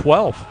down and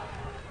 12.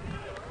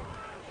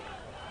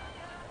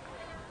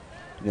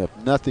 If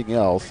nothing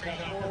else,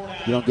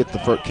 you don't get the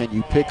first. Can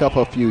you pick up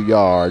a few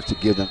yards to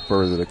give them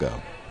further to go?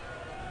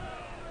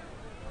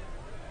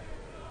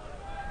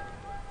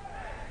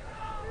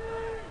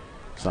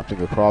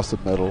 Something across the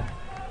middle.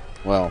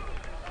 Well,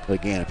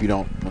 again, if you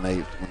don't,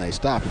 when they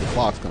stop, the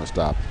clock's going to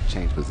stop,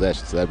 change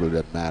possession, so that really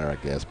doesn't matter, I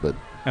guess. But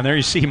and there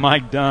you see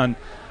Mike Dunn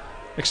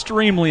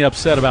extremely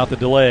upset about the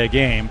delay of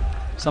game,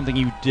 something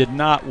you did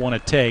not want to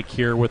take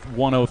here with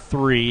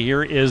 1:03.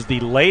 Here is the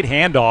late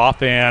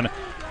handoff, and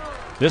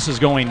this is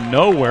going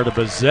nowhere to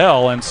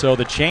Bazell, and so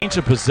the change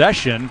of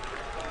possession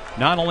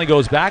not only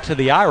goes back to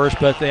the Irish,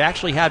 but they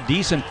actually have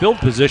decent field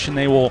position.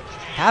 They will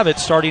have it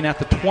starting at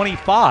the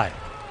 25.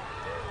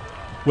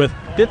 With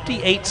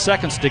 58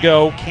 seconds to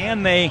go,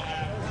 can they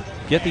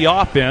get the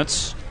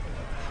offense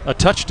a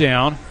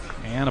touchdown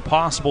and a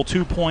possible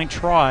 2-point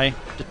try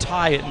to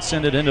tie it and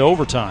send it into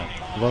overtime?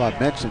 Well, I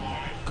mentioned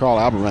Carl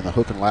Albert ran the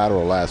hook and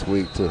lateral last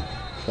week to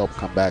help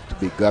come back to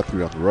beat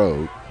Guthrie on the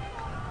road.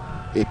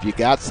 If you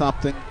got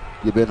something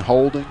you've been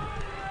holding,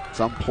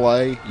 some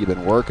play you've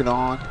been working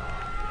on,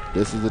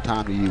 this is the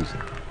time to use it.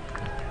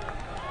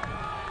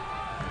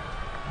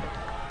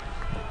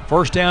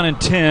 1st down and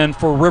 10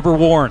 for River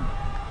Warren.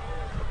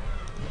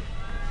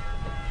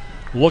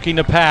 Looking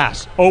to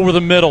pass over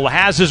the middle,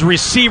 has his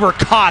receiver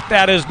caught.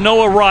 That is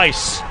Noah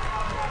Rice.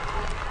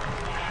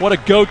 What a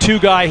go-to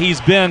guy he's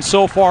been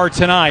so far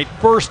tonight.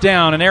 1st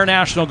down, an Air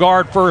National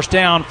Guard 1st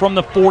down from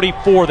the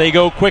 44. They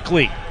go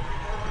quickly.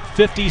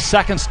 50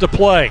 seconds to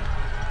play.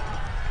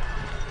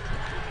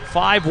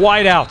 5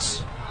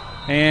 wideouts.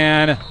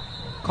 And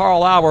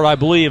Carl Albert, I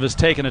believe, has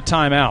taken a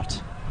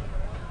timeout.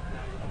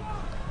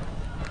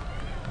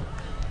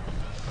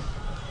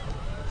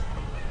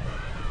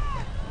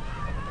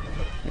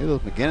 Those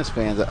McGuinness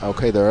fans,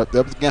 okay, they're up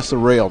against the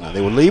rail now.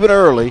 They were leaving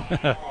early.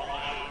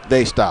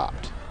 They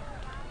stopped.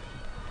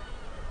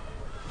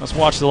 Let's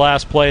watch the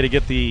last play to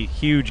get the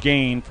huge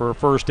gain for a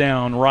 1st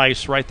down.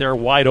 Rice right there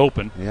wide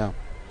open. Yeah.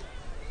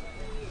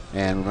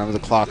 And remember, the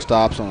clock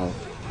stops on a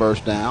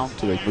 1st down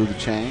until they move the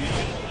chain.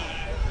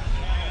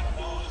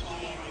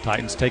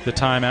 Titans take the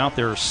timeout.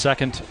 Their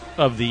 2nd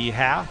of the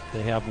half.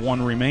 They have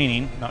 1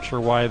 remaining. Not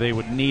sure why they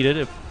would need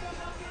it.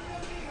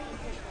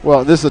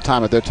 Well, this is the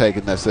time that they're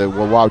taking that said,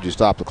 well, why would you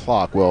stop the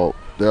clock? Well,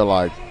 they're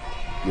like,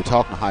 you're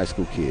talking to high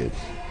school kids,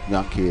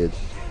 young kids,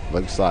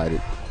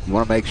 excited. You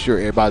want to make sure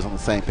everybody's on the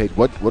same page.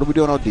 What are we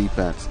doing on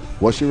defense?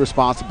 What's your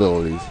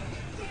responsibilities?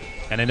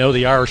 And I know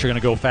the Irish are going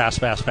to go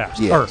fast.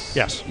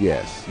 Yes.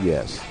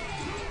 Yes.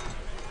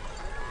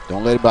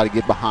 Don't let anybody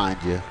get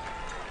behind you.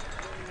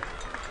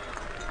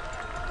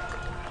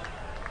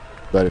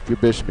 But if you're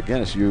Bishop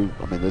McGuinness,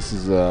 this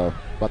is about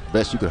the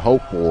best you could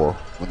hope for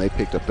when they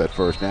picked up that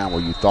 1st down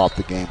where you thought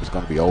the game was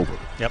going to be over.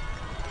 Yep.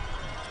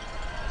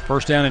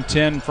 1st down and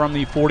 10 from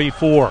the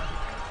 44.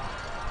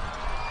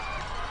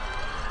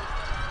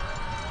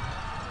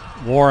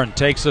 Warren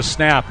takes a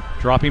snap,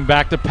 dropping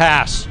back to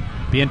pass,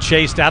 being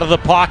chased out of the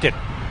pocket.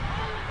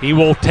 He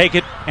will take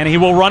it, and he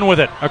will run with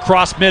it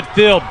across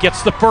midfield,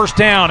 gets the 1st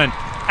down, and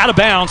out of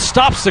bounds,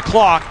 stops the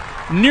clock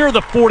near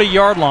the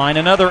 40-yard line.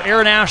 Another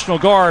Air National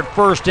Guard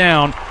 1st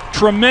down.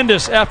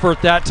 Tremendous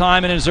effort that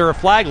time, and is there a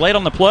flag late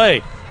on the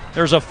play?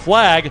 There's a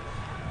flag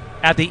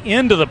at the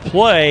end of the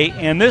play,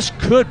 and this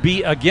could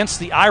be against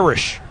the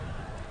Irish.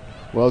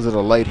 Well, is it a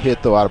late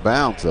hit, though, out of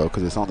bounds, though,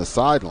 because it's on the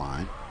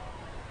sideline?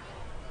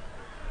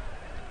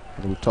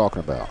 What are we talking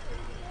about?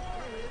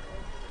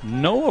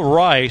 Noah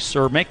Rice,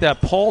 or make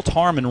that Paul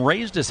Tarman,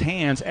 raised his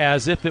hands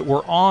as if it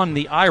were on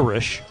the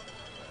Irish.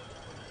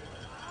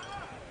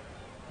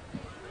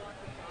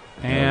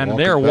 And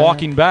they're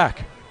walking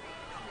back.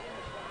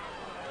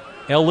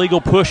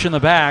 Illegal push in the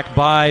back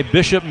by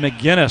Bishop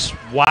McGuinness.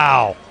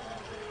 Wow.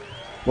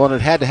 Well, it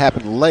had to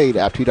happen late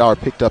after he'd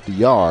already picked up the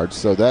yards,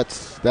 so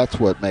that's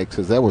what makes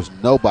it. There was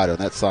nobody on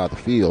that side of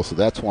the field, so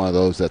that's one of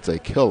those that's a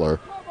killer.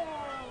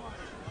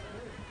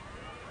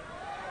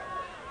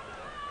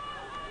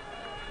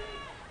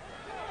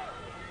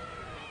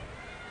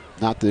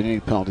 Not that any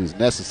penalty is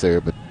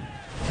necessary, but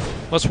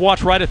let's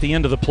watch right at the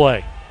end of the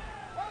play.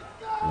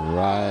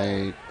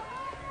 Right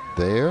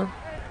there.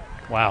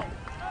 Wow.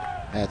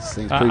 That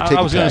seems pretty ticky-tacky.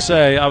 I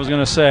was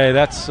going to say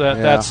that's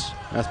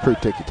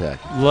pretty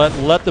ticky-tacky.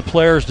 Let the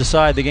players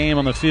decide the game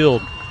on the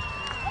field.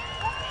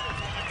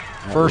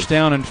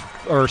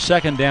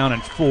 2nd down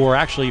and 4.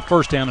 Actually,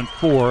 1st down and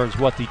 4 is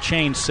what the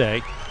chains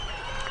say.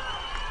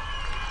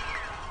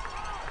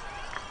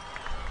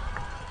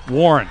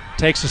 Warren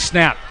takes a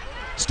snap,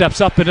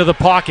 steps up into the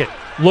pocket,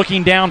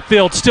 looking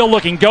downfield, still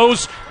looking,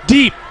 goes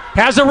deep,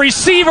 has a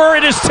receiver,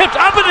 it is tipped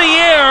up in the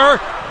air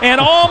and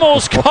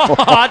almost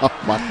caught.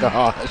 Oh my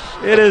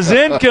gosh. It is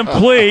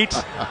incomplete.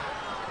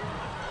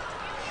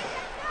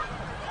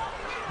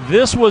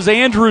 This was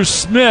Andrew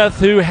Smith,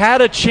 who had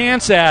a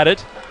chance at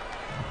it.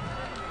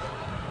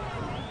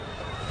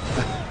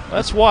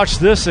 Let's watch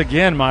this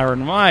again, Myron.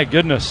 My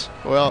goodness.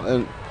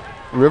 Well,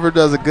 River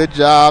does a good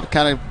job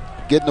kind of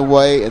getting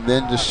away and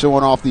then just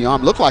showing off the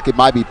arm. Looked like it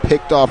might be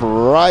picked off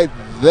right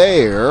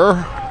there,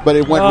 but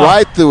it went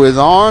right through his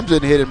arms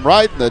and hit him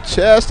right in the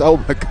chest. Oh,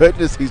 my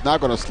goodness, he's not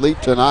going to sleep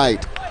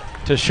tonight.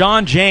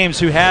 Tashawn James,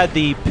 who had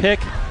the pick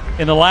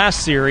in the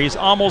last series,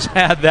 almost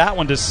had that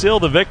one to seal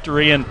the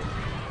victory, and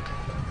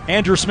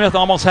Andrew Smith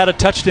almost had a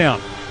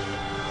touchdown.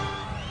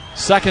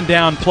 Second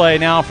down play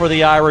now for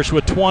the Irish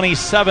with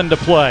 27 to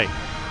play.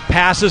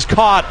 Pass is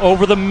caught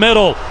over the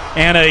middle,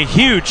 and a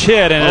huge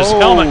hit, and his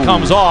helmet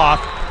comes off.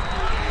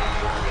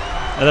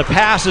 And the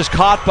pass is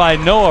caught by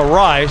Noah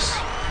Rice,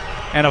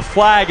 and a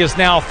flag is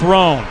now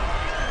thrown.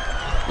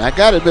 I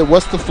got to admit,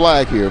 what's the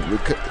flag here?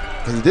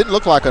 Because it didn't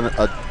look like in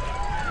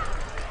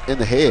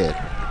the head.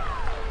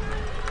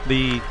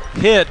 The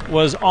hit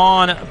was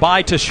on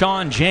by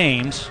Tashawn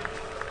James.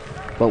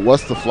 But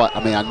what's the flag?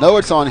 I mean, I know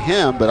it's on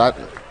him, but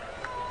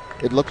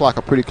it looked like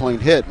a pretty clean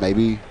hit.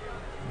 Maybe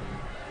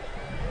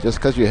just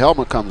because your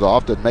helmet comes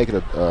off doesn't make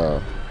it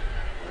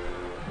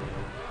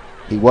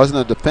he wasn't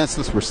a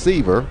defenseless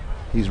receiver.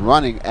 He's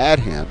running at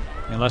him.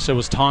 Unless it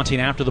was taunting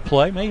after the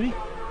play, maybe.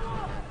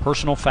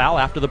 Personal foul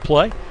after the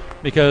play.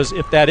 Because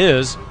if that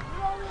is,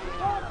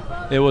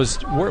 it was,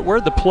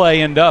 where'd the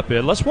play end up?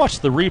 Let's watch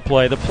the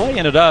replay. The play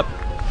ended up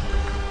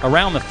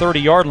around the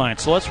 30-yard line,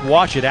 so let's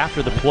watch it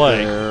after the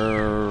play.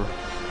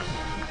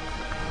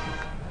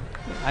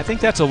 I think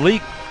that's a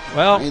leak.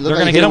 Well, they're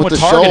going to get him with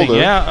targeting.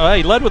 Shoulder. Yeah,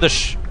 he led with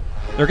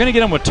they're going to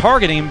get him with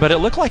targeting, but it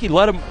looked like he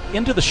led him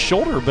into the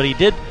shoulder, but he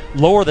did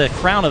lower the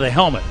crown of the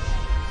helmet.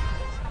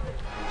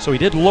 So he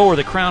did lower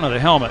the crown of the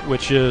helmet,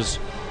 which is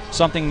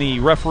something the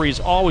referees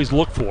always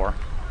look for,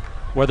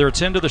 whether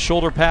it's into the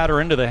shoulder pad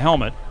or into the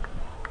helmet.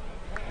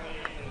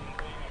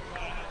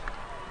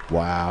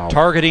 Wow.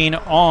 Targeting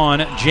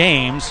on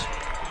James.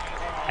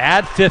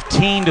 Add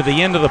 15 to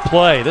the end of the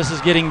play. This is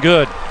getting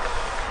good.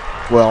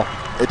 Well,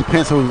 it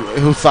depends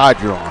whose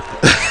side you're on.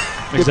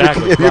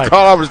 Exactly. If your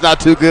Carl Albert's not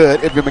too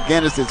good, if your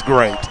McGuinness is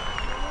great.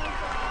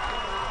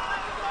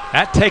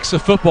 That takes the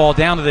football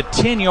down to the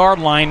 10-yard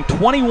line.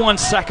 21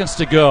 seconds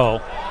to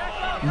go.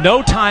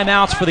 No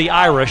timeouts for the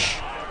Irish.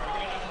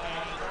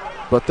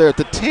 But they're at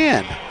the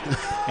 10.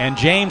 And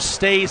James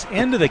stays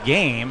into the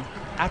game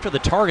after the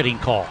targeting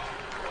call.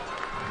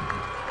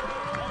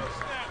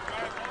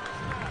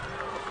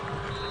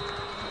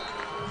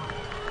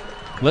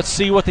 Let's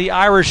see what the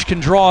Irish can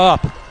draw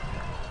up.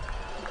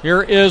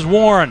 Here is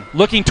Warren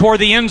looking toward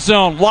the end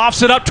zone.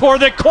 Lofts it up toward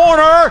the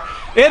corner.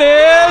 It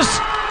is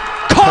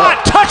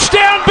caught.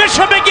 Touchdown,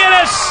 Bishop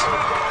McGuinness.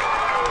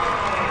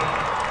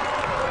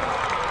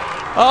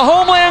 A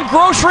Homeland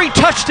Grocery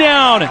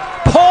touchdown.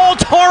 Paul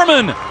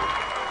Tarman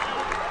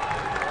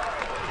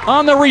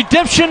on the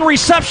redemption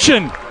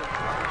reception.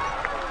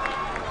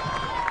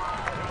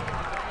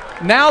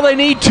 Now they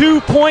need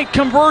 2-point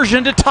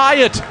conversion to tie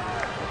it.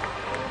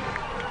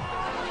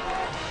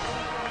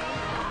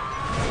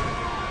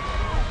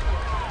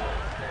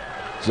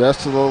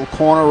 Just a little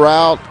corner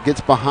route, gets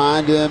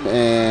behind him,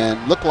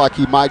 and looked like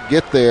he might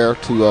get there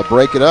to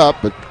break it up.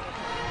 But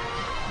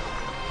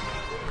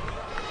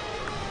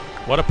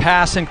what a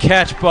pass and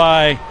catch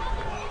by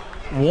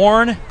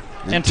Warren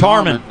and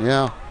Tarman.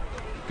 Yeah.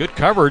 Good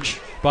coverage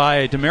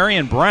by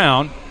Demarion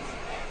Brown.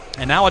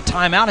 And now a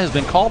timeout has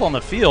been called on the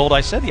field.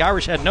 I said the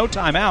Irish had no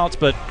timeouts,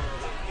 but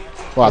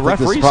the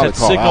referees had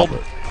signaled.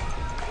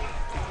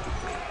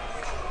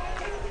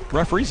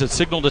 Referees had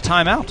signaled a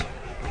timeout.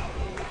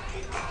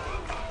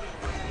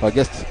 I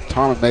guess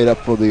Tarman made up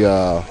for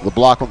the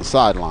block on the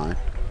sideline,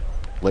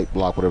 late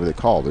block, whatever they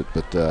called it.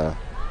 But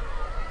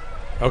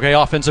okay,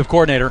 offensive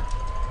coordinator,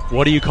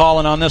 what are you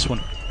calling on this one?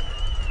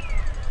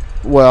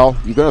 Well,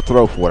 you're going to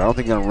throw for it. I don't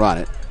think you're going to run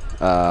it.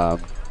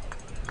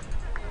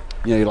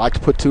 You like to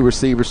put two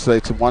receivers, say,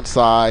 to one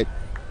side,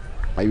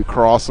 maybe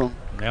cross them.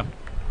 Yeah.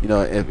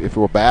 If it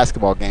were a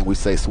basketball game, we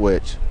say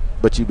switch.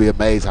 But you'd be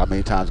amazed how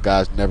many times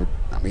guys never.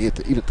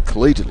 Even at the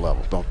collegiate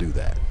level, don't do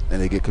that,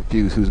 and they get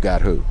confused who's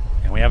got who.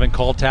 And we haven't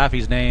called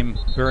Taffy's name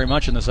very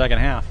much in the second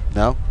half.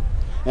 No,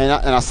 and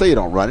I say you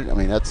don't run it. I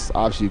mean, that's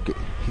obviously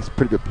he's a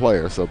pretty good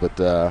player. So, but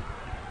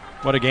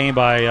what a game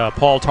by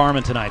Paul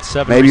Tarman tonight.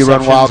 7 maybe you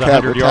receptions, run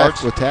wildcat 100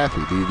 yards with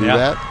Taffy. Do you do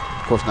that?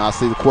 Of course, now I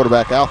see the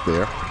quarterback out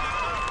there.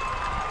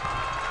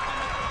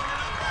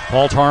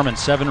 Paul Tarman,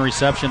 7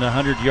 receptions,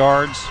 100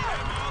 yards,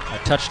 a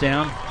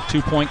touchdown,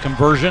 2-point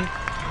conversion.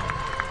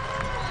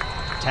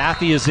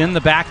 Taffy is in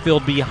the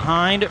backfield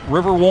behind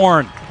River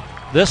Warren.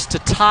 This to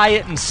tie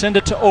it and send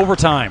it to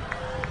overtime.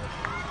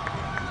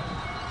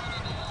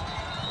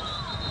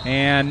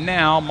 And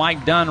now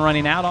Mike Dunn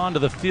running out onto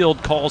the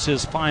field calls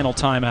his final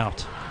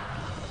timeout.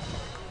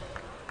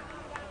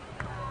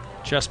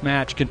 Chess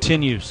match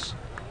continues.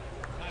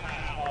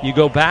 You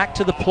go back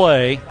to the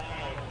play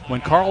when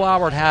Carl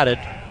Albert had it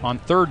on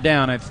third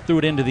down and threw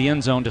it into the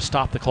end zone to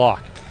stop the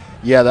clock.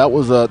 Yeah, that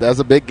was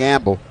a big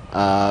gamble.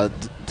 Like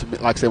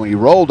I said, when he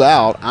rolled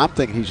out, I'm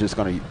thinking he's just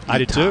going to. I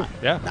did too.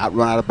 Yeah, not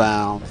run out of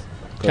bounds.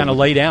 Kind of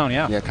lay down.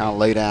 Yeah. Yeah, kind of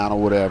lay down or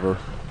whatever.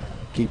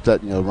 Keep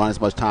that, run as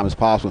much time as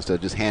possible instead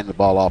of just handing the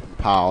ball off in the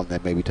pile and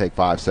then maybe take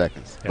 5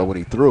 seconds. Yeah. But when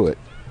he threw it,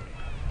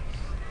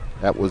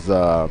 that was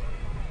a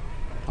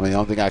I mean, the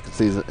only thing I can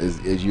see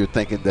is you're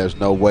thinking there's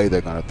no way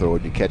they're going to throw it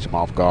and you catch them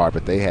off guard,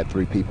 but they had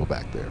 3 people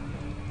back there.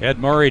 Ed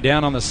Murray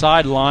down on the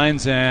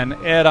sidelines, and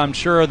Ed, I'm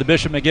sure the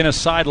Bishop McGuinness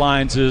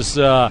sidelines is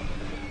the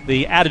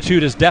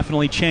attitude has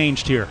definitely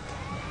changed here.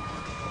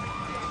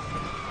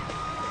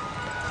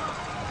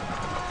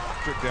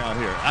 Down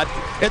here.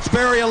 It's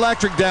very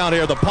electric down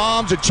here. The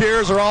palms and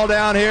cheers are all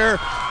down here.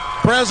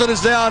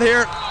 President's down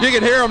here. You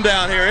can hear them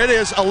down here. It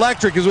is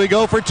electric as we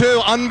go for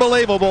 2.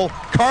 Unbelievable.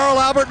 Carl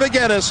Albert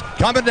McGuinness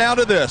coming down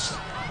to this.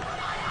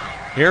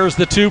 Here's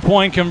the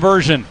 2-point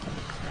conversion.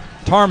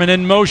 Tarman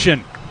in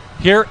motion.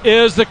 Here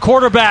is the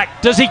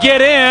quarterback. Does he get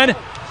in?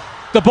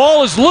 The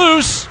ball is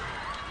loose.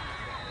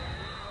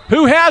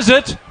 Who has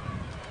it?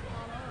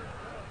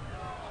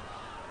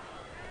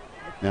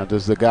 Now,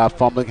 does the guy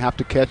fumbling have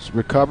to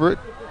recover it?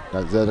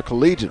 Is that a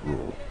collegiate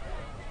rule?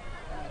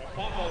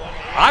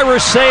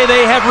 Irish say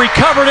they have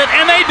recovered it,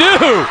 and they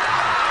do.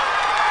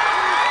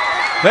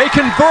 They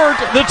convert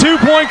the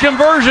 2-point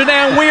conversion,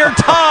 and we are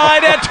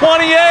tied at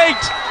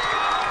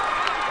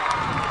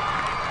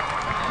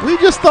 28. We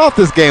just thought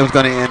this game was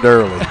going to end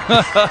early.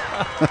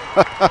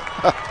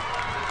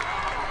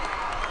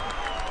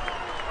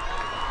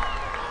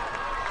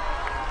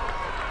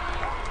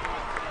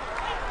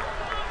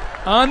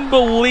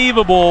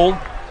 Unbelievable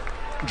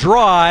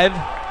drive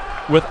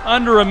with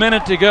under a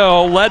minute to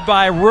go, led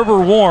by River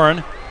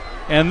Warren.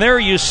 And there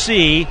you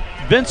see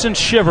Vincent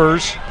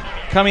Shivers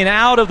coming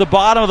out of the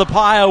bottom of the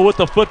pile with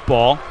the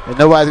football. And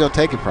nobody's going to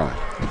take it from him.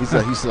 He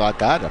said, I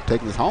got it. I'm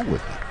taking this home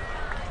with me.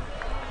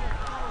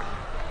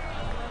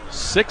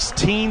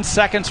 16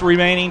 seconds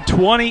remaining,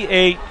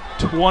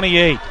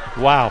 28-28.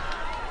 Wow.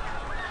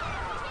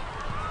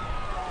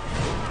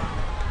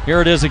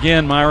 Here it is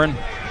again, Myron.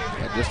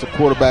 Yeah, just a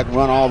quarterback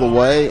run all the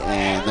way,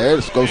 and there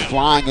it goes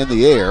flying in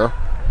the air.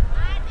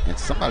 And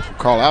somebody from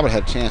Carl Albert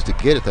had a chance to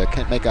get it there.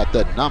 Can't make out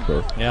that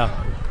number. Yeah.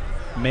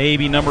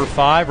 Maybe number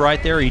 5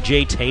 right there.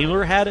 E.J.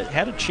 Taylor had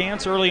a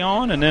chance early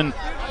on, and then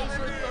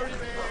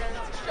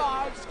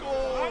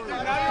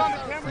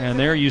and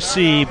there you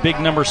see big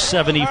number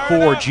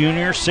 74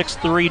 junior,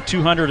 6'3",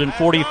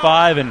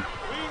 245, and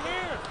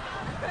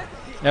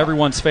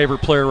everyone's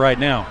favorite player right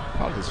now.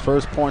 Probably his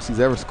first points he's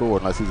ever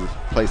scored, unless he's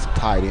played some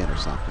tight end or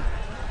something.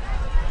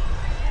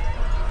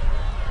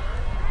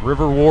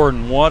 River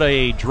Warden, what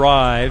a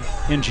drive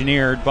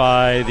engineered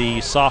by the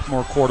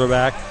sophomore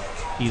quarterback.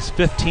 He's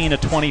 15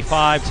 of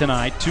 25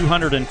 tonight,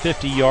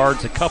 250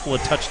 yards, a couple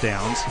of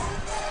touchdowns.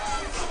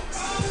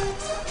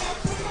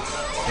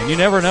 And you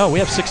never know. We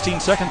have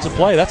 16 seconds to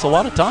play. That's a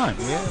lot of time.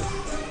 Yeah.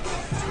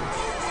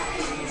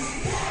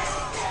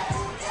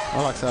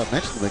 Well, like I said, I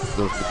mentioned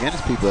those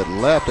McGuinness people that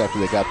left after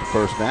they got the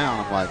first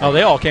down. I'm like, oh,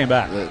 they all came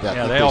back.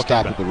 They all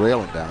stopped at the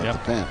railing down at the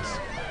fence.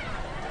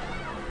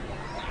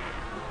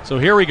 So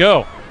here we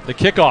go. The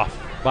kickoff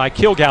by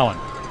Kilgallen.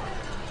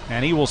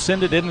 And he will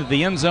send it into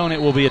the end zone. It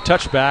will be a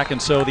touchback.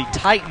 And so the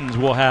Titans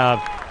will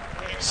have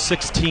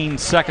 16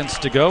 seconds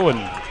to go. And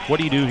what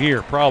do you do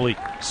here? Probably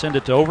send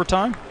it to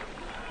overtime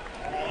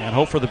and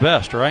hope for the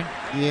best, right?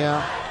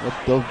 Yeah.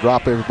 They'll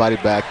drop everybody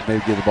back,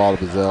 maybe give the ball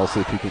to Bazell, see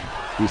if he can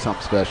do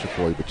something special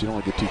for you. But you don't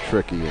want to get too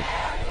tricky and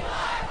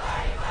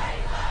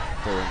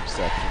throw an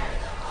interception.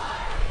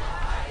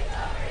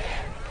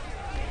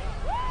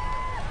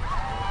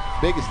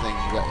 Biggest thing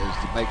you got is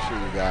to make sure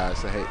you guys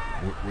say, hey,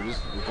 we're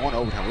going to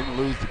overtime. We didn't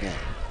lose the game.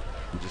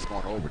 We're just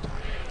going to overtime.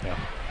 Yeah.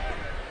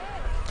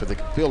 Because it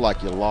can feel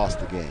like you lost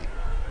the game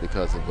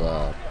because of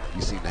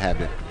you seem to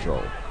have it in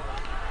control.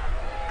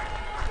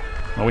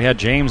 Well, we had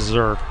James as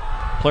our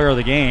player of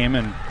the game,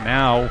 and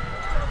now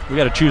we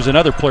got to choose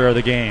another player of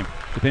the game,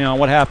 depending on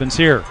what happens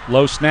here.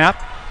 Low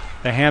snap,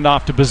 the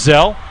handoff to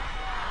Bazell,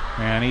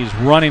 and he's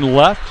running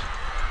left,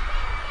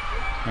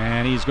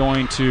 and he's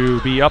going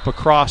to be up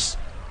across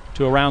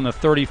to around the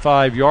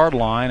 35-yard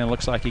line. It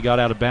looks like he got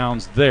out of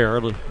bounds there.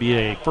 It'll be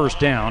a first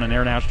down, an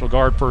Air National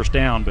Guard first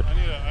down, but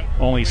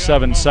only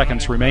 7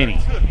 seconds remaining.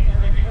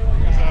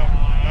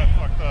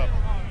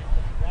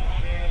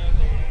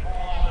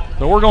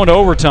 So we're going to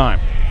overtime.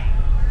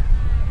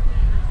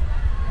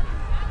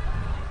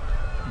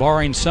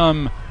 Barring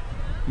some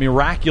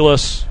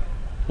miraculous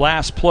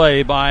last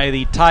play by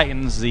the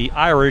Titans, the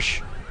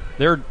Irish,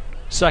 their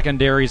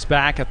secondary is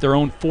back at their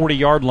own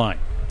 40-yard line.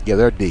 Yeah,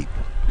 they're deep.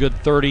 Good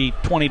 20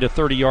 to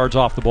 30 yards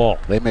off the ball.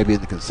 They may be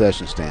in the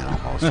concession stand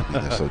almost. I mean,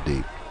 they're so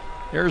deep.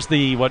 Here's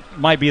what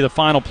might be the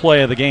final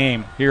play of the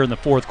game here in the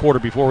fourth quarter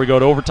before we go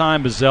to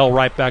overtime. Bazell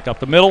right back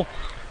up the middle.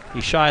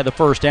 He's shy of the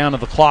first down,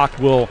 and the clock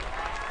will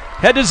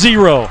head to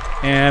 0.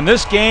 And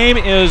this game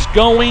is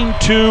going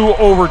to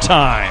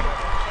overtime.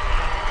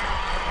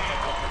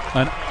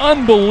 An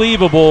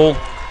unbelievable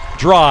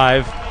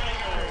drive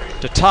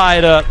to tie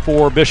it up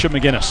for Bishop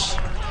McGuinness.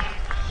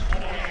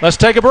 Let's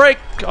take a break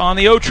on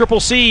the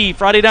OCCC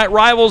Friday Night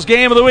Rivals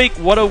Game of the Week.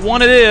 What a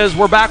one it is.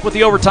 We're back with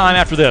the overtime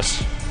after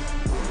this.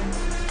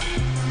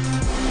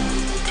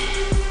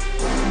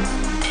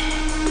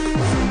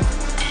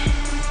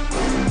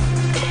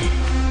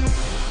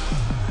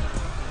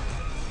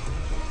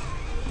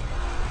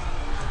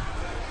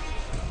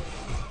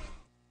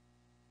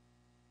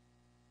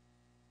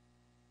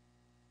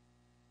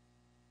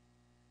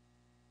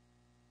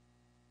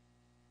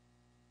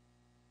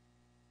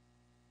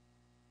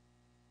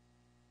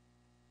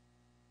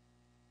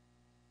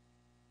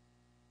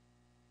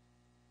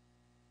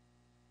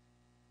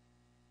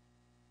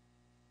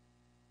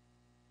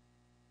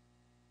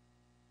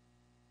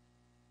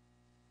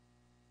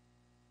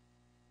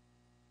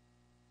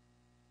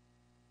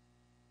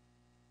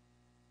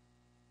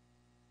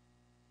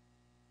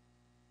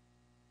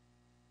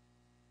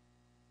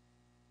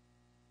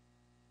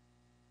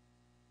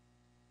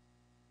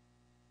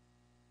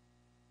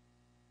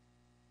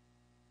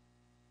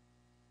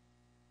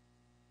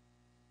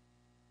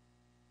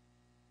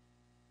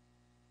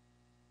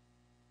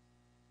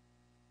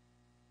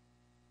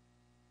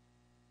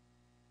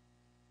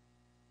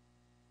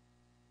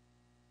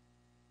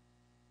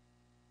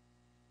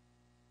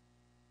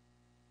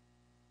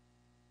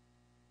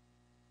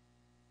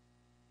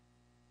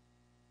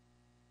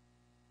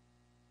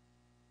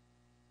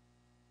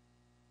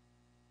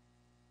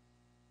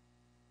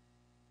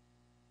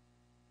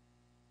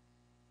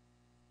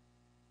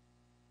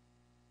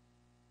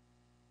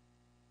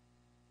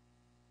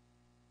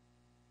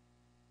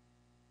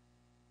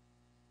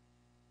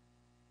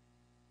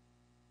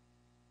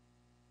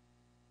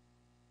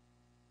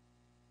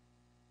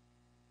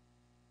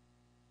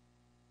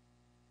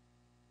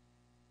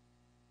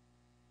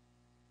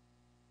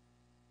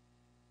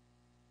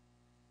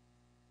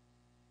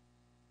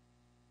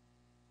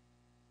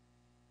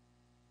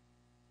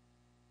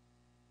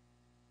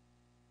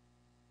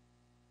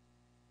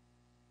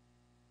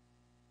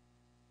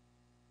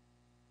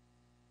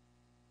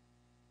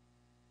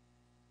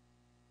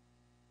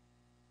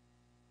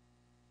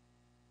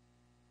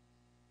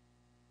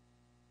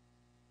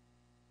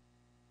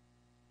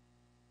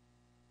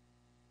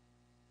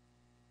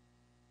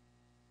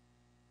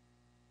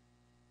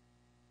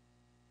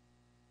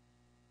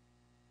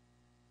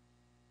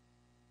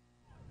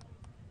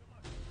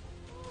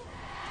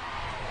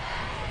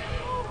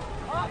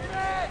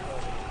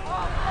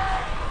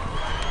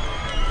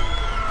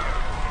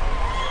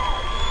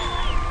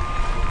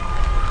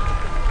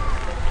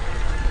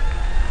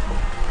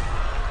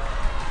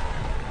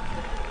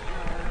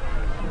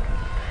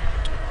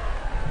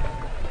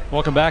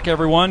 Welcome back,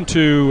 everyone,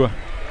 to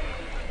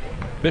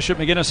Bishop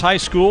McGuinness High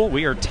School.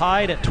 We are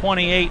tied at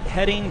 28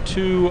 heading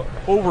to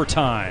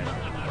overtime.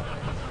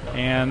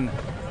 And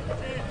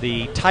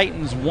the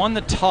Titans won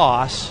the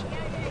toss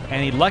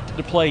and elected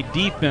to play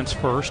defense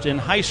first in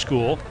high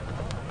school.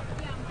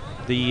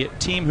 The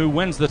team who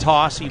wins the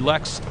toss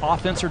elects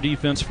offense or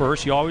defense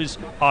first. You always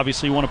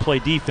obviously want to play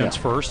defense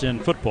first in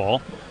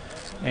football.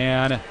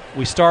 And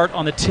we start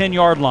on the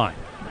 10-yard line.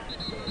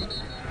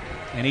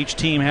 And each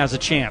team has a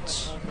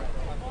chance.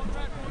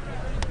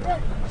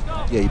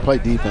 Yeah, you play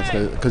defense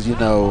because you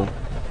know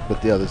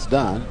what the other's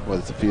done, whether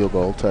it's a field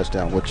goal,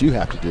 touchdown, what you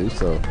have to do.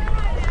 So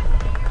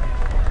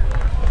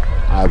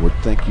I would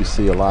think you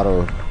see a lot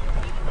of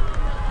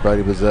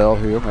Brady Bazell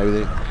here. Maybe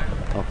they,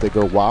 I don't know if they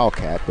go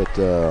Wildcat, but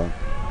I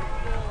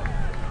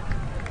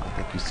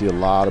think you see a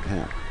lot of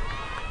him.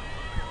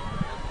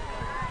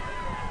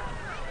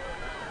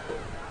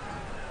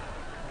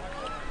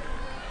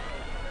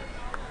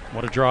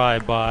 What a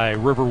drive by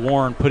River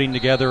Warren, putting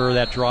together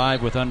that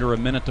drive with under a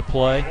minute to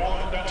play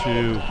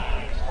to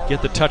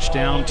get the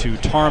touchdown to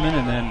Tarman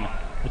and then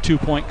the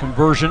 2-point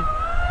conversion.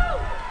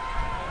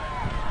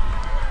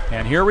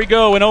 And here we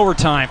go in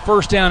overtime.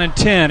 1st down and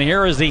 10.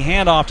 Here is the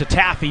handoff to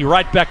Taffy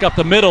right back up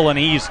the middle, and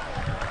he's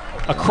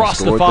across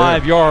the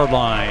 5-yard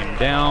line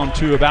down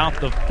to about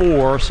the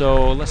 4.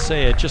 So let's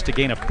say just a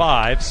gain of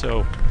 5.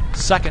 So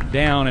 2nd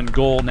down and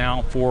goal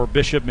now for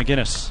Bishop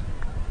McGuinness.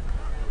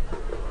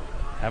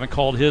 Haven't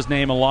called his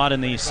name a lot in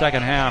the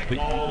second half,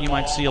 but you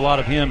might see a lot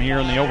of him here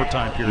in the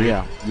overtime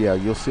period. Yeah,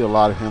 you'll see a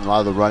lot of him, a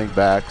lot of the running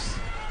backs.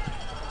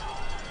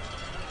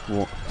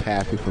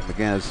 Taffy for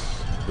McGuinness,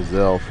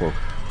 Bazell for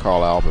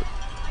Carl Albert.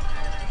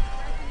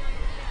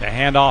 The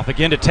handoff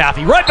again to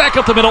Taffy, right back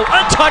up the middle,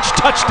 untouched,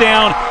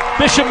 touchdown,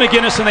 Bishop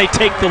McGuinness, and they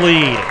take the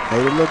lead.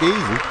 Made it look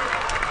easy.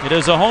 It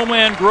is a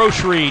Homeland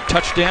Grocery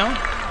touchdown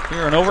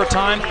here in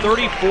overtime,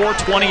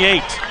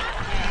 34-28.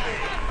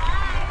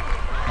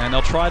 And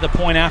they'll try the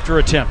point after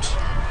attempt,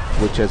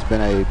 which has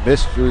been a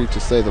mystery to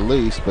say the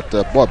least, but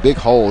boy, big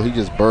hole. He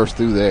just burst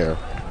through there.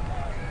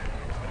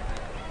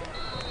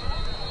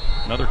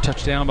 Another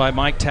touchdown by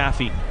Mike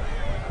Taffy.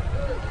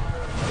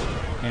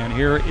 And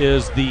here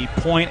is the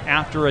point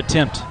after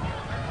attempt.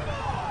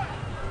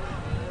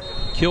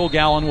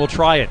 Kilgallen will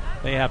try it.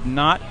 They have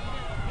not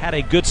had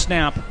a good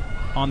snap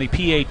on the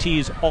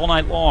PATs all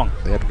night long.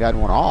 They haven't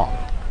gotten one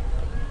off.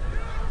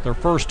 Their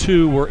first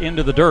 2 were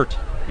into the dirt,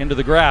 into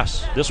the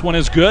grass. This one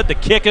is good. The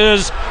kick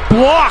is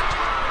blocked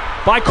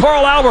by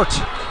Carl Albert.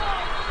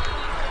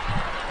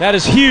 That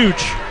is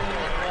huge.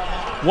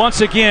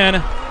 Once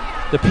again,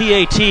 the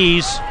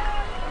PATs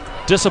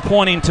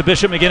disappointing to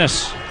Bishop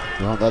McGuinness.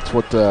 Well, that's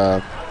what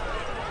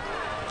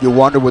you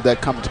wonder, would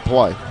that come to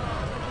play?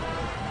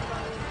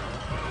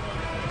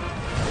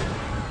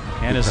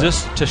 And is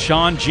this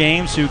Tashawn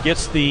James who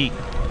gets the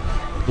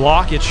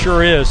block? It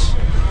sure is.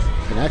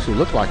 It actually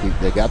looked like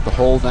they got the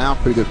hole down,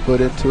 pretty good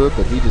foot into it,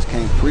 but he just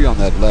came free on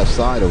that left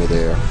side over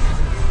there.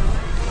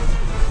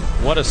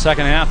 What a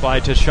second half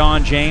by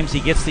Tashawn James. He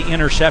gets the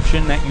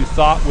interception that you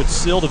thought would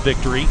seal the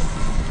victory.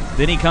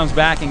 Then he comes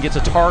back and gets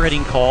a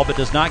targeting call, but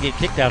does not get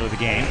kicked out of the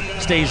game.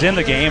 Stays in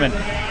the game and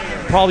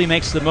probably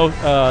makes the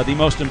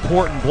most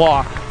important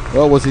block.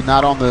 Well, was he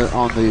not on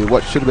the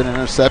what should have been an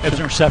interception? It was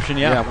an interception,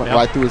 yeah. Yeah, went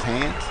right through his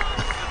hands.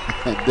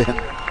 And then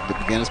the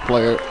McGuinness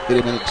player hit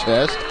him in the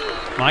chest.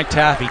 Mike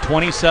Taffy,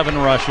 27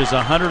 rushes,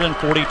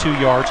 142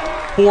 yards,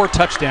 4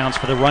 touchdowns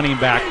for the running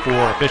back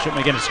for Bishop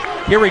McGuinness.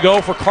 Here we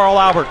go for Carl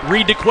Albert.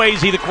 Reed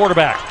DeQuazy, the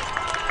quarterback.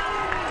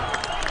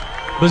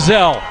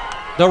 Bazell,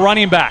 the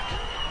running back.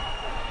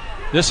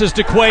 This is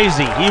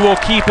DeQuazy. He will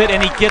keep it,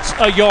 and he gets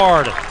a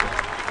yard.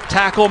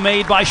 Tackle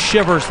made by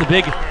Shivers, the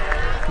big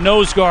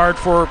nose guard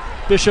for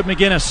Bishop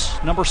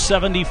McGuinness, number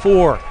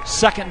 74.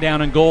 2nd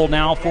down and goal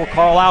now for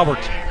Carl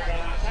Albert.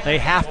 They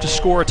have to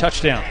score a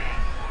touchdown.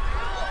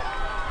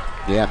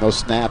 Yeah, those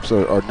snaps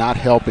are not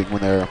helping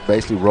when they're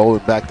basically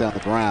rolling back down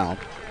the ground.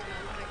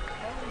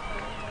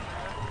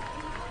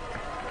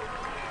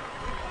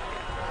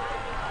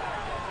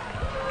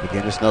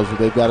 McGuinness knows what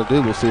they've got to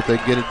do. We'll see if they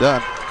can get it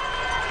done.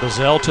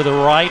 Bazell to the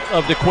right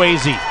of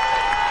DeQuazy.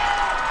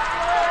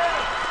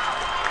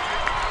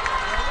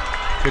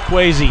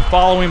 DeQuazy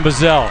following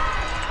Bazell.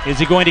 Is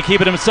he going to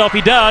keep it himself?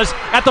 He does.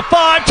 At the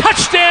 5,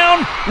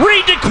 touchdown,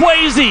 Reed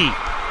DeQuazy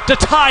to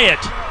tie it.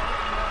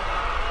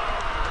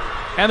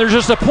 And there's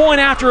just a point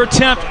after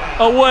attempt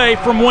away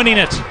from winning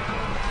it.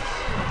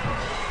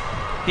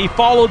 He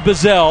followed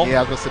Bazell. Yeah,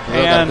 I was going to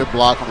say, got a good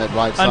block on that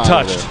right side.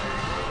 Untouched.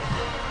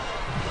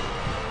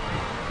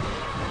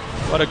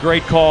 What a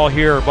great call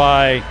here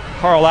by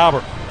Carl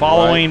Albert.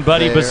 Following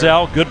Buddy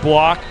Bazell. Good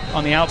block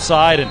on the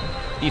outside, and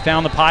he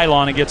found the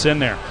pylon and gets in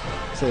there.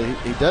 So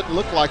he doesn't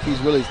look like he's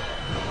really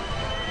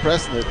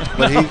pressing it,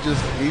 but No.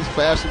 he's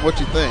faster than what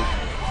you think.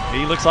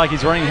 He looks like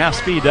he's running half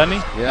speed, doesn't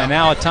he? Yeah. And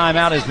now a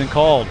timeout has been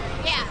called.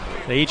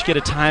 They each get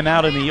a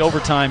timeout in the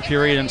overtime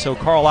period, and so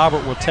Carl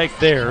Albert will take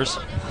theirs.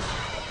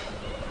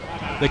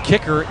 The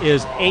kicker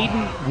is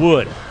Aiden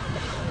Wood.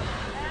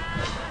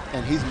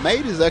 And he's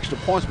made his extra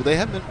points, but they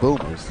haven't been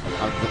boomers.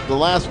 The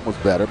last one was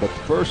better, but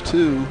the first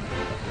two,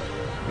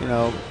 you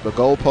know, the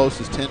goalpost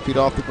is 10 feet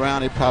off the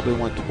ground. He probably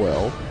went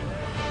 12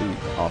 feet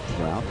off the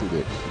ground through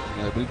there.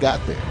 You know, but he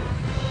got there.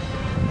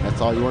 That's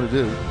all you want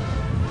to do.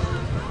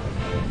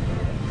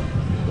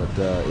 But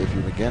if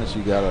you're McGuinness,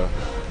 you got to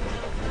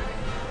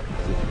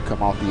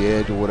come off the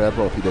edge or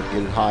whatever, or if he doesn't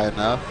get it high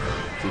enough,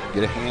 if you can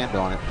get a hand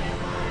on it.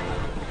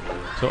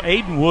 So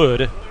Aiden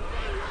Wood,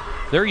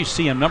 there you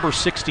see him, number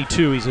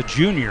 62. He's a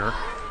junior,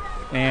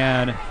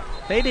 and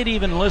they didn't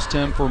even list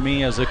him for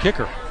me as a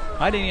kicker.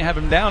 I didn't even have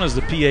him down as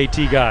the PAT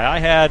guy. I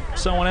had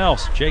someone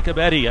else, Jacob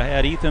Eddy. I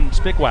had Ethan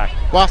Spickwack.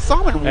 Well, I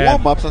saw him in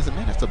warm-ups. I said,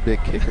 man, that's a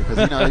big kicker. Because,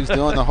 you know, he's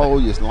doing the whole,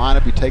 you just line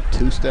up, you take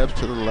 2 steps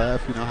to the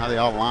left. You know how they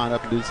all line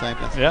up and do the same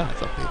thing? Yeah.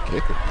 That's a big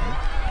kicker, man.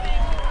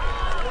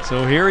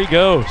 So here he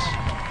goes.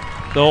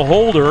 The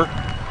holder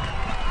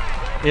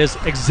is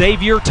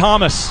Xavier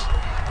Thomas.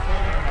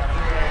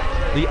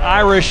 The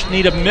Irish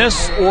need a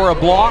miss or a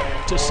block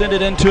to send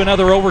it into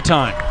another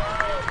overtime.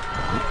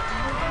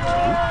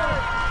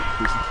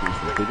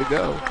 Ready to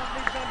go.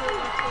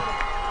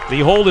 The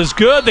hold is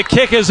good. The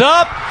kick is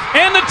up,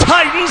 and the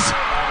Titans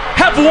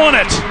have won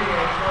it.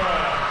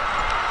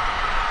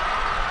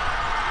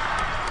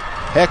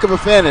 Heck of a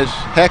finish.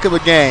 Heck of a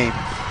game.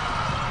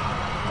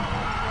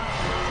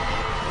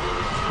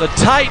 The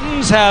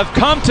Titans have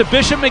come to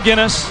Bishop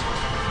McGuinness,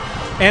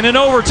 and in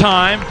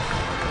overtime,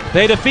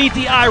 they defeat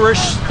the Irish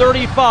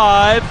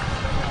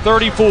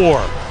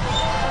 35-34.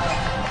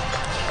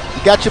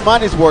 You got your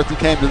money's worth. You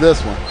came to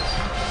this one.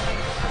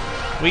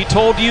 We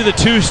told you the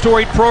 2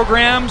 storied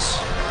programs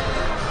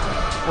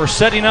were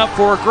setting up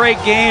for a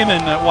great game,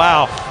 and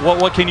wow,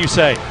 what can you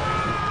say?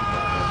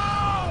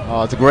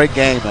 Oh, it's a great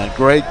game, man.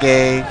 Great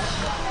game.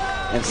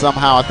 And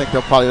somehow I think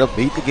they'll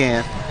meet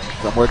again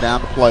somewhere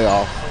down the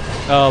playoff.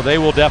 Oh, they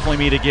will definitely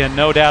meet again,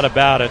 no doubt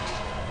about it.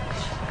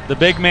 The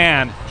big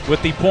man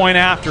with the point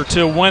after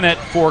to win it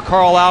for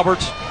Carl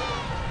Albert.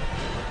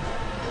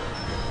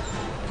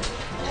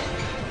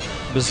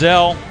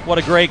 Bazell, what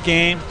a great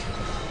game.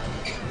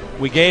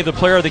 We gave the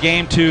player of the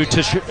game to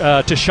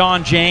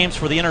Sean James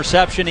for the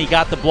interception. He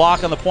got the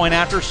block on the point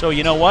after, so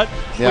you know what?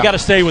 Yeah. We got to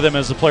stay with him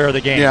as the player of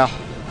the game,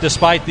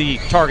 despite the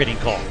targeting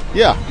call.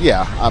 Yeah.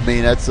 I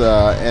mean, that's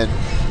and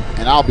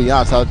I'll be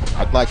honest,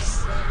 I'd like,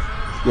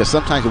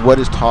 sometimes what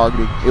is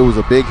targeting? It was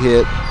a big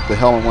hit. The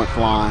helmet went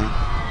flying,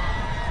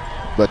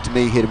 but to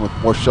me, hit him with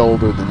more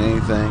shoulder than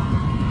anything.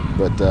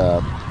 But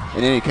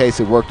in any case,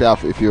 it worked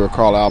out. If you're a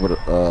Carl Albert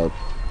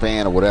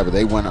fan or whatever,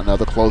 they win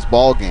another close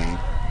ball game.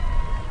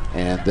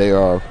 And they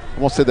are, I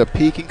won't say they're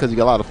peaking because you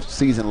got a lot of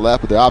season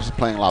left, but they're obviously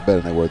playing a lot better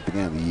than they were at the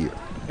beginning of the year.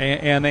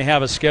 And they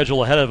have a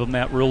schedule ahead of them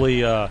that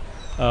really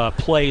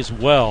plays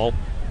well.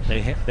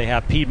 They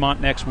have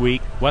Piedmont next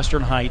week,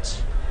 Western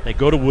Heights. They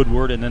go to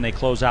Woodward, and then they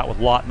close out with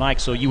Lawton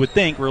Ike. So you would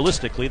think,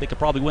 realistically, they could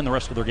probably win the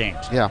rest of their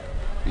games. Yeah.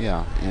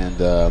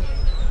 And I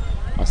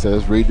said,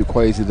 there's Reed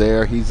Duquesne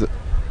there. He's a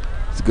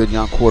good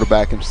young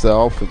quarterback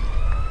himself and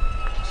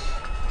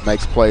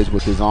makes plays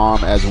with his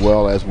arm as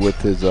well as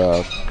with his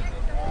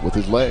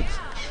legs.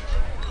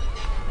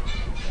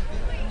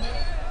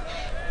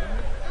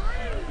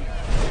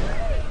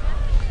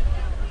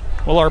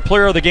 Well, our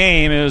player of the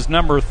game is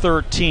number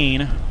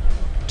 13,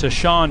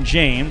 Sean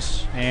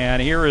James, and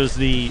here is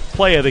the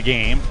play of the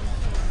game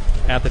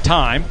at the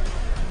time.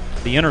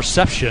 The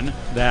interception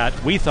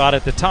that we thought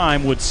at the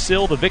time would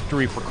seal the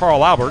victory for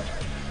Carl Albert.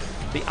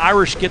 The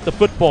Irish get the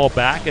football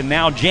back, and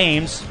now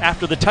James,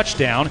 after the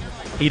touchdown,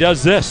 he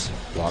does this.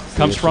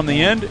 Comes from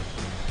the end,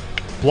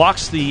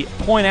 blocks the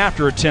point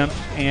after attempt,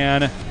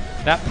 and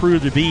that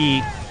proved to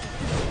be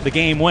the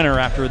game winner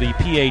after the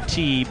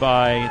PAT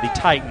by the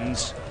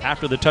Titans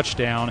after the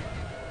touchdown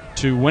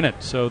to win it.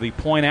 So the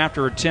point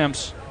after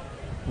attempts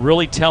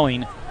really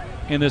telling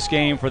in this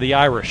game for the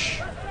Irish.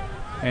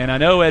 And I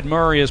know Ed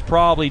Murray is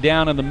probably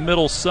down in the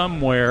middle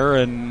somewhere,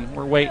 and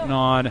we're waiting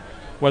on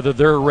whether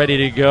they're ready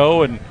to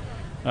go. And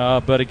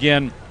but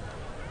again,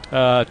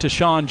 to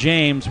Sean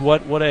James,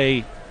 what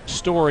a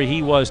story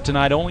he was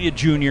tonight. Only a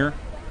junior,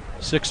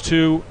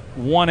 6'2",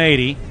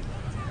 180.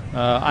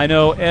 I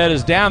know Ed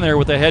is down there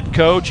with the head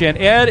coach. And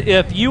Ed,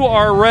 if you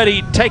are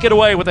ready, take it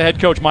away with the head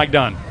coach, Mike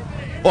Dunn.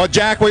 Well,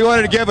 Jack, we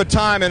wanted to give a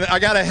time, and I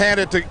got to hand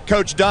it to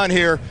Coach Dunn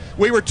here.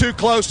 We were too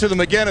close to the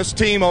McGuinness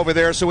team over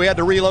there, so we had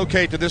to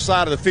relocate to this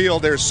side of the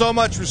field. There's so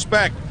much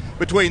respect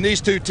between these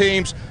two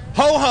teams.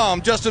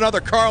 Ho-hum, just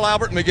another Carl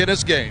Albert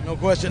McGuinness game. No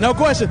question.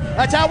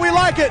 That's how we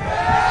like it.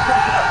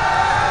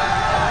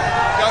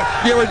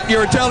 You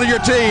were telling your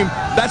team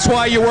that's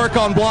why you work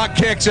on block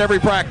kicks every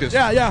practice.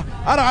 Yeah.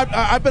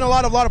 I've been a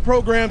lot of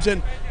programs,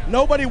 and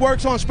nobody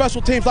works on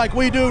special teams like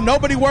we do.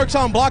 Nobody works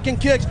on blocking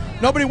kicks.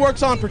 Nobody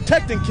works on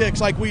protecting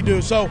kicks like we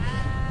do. So,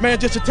 man,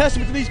 just a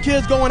testament to these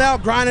kids going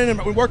out, grinding,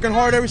 and working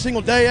hard every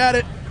single day at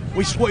it.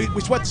 We sweat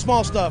the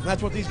small stuff, and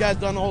that's what these guys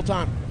done the whole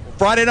time.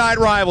 Friday Night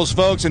Rivals,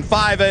 folks, in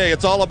 5A.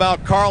 It's all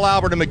about Carl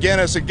Albert and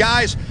McGuinness. And,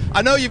 guys,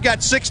 I know you've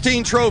got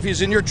 16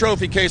 trophies in your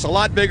trophy case, a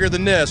lot bigger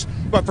than this.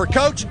 But for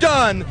Coach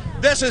Dunn,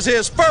 this is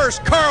his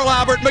first Carl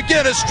Albert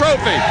McGuinness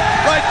trophy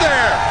right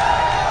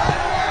there.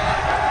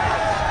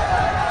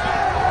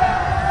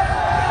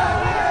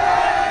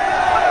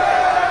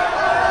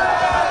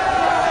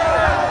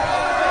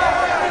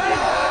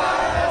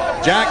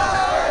 Jack.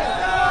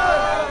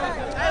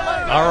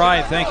 All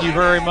right, thank you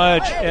very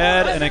much,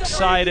 Ed. An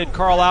excited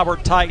Carl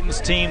Albert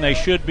Titans team. They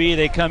should be.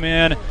 They come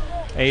in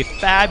a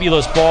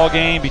fabulous ball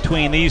game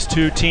between these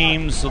two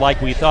teams like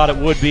we thought it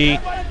would be.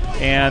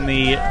 And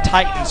the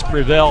Titans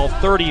prevail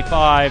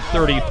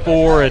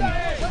 35-34.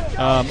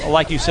 And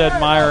like you said,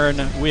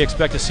 Myron, we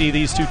expect to see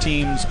these two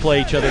teams play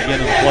each other again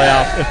in the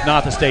playoff, if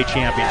not the state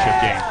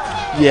championship game.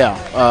 Yeah,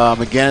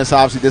 McGuinness,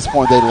 obviously at this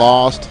point they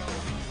lost.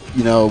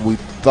 You know, we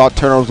thought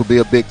turnovers would be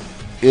a big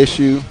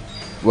issue.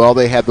 Well,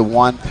 they had the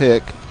one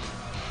pick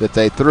that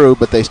they threw,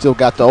 but they still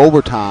got the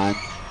overtime.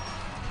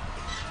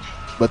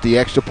 But the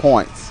extra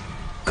points,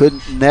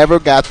 never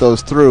got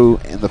those through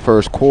in the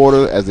first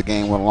quarter as the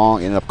game went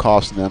along, ended up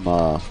costing them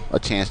a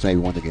chance to maybe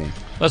win the game.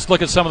 Let's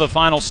look at some of the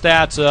final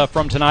stats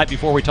from tonight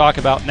before we talk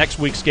about next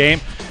week's game.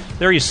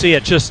 There you see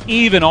it, just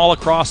even all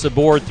across the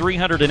board,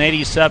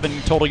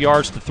 387 total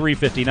yards to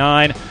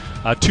 359,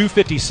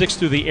 256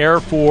 through the air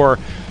for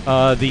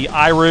the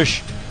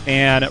Irish,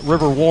 and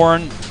River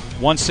Warren,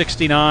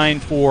 169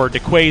 for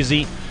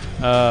DeQuasi,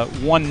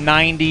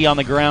 190 on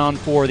the ground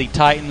for the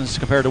Titans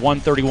compared to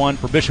 131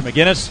 for Bishop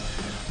McGuinness.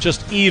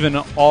 Just even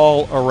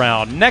all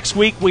around. Next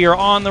week we are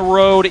on the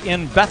road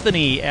in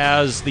Bethany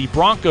as the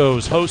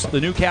Broncos host the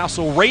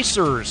Newcastle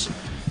Racers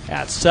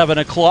at 7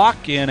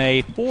 o'clock in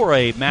a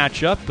 4A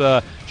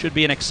matchup. Should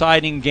be an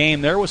exciting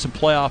game there with some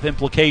playoff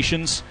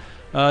implications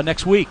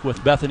next week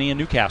with Bethany and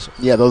Newcastle.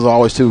 Yeah, those are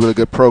always two really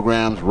good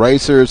programs.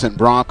 Racers and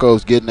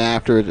Broncos getting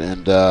after it,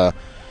 and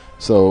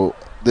so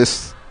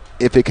this,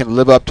 if it can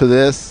live up to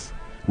this,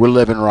 we're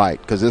living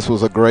right, because this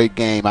was a great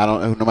game.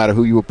 No matter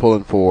who you were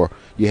pulling for,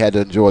 you had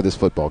to enjoy this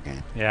football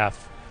game. Yeah,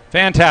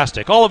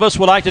 fantastic. All of us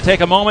would like to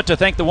take a moment to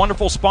thank the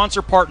wonderful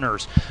sponsor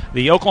partners,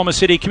 the Oklahoma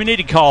City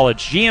Community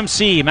College,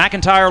 GMC,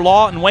 McIntyre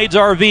Law, and Wade's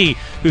RV,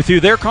 who through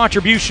their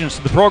contributions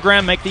to the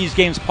program make these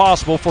games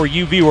possible for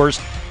you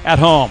viewers at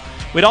home.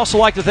 We'd also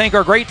like to thank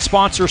our great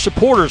sponsor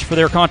supporters for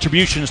their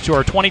contributions to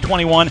our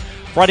 2021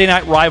 Friday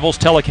Night Rivals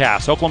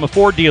telecast: Oklahoma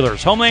Ford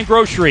Dealers, Homeland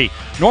Grocery,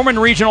 Norman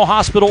Regional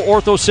Hospital,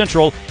 Ortho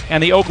Central,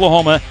 and the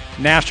Oklahoma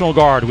National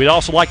Guard. We'd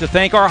also like to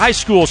thank our high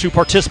schools who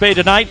participated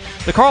tonight,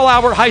 the Carl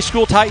Albert High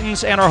School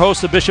Titans and our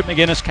host, the Bishop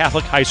McGuinness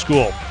Catholic High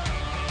School.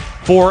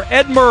 For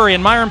Ed Murray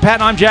and Myron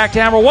Patton, I'm Jack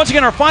Tammer. Once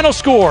again, our final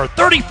score,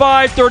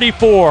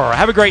 35-34.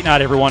 Have a great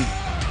night, everyone.